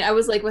 I mean, I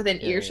was like within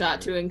Yeah, earshot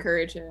yeah. to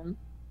encourage him.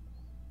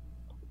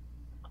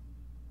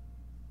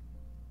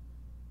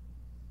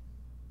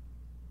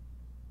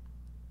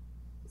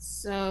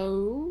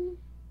 So,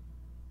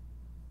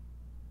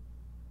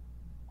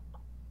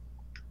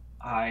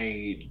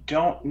 I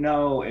don't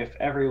know if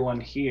everyone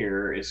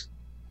here is.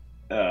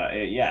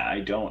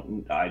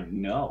 I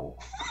know.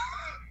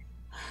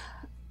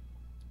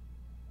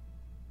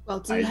 well,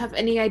 do you have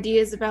any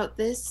ideas about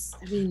this?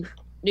 I mean,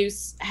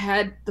 Noose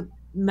had the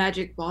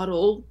magic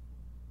bottle.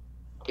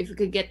 If we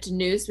could get to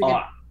Noose, we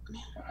could.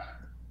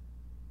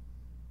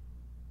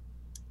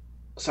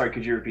 Sorry,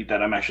 could you repeat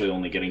that? I'm actually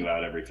only getting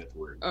about every 5th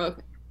word.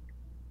 Okay.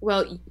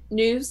 Well,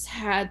 Noose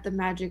had the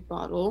magic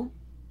bottle,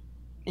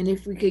 and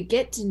if we could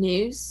get to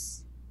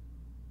Noose,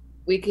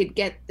 we could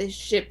get this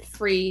ship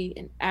free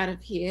and out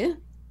of here.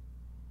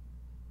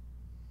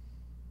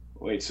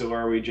 Wait, so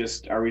are we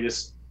just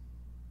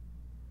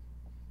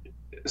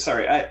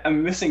sorry,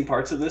 I'm missing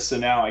parts of this, so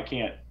now I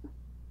can't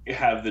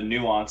have the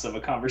nuance of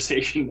a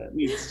conversation that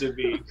needs to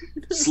be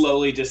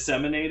slowly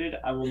disseminated.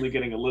 I'm only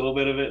getting a little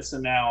bit of it, so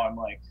now I'm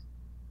like,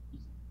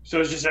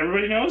 so it's just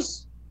everybody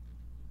knows?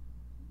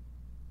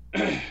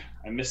 I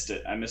missed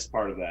it. I missed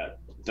part of that.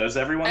 Does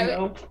everyone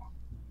know?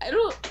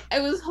 I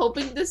was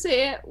hoping to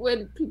say it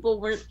when people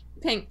weren't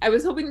paying. I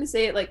was hoping to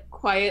say it like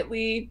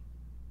quietly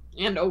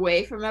and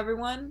away from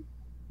everyone.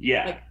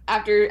 Yeah. Like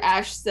after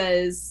Ash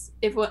says,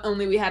 if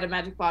only we had a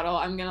magic bottle,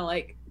 I'm gonna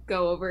like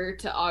go over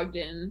to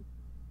Ogden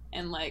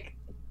and like,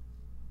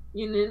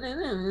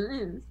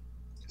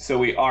 So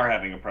we are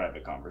having a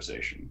private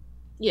conversation.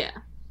 Yeah.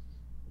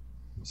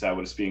 Is that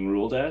what it's being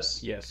ruled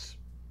as? Yes.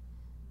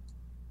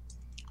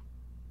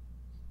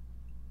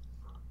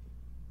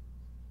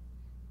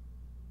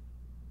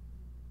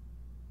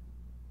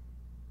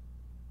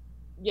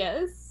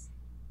 Yes.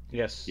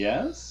 Yes.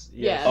 Yes?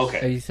 Yes.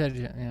 Okay. You said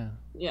yeah.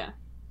 Yeah.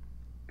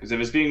 Because if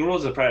it's being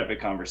ruled as a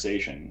private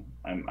conversation,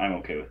 I'm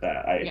okay with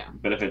that. Yeah.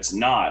 But if it's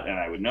not, and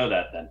I would know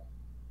that, then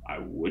I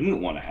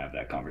wouldn't want to have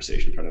that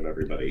conversation in front of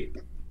everybody.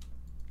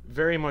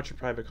 Very much a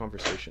private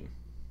conversation.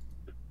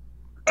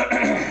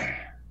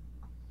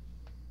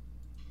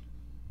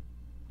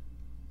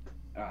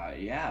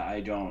 Yeah, I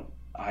don't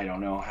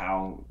know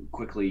how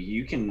quickly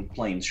you can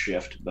planes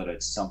shift, but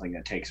it's something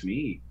that takes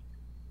me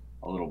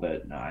a little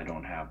bit. I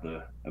don't have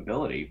the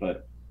ability,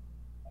 but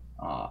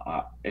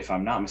if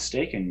I'm not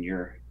mistaken,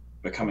 you're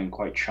becoming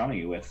quite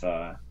chummy with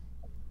a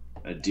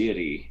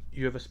deity.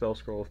 You have a spell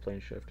scroll of plane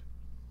shift.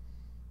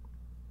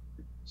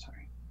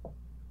 Sorry.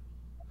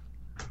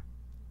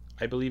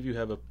 I believe you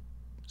have a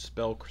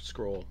spell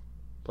scroll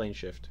plane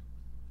shift.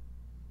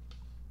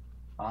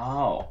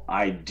 Oh,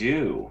 I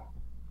do.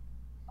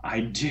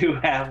 I do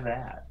have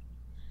that.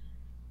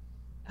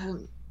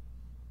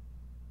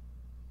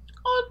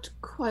 Odd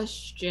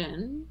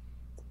question.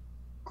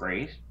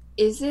 Great.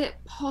 is it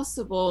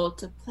possible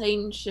to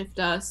plane shift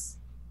us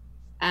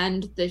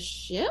and the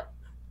ship?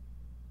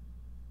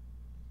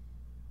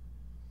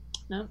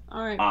 No?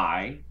 Alright.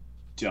 I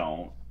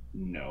don't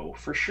know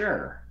for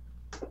sure.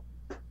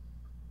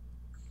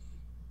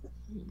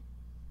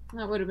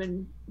 That would have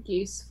been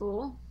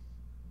useful.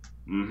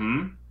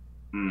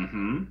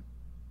 Mm-hmm.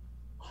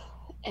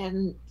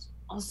 And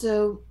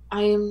also,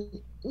 I am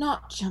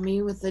not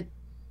chummy with a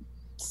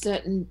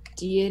certain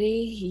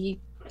deity.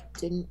 He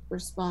didn't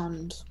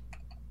respond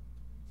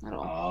at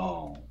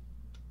all. Oh.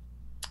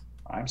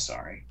 I'm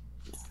sorry.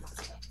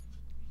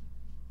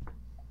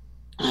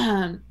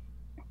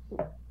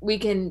 We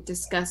can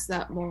discuss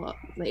that more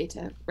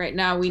later. Right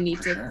now, we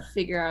need to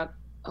figure out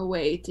a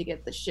way to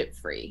get the ship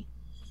free.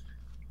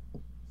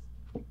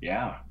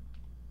 Yeah.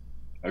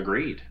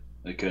 Agreed.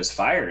 Because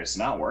fire is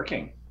not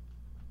working.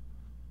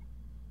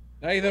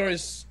 Neither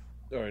is.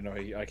 Oh no,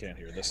 I can't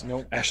hear this.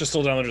 Nope. Ash is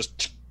still down there,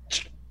 just.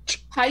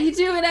 How you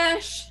doing,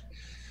 Ash?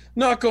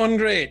 Not going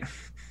great.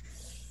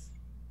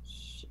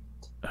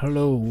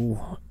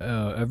 Hello,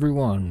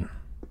 everyone.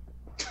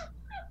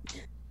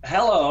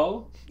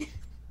 Hello.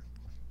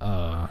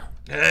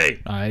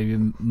 Hey. I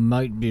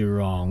might be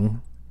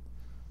wrong,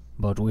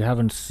 but we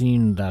haven't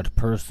seen that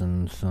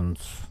person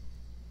since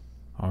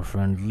our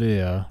friend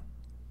Leah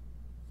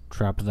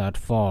trapped that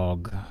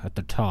fog at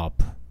the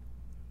top.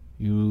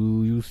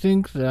 You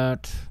think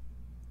that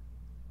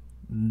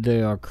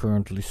they are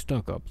currently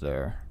stuck up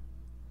there?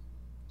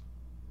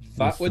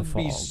 That with the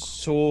would be fog.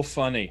 so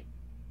funny.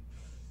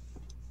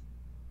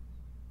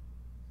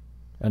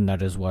 And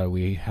that is why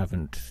we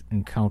haven't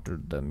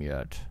encountered them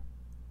yet.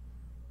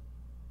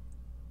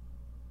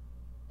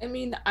 I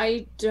mean,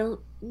 I don't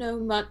know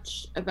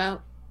much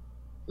about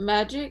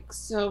magic,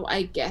 so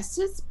I guess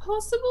it's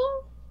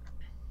possible.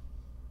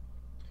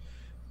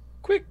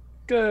 Quick,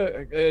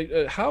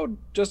 how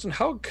Justin?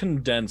 How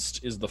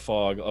condensed is the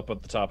fog up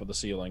at the top of the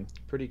ceiling?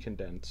 Pretty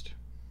condensed.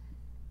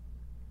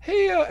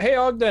 Hey,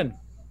 Ogden.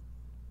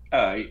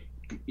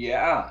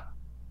 Yeah.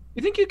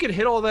 You think you could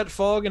hit all that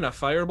fog in a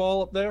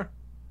fireball up there?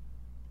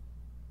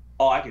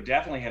 Oh, I could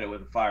definitely hit it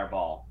with a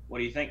fireball. What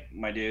do you think,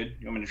 my dude?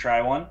 You want me to try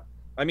one?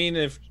 I mean,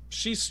 if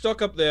she's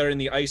stuck up there in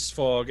the ice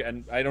fog,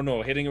 and I don't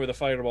know, hitting her with a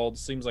fireball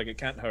seems like it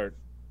can't hurt.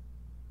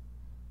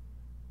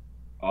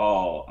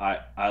 Oh,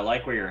 I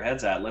like where your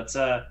head's at. Let's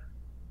do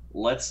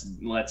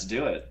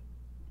it.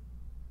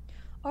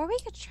 Or we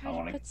could try I to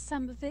wanna- put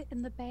some of it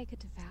in the bag of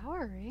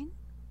devouring.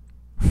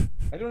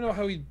 I don't know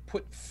how he'd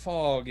put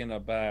fog in a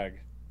bag.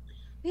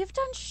 We have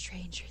done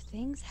stranger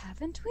things,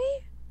 haven't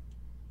we?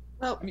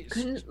 Well, I mean,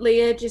 couldn't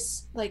Leah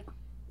just like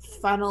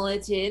funnel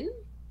it in?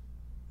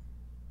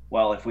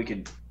 Well, if we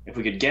could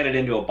get it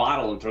into a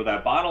bottle and throw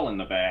that bottle in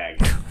the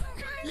bag.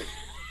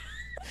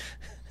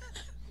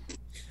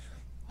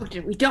 Okay,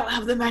 we don't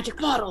have the magic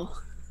bottle.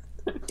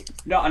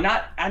 No, I'm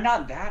not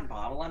that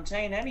bottle. I'm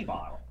saying any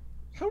bottle.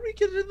 How do we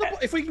get it in the?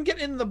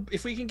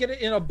 If we can get it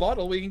in a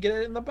bottle, we can get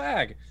it in the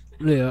bag.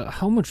 Leah,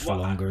 how much Well,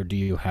 longer do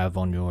you have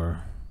on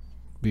your...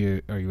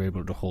 Are you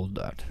able to hold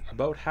that?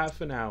 About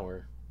half an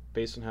hour,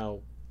 based on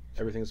how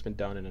everything's been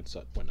done and it's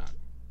whatnot.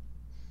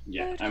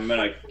 Yeah, I'm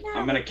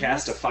gonna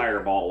cast a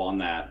fireball on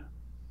that.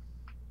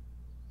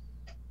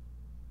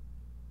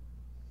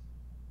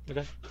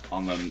 Okay.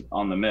 On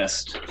the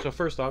mist. So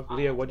first off,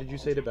 Leah, what did you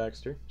say to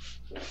Baxter?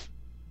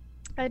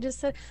 I just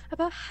said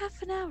about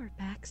half an hour,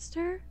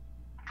 Baxter.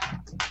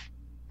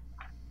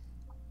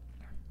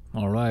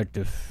 Alright,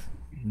 if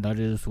that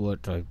is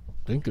what I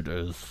think it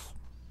is,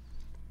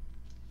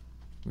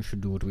 we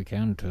should do what we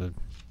can to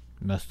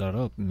mess that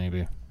up,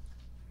 maybe.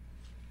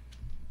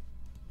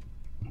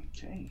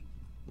 Okay.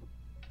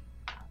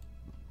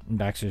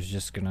 Baxter's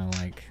just gonna,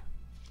 like,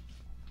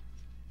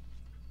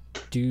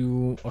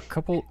 do a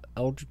couple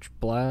Eldritch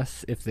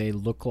Blasts if they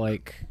look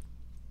like,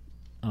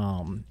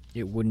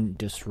 it wouldn't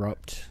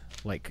disrupt,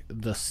 like,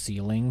 the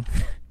ceiling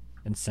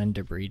and send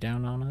debris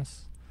down on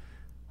us.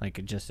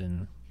 Like, just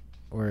in...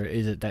 Or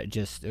is it that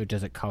just... Or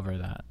does it cover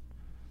that?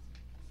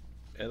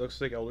 It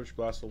looks like Eldritch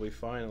Blast will be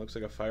fine. It looks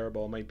like a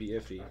fireball might be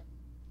iffy.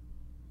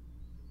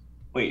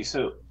 Wait,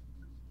 so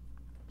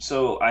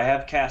I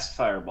have cast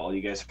fireball.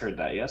 You guys heard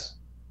that, yes?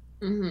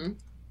 Mm-hmm.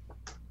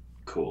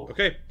 Cool.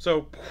 Okay,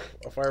 so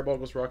a fireball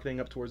goes rocketing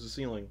up towards the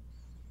ceiling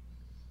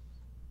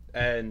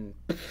and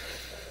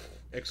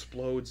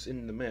explodes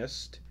in the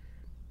mist,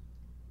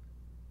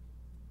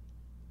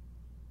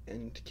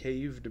 and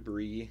cave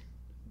debris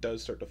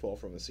does start to fall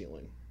from the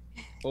ceiling.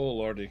 Oh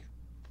lordy.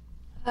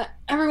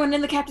 Everyone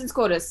in the captain's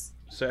quarters.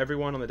 So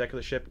everyone on the deck of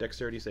the ship,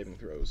 dexterity saving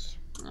throws.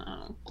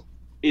 Oh.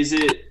 Is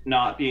it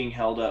not being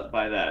held up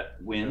by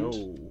that wind?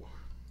 No.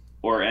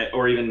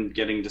 Or even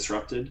getting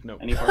disrupted? No.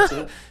 Any parts of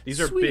it? These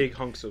are Sweet. big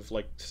hunks of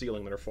like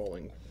ceiling that are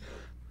falling.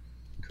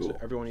 Cool. So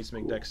everyone needs to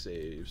make Cool. dex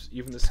saves.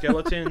 Even the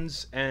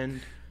skeletons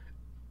and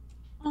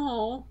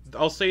Oh.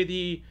 I'll say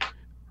the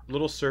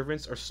little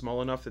servants are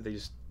small enough that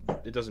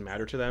it doesn't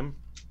matter to them.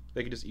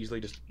 They can just easily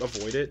just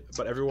avoid it,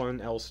 but everyone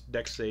else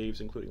dex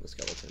saves, including the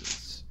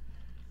skeletons.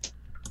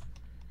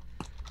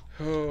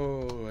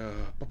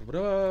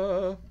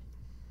 Oh,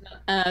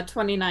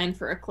 29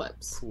 for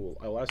Eclipse. Cool.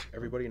 I'll ask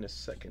everybody in a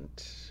second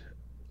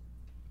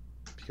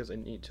because I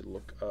need to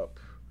look up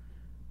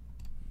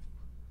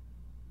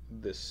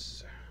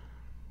this.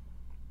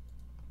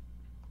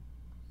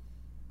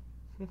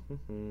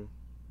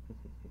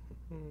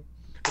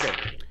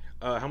 Okay.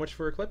 How much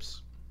for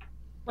Eclipse?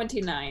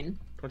 29.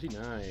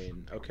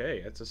 29.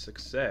 Okay, that's a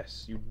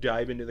success. You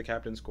dive into the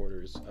captain's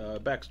quarters.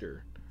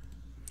 Baxter.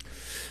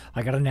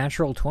 I got a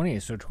natural 20,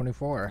 so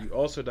 24. You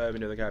also dive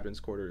into the captain's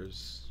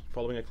quarters.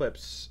 Following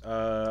Eclipse.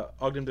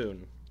 Ogden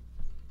Boone.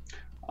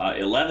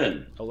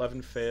 11.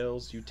 11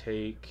 fails. You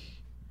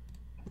take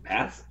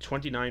Path.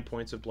 29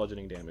 points of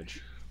bludgeoning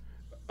damage.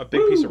 A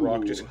big piece of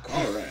rock just.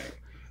 All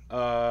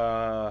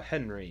right.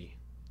 Henry.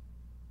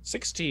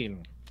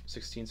 16.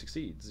 16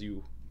 succeeds.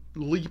 You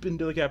leap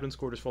into the captain's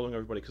quarters, following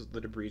everybody because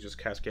the debris is just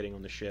cascading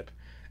on the ship.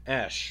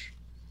 Ash.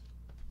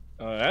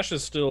 Ash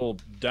is still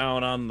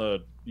down on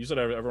the. You said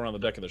everyone on the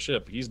deck of the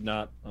ship. He's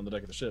not on the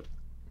deck of the ship.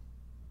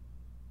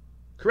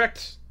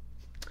 Correct.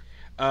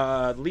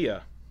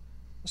 Leah.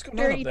 What's going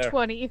on up Dirty there?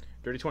 20.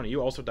 Dirty 20.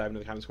 You also dive into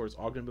the captain's quarters.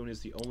 Ogden Boone is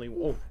the only.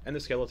 Oh, and the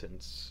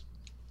skeletons.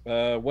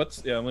 Let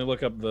me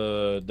look up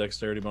the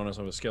dexterity bonus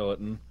of a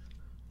skeleton.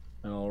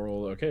 And I'll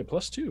roll. Okay,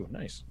 +2.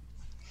 Nice.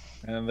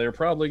 And they're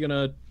probably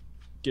gonna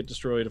get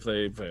destroyed if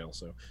they fail.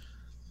 So,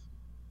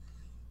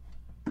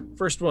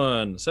 first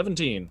one,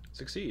 17.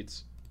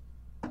 Succeeds.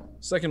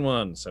 Second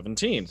one,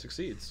 17.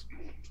 Succeeds.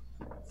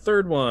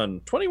 Third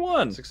one,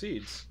 21.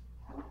 Succeeds.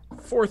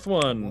 Fourth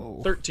one,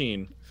 Whoa.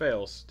 13.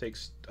 Fails.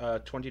 Takes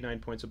 29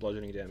 points of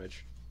bludgeoning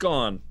damage.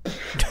 Gone.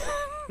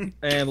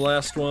 And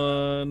last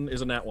one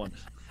is a nat 1.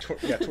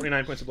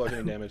 29 points of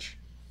bludgeoning damage.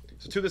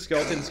 So two of the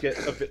skeletons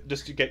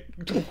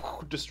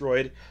get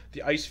destroyed.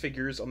 The ice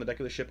figures on the deck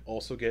of the ship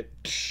also get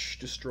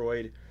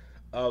destroyed.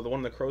 The one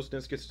in the crow's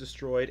nest gets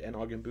destroyed, and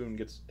Ogden Boone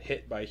gets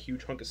hit by a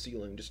huge hunk of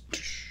ceiling. Just.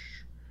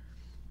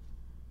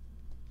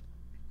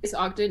 Is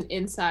Ogden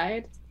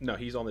inside? No,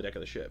 he's on the deck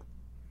of the ship.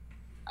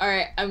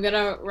 Alright, I'm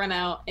gonna run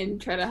out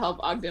and try to help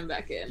Ogden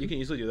back in. You can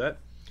easily do that.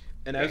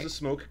 And as the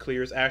smoke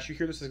clears, Ash, you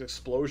hear this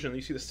explosion, and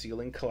you see the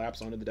ceiling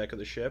collapse onto the deck of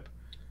the ship.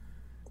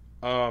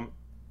 And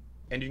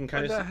you can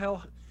kind of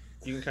hell?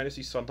 You can kind of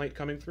see sunlight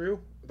coming through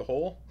the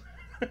hole.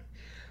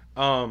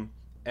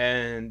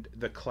 And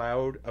the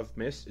cloud of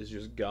mist is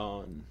just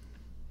gone.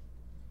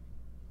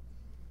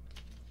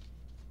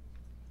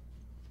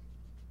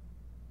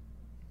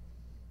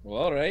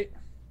 Well, all right.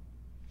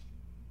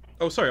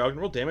 Oh, sorry, Ogden,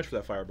 roll damage for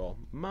that fireball.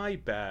 My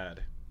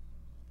bad.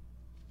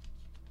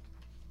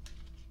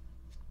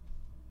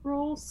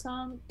 Roll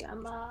some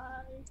damage.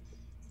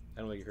 I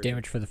don't think you heard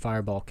Damage for the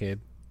fireball, Cabe.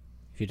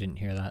 If you didn't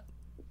hear that.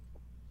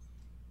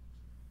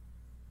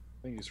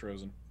 I think he's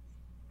frozen.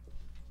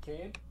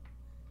 Cabe?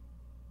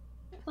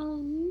 Oh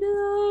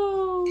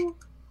no!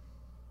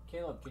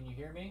 Caleb, can you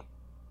hear me?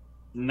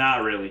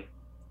 Not really.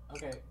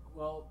 Okay,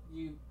 well,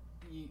 you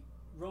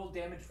roll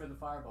damage for the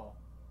fireball.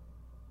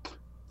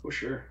 Oh,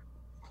 sure.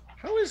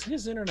 How is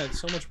his internet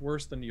so much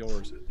worse than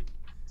yours?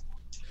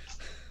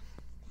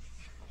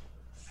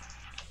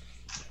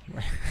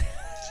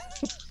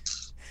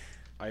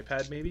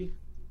 iPad, maybe?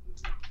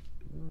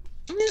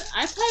 I mean,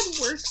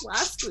 iPad worked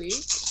last week.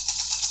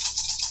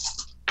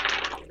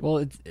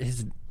 Well,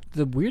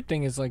 the weird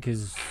thing is, like,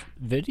 his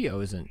video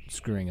isn't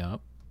screwing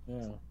up.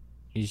 Yeah.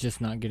 He's just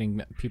not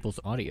getting people's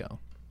audio.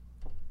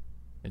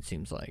 It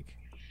seems like.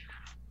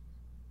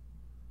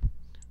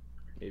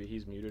 Maybe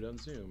he's muted on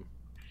Zoom.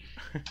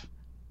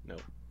 No.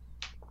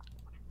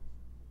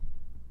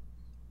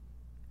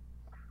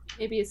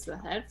 Maybe it's the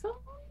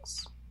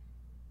headphones?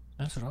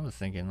 That's what I was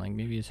thinking. Like,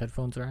 maybe his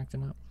headphones are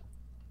acting up.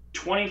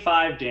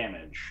 25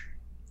 damage.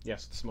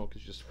 Yes, the smoke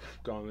is just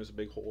gone. There's a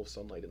big hole of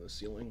sunlight in the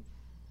ceiling.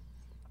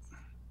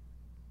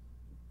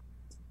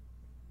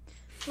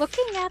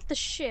 Looking at the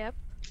ship,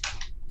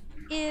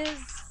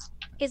 is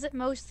it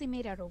mostly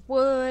made out of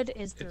wood?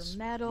 Is there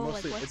metal?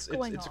 Mostly, like, what's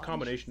going it's a on?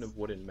 combination of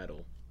wood and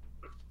metal.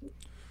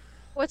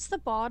 What's the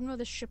bottom of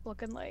the ship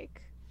looking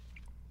like?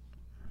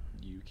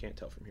 You can't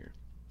tell from here.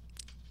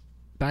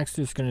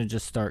 Baxter's gonna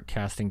just start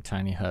casting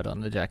Tiny Hut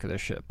on the deck of the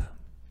ship.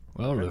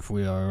 Well, if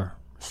we are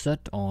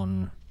set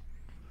on,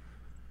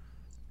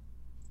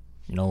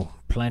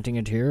 planting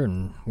it here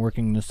and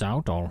working this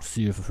out, I'll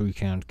see if we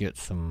can't get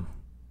some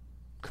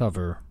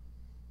cover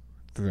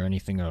for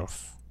anything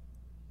else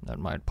that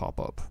might pop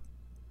up.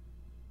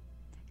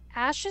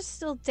 Ash is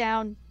still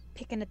down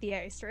picking at the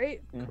ice,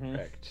 right?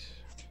 Correct.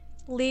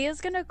 Leah's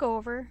gonna go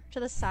over to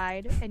the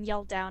side and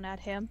yell down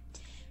at him.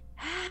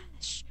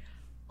 Ash,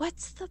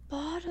 what's the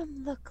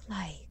bottom look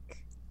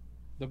like?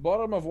 The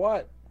bottom of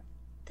what?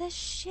 The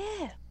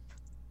ship.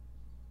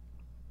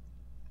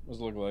 What's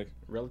it look like?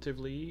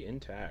 Relatively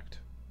intact.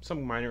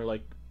 Some minor,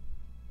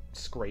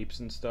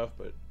 scrapes and stuff,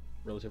 but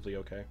relatively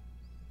okay.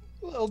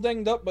 A little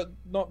dinged up, but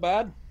not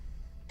bad.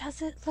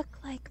 Does it look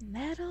like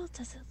metal?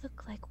 Does it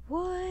look like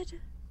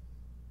wood?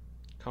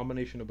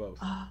 Combination of both.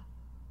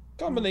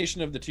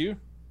 Combination of the two.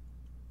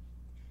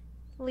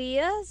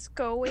 Leah's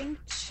going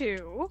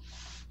to...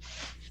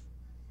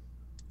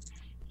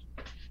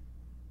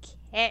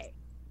 Okay.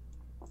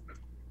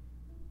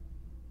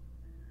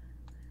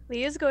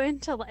 Leah's going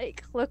to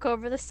like look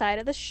over the side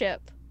of the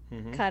ship,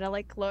 Mhm. kind of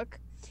like look,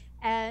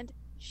 and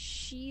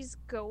she's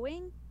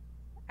going.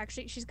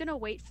 Actually, she's gonna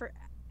wait for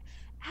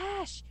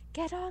Ash.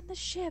 Get on the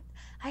ship.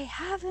 I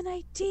have an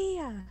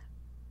idea.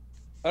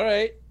 All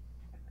right.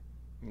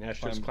 Ash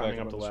Climb starts back climbing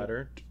up up the on the ship.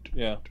 ladder.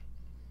 Yeah.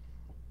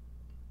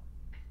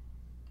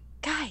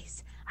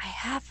 Guys, I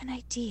have an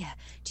idea.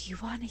 Do you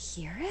want to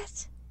hear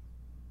it?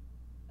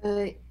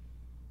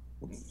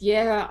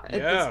 Yeah, at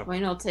Yeah. this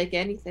point, I'll take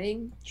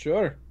anything.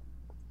 Sure.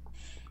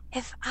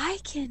 If I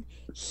can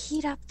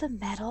heat up the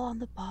metal on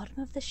the bottom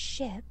of the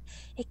ship,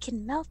 it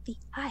can melt the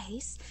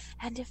ice,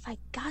 and if I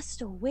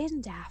gust a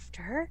wind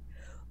after,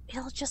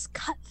 it'll just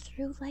cut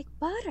through like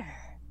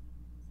butter.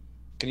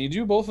 Can you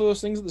do both of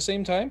those things at the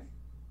same time?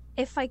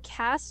 If I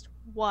cast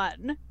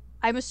one,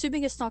 I'm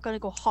assuming it's not gonna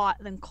go hot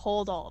and then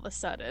cold all of a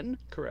sudden.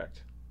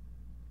 Correct.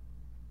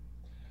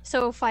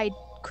 So if I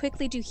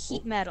quickly do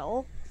heat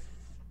metal,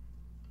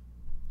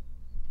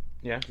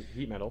 Yeah,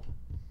 heat metal.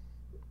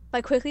 if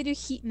I quickly do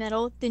heat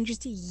metal, then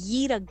just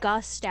yeet a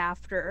gust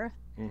after,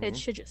 it Mhm.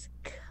 should just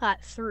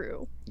cut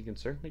through. You can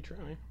certainly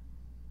try.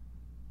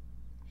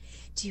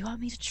 Do you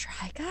want me to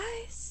try,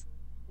 guys?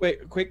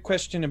 Wait, quick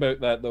question about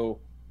that though.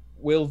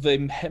 Will the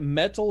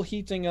metal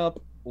heating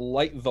up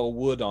light the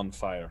wood on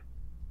fire?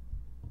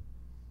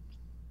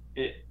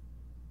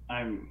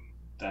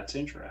 That's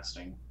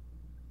interesting.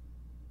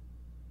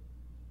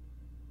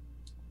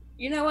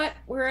 You know what?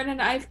 We're in an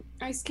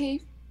ice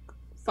cave.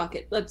 Fuck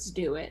it. Let's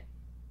do it.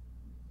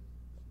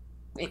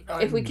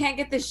 If we can't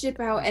get the ship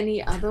out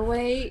any other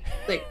way,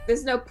 like,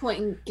 there's no point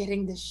in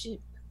getting the ship.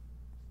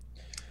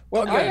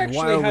 Well, Again, I why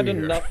are actually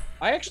we here?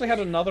 I actually had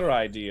another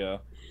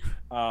idea.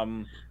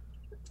 I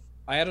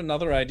had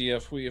another idea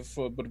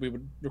but we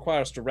would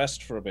require us to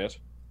rest for a bit.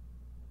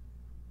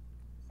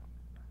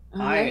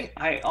 Alright.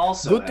 I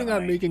also Good have thing an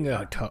I'm making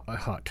idea. a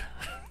hut.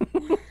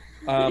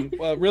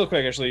 Well, real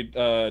quick, actually,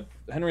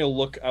 Henry will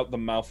look out the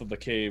mouth of the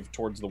cave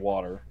towards the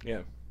water.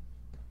 Yeah.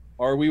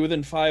 Are we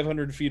within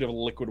 500 feet of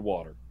liquid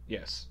water?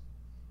 Yes.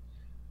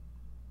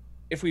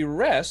 If we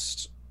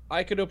rest,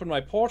 I could open my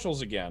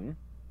portals again,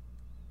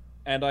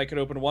 and I could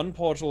open one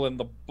portal in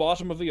the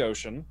bottom of the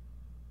ocean,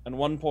 and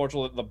one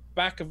portal at the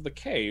back of the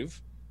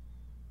cave,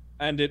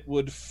 and it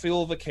would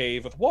fill the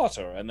cave with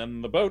water, and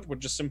then the boat would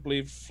just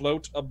simply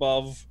float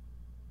above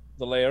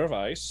the layer of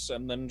ice,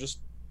 and then just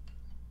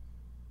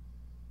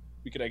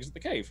we could exit the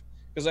cave.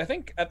 Because I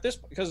think at this,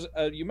 because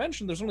you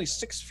mentioned there's only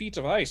 6 feet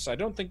of ice, I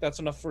don't think that's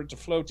enough for it to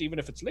float, even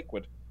if it's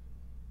liquid.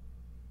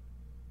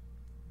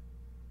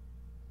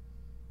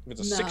 If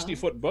it's a No.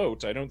 60-foot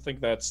boat, I don't think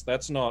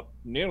that's not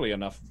nearly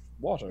enough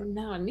water.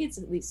 No, it needs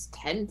at least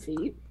 10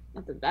 feet,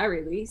 at the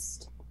very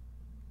least.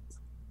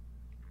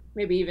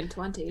 Maybe even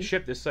 20. A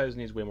ship this size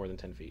needs way more than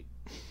 10 feet.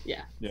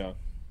 Yeah.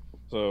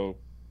 So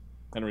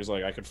Henry's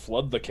like, I could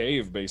flood the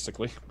cave,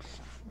 basically.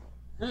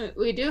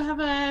 We do have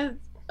a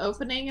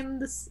opening in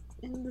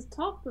the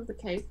top of the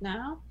cave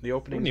now. The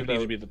opening Wouldn't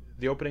even need to be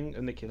the opening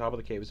in the top of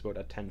the cave is about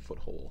a 10-foot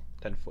hole,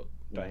 10-foot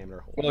diameter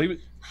hole. Well, he was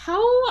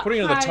How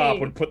putting it high? at the top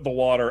would put the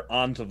water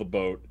onto the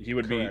boat. He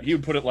would Correct. he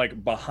would put it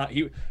like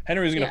behind.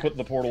 Henry was going to Yeah. put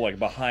the portal like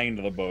behind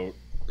the boat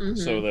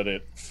so that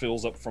it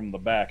fills up from the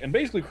back and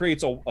basically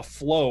creates a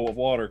flow of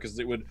water because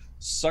it would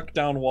suck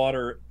down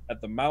water at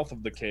the mouth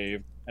of the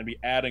cave and be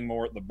adding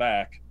more at the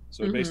back.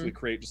 So it basically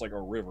create just like a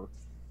river.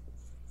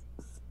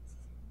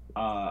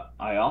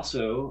 I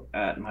also,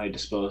 at my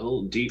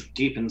disposal,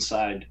 deep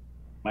inside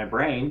my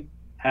brain,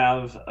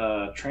 have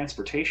a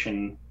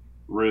transportation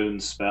rune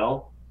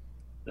spell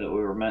that we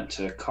were meant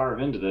to carve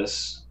into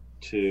this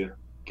to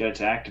get it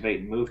to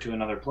activate and move to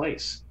another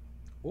place.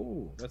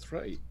 Oh, that's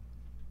right.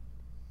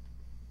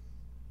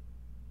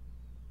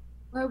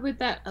 Where would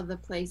that other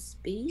place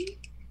be?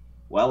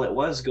 Well, it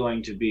was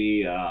going to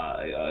be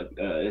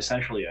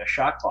essentially a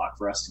shot clock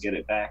for us to get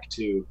it back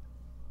to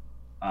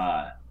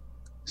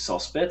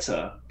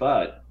Solspitza,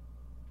 but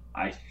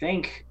I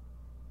think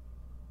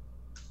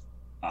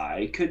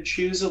I could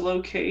choose a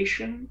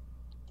location.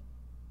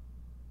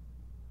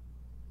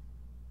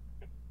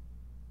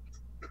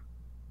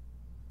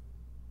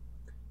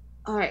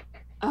 All right.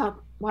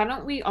 Why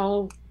don't we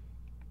all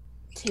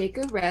take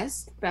a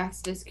rest?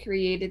 Baxter's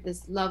created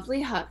this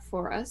lovely hut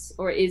for us,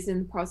 or is in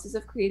the process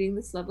of creating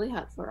this lovely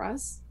hut for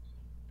us.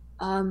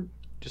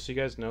 Just so you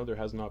guys know, there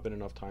has not been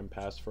enough time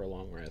passed for a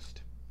long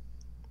rest.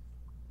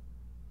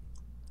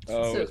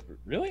 Oh, So-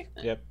 really?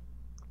 Yep.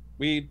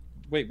 We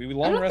long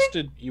don't think-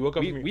 rested. You woke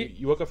up We-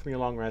 you woke up from your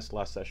long rest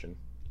last session.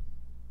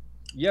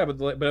 Yeah,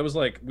 but it was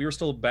like we were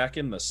still back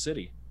in the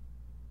city.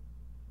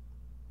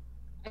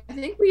 I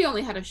think we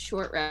only had a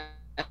short rest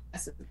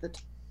at the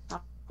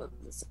top of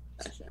the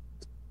session.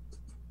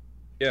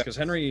 Yeah, because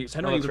Henry that's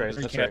right,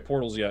 hasn't that's cast right.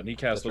 portals yet, and he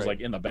cast That's those right.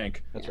 like in the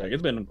bank. That's Like, right.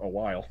 it's been a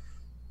while.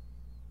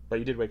 But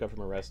you did wake up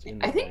from a rest in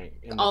the I think bank,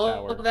 in the all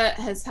tower. of that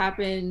has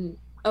happened.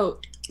 Oh,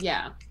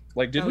 yeah.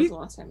 Like, did that we? was the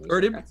last time we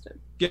or did- rested.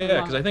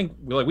 Yeah, because I think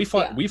we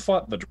fought Yeah.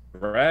 the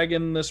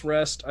dragon this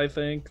rest. I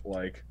think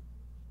like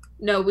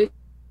No, we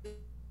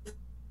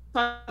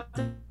fought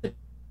the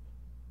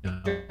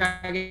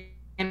dragon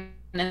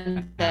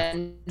and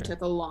then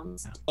took a long.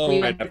 Oh,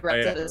 we right, went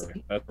direct to the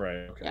city. that's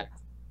right. Okay. Yeah.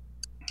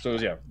 So it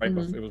was right.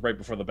 Mhm. It was right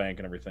before the bank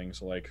and everything.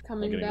 So like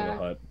Coming getting to the back.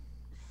 hut.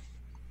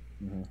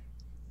 Mhm.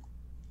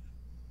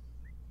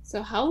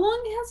 So how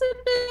long has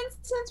it been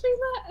since we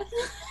left?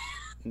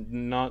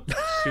 Not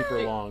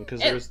super long,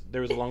 because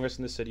there was the longest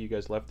in the city. You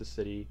guys left the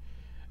city.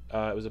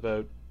 It was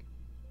about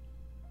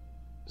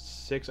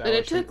 6 hours. But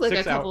it took like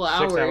a couple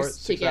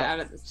hours to get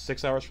out of the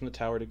 6 hours from the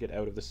tower to get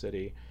out of the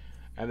city,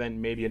 and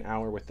then maybe an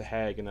hour with the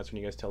hag, and that's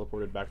when you guys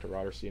teleported back to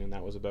Roderstein, and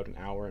that was about an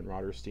hour in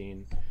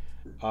Roderstein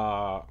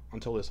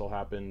until this all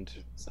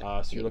happened.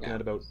 So you're looking at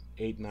about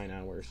 8-9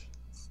 hours.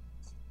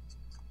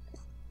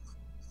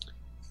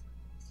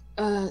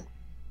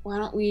 Why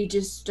don't we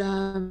just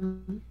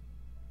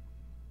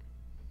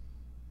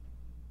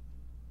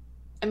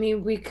I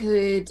mean, we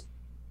could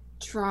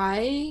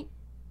try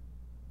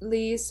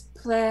Lee's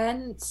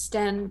plan,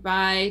 stand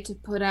by to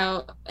put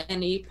out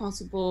any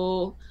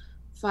possible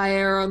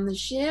fire on the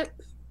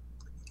ship.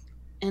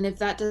 And if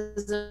that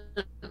doesn't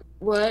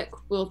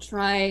work, we'll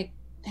try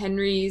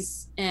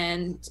Henry's.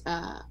 And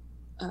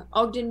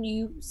Ogden,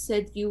 you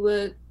said you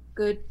were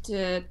good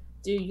to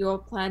do your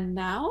plan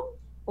now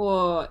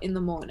or in the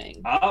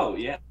morning? Oh,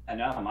 yeah.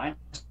 No, mine.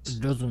 It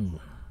doesn't.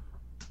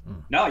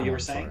 No, you Oh, were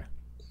saying? sorry.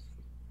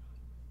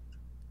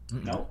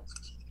 Mm-mm. No.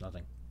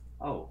 Nothing.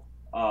 Oh,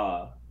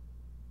 I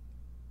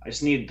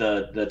just need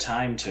the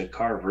time to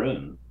carve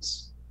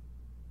runes,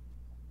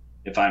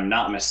 if I'm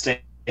not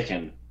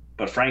mistaken.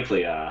 But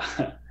frankly,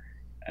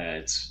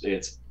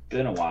 it's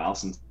been a while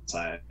since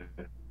I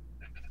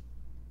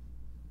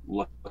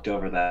looked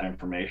over that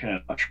information.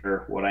 I'm not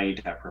sure what I need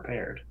to have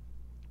prepared.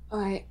 All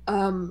right.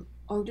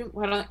 Ogden,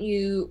 why don't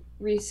you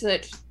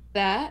research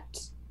that?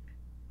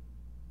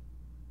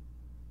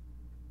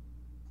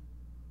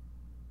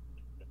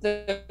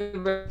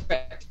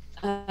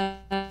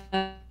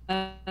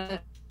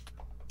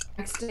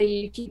 Next day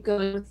you keep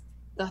going with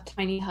the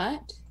tiny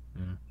hut.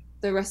 Mm.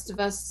 The rest of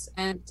us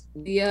and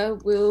Leah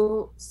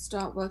will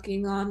start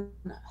working on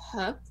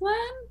her plan.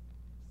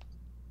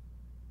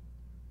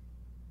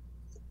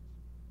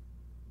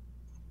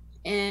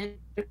 And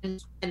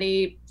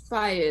any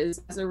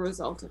fires as a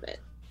result of it.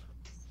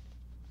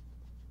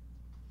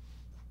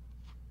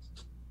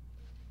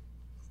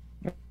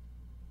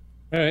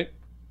 All right.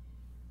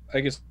 I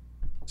guess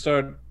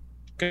start.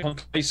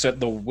 Place at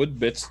the wood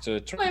bits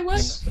to. Wait,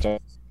 what?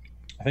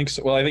 I think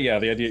so. Well, I think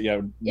the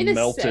idea, In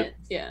melt a set, it,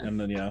 yeah. and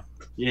then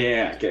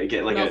Yeah,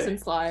 get like Melt a and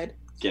slide.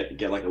 get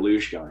like a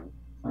luge going.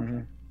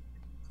 Mhm.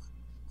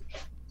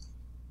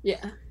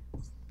 Yeah.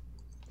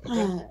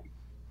 Okay.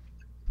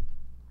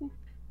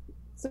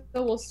 So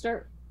we'll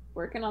start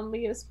working on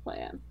Leah's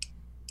plan,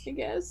 I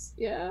guess.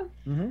 Yeah.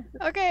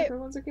 Okay.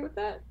 Everyone's okay with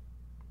that?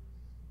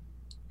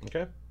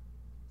 Okay.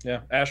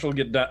 Yeah, Ash will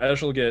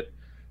get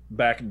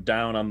back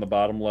down on the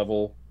bottom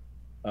level.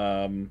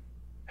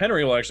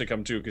 Henry will actually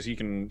come too because he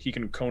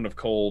can cone of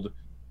cold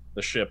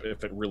the ship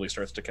if it really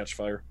starts to catch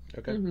fire.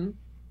 Okay. Mm-hmm.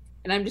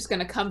 And I'm just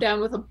gonna come down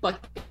with a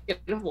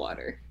bucket of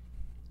water.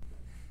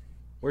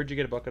 Where'd you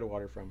get a bucket of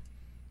water from?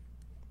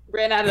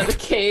 Ran out of the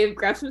cave,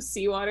 grabbed some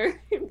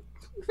seawater,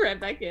 ran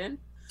back in.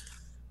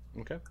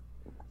 Okay.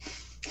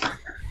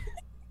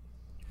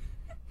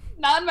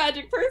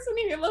 Non-magic person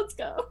here, let's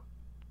go.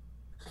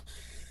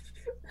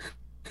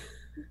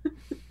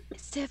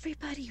 Is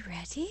everybody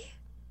ready?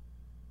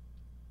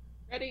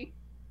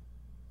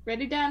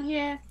 Ready down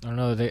here? I don't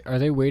know. Are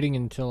they waiting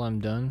until I'm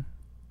done?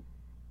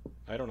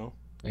 I don't know.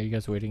 Are you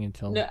guys waiting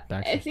until No,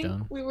 Baxter's I think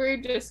done? we were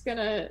just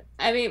gonna.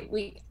 I mean,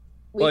 we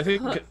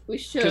we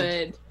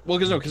should. Well,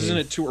 because Okay. isn't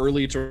it too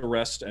early to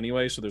rest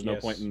anyway? So there's no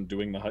Yes. point in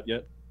doing the hut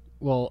yet.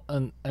 Well,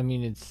 I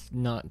mean, it's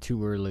not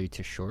too early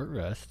to short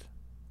rest.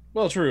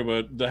 Well, true,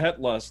 but the hut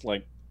lasts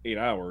like 8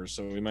 hours,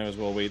 so we might as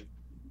well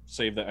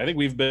save that. I think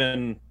we've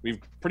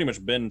pretty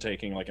much been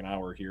taking like an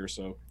hour here,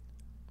 so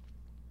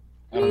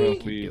I don't know if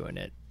Keep we. doing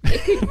it.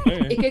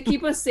 It could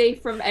keep us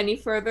safe from any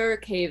further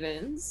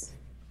cave-ins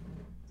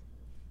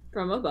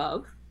from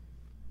above.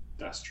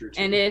 That's true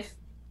too. And if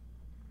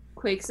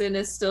Quakeson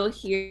is still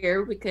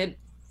here, we could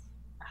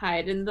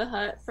hide in the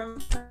hut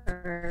from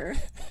her.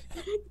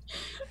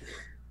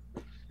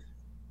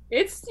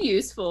 It's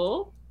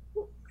useful.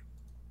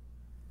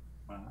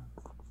 All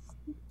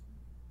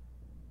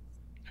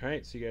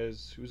right. So you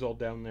guys, who's all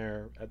down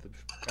there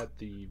at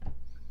the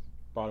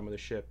bottom of the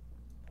ship,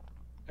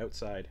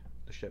 outside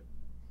the ship,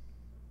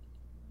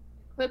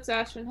 Clips,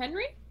 Ash, and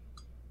Henry?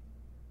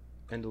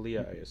 and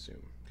Leah, I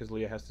assume, because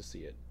Leah has to see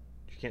it.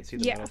 She can't see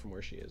the Yeah. metal from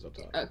where she is up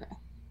top. Okay.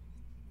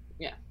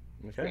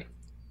 Okay. Great.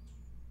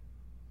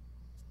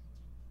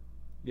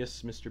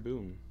 Yes, Mr.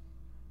 Boone.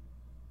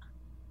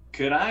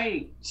 Could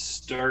I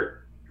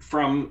start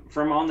from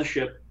on the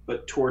ship,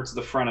 but towards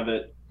the front of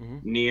it,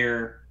 Mhm.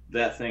 near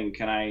that thing?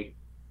 Can I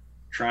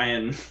try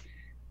and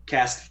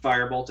cast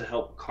firebolt to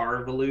help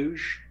carve a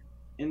luge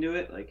into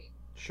it, like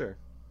Sure.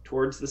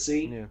 towards the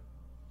sea, Yeah.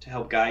 to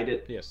help guide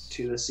it Yes.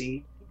 to the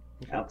sea,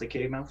 Okay. out the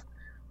cave mouth?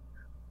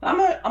 I'm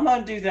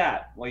gonna do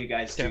that while you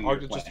guys do Okay. your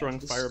Ogden's just plans. throwing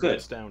This is good.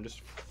 firebolts down.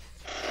 Just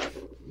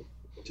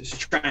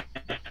to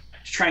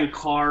try and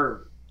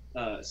carve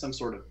some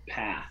sort of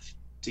path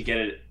to get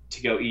it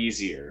to go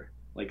easier,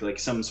 like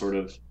some sort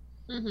of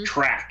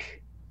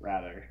track,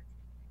 rather.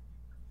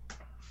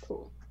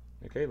 Cool.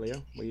 Okay,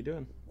 Leo, what are you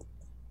doing?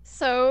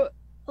 So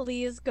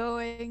Lee is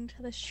going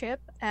to the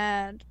ship,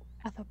 and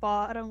at the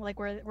bottom, like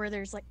where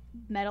there's like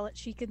metal that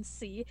she can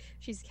see,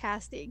 she's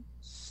casting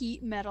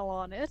heat metal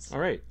on it. All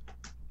right.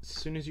 As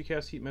soon as you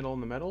cast heat metal on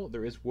the metal,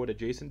 there is wood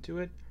adjacent to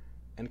it,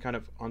 and kind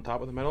of on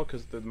top of the metal,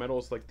 because the metal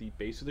is like the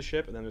base of the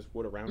ship, and then there's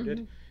wood around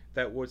it.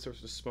 That wood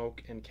starts to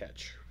smoke and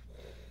catch.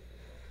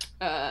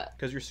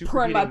 Because you're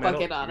superheating metal.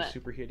 You're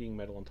superheating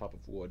metal on top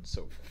of wood,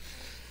 so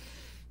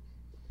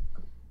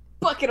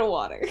bucket of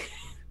water.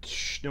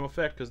 No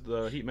effect because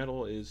the heat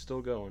metal is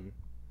still going.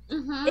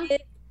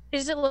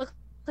 Does it look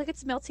like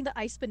it's melting the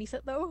ice beneath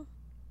it though?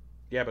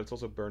 Yeah, but it's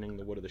also burning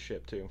the wood of the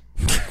ship too.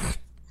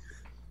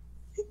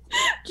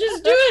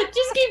 Just do it.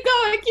 Just keep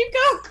going. Keep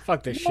going.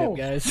 Fuck this ship,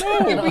 guys. No,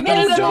 If we get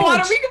it in the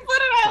water, we can put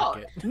it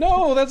out.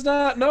 No, that's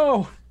not.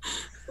 No.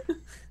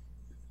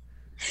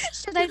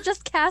 Should I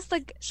just cast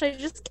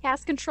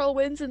control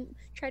winds and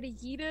try to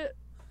yeet it?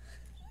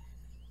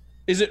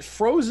 Is it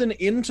frozen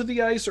into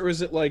the ice, or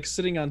is it like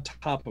sitting on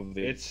top of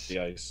the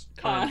ice?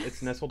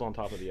 It's nestled on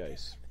top of the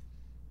ice.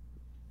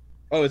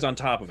 Oh, it's on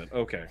top of it.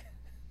 Okay.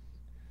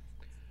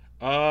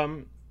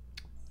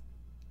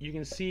 You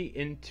can see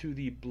into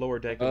the lower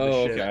deck of Oh,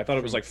 the ship. okay. I thought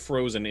it was like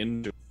frozen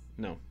into.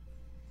 No.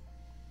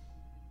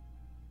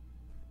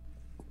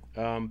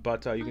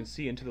 But you can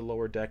see into the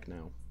lower deck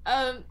now.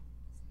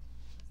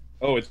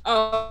 Oh, it's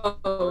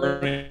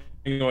burning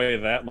away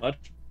that much.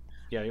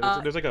 Yeah,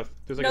 there's like a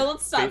no,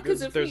 let's stop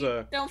because if we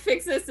don't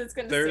fix this, it's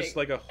gonna. There's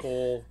like a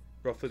hole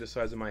roughly the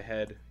size of my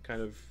head,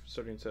 kind of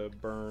starting to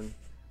burn.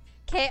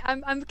 Okay,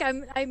 I'm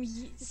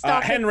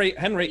stopping. Henry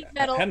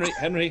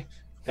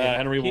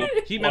will.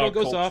 Heat metal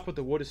goes off, but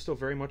the wood is still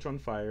very much on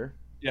fire.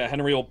 Yeah,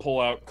 Henry will pull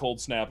out cold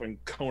snap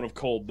and cone of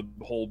cold.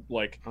 The whole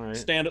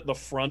stand at the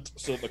front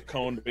so the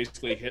cone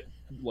basically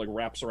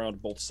wraps around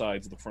both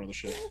sides of the front of the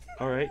ship.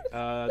 All right,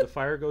 the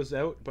fire goes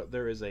out, but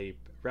there is a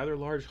rather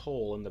large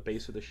hole in the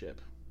base of the ship.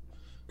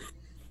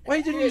 Why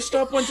didn't you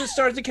stop once it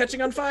started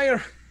catching on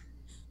fire?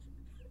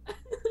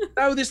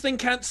 Now this thing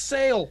can't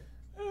sail.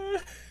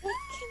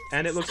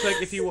 And it looks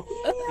like if you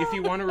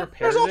want to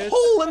repair there's a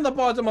hole in the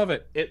bottom of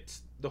it.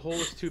 The hole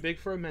is too big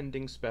for a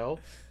mending spell,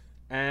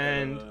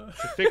 and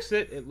to fix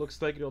it, it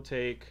looks like it'll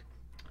take.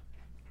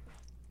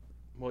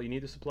 Well, you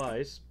need the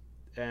supplies,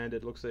 and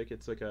it looks like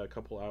it's like a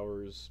couple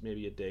hours,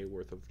 maybe a day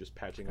worth of just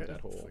patching up that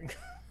hole.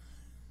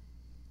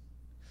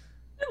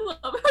 I love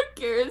how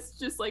Garrett's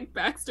just like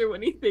Baxter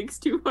when he thinks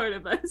too hard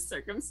about his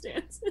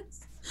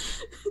circumstances.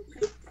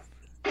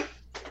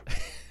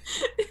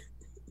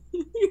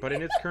 But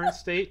in its current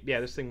state, yeah,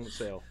 this thing won't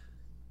sail.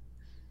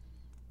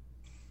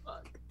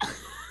 Fuck.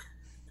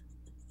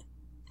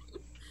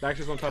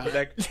 Baxter's on top of the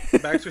deck.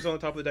 Baxter's on the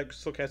top of the deck,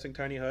 still casting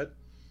Tiny Hut.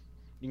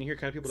 You can hear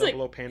kind of people down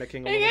below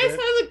panicking a little bit. Hey guys,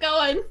 how's it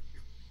going?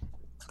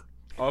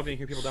 All of you can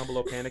hear people down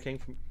below panicking.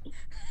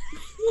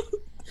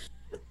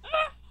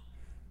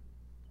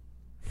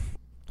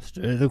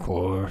 Stay the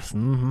course.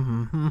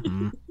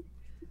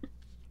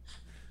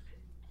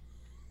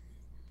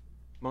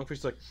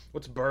 Monkfish's like,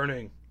 what's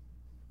burning?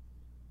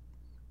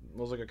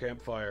 Smells like a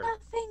campfire.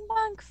 Nothing,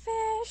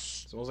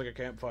 Monkfish. Smells like a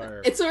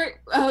campfire. It's alright.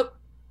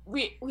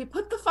 We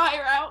put the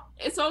fire out.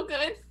 It's all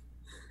good.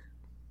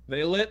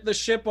 They lit the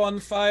ship on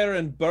fire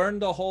and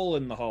burned a hole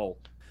in the hull.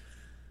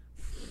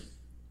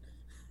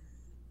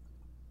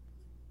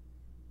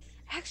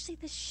 Actually,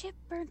 the ship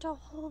burnt a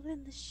hole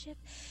in the ship.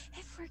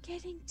 If we're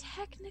getting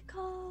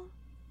technical.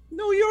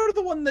 No, you're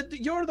the one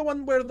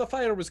where the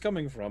fire was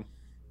coming from.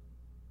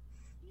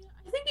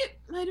 I think it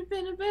might have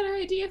been a better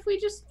idea if we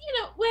just,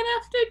 went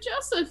after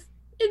Joseph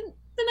in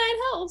the Nine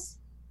Hells.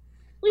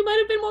 We might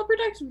have been more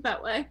productive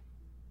that way.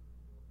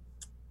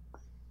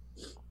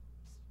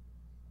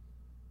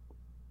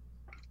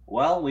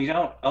 Well, we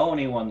don't owe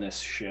anyone this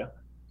ship.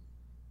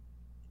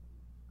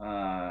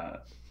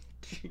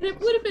 It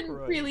would have been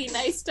really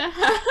nice to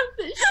have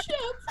this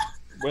ship.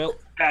 Well,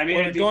 I mean,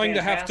 we're going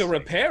to have to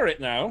repair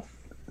it now.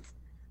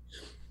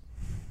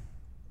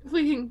 If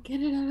we can get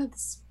it out of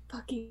this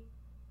fucking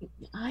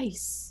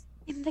ice.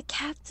 I'm the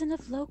captain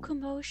of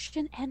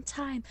locomotion and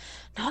time,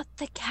 not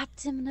the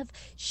captain of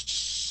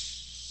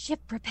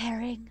ship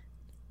repairing.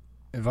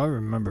 If I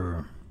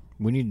remember,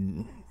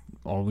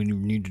 all we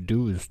need to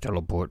do is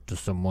teleport to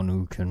someone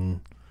who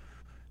can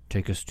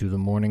take us to the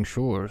morning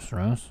shores,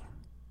 right?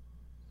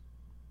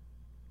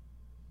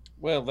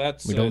 Well,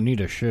 we don't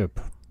need a ship.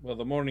 Well,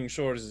 the morning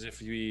shores is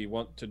if we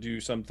want to do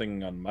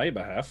something on my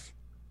behalf.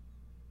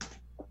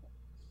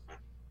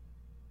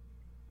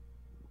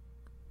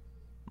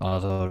 I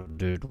thought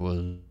there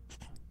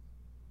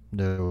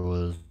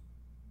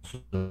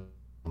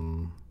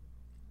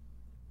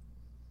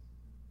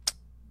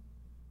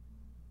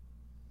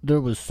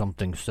was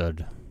something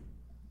said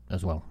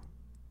as well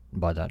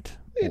by that.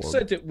 It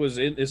said it was.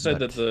 It said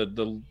that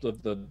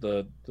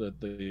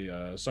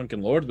the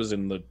sunken lord was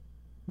in the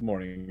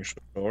morning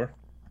shore.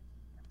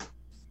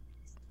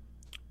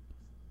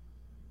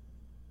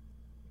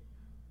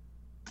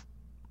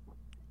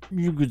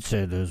 You could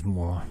say there's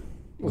more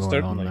Well,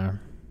 going on certainly.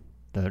 there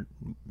that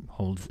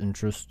holds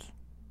interest.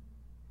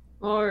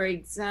 For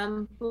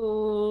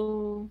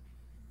example,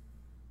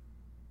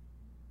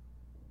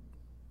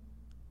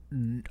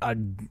 I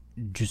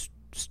just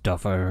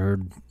stuff I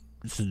heard.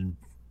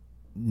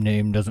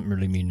 Name doesn't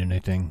really mean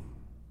anything.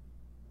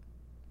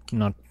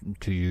 Not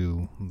to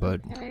you,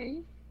 but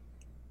okay.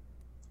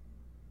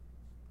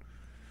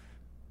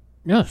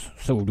 yes.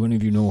 So, do any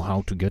of you know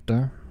how to get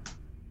there?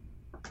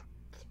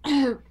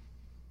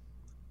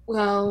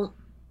 Well,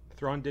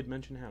 Thrawn did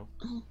mention how.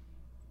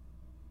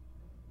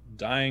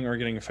 Dying or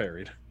getting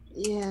ferried.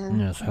 yeah.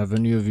 Yes. Have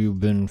any of you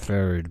been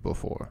ferried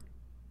before?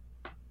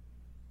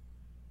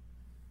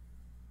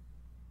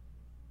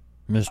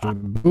 Mr.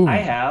 Boone. I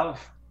have.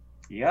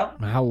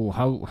 Yep.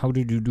 How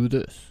did you do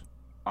this?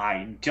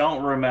 I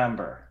don't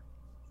remember.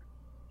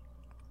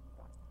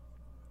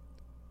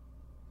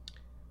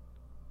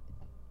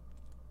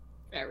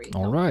 Very.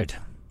 All right.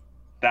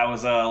 That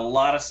was a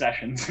lot of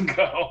sessions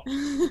ago.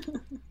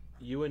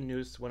 You and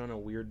Noose went on a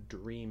weird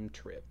dream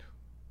trip.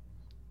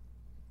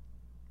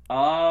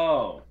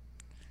 Oh.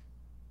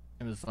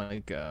 It was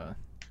like I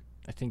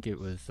think it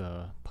was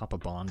Papa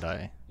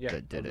Bondi Yeah,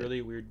 that did a it.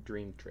 really weird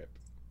dream trip.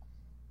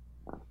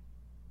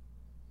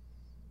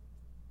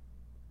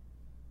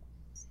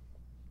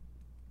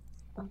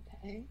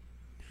 Okay.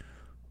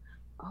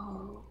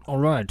 Oh. All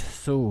right.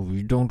 So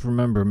you don't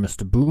remember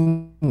Mr.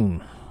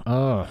 Boone?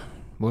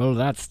 Well,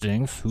 that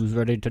stinks. Who's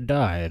ready to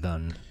die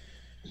then?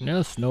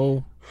 Yes,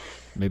 no,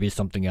 maybe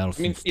something else.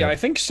 I mean, instead. yeah, I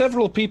think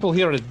several people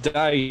here have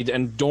died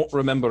and don't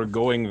remember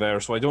going there,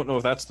 so I don't know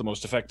if that's the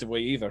most effective way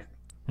either.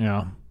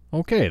 Yeah.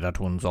 Okay, that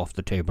one's off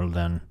the table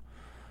then.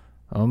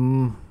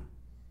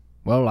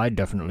 Well, I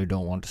definitely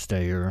don't want to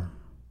stay here.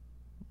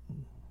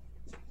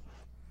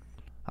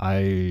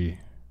 I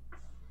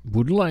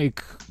would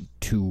like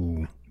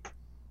to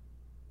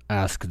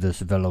ask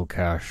this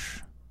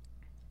Velocash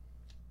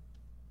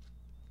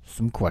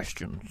some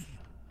questions.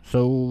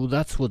 So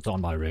that's what's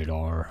on my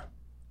radar.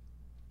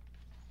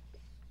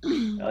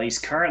 Well, he's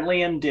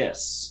currently in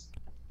Dis.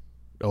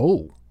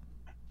 Oh.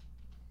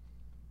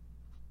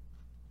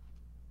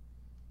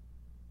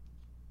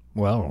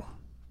 Well,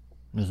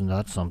 isn't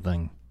that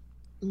something?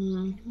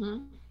 Mm-hmm.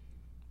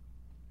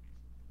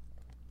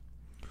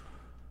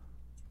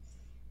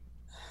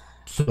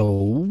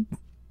 So,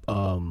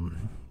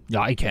 yeah,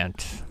 I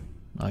can't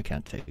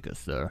take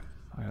us there.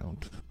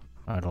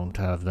 I don't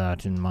have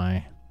that in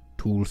my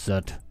tool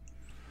set.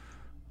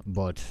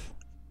 But,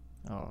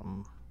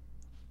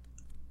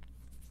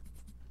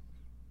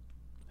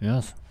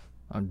 yes,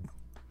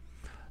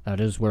 that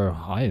is where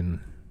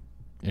I'm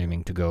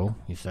aiming to go,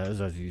 he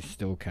says, as he's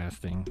still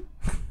casting.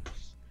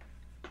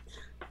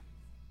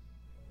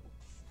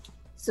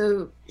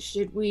 So,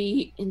 should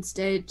we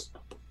instead,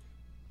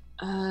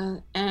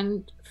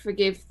 and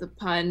forgive the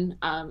pun,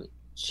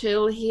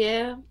 chill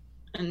here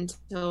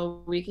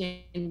until we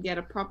can get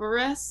a proper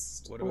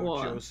rest? What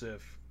about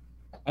Joseph?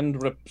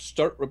 And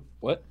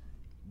what?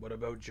 What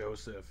about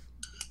Joseph?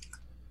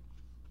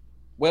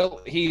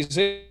 Well, he's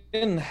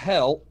in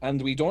hell,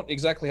 and we don't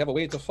exactly have a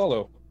way to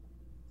follow.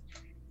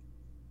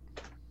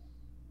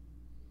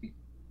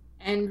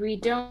 And we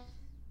don't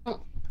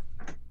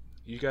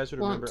You guys would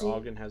Want remember to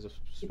Ogden has a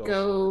spell.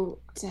 go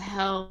to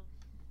hell.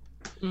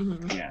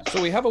 Mm-hmm. Yeah.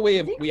 So we have a way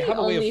of I think we we have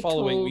a way only of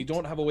following. We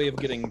told- don't have a way of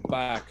getting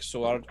back.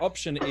 So our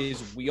option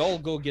is we all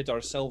go get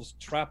ourselves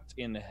trapped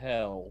in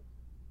hell,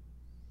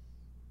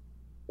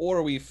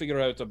 or we figure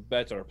out a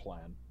better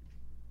plan.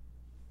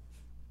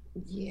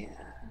 Yeah.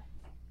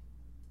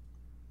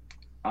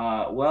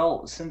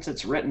 Well, since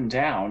it's written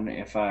down,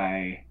 if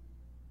I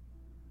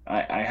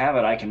have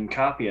it, I can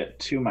copy it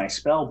to my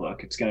spell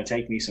book. It's going to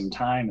take me some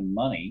time and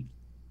money,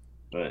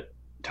 but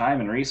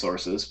time and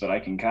resources, but I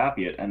can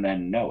copy it and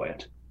then know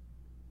it.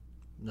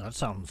 That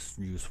sounds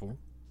useful.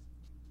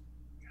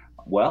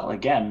 Well,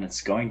 again,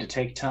 it's going to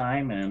take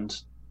time and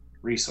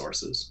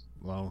resources.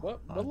 Well,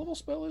 What level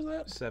spell is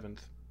that? 7th.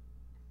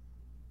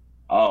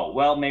 Oh,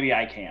 well, maybe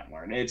I can't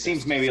learn. It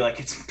seems maybe like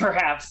it's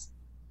perhaps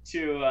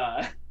too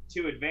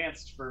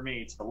advanced for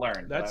me to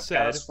learn. That but I've got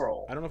a said,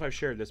 scroll. I don't know if I've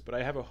shared this, but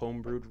I have a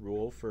homebrewed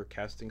rule for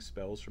casting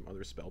spells from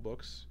other spell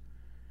books.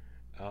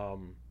 I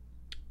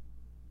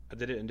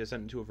did it and just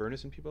sent it to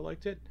Avernus, and people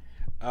liked it.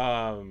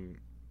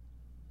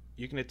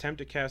 You can attempt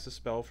to cast a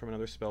spell from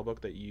another spell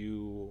book that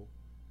you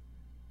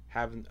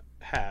have,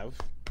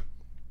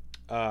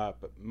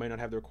 but might not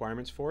have the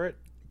requirements for it,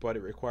 but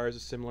it requires a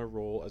similar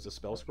roll as a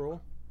spell scroll.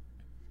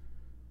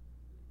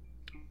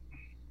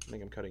 I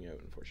think I'm cutting out,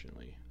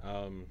 unfortunately.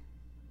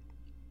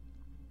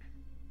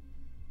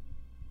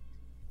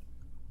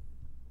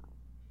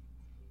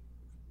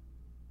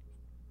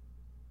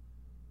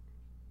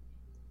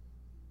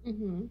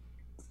 Mm-hmm.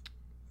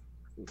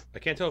 I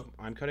can't tell if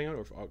I'm cutting out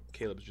or if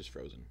Caleb's just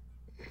frozen.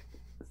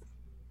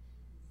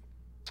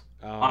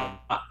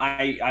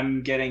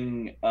 I'm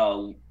getting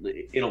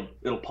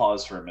it'll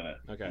pause for a minute.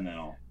 Okay. And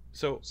then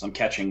So I'm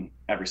catching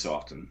every so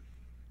often.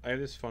 I have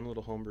this fun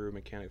little homebrew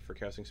mechanic for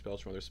casting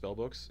spells from other spell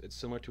books. It's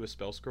similar to a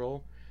spell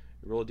scroll,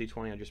 Roll a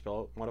d20 on your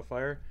spell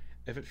modifier.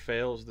 If it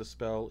fails, the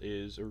spell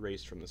is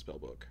erased from the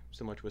spellbook,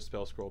 similar to a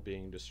spell scroll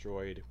being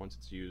destroyed once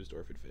it's used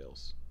or if it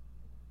fails.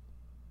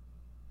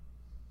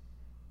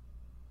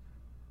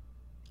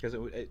 Because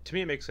to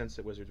me, it makes sense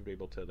that wizards would be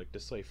able to like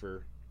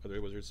decipher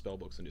other wizards'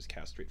 spellbooks and just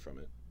cast straight from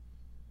it.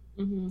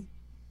 Mm-hmm.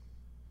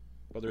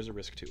 But there's a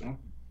risk to it.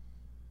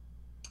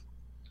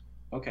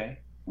 Okay.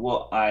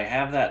 Well, I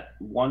have that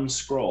one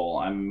scroll.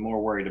 I'm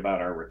more worried about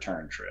our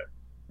return trip.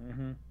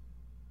 Mm-hmm.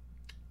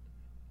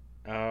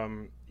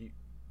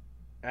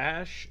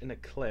 Ash and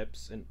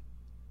Eclipse, and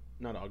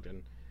not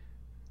Ogden.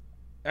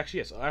 Actually,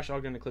 yes, Ash,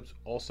 Ogden, and Eclipse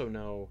also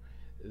know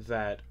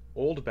that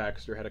Old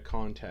Baxter had a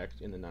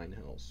contact in the Nine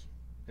Hills,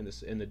 in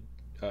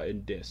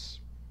Dis.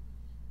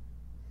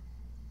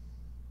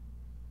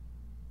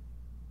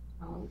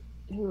 Oh,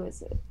 who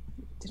is it?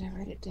 Did I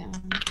write it down?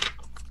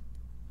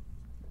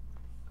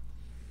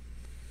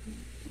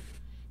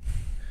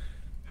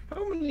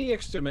 How many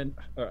extra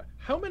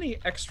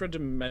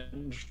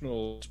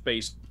dimensional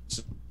spaces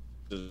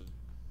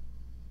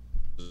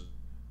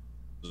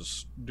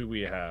do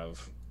we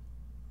have?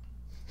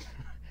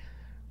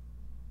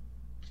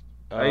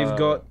 I've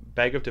got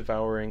Bag of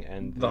Devouring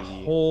and the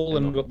hole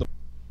and got the.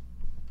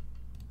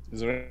 Is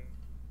there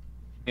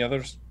any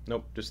others?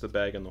 Nope, just the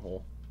bag and the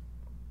hole.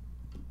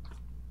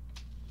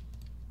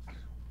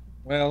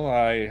 Well,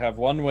 I have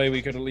one way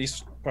we could at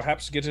least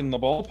perhaps get in the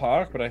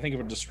ballpark, but I think it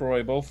would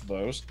destroy both of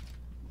those.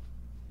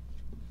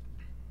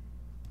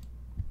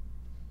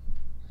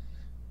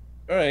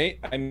 Alright,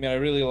 I mean, I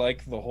really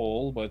like the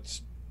hole,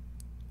 but...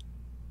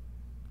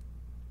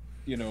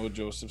 You know,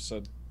 Joseph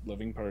said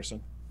living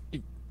person.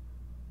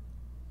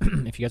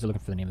 If you guys are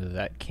looking for the name of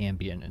that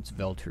Cambion, it's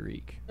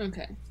Veltariq.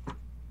 Okay.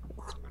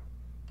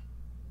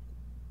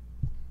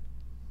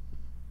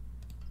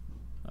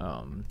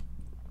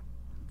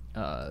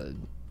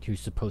 He was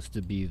supposed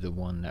to be the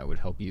one that would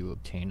help you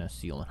obtain a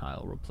Seal and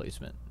Heil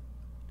replacement.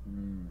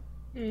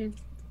 We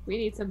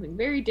need something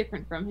very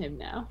different from him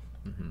now.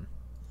 Mm-hmm.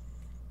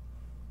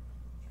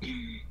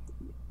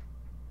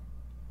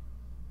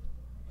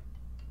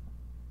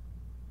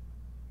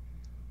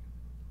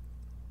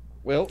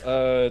 Well,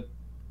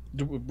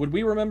 would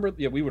we remember?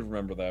 Yeah, we would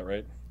remember that,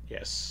 right?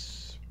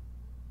 Yes.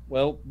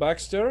 Well,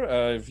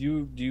 Baxter, if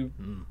you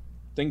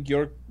think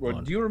you're, or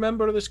do you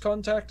remember this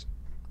contact?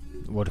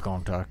 What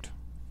contact?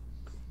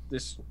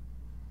 This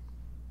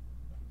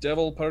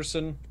devil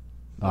person?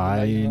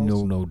 I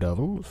know no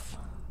devils.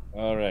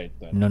 All right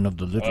then. None of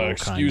the literal kind,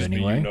 excuse me,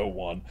 anyway. you know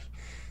one.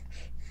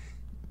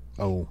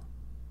 Oh,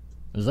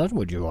 is that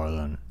what you are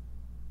then?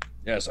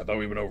 Yes, I thought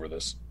we went over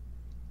this.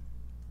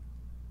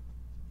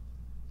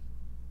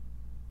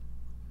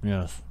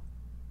 Yes.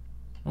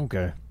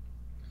 Okay.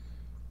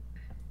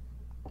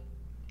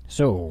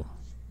 So,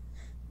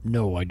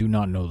 no, I do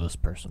not know this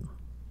person.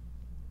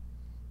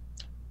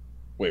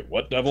 Wait,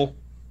 what devil?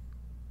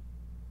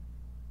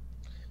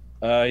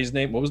 His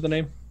name. What was the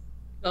name?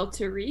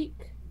 Veltariq.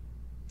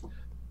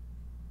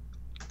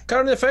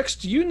 Carnifex,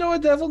 do you know a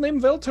devil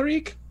named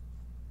Veltariq?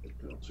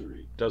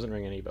 Doesn't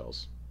ring any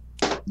bells.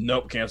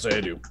 Nope, can't say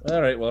I do.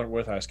 All right, well,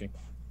 worth asking.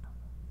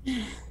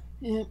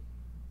 Yeah.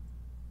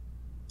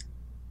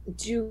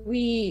 Do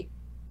we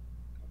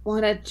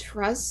want to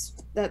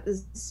trust that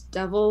this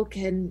devil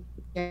can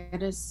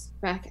get us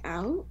back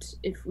out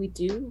if we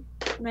do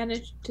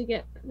manage to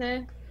get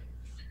there?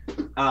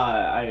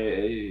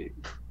 I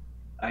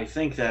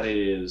think that it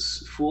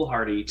is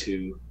foolhardy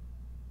to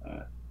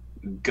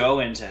go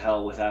into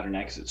hell without an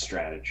exit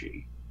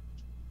strategy.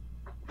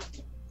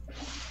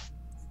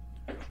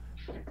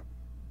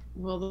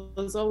 Well,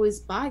 there's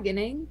always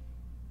bargaining.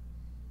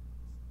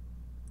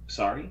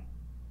 Sorry?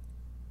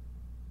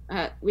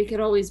 We could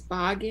always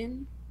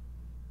bargain.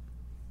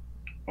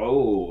 Do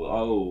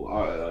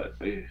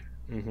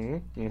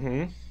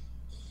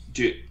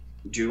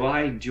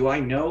I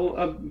know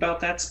about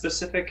that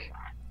specific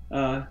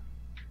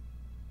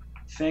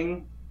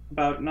thing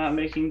about not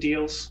making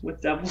deals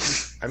with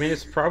devils? I mean,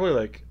 it's probably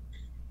like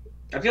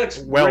I feel like it's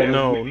well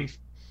known,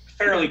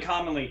 fairly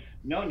commonly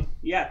known.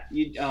 Yeah,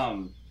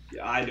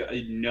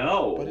 I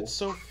know. But it's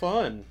so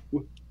fun.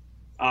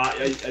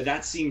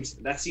 That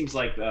seems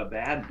like a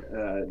bad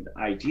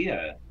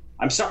idea.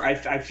 I'm sorry.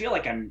 I feel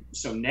like I'm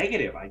so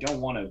negative. I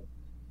don't want to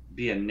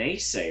be a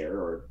naysayer,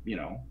 or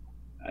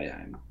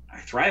I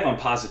thrive on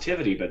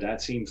positivity, but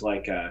that seems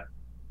like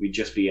we'd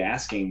just be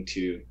asking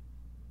to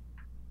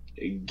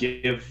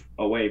give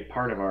away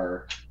part of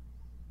our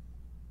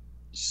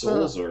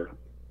souls, or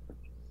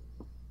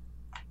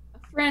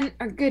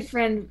our good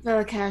friend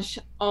Velakash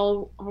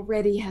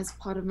already has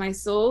part of my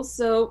soul,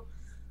 so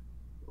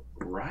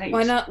right.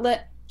 Why not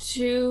let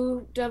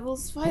two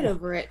devils fight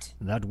over it?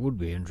 That would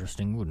be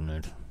interesting, wouldn't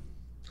it?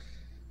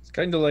 It's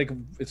kind of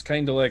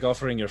like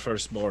offering your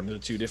firstborn to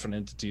two different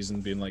entities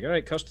and being like, all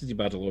right, custody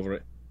battle over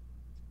it.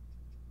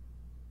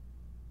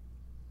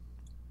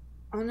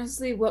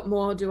 Honestly, what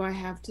more do I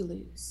have to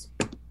lose?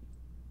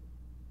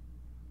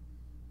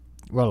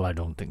 Well, I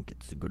don't think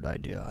it's a good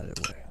idea either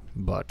way,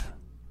 but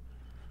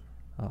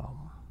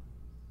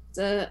it's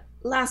a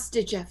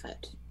last-ditch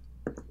effort.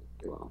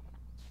 Well,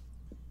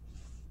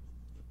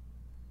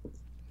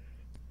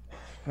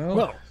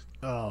 Well,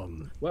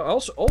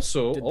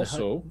 also, did the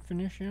hut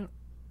finish yet?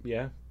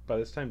 Yeah, by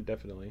this time,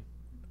 definitely.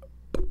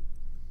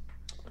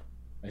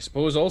 I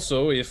suppose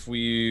also if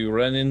we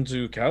ran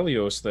into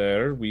Kalios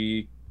there,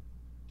 we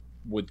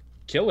would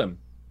kill him.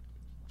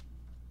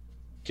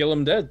 Kill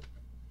him dead.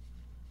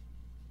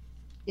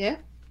 yeah.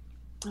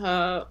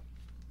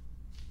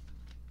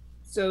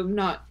 So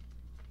not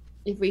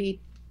if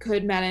we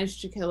could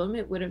manage to kill him,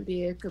 it wouldn't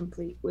be a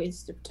complete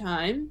waste of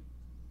time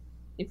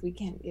if we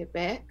can't get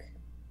back.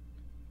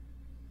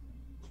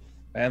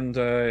 And,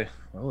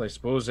 well, I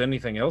suppose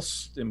anything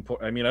else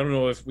important. I mean, I don't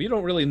know if we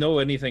don't really know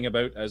anything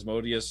about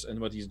Asmodeus and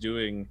what he's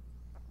doing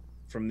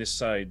from this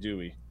side, do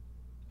we?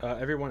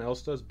 Everyone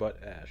else does,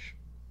 but Ash.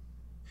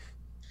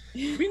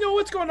 We know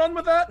what's going on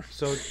with that.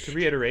 So to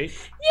reiterate,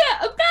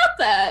 Yeah, about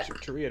that.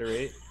 to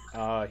reiterate,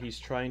 he's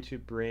trying to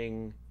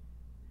bring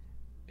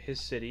his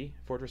city,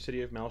 Fortress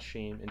City of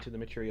Mal'Sheem, into the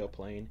material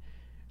plane,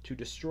 to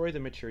destroy the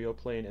material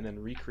plane and then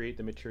recreate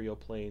the material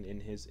plane in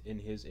his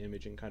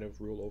image and kind of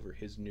rule over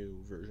his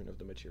new version of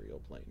the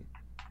material plane.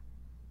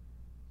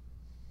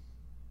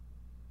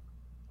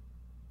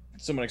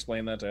 Someone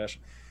explain that to Ash.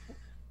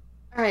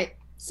 All right.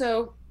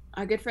 So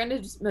our good friend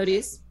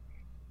Asmodeus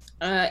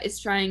is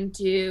trying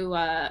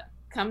to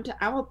come to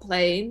our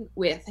plane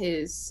with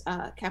his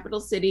capital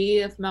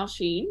city of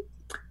Mal'Sheem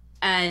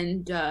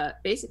and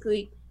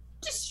basically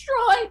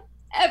destroy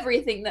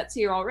everything that's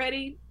here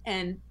already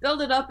and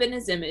build it up in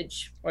his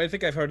image. I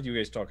think I've heard you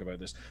guys talk about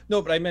this.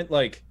 No, but I meant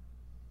like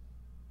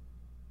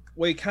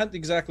we can't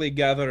exactly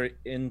gather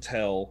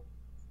intel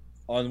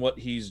on what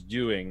he's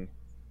doing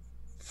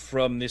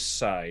from this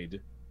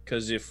side,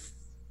 because if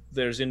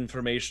there's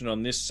information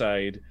on this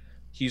side,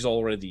 he's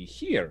already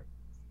here.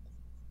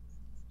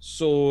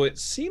 So it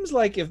seems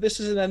like if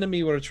this is an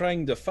enemy we're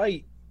trying to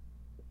fight,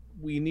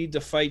 we need to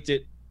fight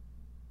it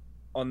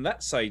on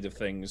that side of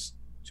things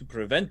to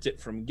prevent it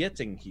from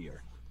getting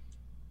here.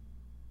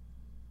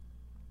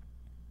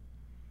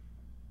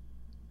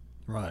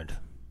 Right.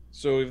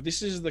 So if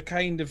this is the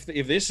kind of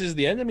if this is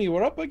the enemy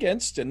we're up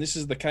against, and this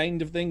is the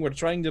kind of thing we're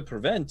trying to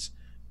prevent,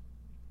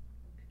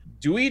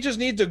 do we just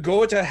need to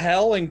go to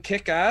hell and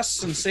kick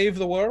ass and save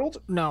the world?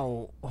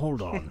 Now,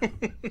 hold on.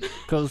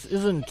 Because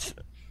isn't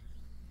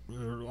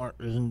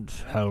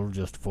hell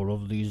just full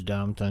of these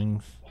damn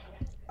things?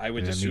 I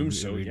would assume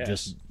so,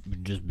 yes.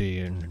 We'd just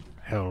be in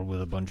hell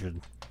with a bunch of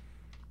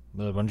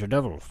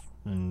devils,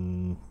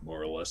 and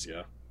more or less,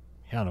 yeah.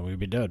 Yeah, no, we'd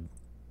be dead.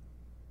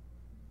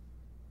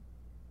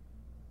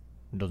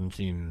 It doesn't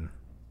seem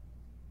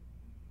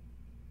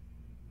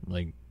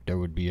like there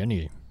would be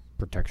any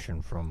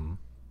protection from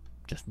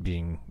just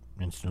being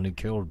instantly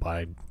killed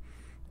by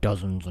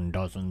dozens and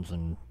dozens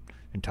and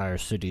entire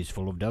cities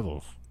full of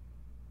devils.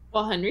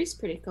 Well, Henry's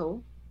pretty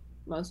cool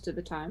most of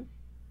the time,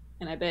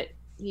 and I bet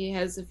he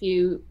has a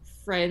few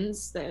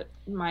friends that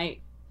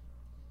might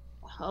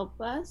help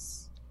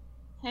us.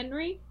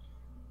 Henry?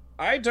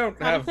 I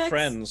don't have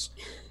friends.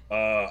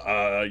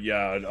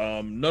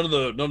 Yeah. None of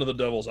the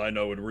devils I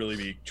know would really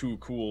be too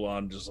cool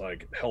on just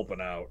like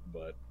helping out,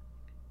 but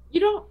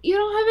You don't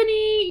have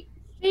any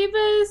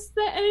favors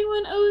that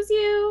anyone owes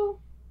you?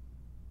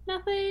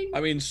 Nothing?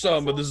 I mean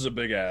some, but this is a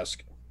big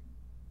ask.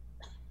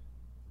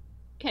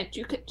 Can't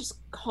you just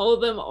call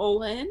them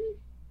all in?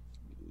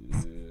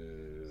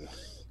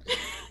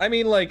 I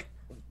mean, like,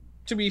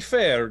 to be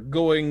fair,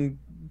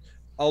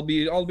 I'll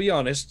be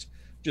honest,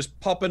 just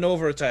popping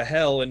over to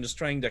hell and just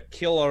trying to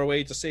kill our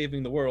way to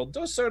saving the world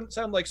does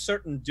sound like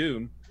certain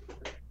doom.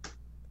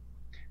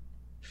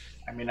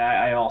 I mean,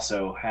 I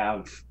also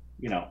have,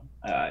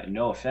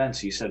 no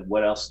offense, you said,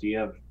 what else do you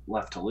have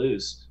left to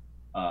lose,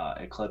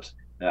 Eclipse?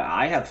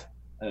 I have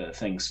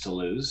things to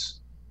lose.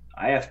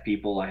 I have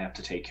people I have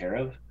to take care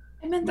of.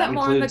 I meant that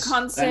more in the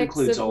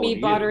context of me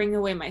bartering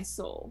away my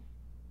soul.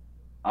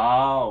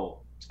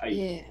 Oh.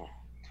 Yeah.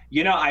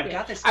 I've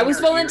got this. I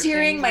was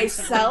volunteering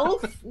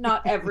myself,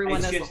 not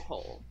everyone as a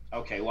whole.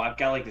 Okay, well, I've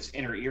got like this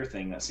inner ear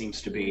thing that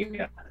seems to be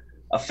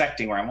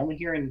affecting where I'm only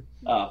hearing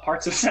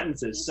parts of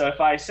sentences. So if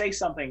I say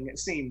something that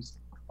seems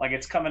like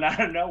it's coming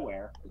out of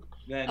nowhere,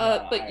 then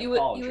but I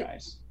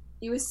apologize.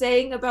 You were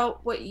saying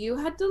about what you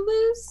had to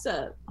lose?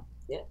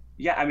 Yeah.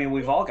 Yeah, I mean,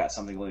 we've all got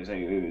something to lose.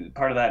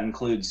 Part of that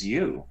includes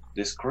you,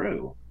 this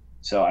crew.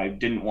 So I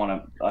didn't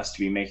want us to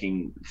be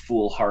making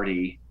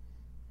foolhardy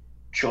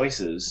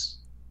choices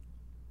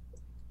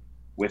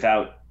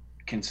without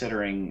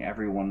considering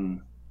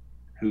everyone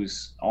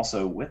who's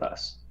also with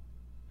us.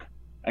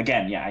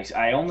 Again, yeah,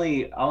 I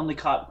only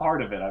caught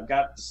part of it. I've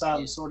got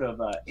some sort of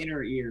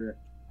inner ear.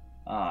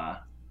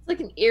 It's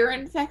like an ear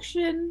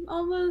infection,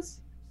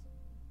 almost.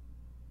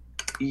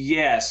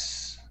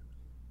 Yes.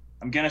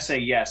 I'm going to say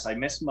yes. I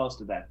missed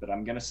most of that, but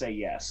I'm going to say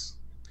yes.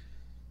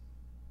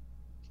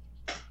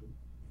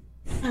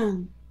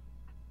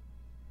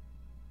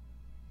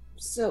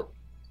 So,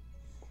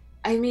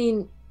 I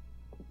mean,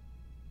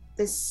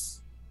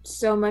 there's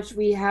so much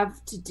we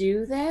have to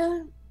do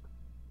there.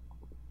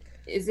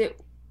 Is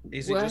it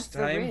worth just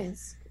time? The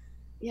risk?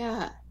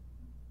 Yeah.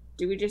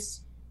 do we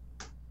just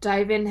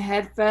dive in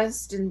head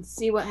first and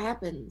see what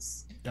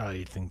happens?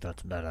 I think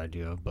that's a bad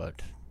idea,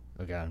 but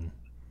again,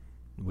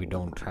 we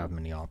don't have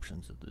many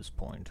options at this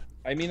point.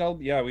 I mean,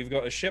 we've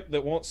got a ship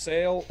that won't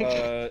sail,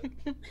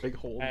 Big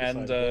hole.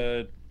 and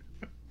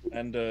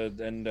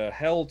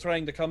hell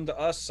trying to come to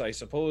us. I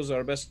suppose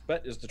our best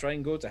bet is to try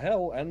and go to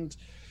hell. And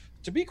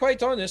to be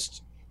quite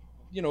honest,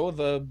 you know,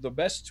 the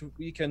best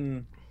we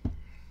can.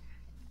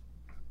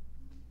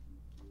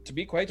 To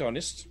be quite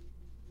honest,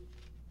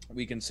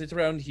 we can sit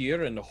around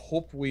here and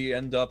hope we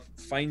end up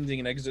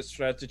finding an exit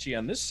strategy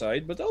on this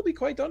side. But I'll be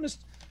quite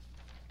honest,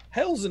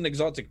 hell's an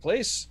exotic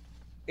place.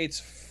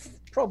 It's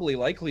probably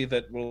likely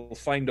that we'll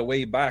find a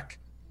way back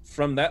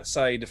from that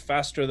side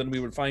faster than we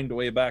would find a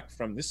way back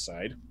from this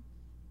side.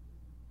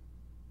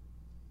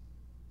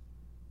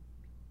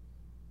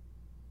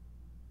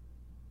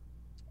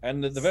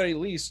 And at the very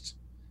least,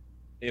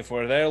 if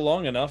we're there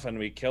long enough and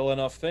we kill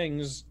enough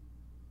things,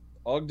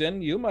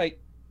 Ogden, you might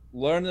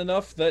learn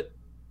enough that,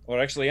 or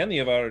actually any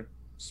of our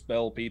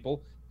spell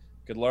people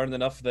could learn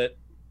enough that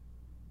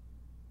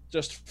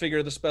just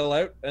figure the spell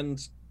out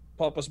and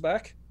pop us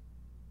back.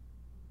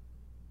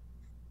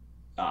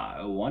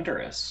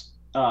 Wondrous.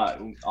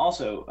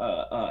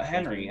 Also,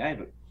 Henry, I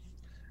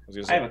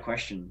have a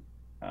question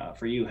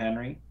for you,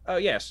 Henry. Oh,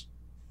 yes.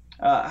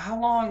 How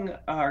long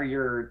are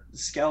your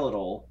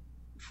skeletal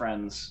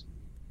friends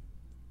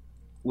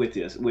with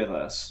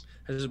us?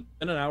 Has it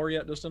been an hour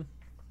yet, Dustin?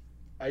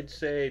 I'd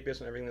say,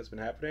 based on everything that's been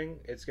happening,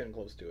 it's getting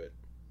close to it.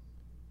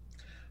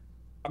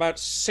 About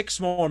 6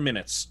 more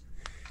minutes.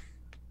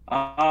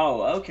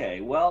 Oh,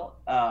 okay. Well,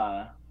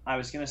 I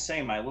was gonna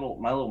say my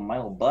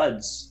little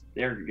buds.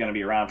 They're gonna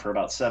be around for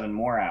about 7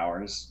 more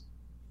hours.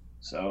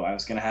 So I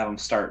was gonna have them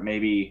start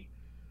maybe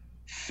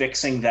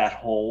fixing that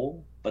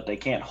hole, but they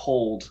can't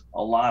hold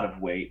a lot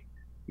of weight.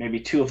 Maybe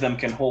 2 of them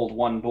can hold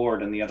one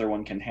board and the other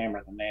one can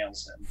hammer the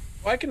nails in.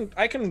 Well,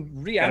 I can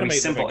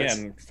reanimate them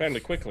again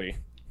fairly quickly.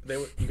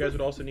 You guys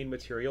would also need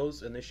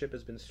materials, and this ship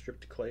has been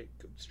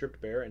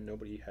stripped bare, and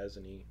nobody has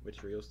any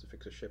materials to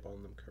fix a ship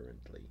on them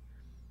currently.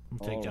 We'll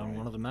take down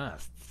one of the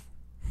masts.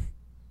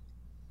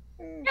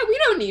 Yeah, we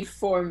don't need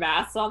 4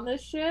 masts on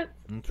this ship.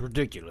 It's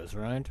ridiculous,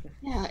 right?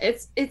 Yeah,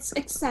 it's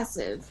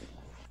excessive.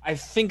 I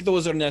think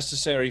those are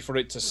necessary for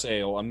it to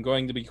sail. I'm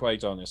going to be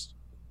quite honest.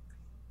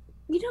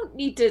 We don't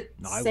need to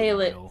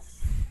sail it.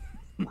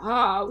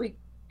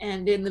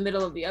 And in the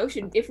middle of the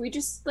ocean, if we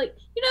just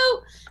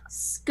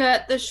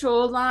skirt the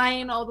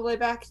shoreline all the way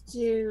back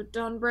to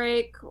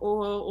Dawnbreak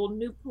or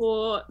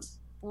Newport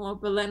or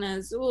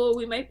Belena's, or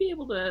we might be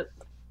able to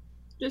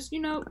just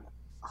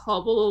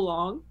hobble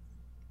along.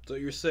 So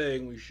you're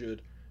saying we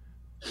should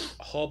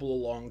hobble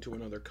along to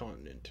another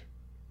continent?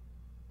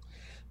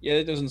 Yeah,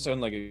 it doesn't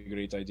sound like a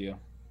great idea.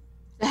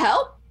 To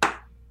help?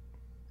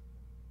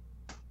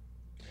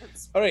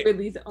 That's all right.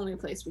 Really the only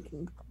place we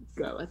can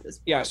go at this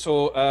point. Yeah,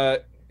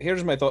 so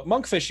here's my thought.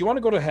 Monkfish, you want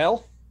to go to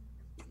hell?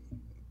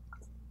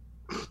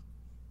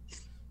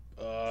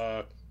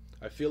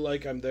 I feel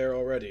like I'm there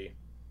already.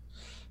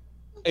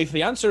 If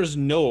the answer is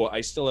no,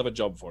 I still have a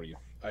job for you.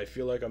 I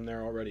feel like I'm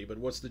there already, but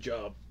what's the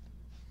job?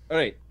 All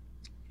right.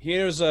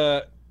 Here's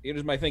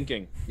my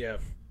thinking. Yeah.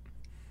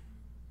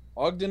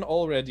 Ogden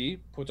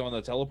already put on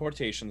a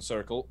teleportation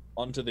circle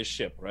onto this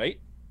ship, right?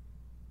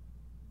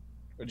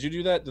 Or did you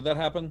do that? Did that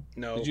happen?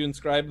 No. Did you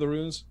inscribe the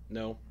runes?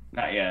 No.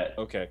 Not yet.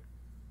 Okay.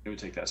 It would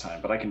take that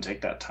time, but I can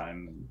take that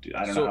time.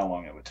 I don't know how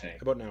long it would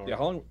take. About an hour. Yeah,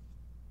 how long?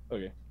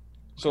 Okay.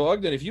 So,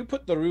 Ogden, if you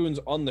put the runes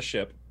on the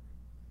ship,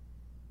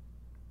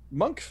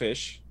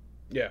 Monkfish...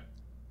 Yeah.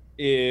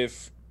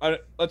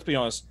 Let's be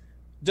honest,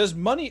 does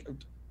money...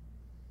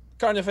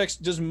 Carnifex,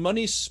 does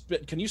money...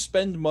 Can you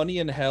spend money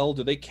in hell?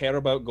 Do they care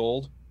about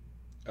gold?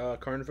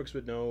 Carnifex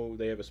would know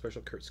they have a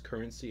special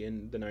currency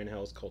in the 9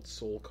 Hells called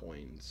soul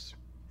coins.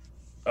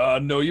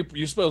 No,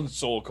 you spend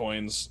soul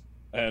coins,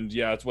 and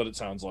yeah, it's what it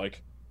sounds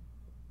like.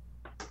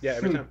 Yeah,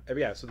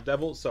 so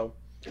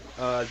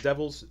the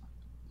devils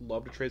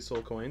love to trade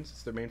soul coins.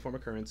 It's their main form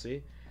of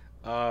currency.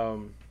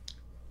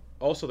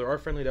 Also, there are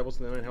friendly devils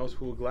in the 9 Hells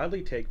who will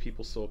gladly take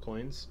people's soul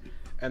coins,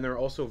 and there are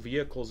also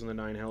vehicles in the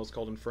 9 Hells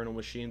called infernal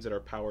machines that are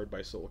powered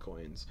by soul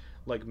coins,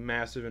 like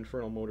massive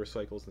infernal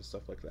motorcycles and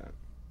stuff like that.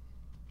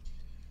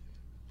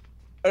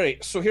 All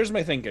right, so here's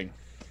my thinking.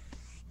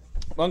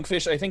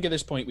 Monkfish, I think at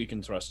this point we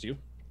can trust you.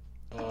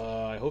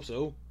 I hope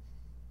so.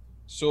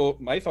 So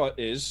my thought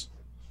is,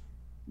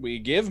 we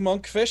give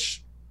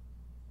Monkfish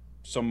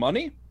some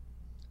money.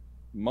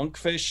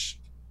 Monkfish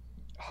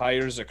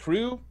hires a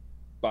crew,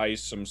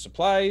 buys some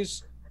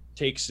supplies,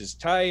 takes his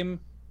time,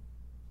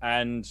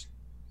 and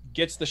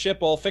gets the ship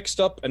all fixed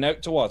up and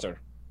out to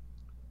water.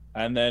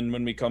 And then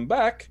when we come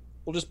back,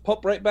 we'll just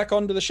pop right back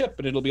onto the ship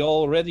and it'll be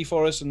all ready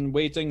for us and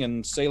waiting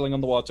and sailing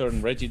on the water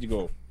and ready to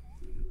go.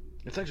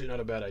 It's actually not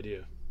a bad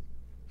idea.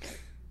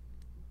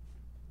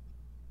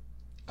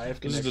 I have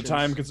This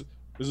connections.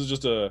 is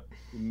just a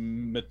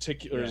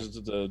meticulous,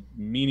 a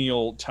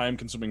menial,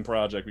 time-consuming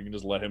project. We can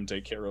just let him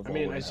take care of. I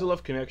mean, I still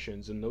have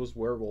connections, and those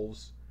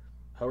werewolves,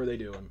 how are they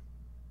doing?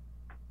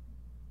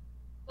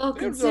 Well,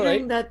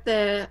 considering that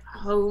their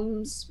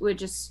homes were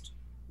just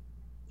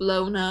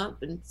blown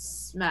up and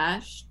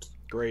smashed.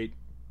 Great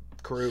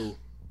crew.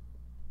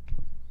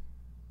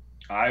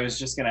 I was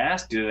just gonna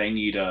ask, do they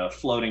need a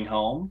floating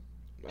home?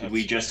 Did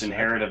we just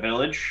inherit a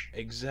village?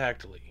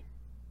 Exactly.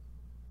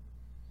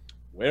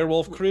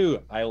 Werewolf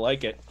crew. I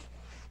like it.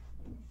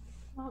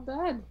 Not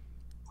bad.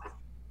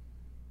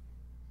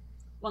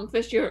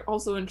 Lungfish, you're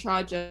also in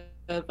charge of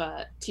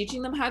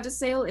teaching them how to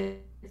sail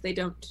if they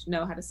don't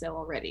know how to sail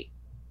already.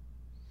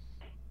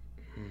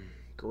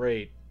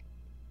 Great.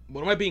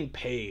 What am I being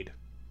paid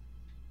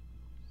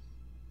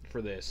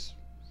for this?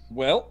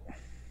 Well,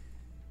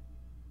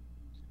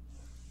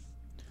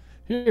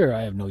 here,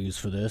 I have no use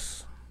for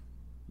this.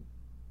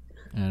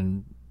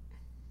 And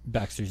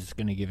Baxter's just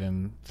gonna give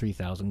him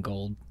 3,000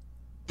 gold.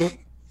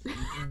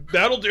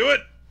 That'll do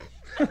it.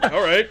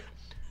 All right.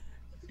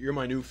 You're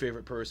my new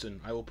favorite person.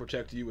 I will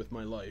protect you with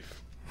my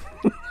life.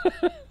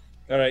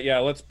 all right, yeah,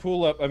 let's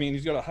pool up. I mean,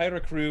 he's got to hire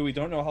a crew. We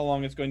don't know how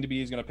long it's going to be.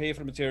 He's going to pay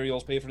for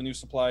materials, pay for new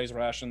supplies,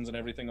 rations, and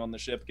everything on the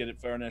ship, get it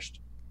furnished.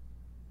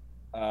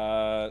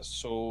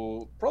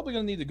 So probably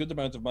going to need a good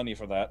amount of money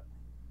for that.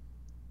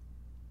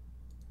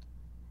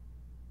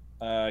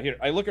 Here,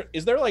 I look at.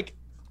 Is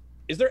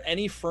there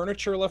any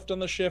furniture left on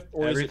the ship,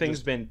 or everything's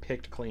is it been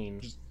picked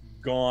clean? Just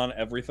gone,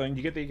 everything.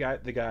 You get the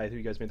guy who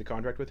you guys made the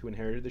contract with, who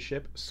inherited the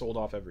ship, sold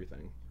off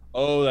everything.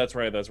 Oh, that's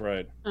right. That's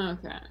right.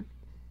 Okay.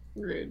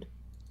 Rude.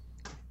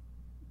 I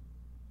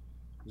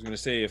was gonna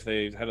say if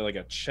they had like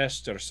a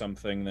chest or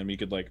something, then we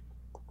could like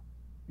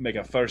make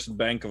a first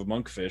bank of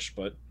monkfish.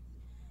 But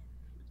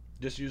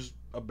just use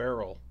a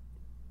barrel.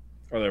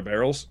 Are there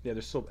barrels? Yeah,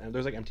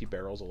 there's like empty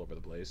barrels all over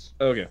the place.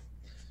 Okay.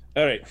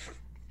 All right.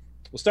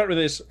 We'll start with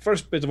this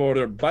first bit of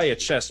order. Buy a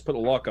chest, put a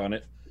lock on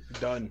it.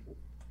 Done.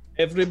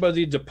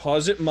 Everybody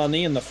deposit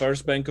money in the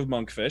first bank of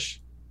monkfish.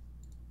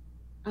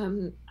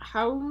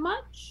 How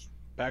much?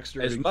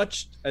 Baxter. As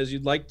much as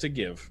you'd like to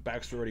give.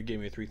 Baxter already gave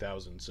me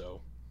 3,000,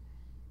 so.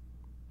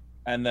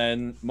 And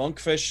then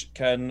monkfish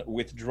can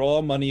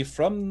withdraw money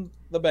from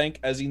the bank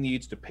as he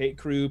needs to pay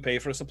crew, pay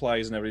for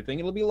supplies and everything.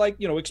 It'll be like,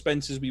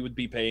 expenses we would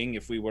be paying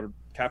if we were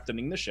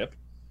captaining the ship.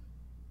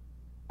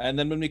 And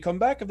then when we come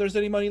back, if there's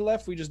any money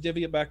left, we just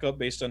divvy it back up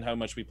based on how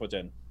much we put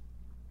in.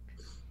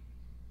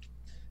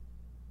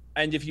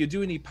 And if you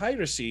do any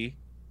piracy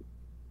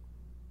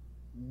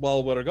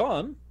while we're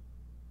gone,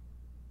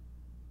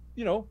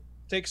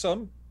 take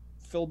some,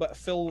 fill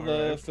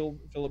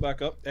it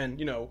back up.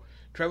 And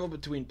travel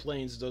between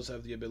planes does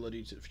have the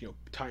ability to,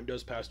 time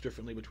does pass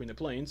differently between the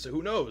planes, so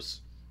who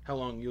knows how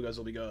long you guys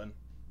will be gone.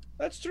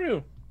 That's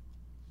true.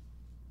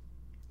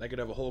 I could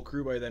have a whole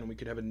crew by then, and we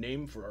could have a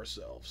name for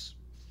ourselves.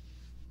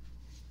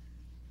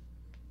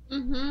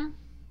 Mm-hmm.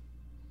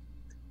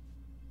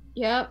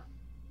 Yep.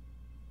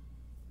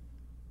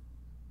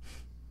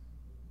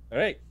 All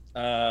right.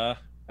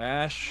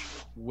 Ash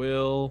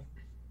will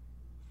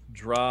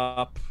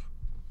drop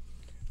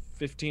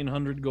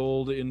 1,500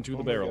 gold into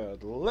the barrel.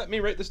 God. Let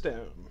me write this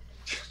down.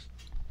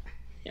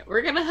 Yeah,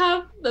 we're gonna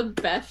have the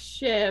best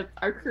ship.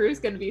 Our crew is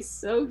gonna be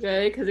so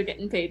good because they're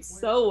getting paid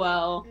so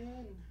well.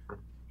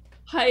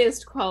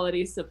 Highest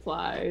quality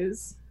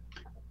supplies.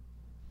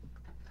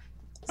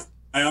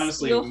 I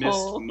honestly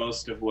missed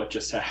most of what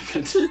just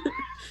happened.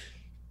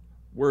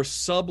 We're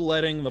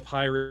subletting the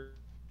pirate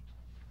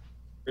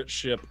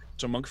ship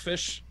to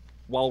monkfish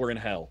while we're in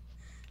hell.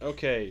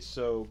 Okay,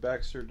 so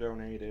Baxter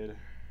donated.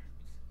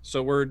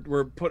 So we're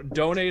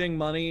donating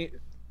money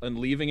and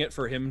leaving it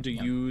for him to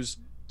use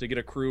to get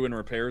a crew and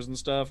repairs and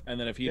stuff, and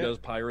then if he does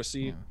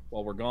piracy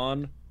while we're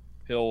gone,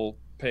 he'll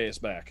pay us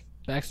back.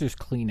 Baxter's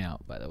clean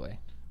out, by the way.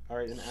 All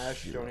right, and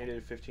Ash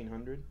donated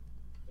 1,500.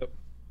 Yep.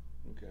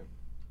 Okay.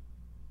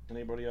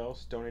 Anybody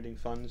else donating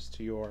funds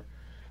to your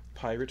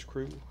pirate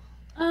crew?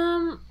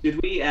 Did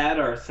we add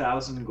our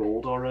 1,000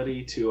 gold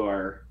already to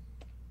our?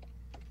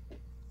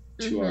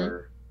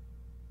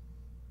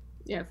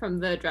 Yeah, from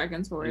the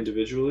Dragon's Hoard.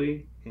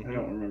 Individually? I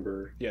don't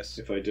remember. Yes.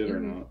 If I did or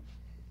not.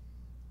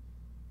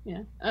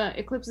 Yeah.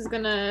 Eclipse is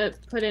gonna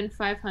put in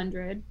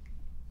 500.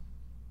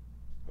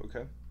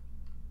 Okay.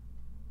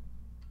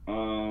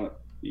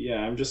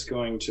 Yeah, I'm just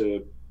going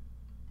to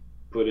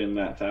put in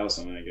that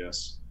 1,000, I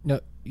guess. No,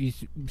 you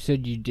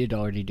said you did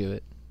already do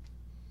it.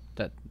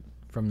 That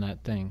from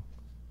that thing,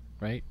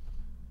 right?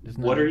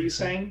 What are you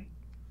saying?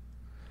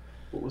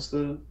 What was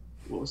the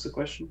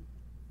question?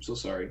 I'm so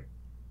sorry.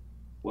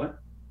 What?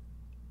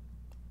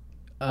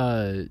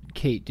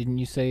 Kate, didn't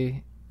you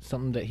say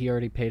something that he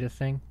already paid a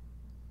thing?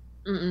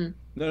 Mm-mm.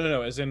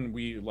 No. As in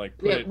we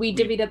we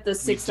divvied up the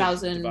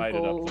 6,000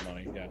 gold up the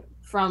money,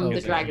 from the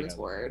Dragon's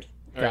Hoard.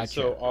 All right, Gotcha.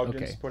 so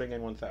Ogden's putting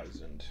in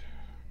 1,000.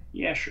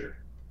 Yeah, sure.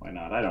 Why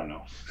not? I don't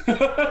know.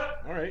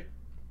 All right.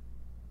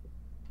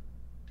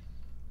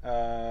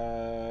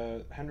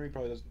 Henry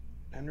probably does.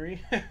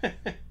 Henry.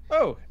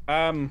 well.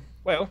 And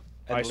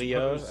I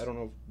Leah. suppose. I don't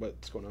know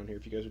what's going on here.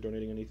 If you guys are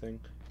donating anything.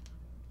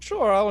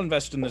 Sure, I'll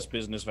invest in this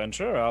business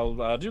venture.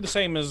 I'll do the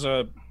same as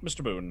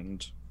Mr. Boone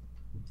and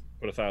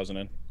put 1,000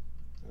 in.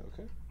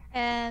 Okay.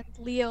 And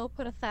Leo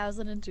put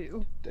 1,000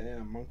 into.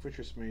 Damn, Monkfish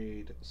just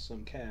made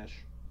some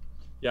cash.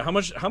 Yeah,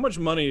 how much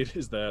money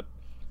is that?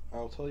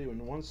 I'll tell you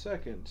in 1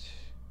 second.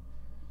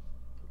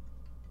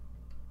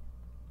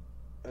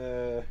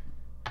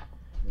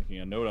 Making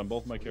a note on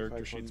both my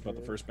character sheets about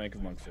the first bank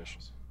of Monkfish.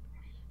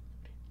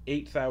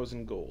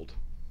 8,000 gold.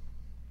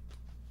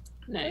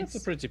 Nice. That's a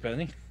pretty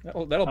penny.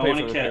 That'll I pay wanna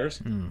for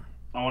repairs.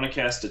 I want to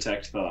cast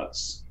Detect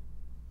Thoughts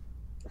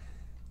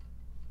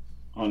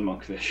on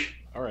Monkfish.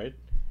 All right.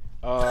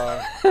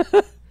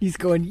 He's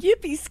going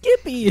yippee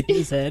skippy in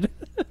his head.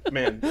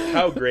 Man,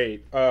 how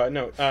great.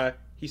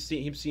 He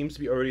seems to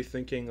be already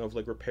thinking of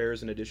like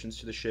repairs and additions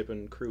to the ship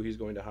and crew he's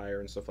going to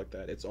hire and stuff like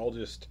that. It's all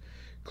just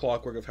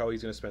clockwork of how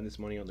he's going to spend this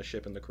money on the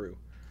ship and the crew.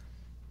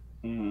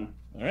 All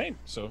right,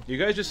 so You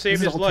guys just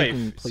saved This is his all life,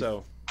 taking place-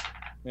 so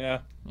yeah.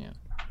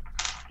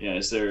 Yeah,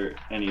 is there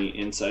any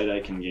insight I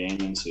can gain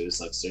into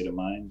his like state of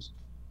mind?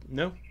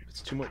 no,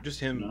 it's too much. Just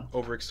him No.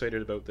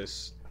 overexcited about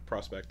this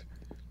prospect,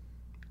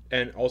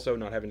 and also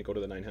not having to go to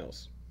the Nine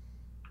Hells.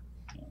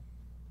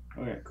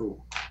 Okay,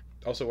 cool.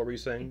 Also, what were you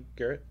saying,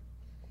 Garrett?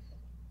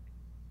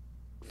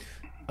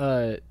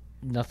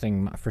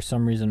 Nothing. For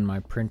some reason, my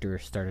printer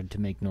started to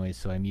make noise,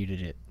 so I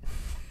muted it.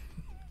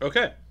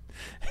 Okay.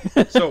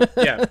 So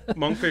yeah,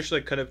 Monkfish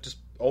like kind of just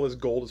all his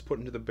gold is put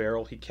into the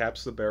barrel. He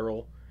caps the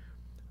barrel.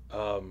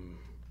 All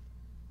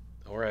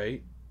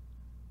right.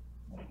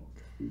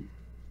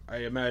 I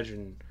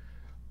imagine.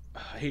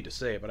 I hate to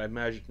say it, but I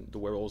imagine the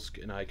werewolves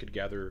and I could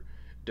gather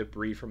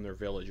debris from their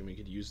village, and we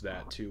could use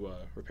that to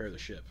repair the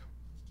ship.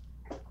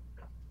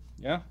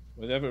 Yeah,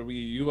 whatever.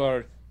 You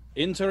are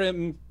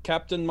interim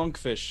Captain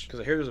Monkfish. Because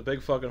I hear there's a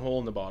big fucking hole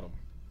in the bottom.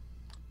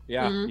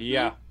 Yeah,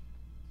 yeah.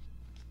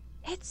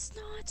 It's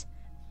not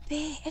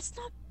big. It's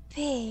not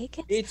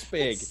big. It's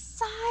big. It's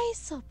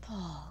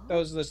sizable.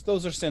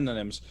 Those are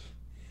synonyms.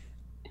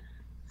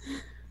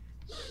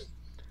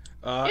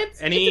 It's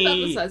about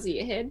the size of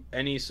your head.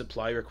 Any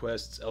supply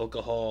requests?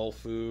 Alcohol,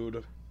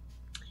 food.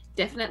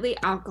 Definitely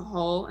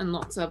alcohol and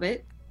lots of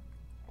it.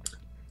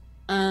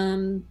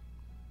 And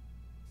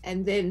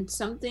then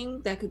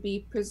something that could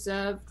be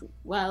preserved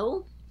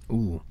well.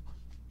 Ooh.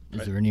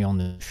 Is there any on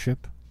the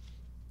ship?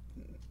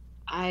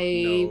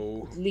 I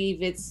No.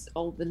 believe it's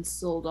all been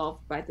sold off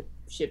by the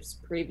ship's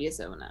previous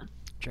owner.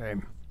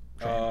 Shame.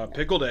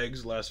 Pickled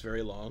eggs last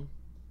very long.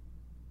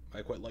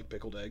 I quite like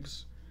pickled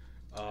eggs.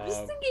 I was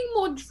thinking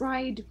more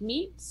dried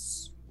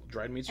meats.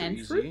 Dried meats are and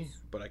easy, fruits?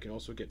 but I can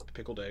also get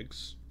pickled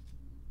eggs.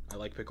 I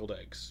like pickled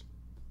eggs.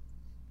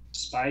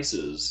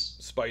 Spices,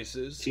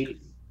 Spices. tea,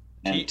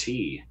 and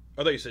tea.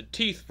 I thought you said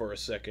teeth for a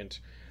second.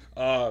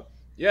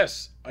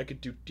 Yes, I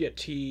could do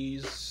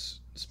teas,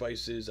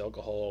 spices,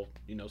 alcohol,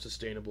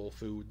 sustainable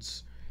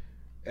foods.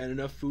 And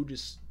enough food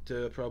just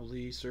to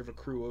probably serve a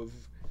crew of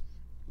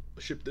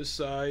a ship this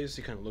size.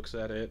 He kind of looks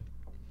at it.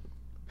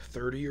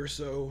 30 or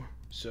so.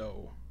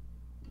 So.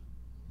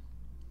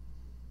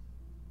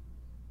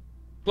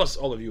 Plus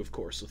all of you, of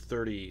course. So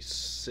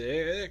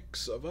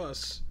 36 of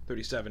us.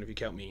 37 if you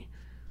count me,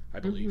 I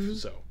believe.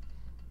 So.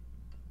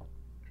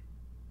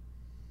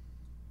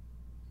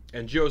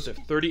 And Joseph,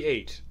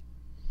 38.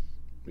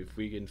 If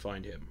we can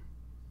find him.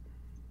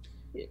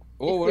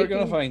 Oh, we're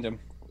gonna find him.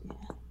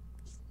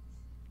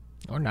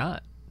 Or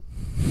not.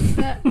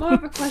 But more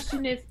of a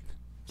question if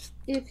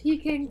he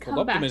can come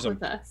back optimism.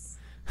 with us.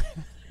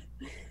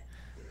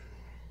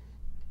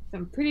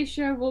 I'm pretty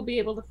sure we'll be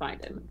able to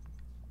find him.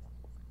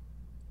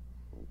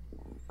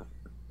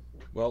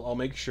 Well, I'll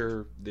make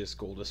sure this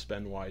gold is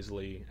spent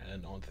wisely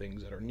and on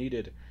things that are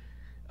needed.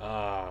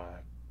 I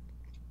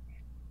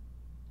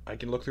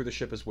can look through the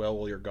ship as well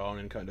while you're gone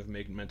and kind of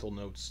make mental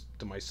notes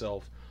to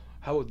myself.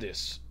 How about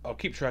this? I'll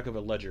keep track of a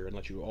ledger and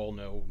let you all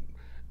know,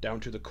 down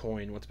to the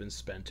coin, what's been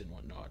spent and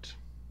whatnot.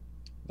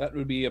 That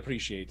would be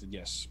appreciated,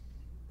 yes.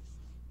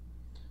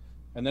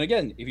 And then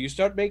again, if you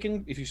start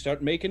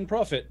making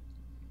profit,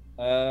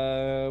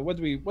 what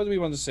do we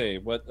want to say?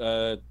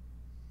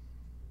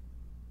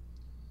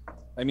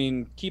 I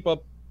mean, keep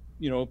up,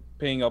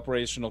 paying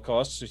operational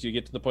costs. If you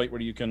get to the point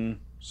where you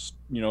can,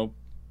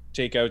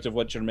 take out of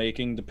what you're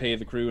making to pay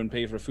the crew and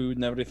pay for food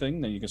and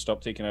everything, then you can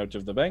stop taking out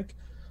of the bank.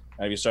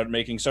 And if you start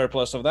making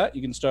surplus of that,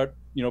 you can start,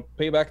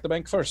 pay back the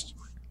bank first.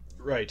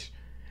 Right.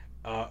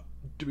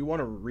 Do we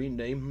want to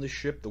rename the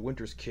ship the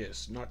Winter's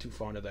Kiss? Not too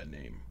fond of that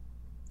name.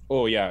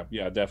 Oh, yeah,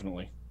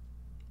 definitely.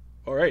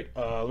 All right,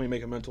 let me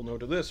make a mental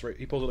note of this. Right,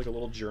 he pulls out like a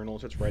little journal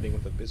and starts writing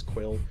with his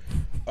quill.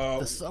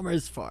 The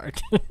summer's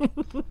fart.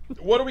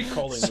 What are we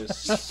calling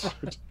this?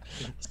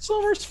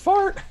 Summer's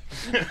fart.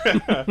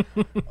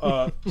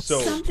 So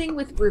Something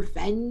with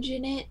revenge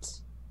in it.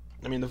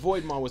 I mean, the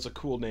Void Maw was a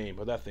cool name,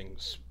 but that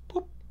thing's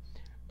poop.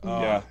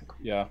 Yeah.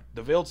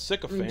 The Veiled I'm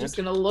Sycophant. just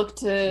gonna look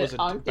to was a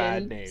Ogden.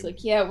 bad name. It's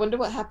like, yeah, I wonder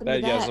what happened to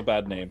that. Yeah, it's a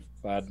bad name.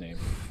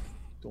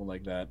 Don't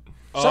like that.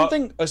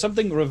 Something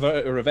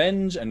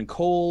revenge and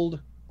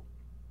cold.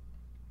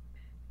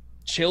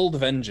 Chilled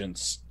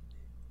vengeance.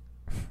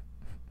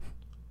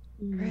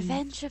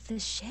 Revenge of the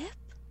ship?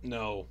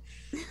 No.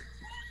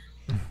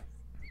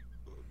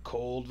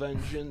 Cold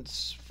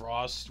Vengeance,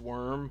 Frost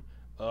Worm,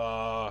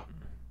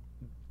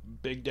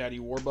 Big Daddy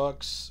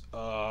Warbucks.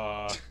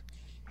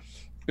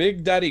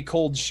 Big Daddy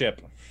Cold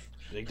Ship.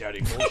 Big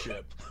Daddy Cold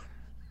Ship.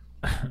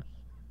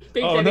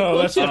 Big Oh, Daddy no,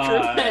 Cold that's Ship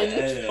not-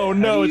 Revenge. Oh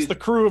no, it's the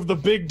crew of the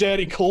Big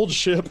Daddy Cold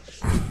Ship.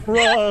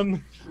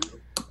 Run!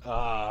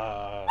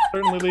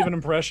 Certainly leave an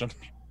impression.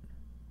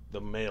 The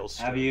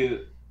Maelstrom. Have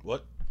you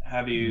What?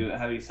 have you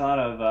thought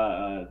of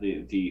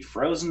the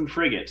Frozen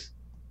Frigate?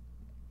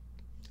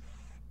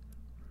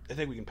 I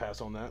think we can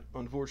pass on that,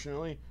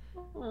 unfortunately.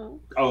 Oh.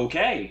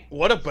 Okay.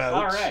 What about...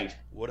 All right.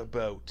 What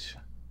about...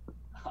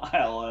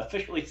 I'll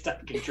officially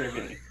stop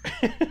contributing.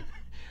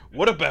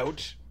 What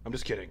about... I'm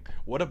just kidding.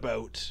 What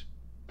about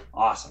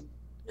Awesome.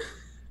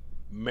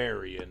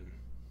 Marion?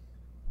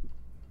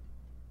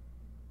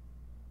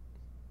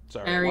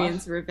 Sorry.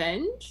 Marion's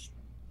Revenge?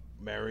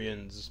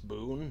 Marion's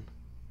Boon?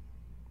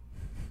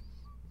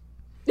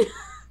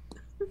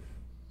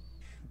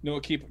 No,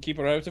 keep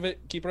her out of it.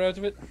 Keep her out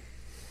of it.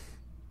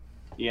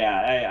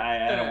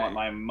 Yeah, I don't want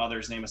my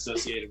mother's name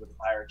associated with the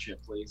pirate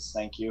ship, please.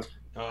 Thank you.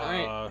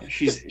 Alright.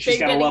 She's Big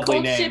got a Daddy lovely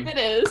Cold name. Ship it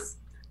is.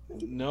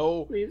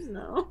 No. Please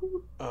no.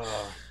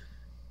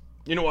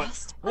 You know what?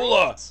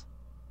 Frostbite.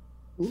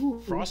 Well,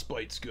 Ooh.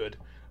 Frostbite's good.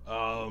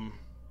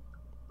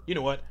 You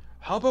know what?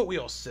 How about we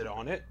all sit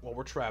on it while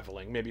we're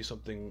traveling? Maybe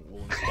something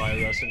will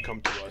inspire us and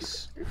come to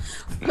us.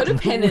 Put a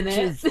pin in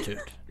it. Just it.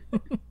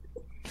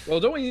 Well,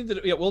 don't we need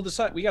to? Yeah, we'll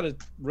decide. We gotta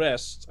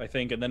rest, I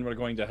think, and then we're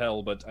going to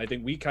hell. But I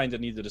think we kind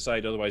of need to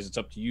decide. Otherwise, it's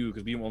up to you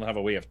because we won't have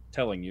a way of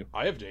telling you.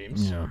 I have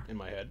names Yeah. in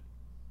my head.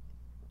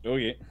 Oh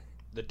yeah.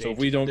 The So if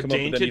we don't the come up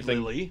with Dainted anything-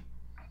 Lily.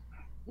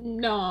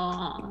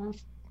 No.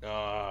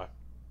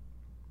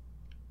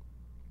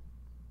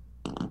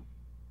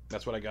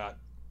 That's what I got.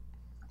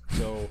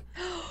 So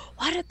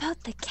What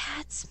about the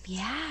cat's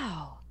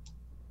meow?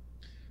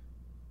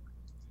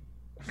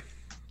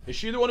 is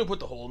she the one who put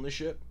the hole in the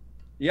ship?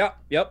 Yeah.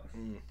 Yep.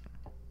 Mm.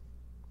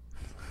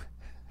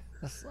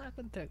 A slap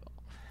and tickle.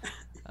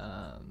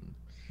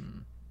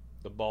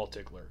 The ball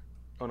tickler.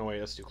 Oh no, wait,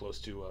 that's too close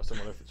to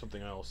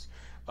something else.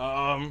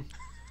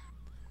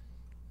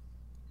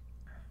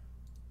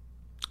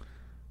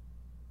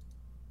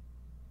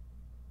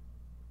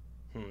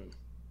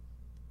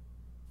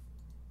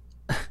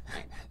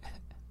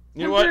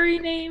 You know what? Temporary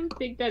name,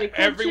 Big Daddy Cold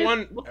Everyone,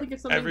 Ship. We'll think of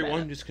something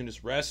everyone better. can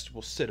just rest.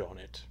 We'll sit on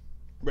it.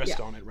 Rest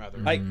Yeah. on it, rather.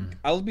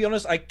 I'll be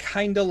honest. I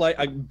kind of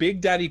like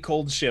Big Daddy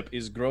Cold Ship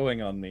is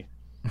growing on me.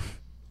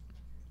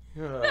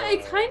 Yeah,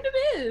 it kind of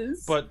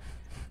is. But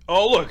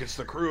oh look, it's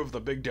the crew of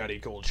the Big Daddy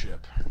Cold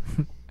Ship.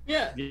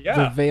 yeah. The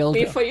Yeah. veiled,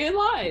 Pay for your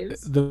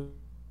lives. the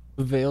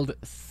veiled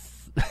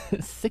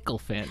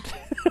sycophant.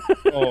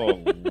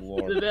 Oh The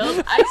lord.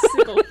 Build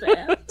Icicle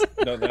Fan.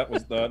 No, that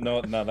was the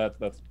no.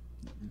 That's.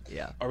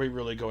 Yeah. Are we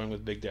really going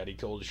with Big Daddy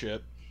Cold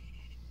Ship?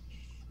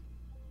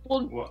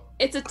 Well, What,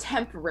 it's a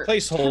temporary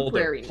Placeholder.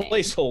 temporary name.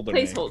 Placeholder.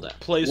 name. Placeholder.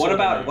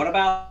 Placeholder what name.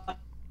 about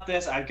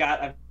this? I've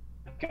got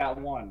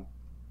one.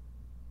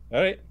 All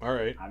right. All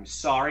right. I'm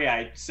sorry,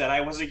 I said I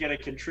wasn't gonna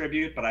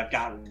contribute, but I've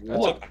got one.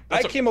 Look,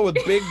 I came up with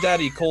Big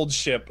Daddy Cold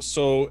Ship,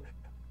 so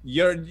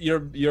you're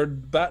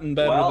batting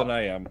better Well- than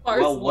I am. Bars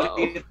Well, what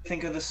do low. you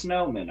think of the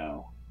snow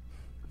minnow?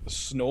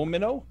 Snow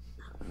minnow?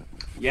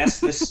 Yes,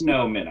 the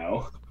snow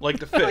minnow. Like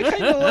the I fish.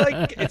 kind of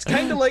like. It's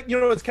kind of like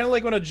it's kind of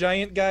like when a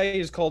giant guy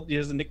he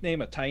has a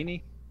nickname, a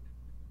tiny.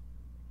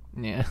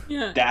 Yeah.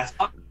 Yeah. That's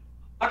what I'm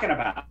talking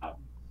about.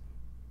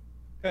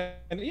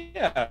 And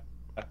yeah,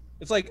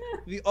 it's like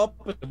the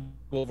opposite of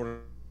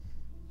over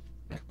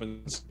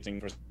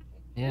compensating for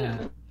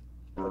Yeah.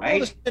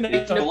 Right?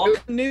 it's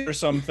a new or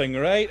something,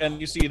 right?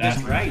 And you see this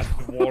That's right.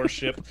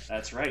 warship.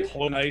 That's right.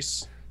 Oh,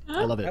 nice.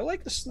 I love I it.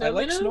 like the Snow I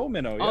like minnow? snow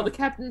minnow. Yeah. All the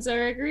captains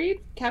are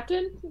agreed.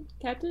 Captain.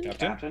 Captain.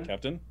 Captain.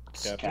 Captain.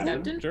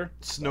 Captain? Sure.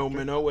 Snow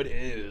minnow it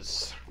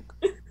is.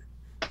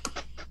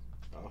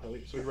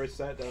 So he writes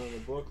that down in the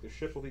book. The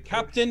ship will be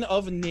Captain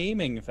of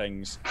naming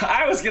things.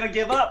 I was gonna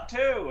give up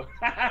too.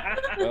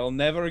 Well,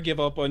 never give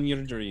up on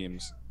your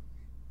dreams.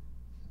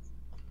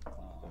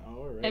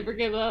 All right. Never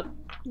give up.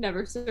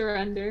 Never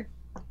surrender.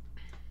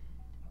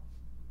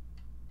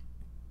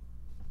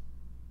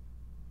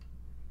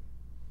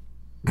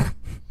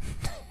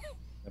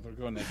 Never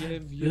gonna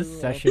give you This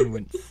up. session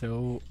went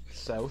so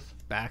South.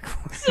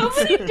 backwards. So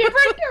many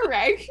different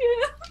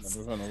directions.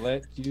 Never gonna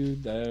let you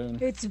down.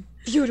 It's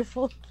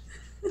beautiful.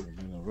 We're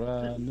gonna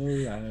run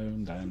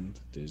around and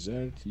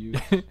desert you.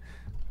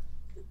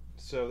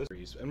 So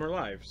this and we're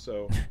live.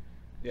 So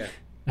yeah,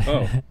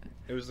 Oh,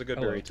 it was the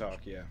Goodberry Hello. talk.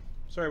 Yeah.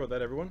 Sorry about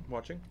that, everyone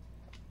watching.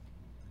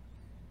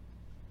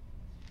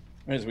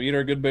 as we eat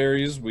our good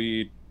berries,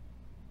 we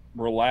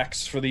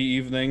relax for the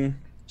evening,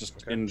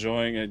 just Okay.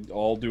 enjoying it,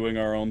 all doing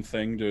our own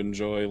thing to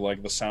enjoy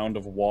like the sound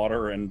of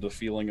water and the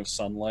feeling of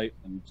sunlight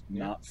and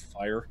Yeah. not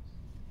fire.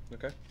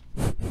 Okay.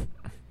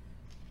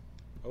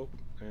 Oh,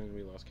 and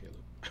we lost Caleb.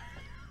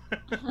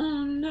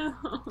 Oh no.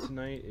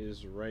 Tonight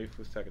is rife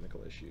with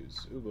technical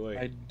issues. Oh boy.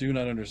 I do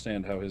not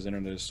understand how his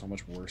internet is so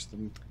much worse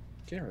than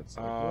Garrett's.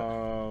 Like,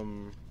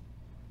 what?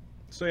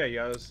 So yeah, you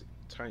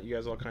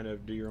guys all kind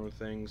of do your own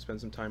thing. Spend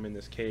some time in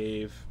this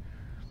cave.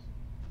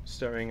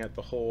 staring at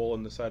the hole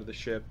in the side of the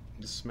ship,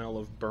 the smell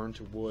of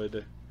burnt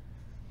wood.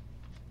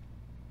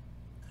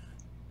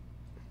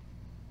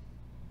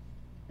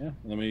 Yeah,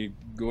 let me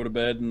go to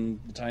bed in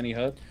the tiny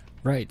hut.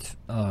 Right.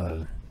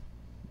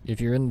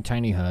 If you're in the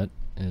tiny hut,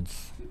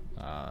 it's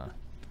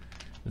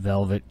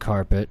velvet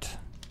carpet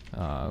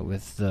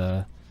with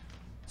the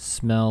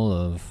smell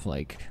of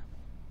like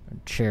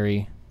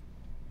cherry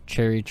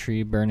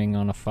tree burning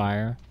on a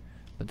fire,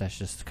 but that's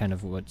just kind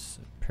of what's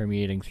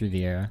permeating through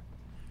the air.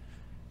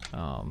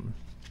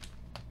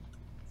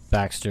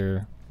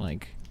 Baxter,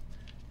 like,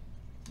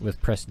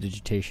 with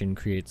prestidigitation,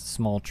 creates a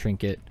small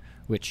trinket,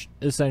 which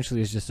essentially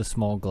is just a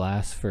small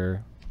glass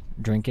for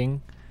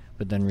drinking,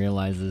 but then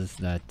realizes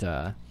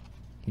that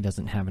he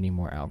doesn't have any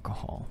more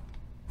alcohol.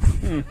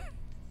 Womp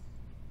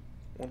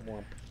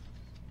womp.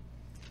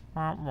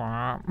 Womp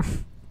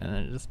womp. And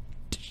then just...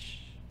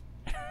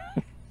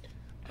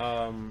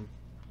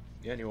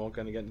 Yeah, and you all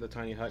kind of get into the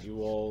tiny hut,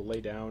 you all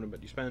lay down,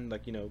 but you spend,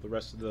 like, you know, the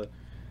rest of the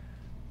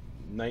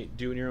night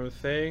doing your own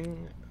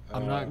thing.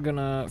 I'm not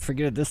gonna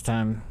forget it this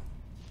time.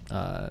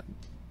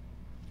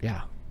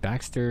 Yeah,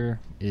 Baxter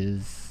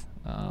is,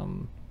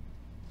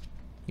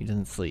 he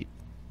doesn't sleep.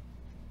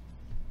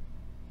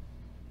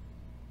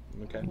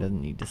 Okay. He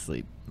doesn't need to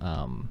sleep.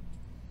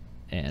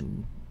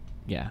 And,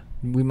 yeah,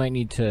 we might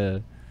need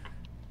to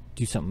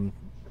do something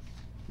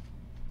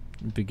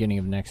beginning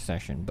of next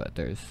session, but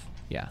there's,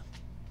 yeah.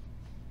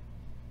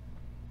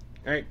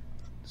 Alright,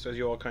 so as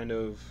you all kind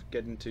of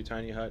get into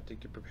Tiny Hut to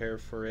prepare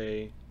for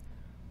a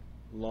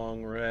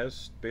long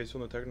rest, based on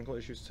the technical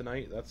issues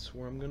tonight, that's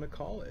where I'm going to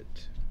call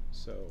it.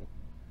 So...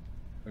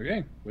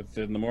 Okay,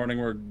 in the morning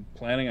we're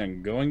planning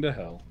on going to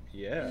hell.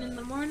 Yeah. And in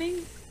the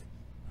morning?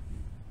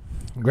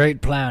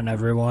 Great plan,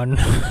 everyone.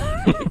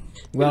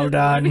 Well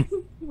done.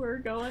 We're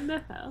going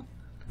to hell.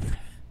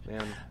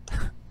 Man.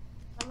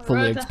 On the Fully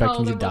road to expecting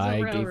hell, to there was die,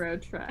 a gave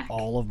railroad track.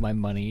 all of my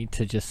money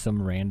to just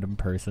some random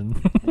person.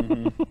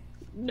 Mm-hmm.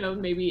 No,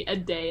 maybe a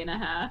day and a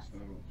half.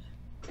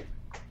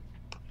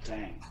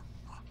 Dang.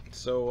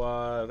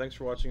 So, thanks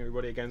for watching,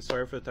 everybody. Again,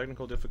 sorry for the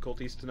technical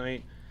difficulties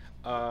tonight.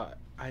 I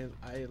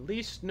at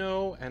least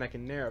know, and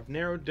I've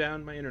narrowed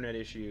down my internet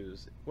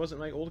issues. It wasn't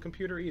my old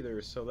computer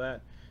either, so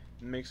that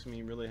makes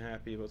me really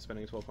happy about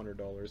spending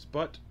 $1,200.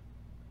 But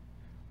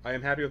I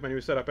am happy with my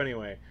new setup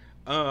anyway.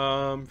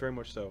 Very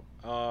much so.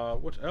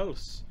 What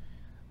else?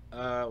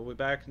 We'll be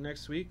back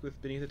next week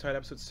with Beneath the Tide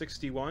episode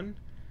 61.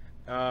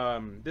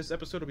 This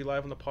episode will be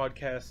live on the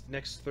podcast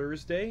next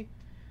Thursday.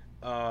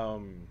 So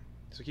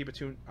keep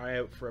an eye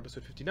out for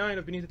episode 59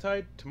 of Beneath the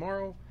Tide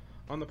tomorrow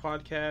on the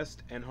podcast,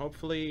 and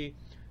hopefully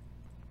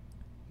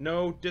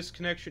no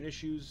disconnection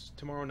issues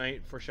tomorrow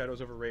night for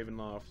Shadows over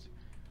Ravenloft,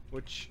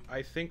 which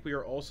I think we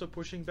are also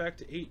pushing back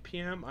to 8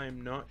 p.m. I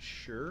am not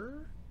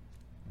sure.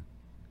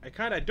 I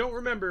don't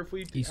remember if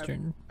we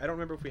Eastern. I don't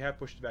remember if we have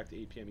pushed it back to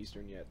 8 p.m.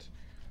 Eastern yet.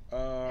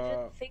 I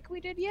didn't think we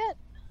did yet.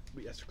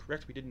 Yes,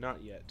 correct. We did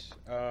not yet.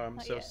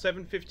 Not So yet.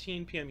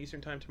 7:15 p.m. Eastern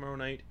time tomorrow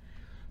night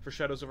for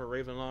Shadows over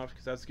Ravenloft,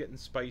 because that's getting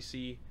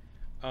spicy.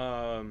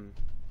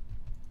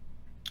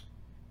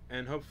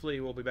 And hopefully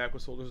we'll be back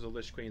with Soldiers of the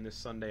Lich Queen this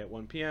Sunday at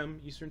 1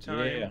 p.m. Eastern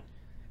time. Yeah.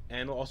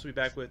 And we'll also be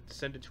back with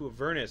Descendant to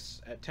Avernus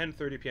at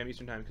 10:30 p.m.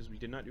 Eastern time, because we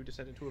did not do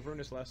Descendant to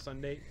Avernus last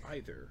Sunday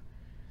either.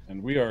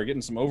 And we are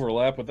getting some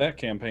overlap with that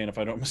campaign, if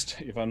I'm not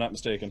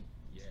mistaken.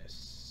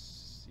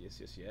 Yes.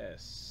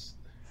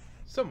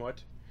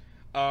 Somewhat.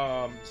 Good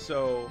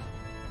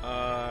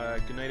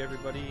night,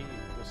 everybody.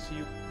 We'll see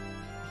you.